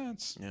lot of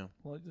sense. Yeah.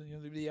 Like,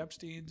 the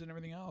Epsteins and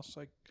everything else,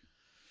 like.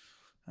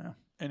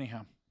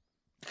 Anyhow.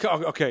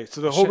 Okay,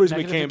 so the whole Shit, reason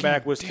we negative came again.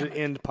 back was Damn to it.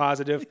 end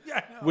positive. Yeah,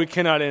 I know. We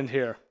cannot end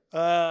here.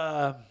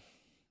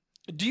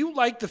 Do you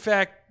like the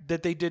fact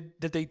that they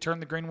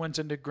turned the green ones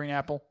into green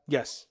apple?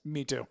 Yes,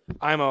 Me too.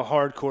 I'm a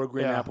hardcore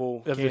green Yeah. apple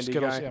Of the candy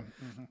Skittles, guy.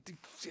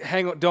 yeah.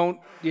 Hang on, don't.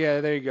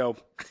 Yeah, there you go.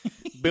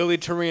 Billy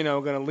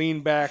Torino gonna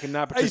lean back and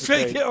not He's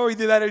participate. or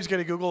either that or he's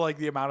going to Google like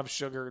the amount of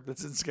sugar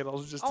that's in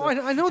Skittles just to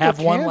I know have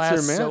they're one cancer,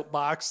 last man.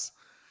 soapbox.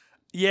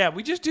 Yeah,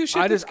 we just do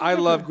shit. I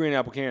love green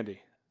apple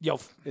candy. Yo,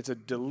 It's a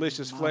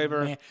delicious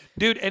flavor. man.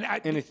 Dude, and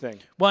Anything.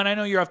 Well, and I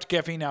know you're off to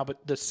caffeine now,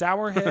 but the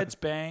Sour Heads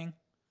Bang.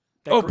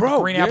 That Oh,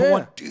 bro, green apple yeah.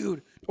 one,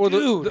 dude. Or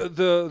dude.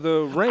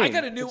 the rain. I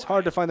got a new- It's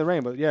hard to find the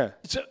rain, but yeah.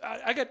 So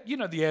I got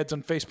the ads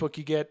on Facebook.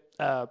 You get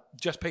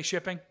just pay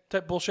shipping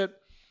type bullshit.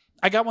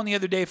 I got one the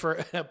other day for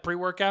a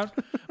pre-workout,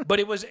 but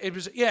it was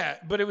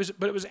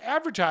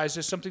advertised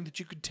as something that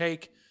you could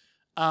take,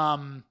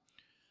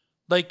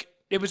 like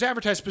it was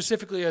advertised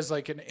specifically as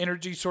like an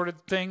energy sort of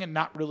thing, and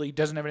not really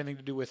doesn't have anything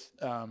to do with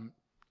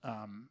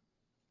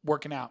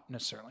working out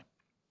necessarily.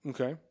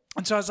 Okay.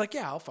 And so I was like,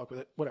 yeah, I'll fuck with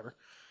it, whatever,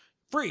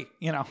 free,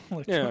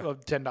 like Yeah.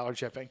 $10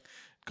 shipping,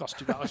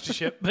 costs $2 to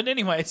ship. But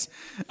anyways,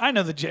 I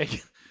know the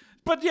jig.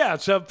 But yeah,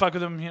 so fuck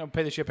with them,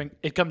 pay the shipping.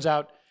 It comes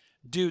out,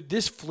 dude.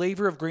 This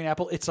flavor of green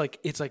apple, it's like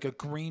a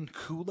green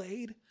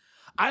Kool-Aid.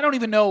 I don't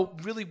even know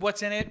really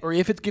what's in it or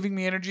if it's giving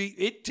me energy.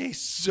 It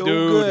tastes so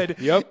Dude, good.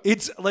 yep.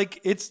 It's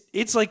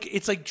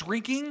like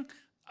drinking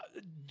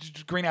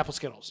green apple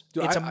Skittles.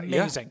 Dude, it's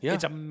amazing. Yeah.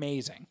 It's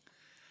amazing.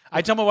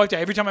 I tell my wife that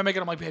every time I make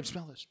it, I'm like, babe,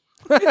 smell this.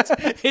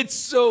 It's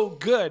so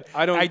good.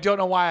 I don't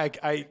know why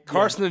I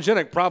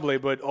Carcinogenic probably,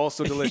 but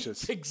also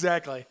delicious.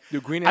 Exactly.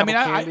 Dude, green apple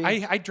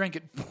candy. I drank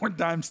it 4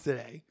 times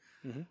today.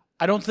 Mm-hmm.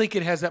 I don't think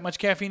it has that much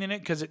caffeine in it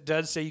because it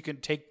does say you can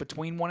take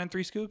between 1 and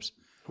 3 scoops.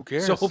 Who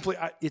cares? So hopefully,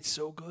 it's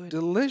so good.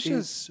 Delicious.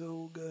 It's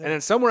so good. And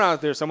then somewhere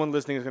out there, someone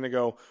listening is going to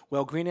go,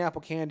 well, green apple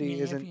candy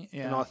isn't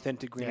an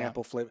authentic green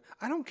apple flavor.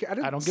 I don't care.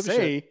 I don't give a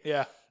shit.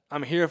 Yeah.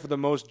 I'm here for the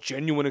most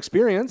genuine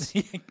experience.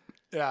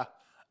 Yeah.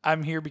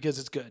 I'm here because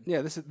it's good.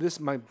 Yeah, this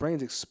my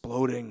brain's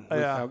exploding.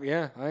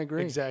 Yeah, I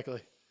agree.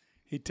 Exactly.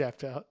 He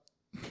tapped out.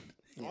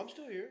 I'm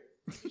still here.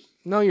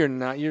 No, you're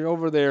not. You're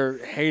over there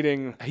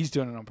hating. He's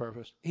doing it on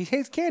purpose. He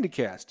hates Candy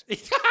Cast. I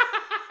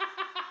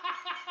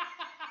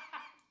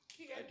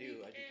do.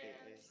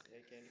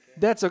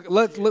 That's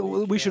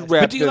we should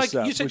wrap But do you this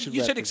like? up.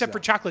 You said except for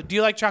chocolate. Do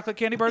you like chocolate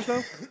candy bars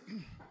though?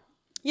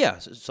 Yeah,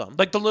 some.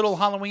 Like the little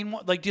Halloween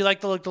one? Like, do you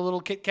like the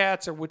little Kit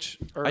Kats or which?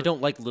 Or, I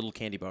don't like little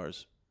candy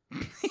bars.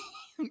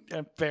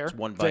 Fair. It's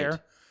one bite. Fair.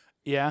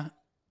 Yeah.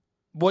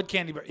 What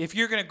candy bar? If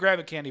you're gonna grab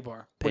a candy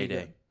bar, what do you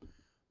Payday. get?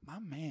 My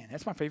man,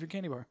 that's my favorite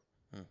candy bar.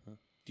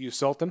 Do you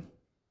salt them?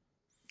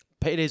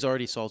 Payday's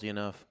already salty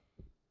enough.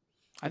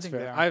 I think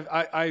Fair. they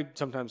are. I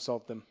sometimes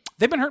salt them.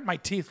 They've been hurting my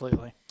teeth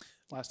lately.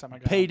 Last time I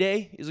got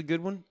Payday is a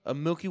good one. A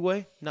Milky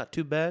Way, not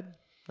too bad.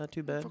 Not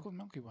too bad. Fuck with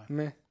Milky Way.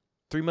 Meh.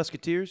 3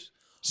 Musketeers.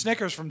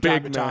 Snickers from Big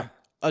time to time.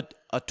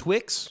 A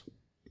Twix.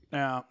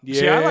 Yeah.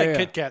 See, I like Yeah.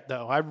 Kit Kat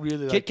though. I really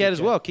like Kit Kat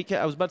as well. Kit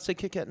Kat. I was about to say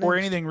Kit Kat next. Or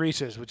anything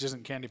Reese's, which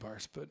isn't candy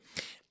bars. But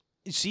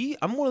See,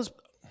 I'm one of those.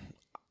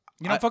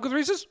 you don't fuck with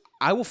Reese's?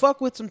 I will fuck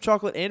with some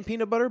chocolate and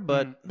peanut butter,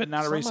 but But not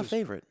a it's not Reese's. my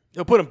favorite.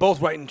 You'll put them both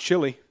right in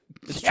chili.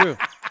 It's true.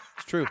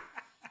 It's true.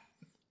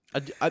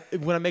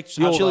 When I make I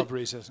chili, love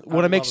Reese's.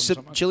 when I make love them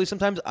so much. chili,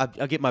 sometimes I'll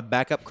get my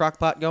backup crock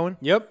pot going.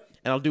 Yep.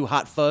 And I'll do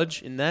hot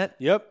fudge in that.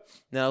 Yep.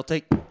 Now I'll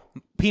take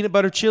peanut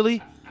butter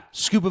chili,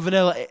 scoop of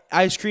vanilla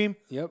ice cream,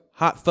 Yep.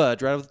 hot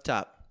fudge right over the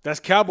top. That's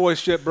cowboy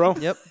shit, bro.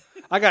 Yep.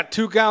 I got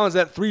 2 gallons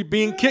of that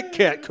 3-bean Kit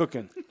Kat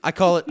cooking. I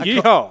call it.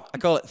 I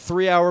call it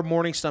 3-hour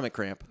morning stomach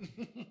cramp.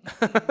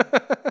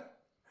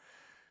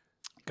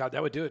 God,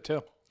 that would do it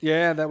too.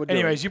 Yeah, that would do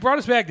Anyways, it. you brought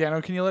us back,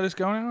 Dano. Can you let us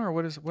go now, or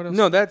what else?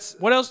 No, that's...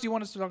 What else do you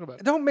want us to talk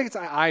about? Don't make it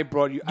I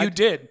brought you. You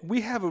did.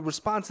 We have a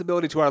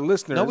responsibility to our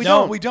listeners. No, we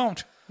No, don't. we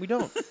don't. We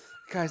don't.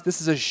 Guys,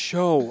 this is a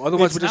show.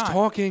 Otherwise, It's we're just not.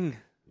 talking.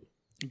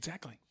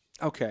 Exactly.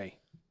 Okay.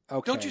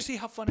 Don't you see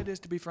how fun it is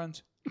to be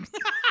friends?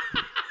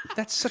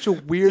 That's such a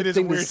weird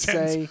thing to say.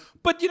 sentence.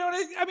 But you know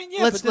what I mean?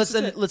 Yeah. let's but this is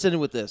it. let's end it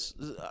with this.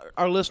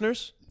 Our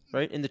listeners,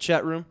 right in the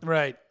chat room,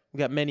 Right. we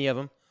got many of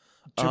them.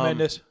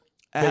 Tremendous.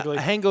 Bigly.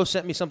 Hango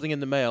sent me something in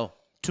the mail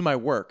to my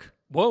work.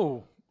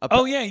 Whoa.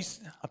 Oh yeah.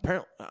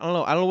 Apparently, I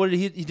don't know what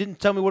he didn't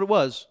tell me what it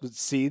was. With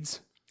seeds.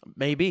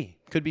 Maybe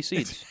could be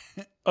seeds.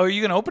 Oh, are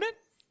you gonna open it?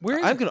 Where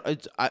is I'm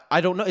it? gonna.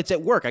 I don't know. It's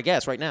at work, I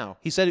guess, right now.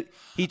 He said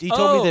he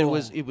told me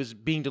that it was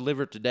being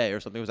delivered today or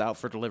something. It was out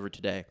for delivery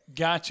today.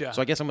 Gotcha.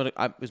 So I guess I'm gonna.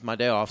 It was my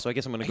day off, so I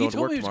guess I'm gonna go he to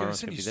told work me he was tomorrow. gonna It's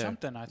send gonna you be there.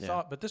 something. I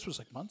thought, but this was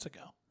like months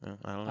ago. Yeah,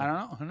 I don't know. I don't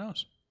know. Who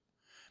knows?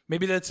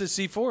 Maybe that's a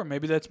C4.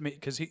 Maybe that's me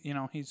because he's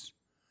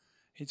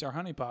our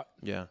honeypot.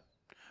 Yeah.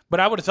 But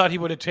I would have thought he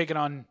would have taken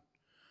on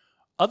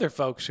other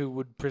folks who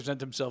would present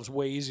themselves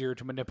way easier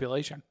to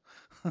manipulation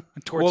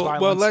towards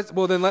violence.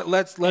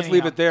 Let's leave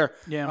Anyhow. it there.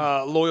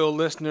 Yeah. Loyal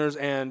listeners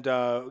and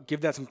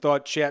give that some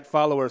thought, chat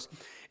followers.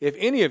 If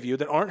any of you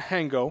that aren't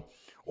Hango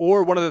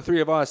or one of the 3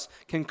 of us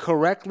can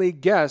correctly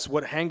guess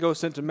what Hango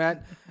sent to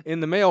Matt in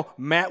the mail,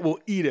 Matt will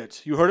eat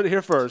it. You heard it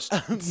here first.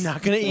 I'm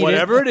not gonna eat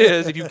Whatever it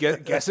is, if you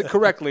guess it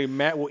correctly,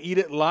 Matt will eat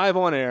it live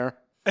on air.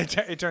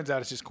 It turns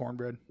out it's just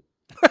cornbread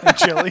and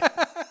chili.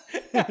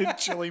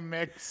 Chili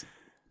mix.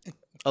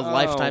 A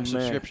lifetime man.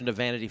 subscription to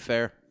Vanity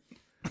Fair.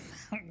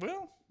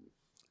 Well,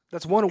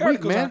 That's one a the week,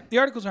 articles man. aren't- the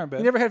articles aren't bad.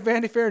 You never had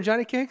Vanity Fair and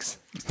Johnnycakes?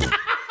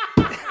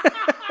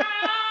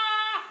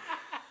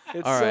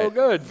 It's All so right.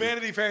 good.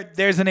 Vanity Fair.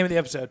 There's the name of the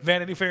episode.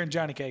 Vanity Fair and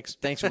Johnnycakes.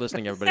 Thanks for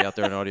listening, everybody out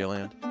there in Audio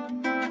Land.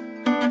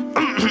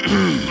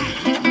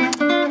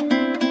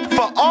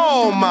 For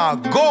all my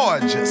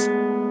gorgeous,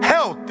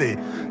 healthy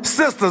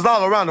sisters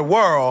all around the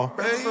world,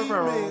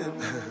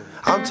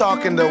 I'm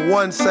talking the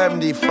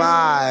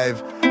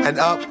 175 and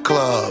up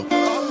club.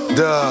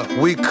 The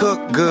we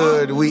cook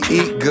good, we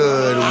eat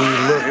good, we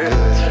look good.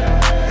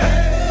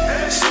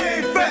 She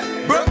ain't fat,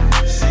 bro.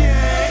 She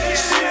ain't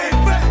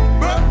fat,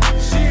 bro.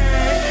 She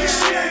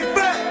ain't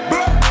fat,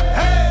 bro.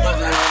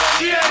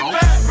 She ain't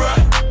fat, bro.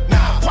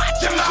 Now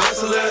watch your mouth.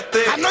 Just a little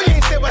thick. I know you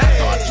ain't said what I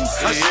thought you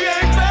said. She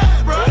ain't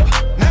fat, bro.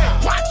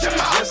 Now watch your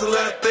mouth. Just a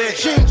little thick.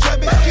 She ain't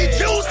chubby, she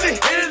juicy.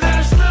 Anything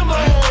a slim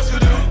hoes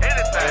can do.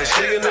 Anything.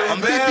 She can do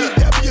better.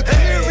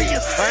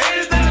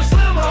 Anything a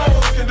slim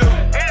hoes can do.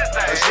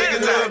 Anything. She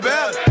can do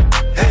better.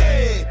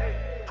 Hey,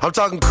 I'm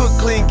talking cook,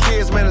 clean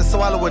kids, man, and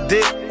swallow a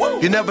dick.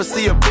 You never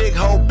see a big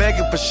hoe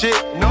begging for shit.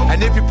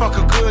 And if you fuck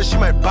her good, she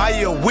might buy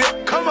you a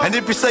whip. And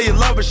if you say you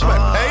love her, she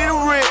might pay the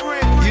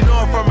rent. You know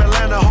I'm from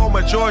Atlanta, home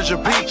of Georgia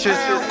peaches.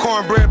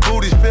 Cornbread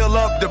booties fill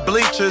up the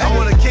bleachers. I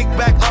wanna kick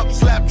back up,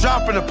 slap,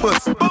 drop in the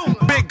pussy. Boom.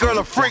 Big girl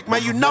a freak,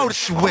 man, you know that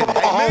she with it.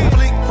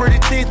 Fleek, pretty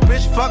teeth,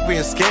 bitch, fuck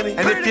being skinny.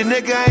 And if your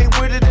nigga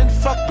ain't with it, then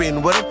fuck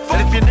being with him.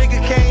 And if your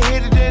nigga can't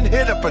hit it, then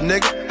hit up a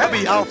nigga. I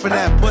be off in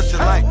that pussy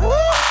like,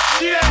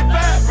 she ain't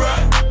fat,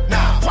 bruh.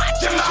 Nah,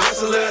 watch your mouth.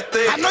 Just a little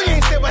thick. I know you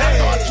ain't said what I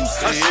thought you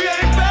said. She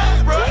ain't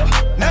fat,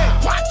 bruh.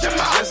 Nah, watch your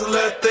mouth. Just a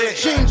little thick.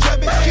 She ain't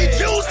chubby, she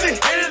juicy.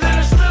 Anything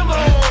the slim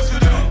hoes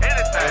can do.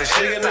 Anything.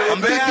 She can do it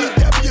better.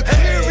 BBW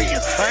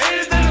curious.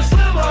 Anything the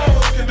slim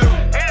hoes can do.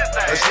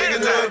 Anything. She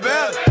can do it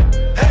better.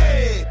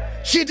 Hey.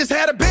 She just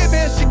had a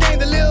baby and she gained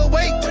a little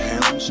weight.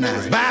 Now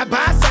it's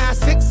bye-bye size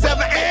 6,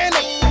 7, and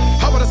 8.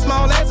 Her with a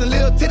small ass and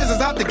little titties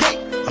is out the gate.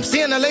 I'm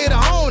seeing her later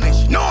on and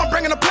she know I'm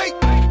bringing a plate.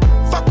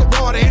 Fuck the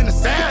water and the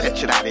salad.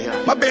 Get out of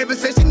here. My baby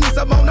says she needs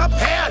some on her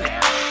palate.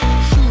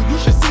 Shoot, you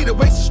should see the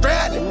way she's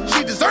straddling.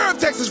 She deserves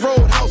Texas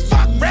Roadhouse.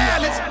 Fuck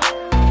rallies.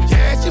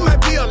 Yeah, she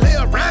might be a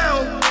little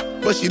round,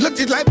 but she look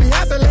just like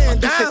Beyonce laying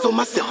down. So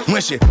myself.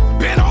 When she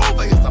bent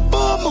over, it's a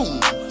full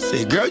moon.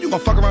 Say, girl, you gon'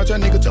 fuck around your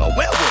nigga to a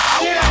werewolf.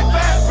 She ain't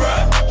fat,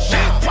 bruh.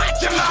 She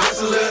watch your mouth.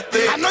 Just a little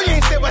thick. I know you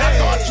ain't said what I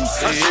thought you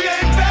said. She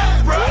ain't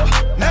fat,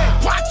 bruh. Now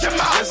watch your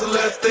mouth. Just a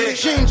little thick.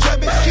 She ain't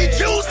chubby, she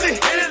juicy.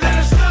 Anything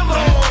the slim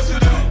hoes can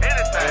do.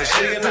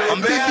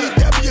 I'm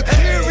BBW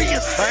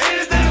curious.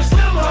 Anything the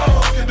slim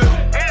hoes can do.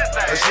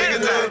 She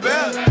can do it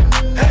better.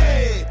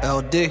 Hey.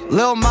 LD.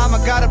 Lil' mama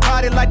got a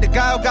body like the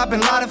guy who got Bin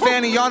Laden.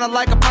 Fanny on her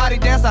like a potty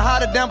dancer,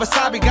 hotter than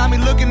wasabi. Got me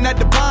looking at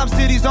the bomb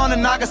cities on the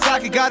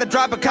Nagasaki. Gotta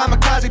drop a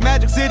kamikaze,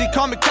 Magic City,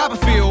 call me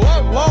Copperfield.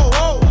 Whoa, whoa,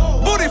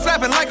 whoa. Booty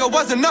flapping like I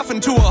wasn't nothing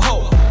to a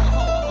hoe.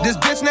 This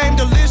bitch named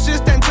Delicious,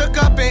 then took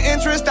up an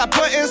interest. I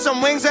put in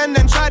some wings and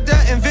then tried to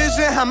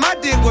envision how my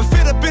dick would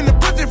fit up in the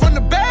pussy from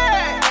the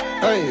bag.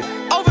 Hey.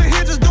 Over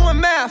here just doing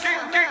math.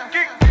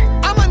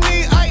 I'ma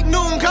need Ike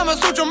Newton, Kama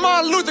Sutra,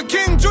 Martin Luther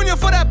King Jr.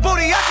 for that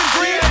booty I can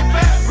breathe. She ain't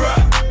fat,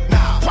 bruh.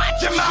 Nah,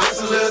 watch your mouth.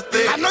 Just a little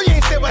thick. I know you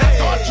ain't said what I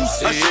thought you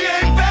said. She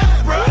ain't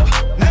fat,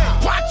 bruh.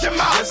 Nah, watch your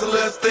mouth. Just a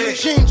little thick.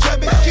 She ain't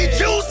chubby, she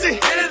juicy.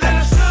 Anything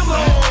the slim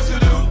hoes can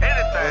do.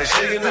 Anything.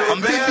 She can do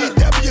it better. I'm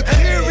BBW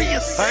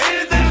curious.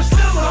 Anything the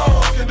slim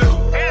hoes can do.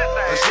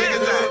 Anything. She can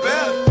do it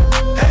better.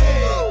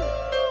 Hey.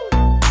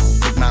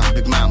 Big mama,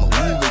 big mama,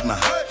 ooh, big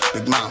mama.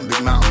 Big mama,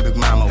 big mama, big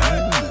mama, ooh.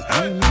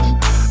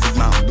 Big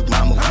mama, big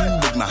mama,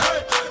 ooh, big mama.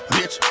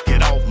 Bitch,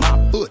 get off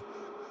my foot.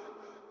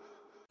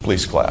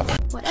 Please clap.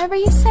 Whatever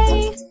you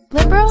say,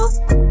 liberal.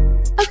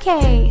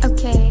 Okay,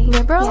 okay,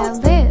 liberal. Yeah,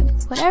 lib.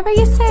 Whatever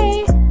you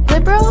say,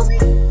 liberal.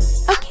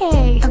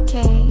 Okay,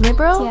 okay,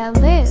 liberal. Yeah,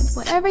 lib.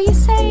 Whatever you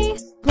say,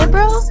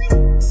 liberal.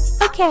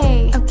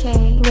 Okay,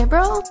 okay,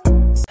 liberal.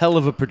 Hell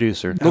of a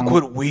producer. Look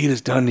what weed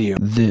has done to you.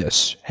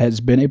 This has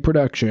been a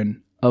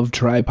production of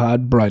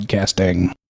Tripod Broadcasting.